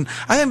times. And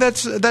I think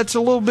that's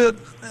a little bit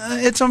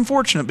it's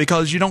unfortunate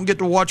because you don't get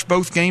to watch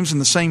both games in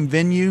the same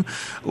venue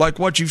like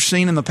what you've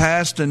seen in the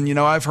past. And,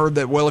 I've heard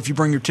that, if you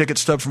bring your ticket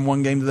stub from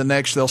one game to the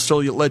next, they'll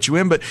still let you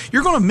in. But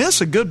you're going to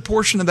miss a good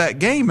portion of that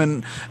game,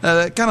 and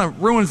that kind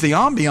of ruins the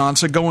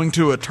ambiance of going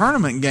to a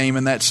tournament game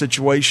in that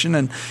situation.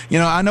 And,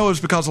 I know it's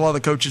because a lot of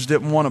the coaches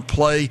didn't want to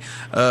play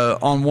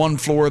on one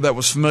floor that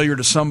was familiar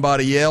to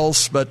somebody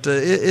else, but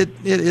it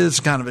is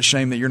kind of a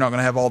shame that you're not going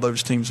to have all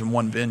those teams in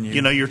one venue.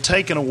 You're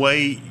taking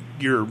away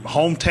your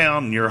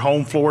hometown, your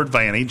home floor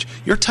advantage.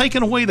 You're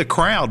taking away the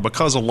crowd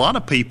because a lot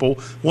of people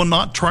will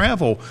not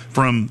travel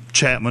from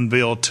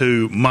Chapmanville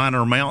to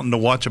Minor Mountain to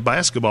watch a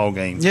basketball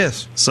game.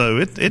 Yes. So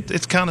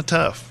it's kind of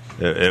tough.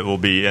 It will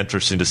be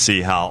interesting to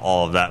see how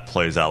all of that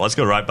plays out. Let's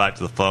go right back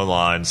to the phone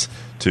lines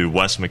to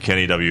Wes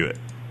McKinney,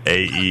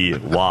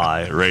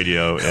 WAEY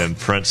Radio in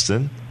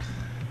Princeton.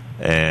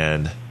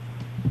 And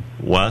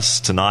Wes,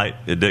 tonight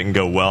it didn't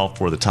go well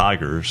for the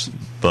Tigers,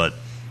 but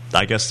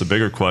I guess the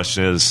bigger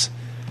question is,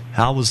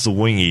 how was the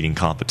wing eating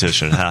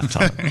competition at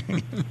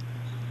halftime?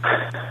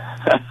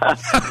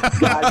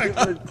 Guys,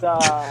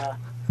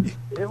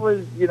 it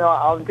was,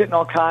 I was getting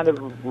all kind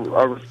of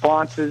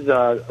responses.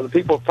 The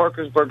people at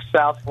Parkersburg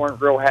South weren't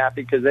real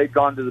happy because they'd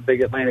gone to the Big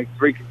Atlantic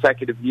 3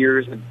 consecutive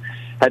years and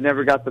had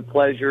never got the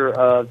pleasure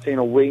of seeing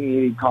a wing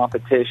eating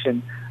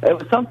competition. It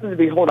was something to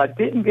behold. I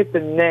didn't get the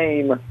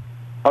name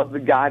of the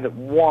guy that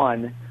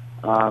won.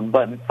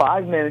 But in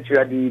 5 minutes, you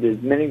had to eat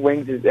as many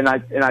wings as, and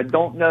I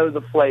don't know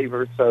the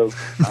flavor, so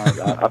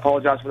I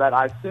apologize for that.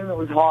 I assume it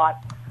was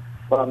hot,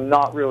 but I'm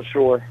not real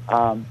sure.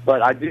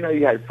 But I do know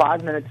you had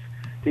 5 minutes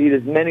to eat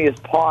as many as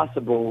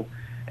possible,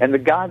 and the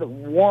guy that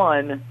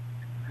won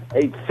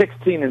ate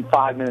 16 in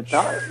 5 minutes.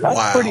 Now,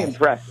 that's pretty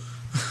impressive.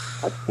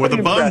 Were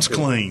the buns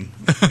clean?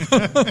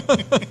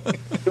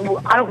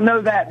 I don't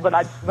know that, but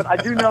I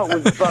do know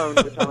it was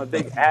boned, which I'm a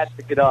big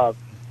advocate of.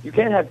 You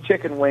can't have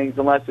chicken wings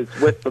unless it's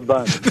with the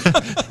bone.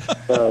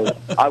 So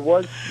I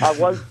was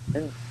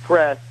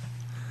impressed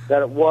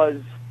that it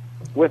was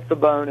with the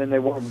bone and they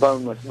weren't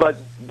boneless. But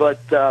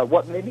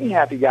what made me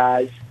happy,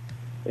 guys,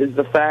 is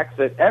the fact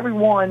that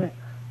everyone,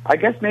 I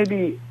guess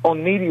maybe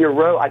on Media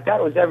Row, I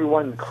doubt it was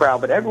everyone in the crowd,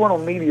 but everyone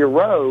on Media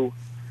Row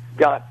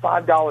got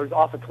 $5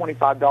 off a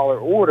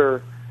 $25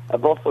 order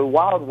at Buffalo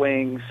Wild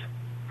Wings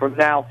from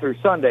now through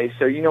Sunday,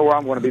 so you know where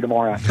I'm going to be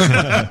tomorrow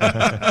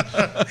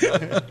afternoon.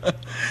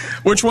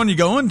 Which one you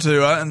going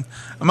to? I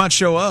might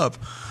show up.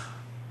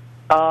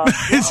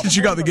 Since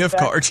you got the gift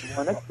cards.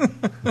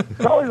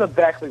 Probably the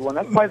Beckley one.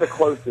 That's probably the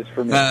closest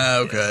for me.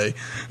 Okay.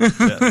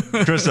 Yeah.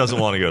 Chris doesn't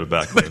want to go to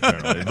Beckley,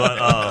 apparently. But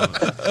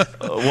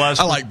Wes,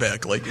 I like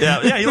Beckley.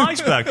 Yeah, he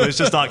likes Beckley. It's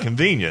just not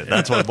convenient.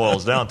 That's what it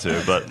boils down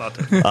to. But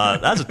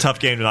that's a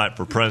tough game tonight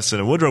for Princeton.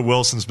 And Woodrow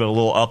Wilson's been a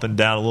little up and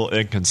down, a little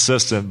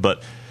inconsistent.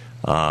 But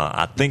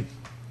I think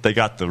they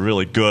got the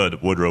really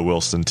good Woodrow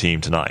Wilson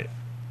team tonight.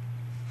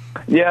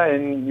 Yeah,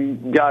 and you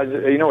guys,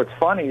 what's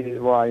funny?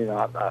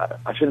 Well,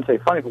 I shouldn't say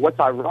funny, but what's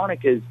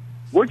ironic is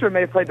Woodrow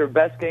may have played their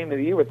best game of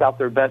the year without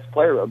their best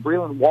player.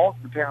 Breland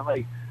Walton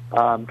apparently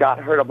got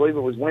hurt. I believe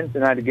it was Wednesday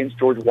night against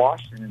George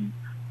Washington.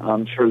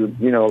 I'm sure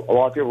a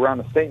lot of people around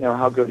the state know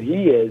how good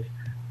he is,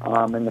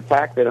 and the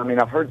fact that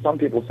I've heard some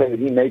people say that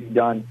he may be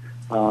done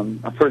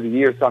for the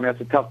year. So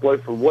that's a tough blow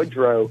for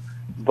Woodrow.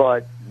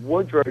 But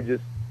Woodrow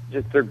just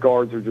their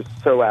guards are just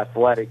so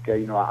athletic.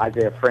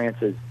 Isaiah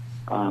Francis.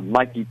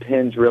 Mikey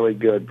Penn's really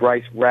good.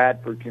 Bryce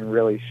Radford can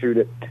really shoot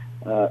it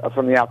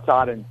from the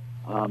outside. And,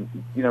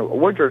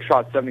 Woodrow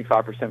shot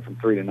 75% from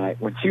three tonight.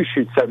 When you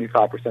shoot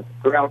 75% from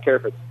three, I don't care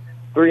if it's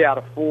 3 out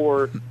of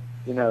 4,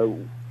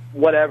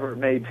 whatever it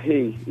may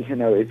be.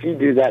 If you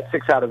do that,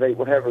 6 out of 8,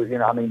 whatever,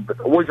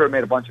 but Woodrow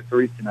made a bunch of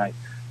threes tonight.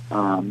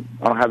 I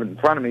don't have it in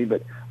front of me,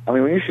 but,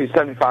 when you shoot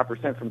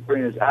 75% from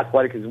three and as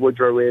athletic as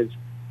Woodrow is,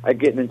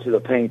 getting into the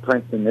paint,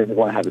 Princeton isn't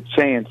going to have a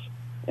chance.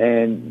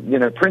 And,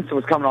 Princeton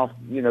was coming off,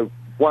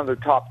 one of their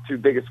top 2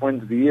 biggest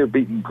wins of the year,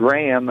 beating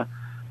Graham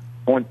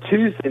on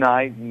Tuesday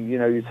night. And, he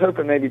was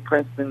hoping maybe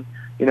Princeton,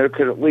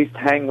 could at least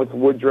hang with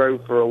Woodrow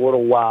for a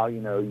little while.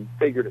 You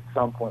figured at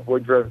some point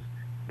Woodrow's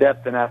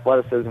depth and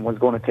athleticism was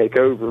going to take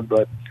over.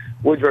 But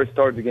Woodrow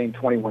started the game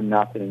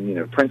 21-0,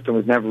 and, Princeton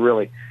was never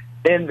really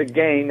in the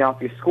game. Now,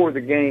 if you score the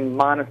game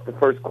minus the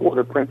first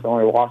quarter, Princeton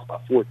only lost by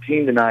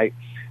 14 tonight.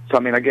 So,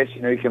 I guess,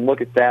 you can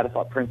look at that. I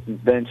thought Princeton's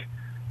bench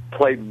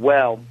played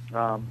well,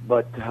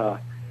 but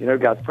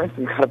guys,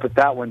 Princeton got to put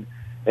that one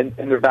in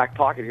their back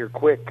pocket here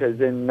quick because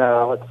in,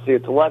 let's see,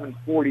 it's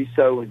 11:40,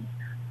 so in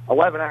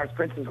 11 hours,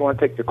 Princeton's going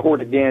to take the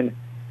court again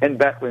in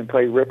Beckley and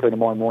play Ripley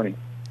tomorrow morning.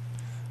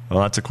 Well,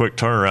 that's a quick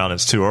turnaround.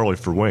 It's too early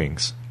for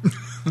Wings.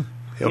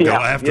 He'll go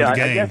after the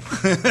game.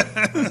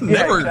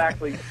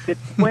 Exactly.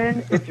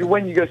 If you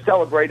win, you go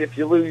celebrate. If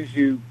you lose,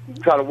 you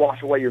try to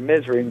wash away your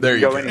misery and go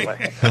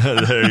anyway.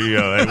 There you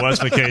go. Hey, Wes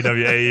McKinney,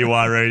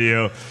 WAEY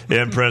Radio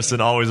in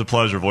Princeton. Always a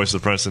pleasure. Voice of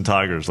the Princeton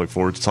Tigers. Look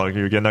forward to talking to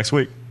you again next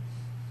week.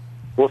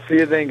 We'll see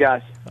you then,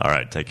 guys. All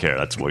right. Take care.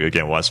 That's,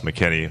 again, Wes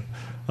McKinney.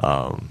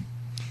 I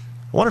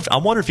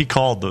wonder if he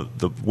called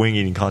the wing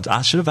eating contest.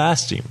 I should have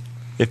asked him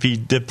if he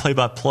did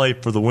play-by-play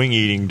for the wing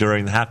eating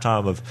during the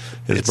halftime of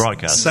his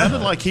broadcast. It sounded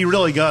like he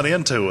really got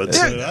into it.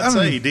 So I'd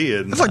say he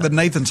did. It's like the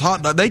Nathan's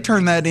Hot Dog. They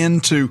turned that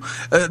into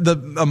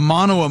a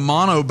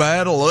mano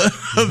battle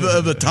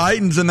of the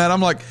Titans and that. I'm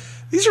like,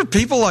 these are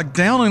people like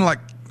downing like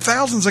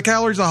thousands of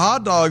calories of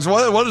hot dogs.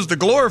 What is to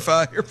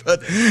glorify here?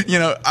 But,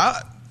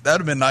 that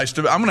would have been nice.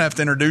 I'm going to have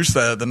to introduce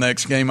that the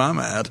next game I'm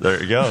at.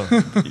 There you go.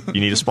 You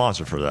need a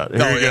sponsor for that.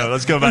 Here we go.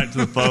 Let's go back to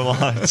the phone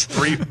lines.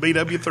 Free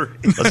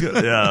BW3. Let's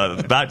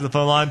go. Back to the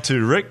phone line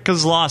to Rick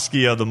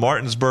Kozlowski of the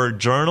Martinsburg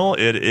Journal.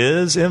 It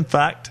is, in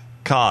fact,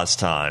 Cause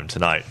time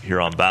tonight here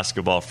on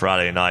Basketball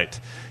Friday Night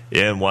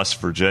in West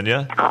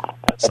Virginia.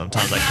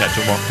 Sometimes I catch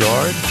them off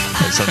guard,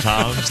 and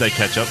sometimes they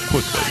catch up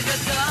quickly.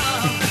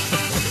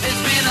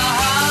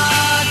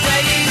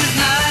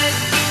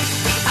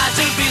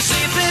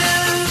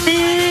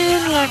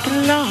 Like a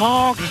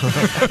log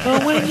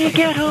when you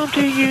get home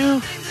to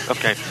you.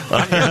 Okay.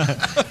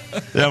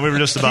 Yeah, we were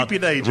just about.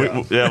 Keep your day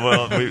job.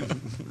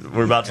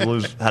 We're about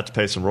to have to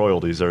pay some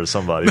royalties there to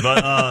somebody,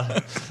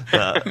 but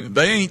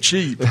they ain't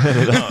cheap.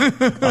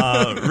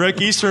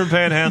 Rick, Eastern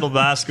Panhandle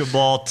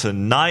basketball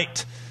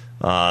tonight.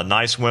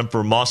 Nice win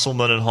for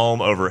Musselman at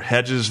home over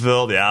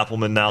Hedgesville. The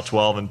Applemen now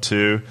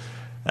 12-2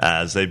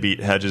 as they beat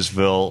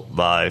Hedgesville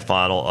by a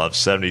final of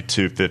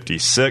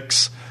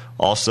 72-56.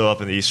 Also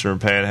up in the Eastern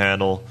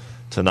Panhandle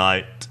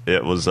tonight,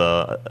 it was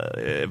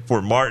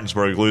Fort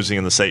Martinsburg losing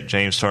in the St.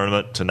 James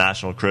tournament to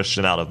National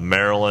Christian out of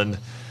Maryland.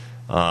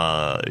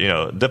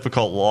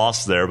 Difficult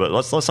loss there, but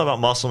let's talk about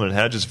Musselman and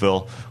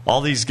Hedgesville.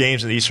 All these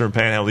games in the Eastern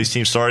Panhandle, these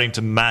teams starting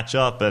to match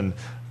up, and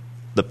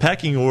the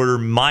pecking order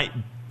might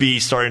be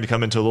starting to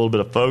come into a little bit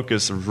of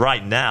focus.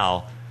 Right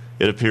now,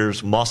 it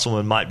appears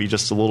Musselman might be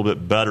just a little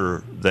bit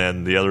better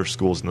than the other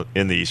schools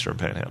in the Eastern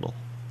Panhandle.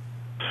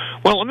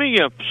 Well, let me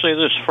say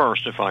this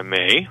first, if I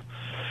may.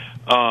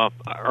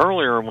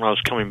 Earlier, when I was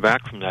coming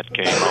back from that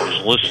game, I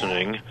was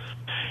listening,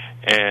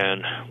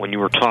 and when you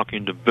were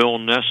talking to Bill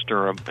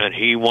Nestor, and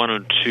he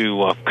wanted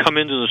to come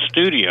into the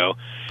studio,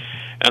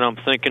 and I'm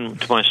thinking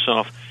to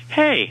myself,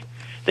 hey,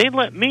 they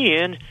let me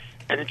in,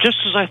 and just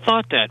as I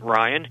thought that,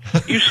 Ryan,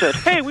 you said,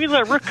 hey, we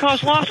let Rick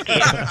Kozlowski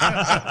in.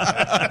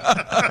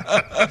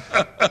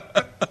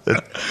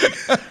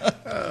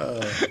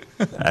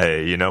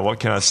 Hey, what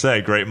can I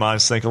say? Great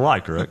minds think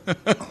alike, Rick.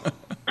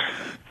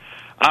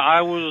 I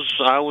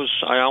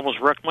almost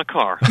wrecked my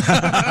car.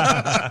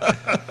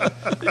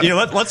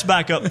 Let's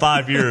back up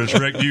 5 years,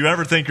 Rick. Do you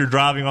ever think you're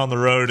driving on the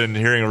road and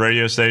hearing a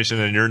radio station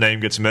and your name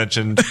gets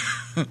mentioned?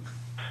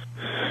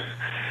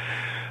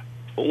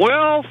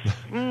 Well,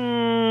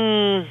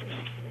 in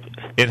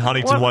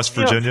Huntington, West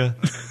Virginia?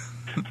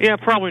 Yeah,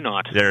 probably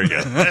not. There you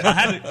go.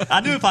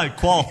 I knew if I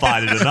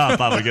qualified it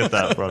enough, I would get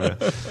that from you.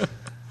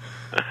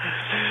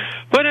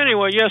 But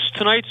anyway, yes,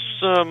 tonight's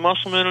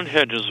Musselman and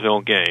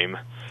Hedgesville game.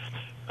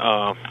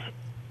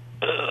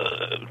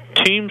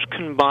 teams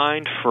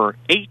combined for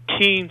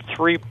 18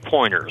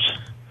 three-pointers.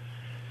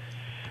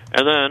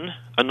 And then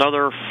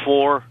another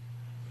 4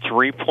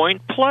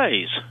 3-point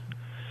plays.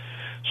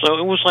 So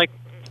it was like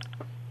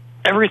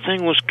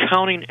everything was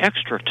counting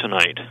extra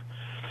tonight.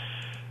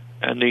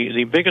 And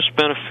the biggest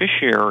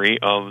beneficiary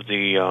of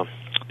the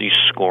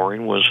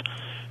scoring was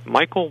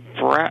Michael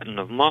Bratton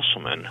of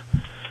Musselman,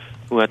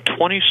 who had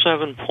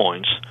 27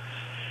 points,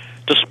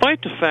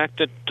 despite the fact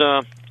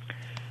that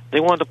they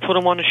wanted to put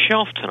him on the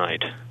shelf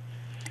tonight.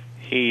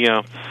 He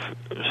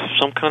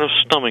some kind of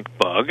stomach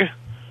bug,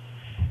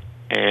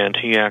 and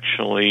he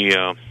actually,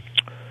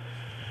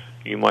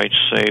 you might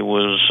say,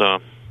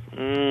 was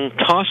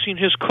tossing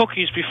his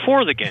cookies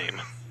before the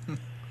game.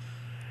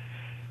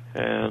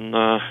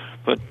 And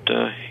but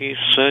he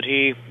said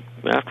he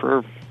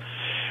after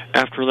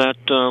that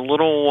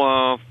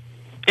little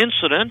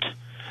incident,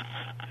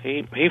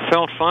 he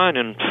felt fine,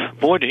 and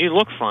boy, did he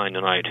look fine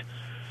tonight.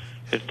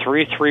 Hit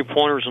 3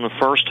 3-pointers in the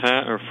first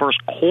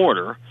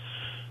quarter,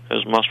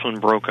 as Musselman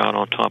broke out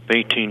on top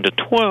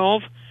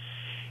 18-12,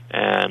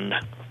 and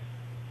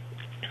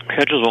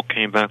Hedgesville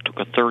came back, took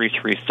a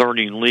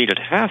 33-30 lead at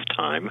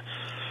halftime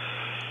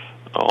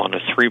on a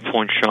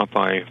 3-point shot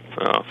by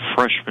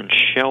freshman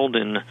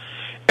Sheldon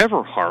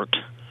Everhart,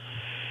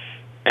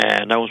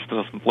 and that was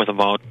with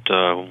about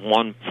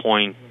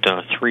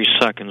 1.3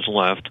 seconds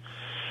left.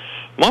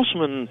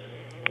 Musselman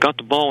got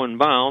the ball in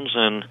bounds,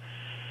 and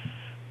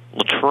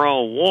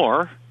Latrell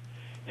War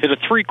hit a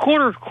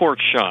three-quarters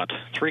court shot.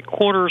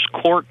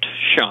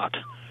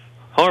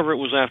 However, it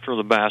was after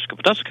the basket.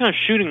 But that's the kind of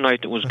shooting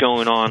night that was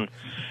going on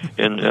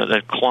in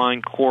that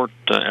Klein court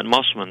at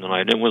Musselman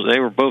tonight.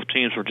 Both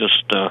teams were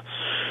just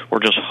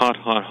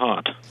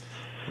hot.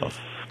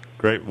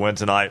 Great win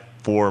tonight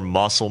for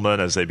Musselman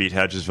as they beat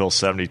Hedgesville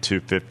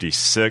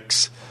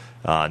 72-56.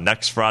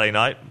 Next Friday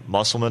night,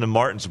 Musselman and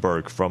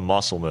Martinsburg from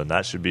Musselman.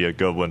 That should be a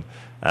good one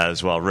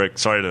as well. Rick,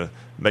 sorry to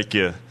make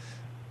you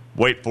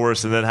wait for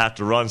us and then have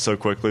to run so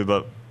quickly,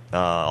 but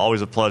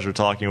always a pleasure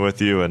talking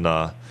with you, and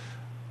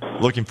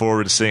looking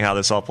forward to seeing how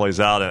this all plays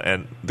out.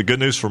 And the good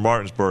news for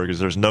Martinsburg is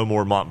there's no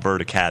more Montverde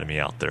Academy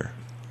out there.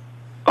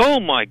 Oh,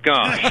 my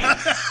gosh.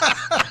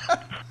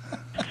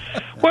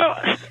 Well,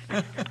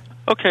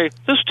 okay,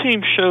 this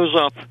team shows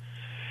up,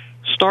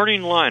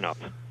 starting lineup,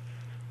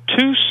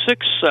 2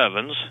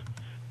 6'7",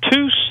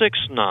 2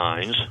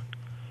 6'9",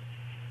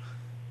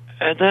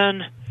 and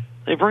then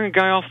they bring a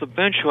guy off the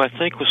bench who I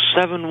think was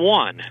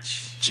 7'1".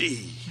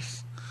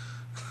 Jeez.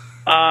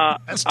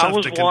 That's tough I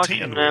was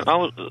watching that.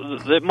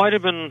 It might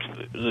have been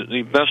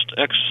the best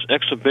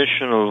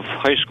exhibition of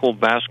high school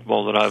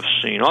basketball that I've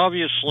seen.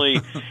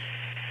 Obviously,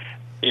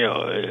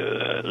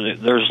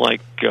 there's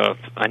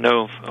I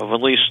know of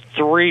at least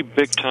 3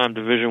 big-time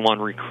Division I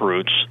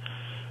recruits.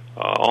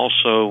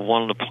 Also,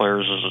 one of the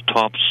players is a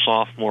top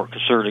sophomore,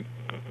 considered a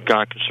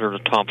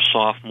top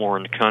sophomore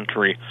in the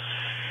country.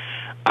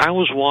 I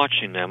was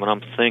watching them, and I'm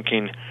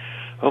thinking,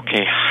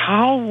 okay,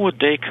 how would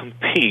they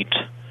compete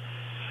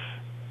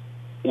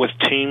with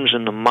teams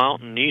in the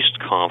Mountain East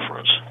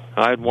Conference?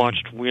 I had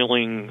watched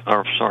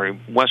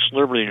West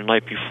Liberty the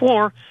night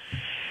before,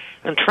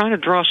 and trying to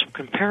draw some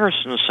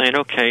comparisons, saying,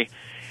 okay,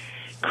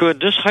 could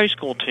this high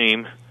school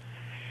team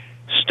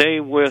stay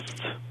with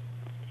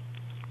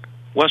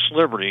West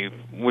Liberty,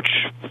 which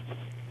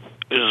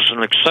is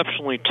an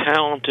exceptionally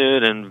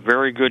talented and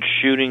very good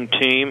shooting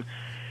team,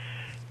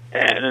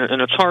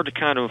 and it's hard to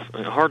kind of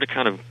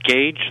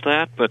gauge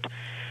that, but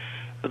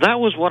that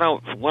was what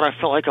I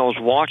felt like I was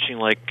watching,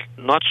 like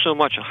not so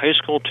much a high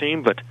school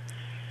team, but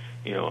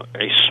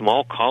a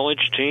small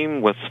college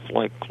team with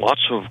like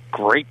lots of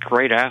great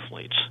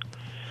athletes.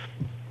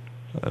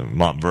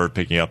 Montverde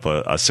picking up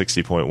a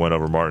 60-point win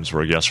over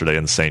Martinsburg yesterday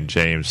in the St.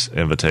 James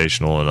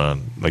Invitational.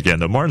 And again,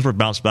 the Martinsburg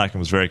bounced back and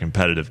was very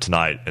competitive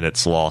tonight in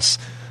its loss.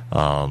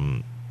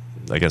 I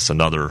guess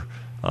another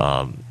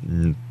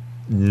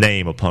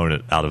name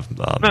opponent out of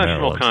national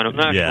Maryland. kind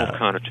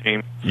of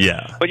team.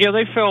 Yeah. But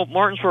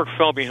Martinsburg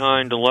fell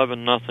behind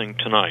 11-0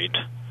 tonight,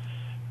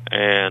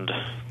 and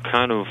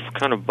kind of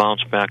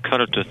bounced back, cut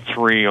it to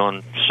 3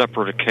 on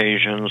separate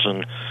occasions,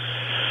 and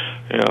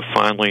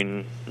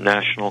finally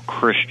National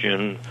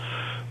Christian,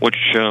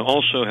 which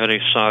also had a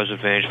size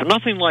advantage, but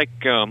nothing like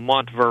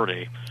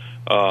Montverde.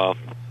 Was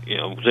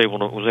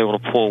able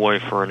to pull away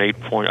for an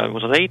 8-point.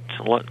 Was it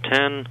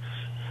 8-10?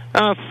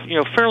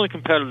 Fairly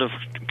competitive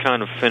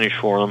kind of finish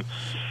for them.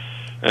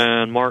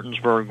 And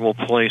Martinsburg will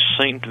play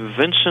St.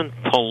 Vincent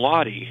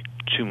Pallotti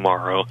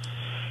tomorrow.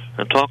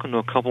 And talking to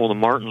a couple of the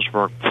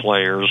Martinsburg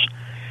players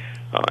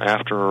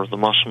after the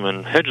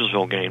Musselman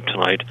Hedgesville game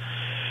tonight,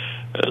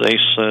 they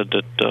said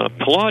that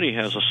Pallotti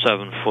has a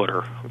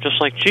 7-footer. I'm just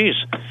like, geez,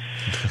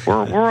 where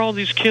are all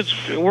these kids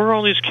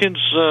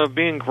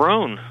being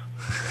grown?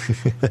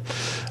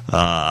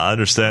 I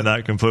understand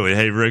that completely.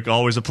 Hey, Rick,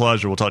 always a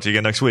pleasure. We'll talk to you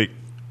again next week.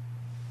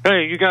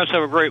 Hey, you guys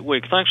have a great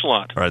week. Thanks a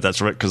lot. All right,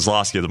 that's Rick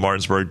Kozlowski of the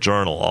Martinsburg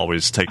Journal.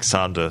 Always takes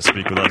time to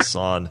speak with us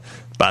on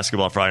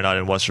Basketball Friday Night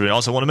in West Virginia.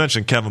 Also want to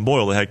mention Kevin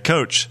Boyle, the head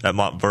coach at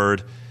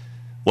Montverde,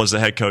 was the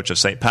head coach of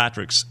St.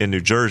 Patrick's in New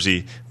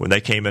Jersey when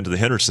they came into the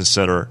Henderson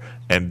Center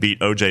and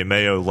beat O.J.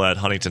 Mayo-led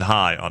Huntington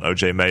High on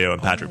O.J. Mayo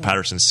and Patrick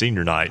Patterson's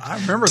senior night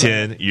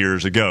 10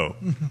 years ago.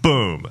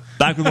 Boom.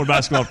 Back with more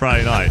Basketball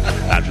Friday Night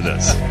after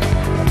this.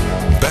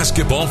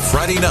 Basketball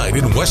Friday Night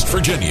in West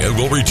Virginia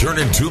will return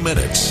in 2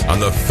 minutes on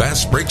the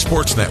Fast Break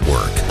Sports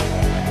Network.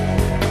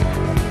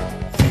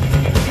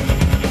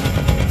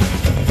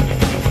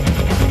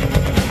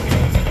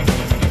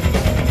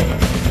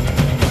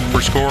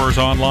 For scores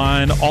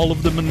online, all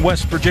of them in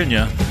West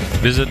Virginia,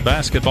 visit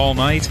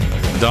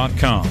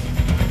basketballnight.com.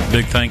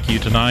 Big thank you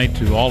tonight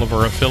to all of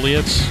our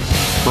affiliates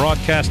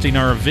broadcasting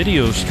our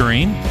video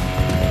stream,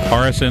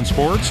 RSN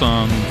Sports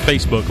on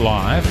Facebook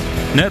Live,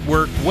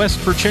 Network West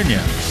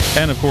Virginia,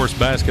 and of course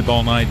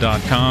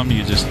basketballnight.com.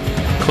 You just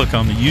click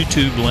on the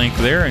YouTube link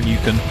there and you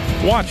can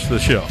watch the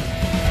show.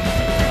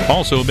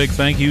 Also, a big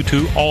thank you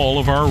to all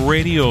of our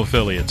radio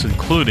affiliates,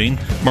 including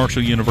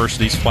Marshall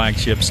University's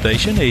flagship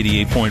station,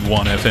 88.1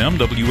 FM,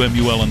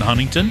 WMUL in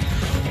Huntington,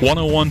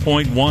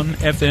 101.1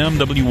 FM,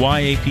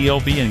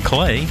 WYAPLB in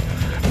Clay,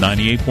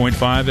 98.5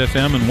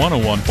 FM and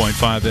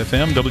 101.5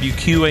 FM,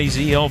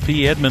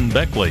 WQAZLP Edmond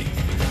Beckley,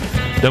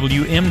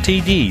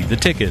 WMTD, The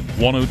Ticket,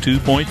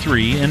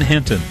 102.3 in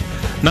Hinton,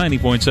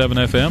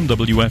 90.7 FM,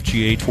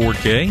 WFGH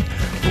Fort Gay,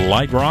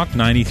 Light Rock,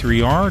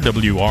 93R,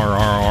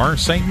 WRRR,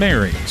 St.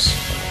 Mary's,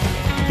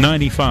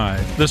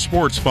 95, The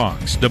Sports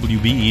Fox,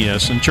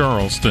 WBES in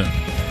Charleston,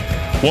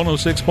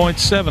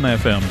 106.7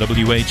 FM,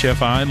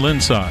 WHFI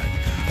Linside,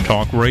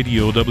 Talk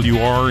Radio,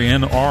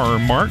 WRNR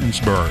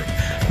Martinsburg,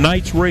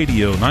 Knights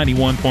Radio,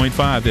 91.5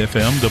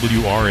 FM,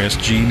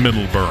 WRSG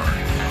Middleburg,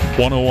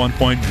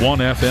 101.1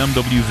 FM,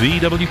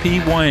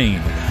 WVWP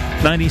Wayne,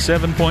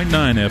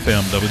 97.9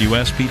 FM,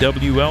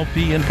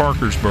 WSPWLP in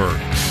Parkersburg,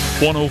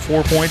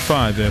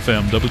 104.5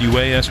 FM,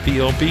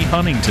 WASPLP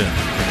Huntington,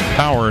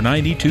 Power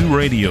 92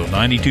 Radio,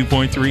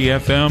 92.3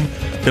 FM,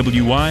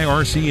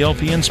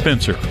 WYRCLP in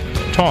Spencer,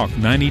 Talk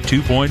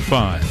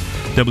 92.5,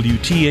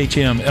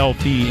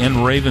 WTHM-LP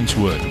in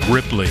Ravenswood,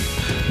 Ripley,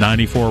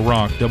 94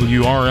 Rock,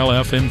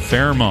 WRLF in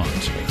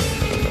Fairmont.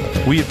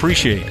 We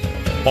appreciate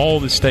all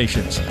the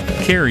stations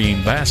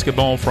carrying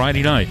Basketball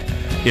Friday Night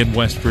in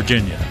West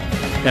Virginia.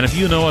 And if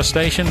you know a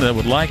station that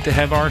would like to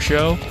have our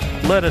show,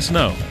 let us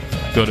know.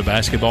 Go to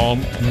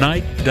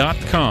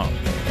basketballnight.com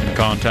and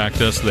contact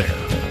us there.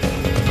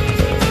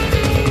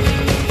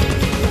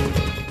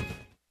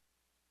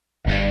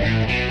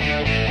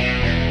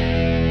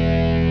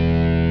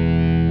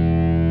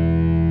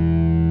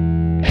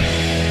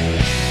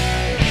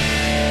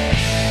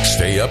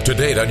 Stay up to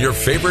date on your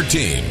favorite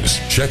teams.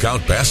 Check out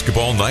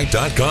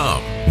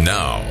basketballnight.com.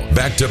 Now,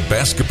 back to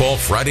Basketball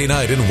Friday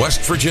Night in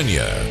West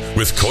Virginia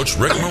with Coach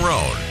Rick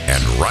Marone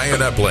and Ryan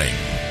Epling.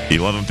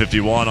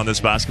 11:51 on this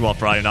Basketball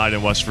Friday Night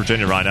in West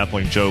Virginia. Ryan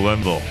Epling, Joe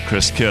Linville,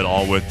 Chris Kidd,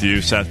 all with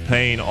you. Seth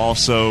Payne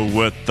also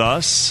with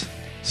us.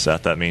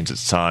 Seth, that means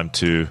it's time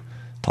to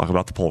talk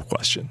about the poll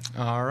question.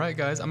 All right,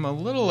 guys. I'm a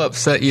little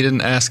upset you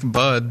didn't ask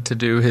Bud to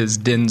do his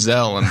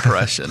Denzel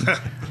impression.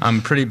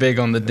 I'm pretty big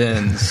on the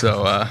Dens,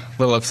 so a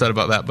little upset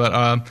about that. But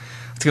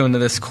let's go into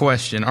this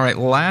question. All right,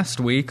 last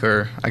week,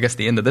 or I guess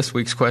the end of this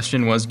week's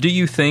question was, do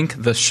you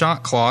think the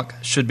shot clock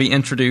should be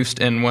introduced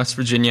in West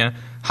Virginia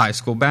high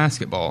school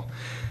basketball?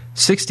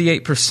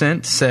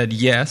 68% said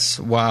yes,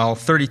 while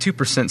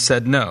 32%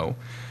 said no.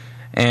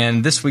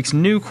 And this week's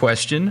new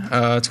question,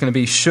 it's going to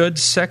be, should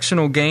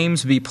sectional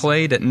games be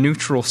played at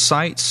neutral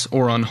sites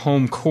or on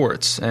home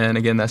courts? And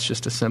again, that's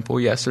just a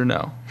simple yes or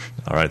no.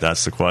 All right,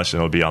 that's the question.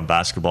 It'll be on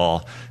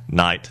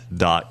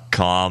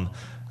basketballnight.com.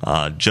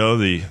 Joe,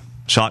 the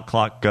shot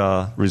clock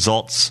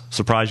results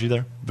surprise you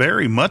there?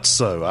 Very much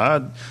so.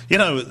 And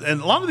a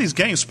lot of these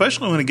games,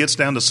 especially when it gets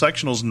down to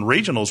sectionals and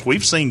regionals,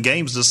 we've seen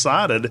games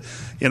decided,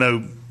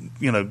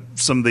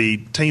 some of the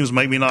teams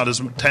maybe not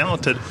as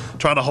talented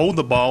try to hold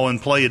the ball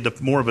and play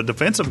more of a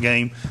defensive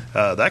game.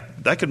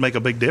 That could make a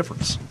big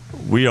difference.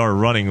 We are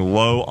running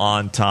low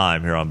on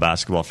time here on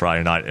Basketball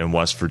Friday Night in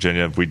West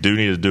Virginia. We do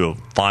need to do a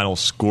final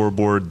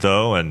scoreboard,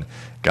 though, and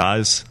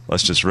guys,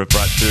 let's just rip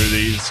right through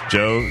these.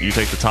 Joe, you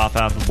take the top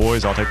half of the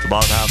boys. I'll take the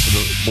bottom half of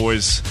the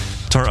boys'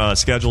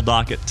 schedule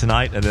docket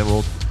tonight, and then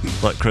we'll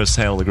let Chris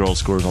handle the girls'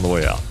 scores on the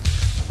way out.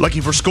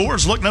 Looking for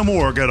scores? Look no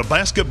more. Go to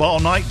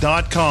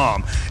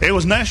basketballnight.com. It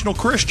was National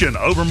Christian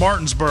over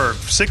Martinsburg,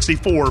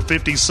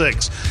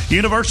 64-56.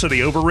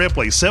 University over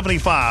Ripley,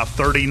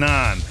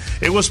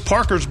 75-39. It was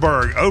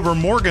Parkersburg over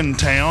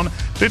Morgantown,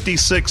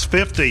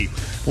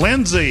 56-50.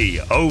 Lindsay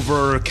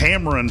over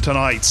Cameron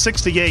tonight,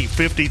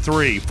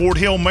 68-53. Fort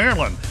Hill,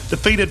 Maryland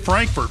defeated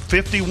Frankfort,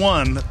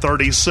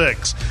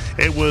 51-36.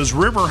 It was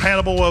River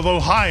Hannibal of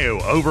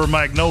Ohio over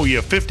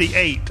Magnolia,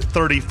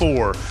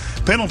 58-34.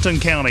 Pendleton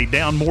County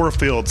down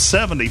Moorfield,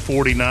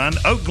 70-49.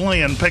 Oak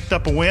Glen picked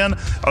up a win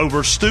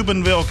over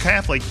Steubenville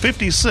Catholic,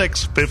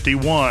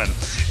 56-51.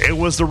 It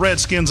was the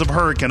Redskins of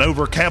Hurricane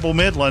over Cabell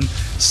Midland,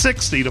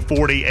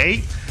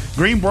 60-48.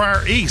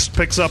 Greenbrier East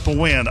picks up a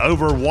win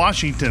over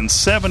Washington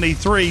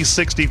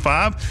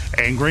 73-65,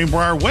 and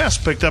Greenbrier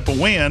West picked up a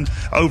win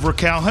over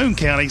Calhoun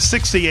County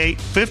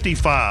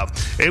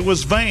 68-55. It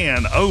was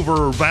Van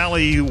over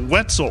Valley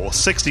Wetzel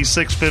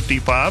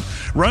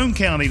 66-55. Roane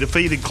County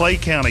defeated Clay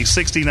County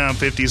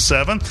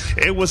 69-57.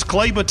 It was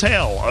Clay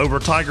Battelle over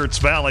Tigard's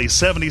Valley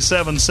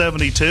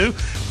 77-72.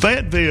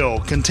 Fayetteville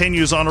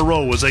continues on a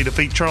roll as they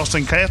defeat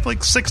Charleston Catholic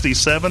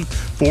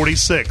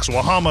 67-46.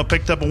 Wahama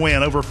picked up a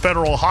win over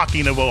Federal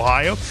Hocking of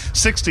Ohio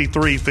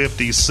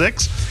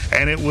 63-56,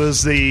 and it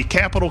was the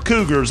Capital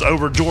Cougars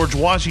over George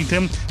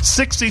Washington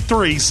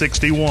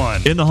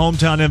 63-61. In the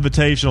hometown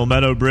invitational,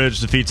 Meadow Bridge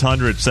defeats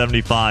Hundred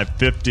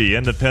 75-50.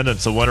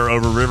 Independence a winner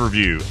over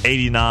Riverview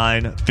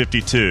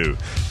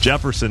 89-52.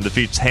 Jefferson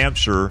defeats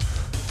Hampshire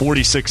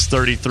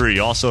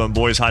 46-33. Also in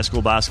boys high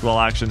school basketball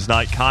action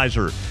tonight,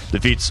 Kaiser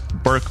defeats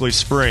Berkeley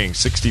Springs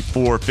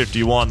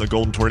 64-51. The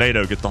Golden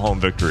Tornado get the home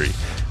victory.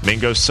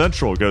 Mingo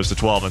Central goes to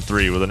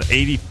 12-3 with an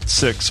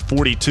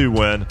 86-42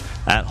 win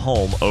at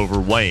home over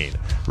Wayne.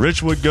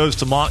 Ridgewood goes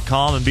to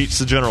Montcalm and beats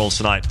the Generals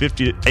tonight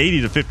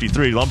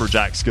 80-53.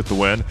 Lumberjacks get the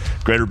win.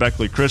 Greater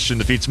Beckley Christian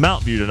defeats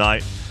Mountain View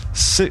tonight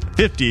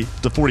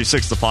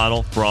 50-46 the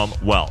final from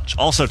Welch.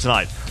 Also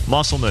tonight,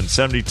 Musselman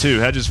 72,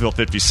 Hedgesville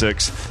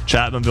 56,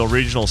 Chapmanville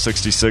Regional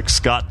 66,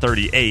 Scott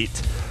 38.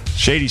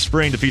 Shady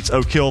Spring defeats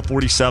Oak Hill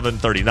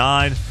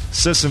 47-39.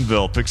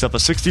 Sissonville picks up a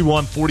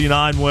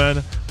 61-49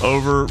 win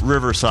over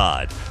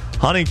Riverside.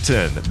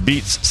 Huntington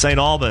beats St.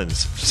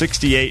 Albans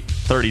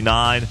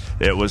 68-39.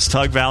 It was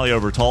Tug Valley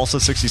over Tulsa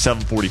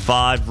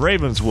 67-45.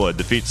 Ravenswood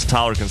defeats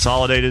Tyler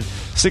Consolidated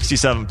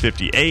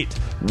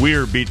 67-58.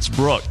 Weir beats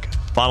Brook.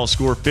 Final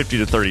score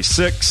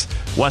 50-36.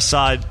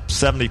 Westside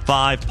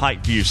 75,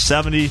 Pikeview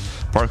 70.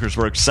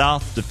 Parkersburg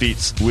South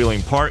defeats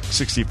Wheeling Park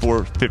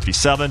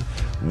 64-57.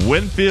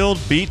 Winfield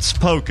beats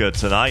Poca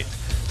tonight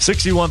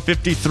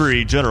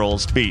 61-53.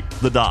 Generals beat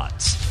the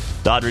Dots.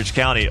 Doddridge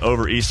County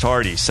over East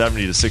Hardy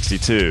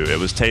 70-62. It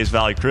was Tays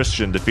Valley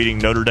Christian defeating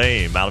Notre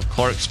Dame out of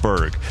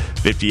Clarksburg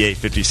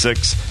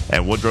 58-56.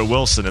 And Woodrow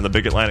Wilson in the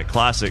Big Atlantic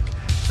Classic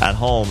at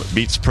home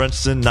beats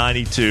Princeton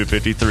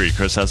 92-53.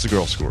 Chris has the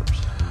girls' scores.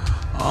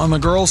 On the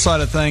girls'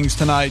 side of things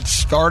tonight,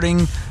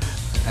 starting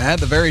at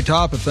the very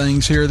top of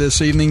things here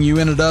this evening, you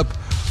ended up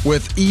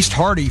with East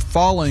Hardy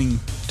falling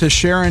to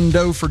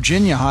Shenandoah,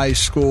 Virginia High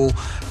School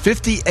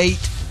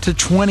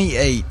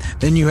 58-28.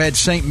 Then you had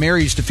St.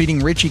 Mary's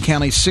defeating Ritchie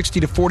County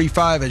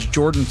 60-45 as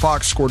Jordan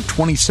Fox scored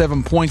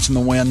 27 points in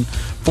the win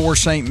for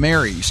St.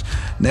 Mary's.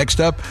 Next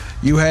up,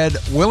 you had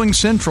Wheeling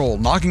Central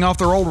knocking off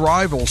their old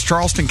rivals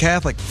Charleston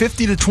Catholic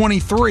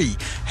 50-23.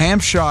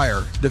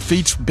 Hampshire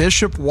defeats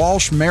Bishop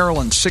Walsh,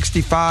 Maryland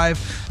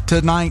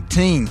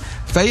 65-19.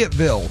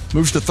 Fayetteville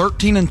moves to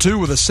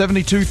 13-2 with a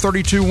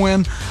 72-32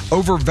 win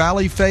over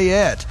Valley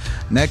Fayette.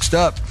 Next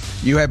up,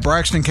 you had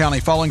Braxton County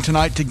falling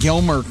tonight to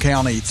Gilmer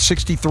County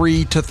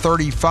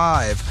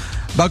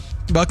 63-35.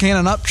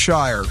 Buchanan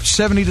Upshire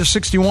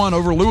 70-61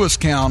 over Lewis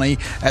County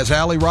as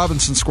Allie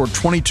Robinson scored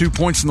 22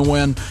 points in the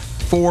win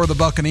for the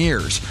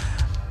Buccaneers.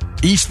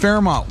 East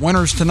Fairmont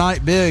winners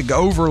tonight big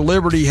over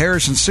Liberty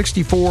Harrison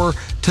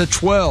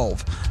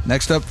 64-12.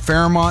 Next up,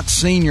 Fairmont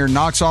Senior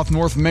knocks off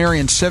North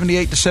Marion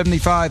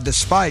 78-75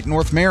 despite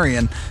North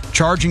Marion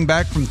charging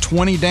back from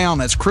 20 down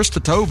as Krista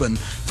Tobin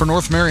for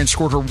North Marion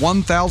scored her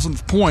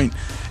 1,000th point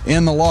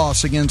in the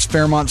loss against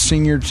Fairmont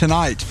Senior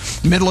tonight.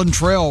 Midland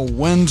Trail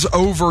wins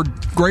over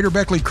Greater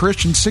Beckley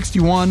Christian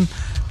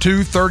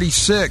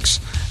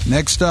 61-36.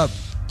 Next up,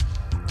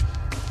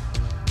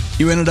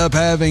 you ended up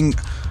having...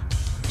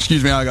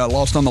 I got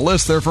lost on the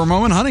list there for a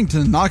moment.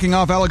 Huntington knocking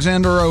off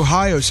Alexander,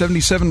 Ohio,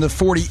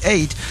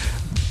 77-48.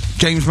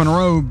 James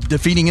Monroe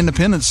defeating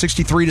Independence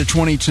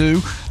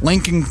 63-22.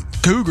 Lincoln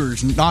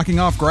Cougars knocking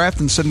off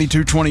Grafton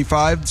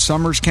 72-25.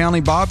 Summers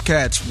County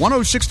Bobcats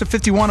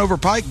 106-51 over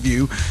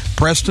Pikeview.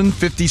 Preston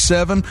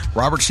 57.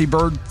 Robert C.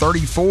 Byrd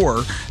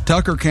 34.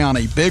 Tucker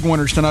County big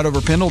winners tonight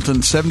over Pendleton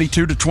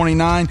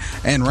 72-29.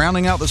 And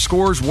rounding out the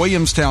scores,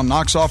 Williamstown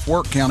knocks off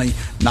Work County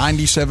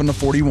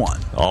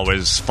 97-41.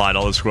 Always find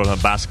all the scores on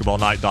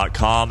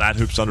basketballnight.com. At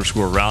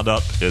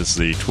 @hoops_roundup is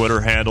the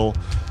Twitter handle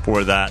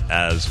for that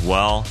as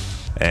well.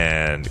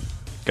 And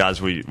guys,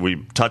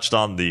 we touched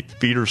on the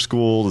feeder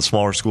school, the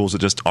smaller schools that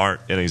just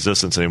aren't in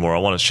existence anymore. I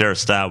want to share a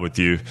stat with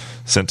you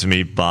sent to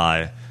me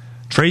by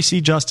Tracy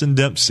Justin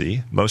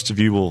Dempsey. Most of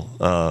you will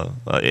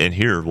in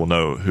here will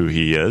know who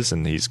he is,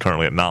 and he's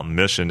currently at Mountain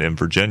Mission in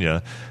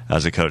Virginia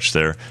as a coach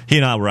there. He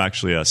and I were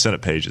actually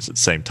Senate pages at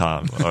the same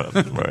time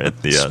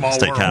at the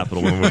state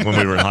capitol when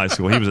we were in high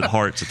school. He was at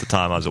Harts at the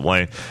time. I was at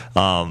Wayne.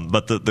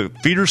 But the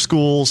feeder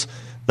schools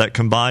that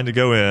combined to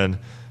go in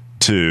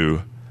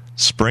to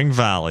Spring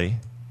Valley,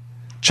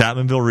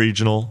 Chapmanville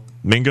Regional,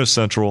 Mingo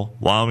Central,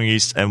 Wyoming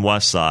East, and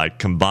Westside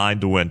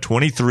combined to win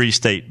 23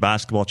 state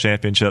basketball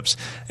championships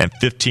and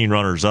 15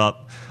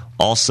 runners-up.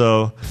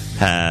 Also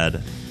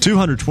had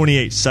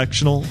 228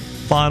 sectional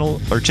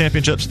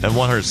championships and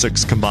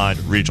 106 combined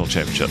regional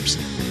championships.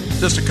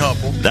 Just a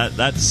couple.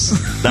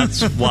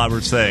 That's why we're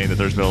saying that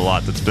there's been a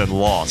lot that's been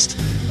lost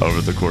over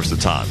the course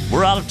of time.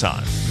 We're out of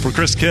time. For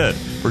Chris Kidd,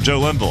 for Joe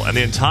Linville, and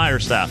the entire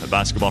staff at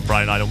Basketball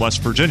Friday Night in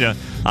West Virginia,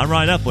 I'm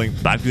Ryan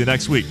Epling. Back to you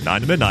next week,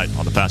 9 to midnight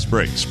on the Fast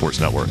Break Sports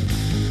Network.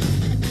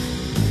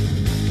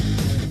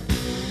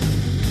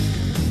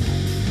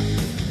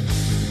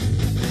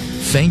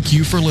 Thank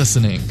you for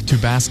listening to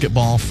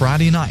Basketball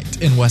Friday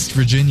Night in West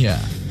Virginia.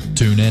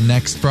 Tune in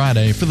next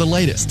Friday for the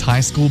latest high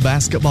school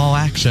basketball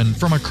action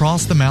from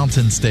across the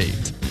Mountain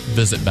State.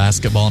 Visit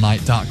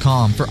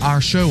basketballnight.com for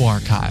our show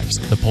archives,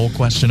 the poll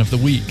question of the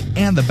week,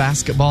 and the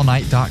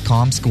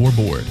basketballnight.com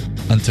scoreboard.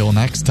 Until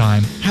next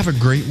time, have a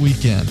great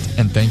weekend,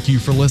 and thank you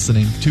for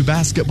listening to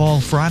Basketball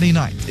Friday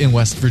Night in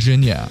West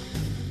Virginia.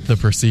 The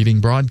preceding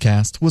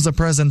broadcast was a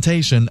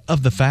presentation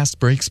of the Fast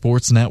Break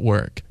Sports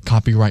Network.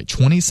 Copyright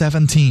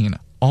 2017.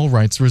 All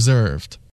rights reserved.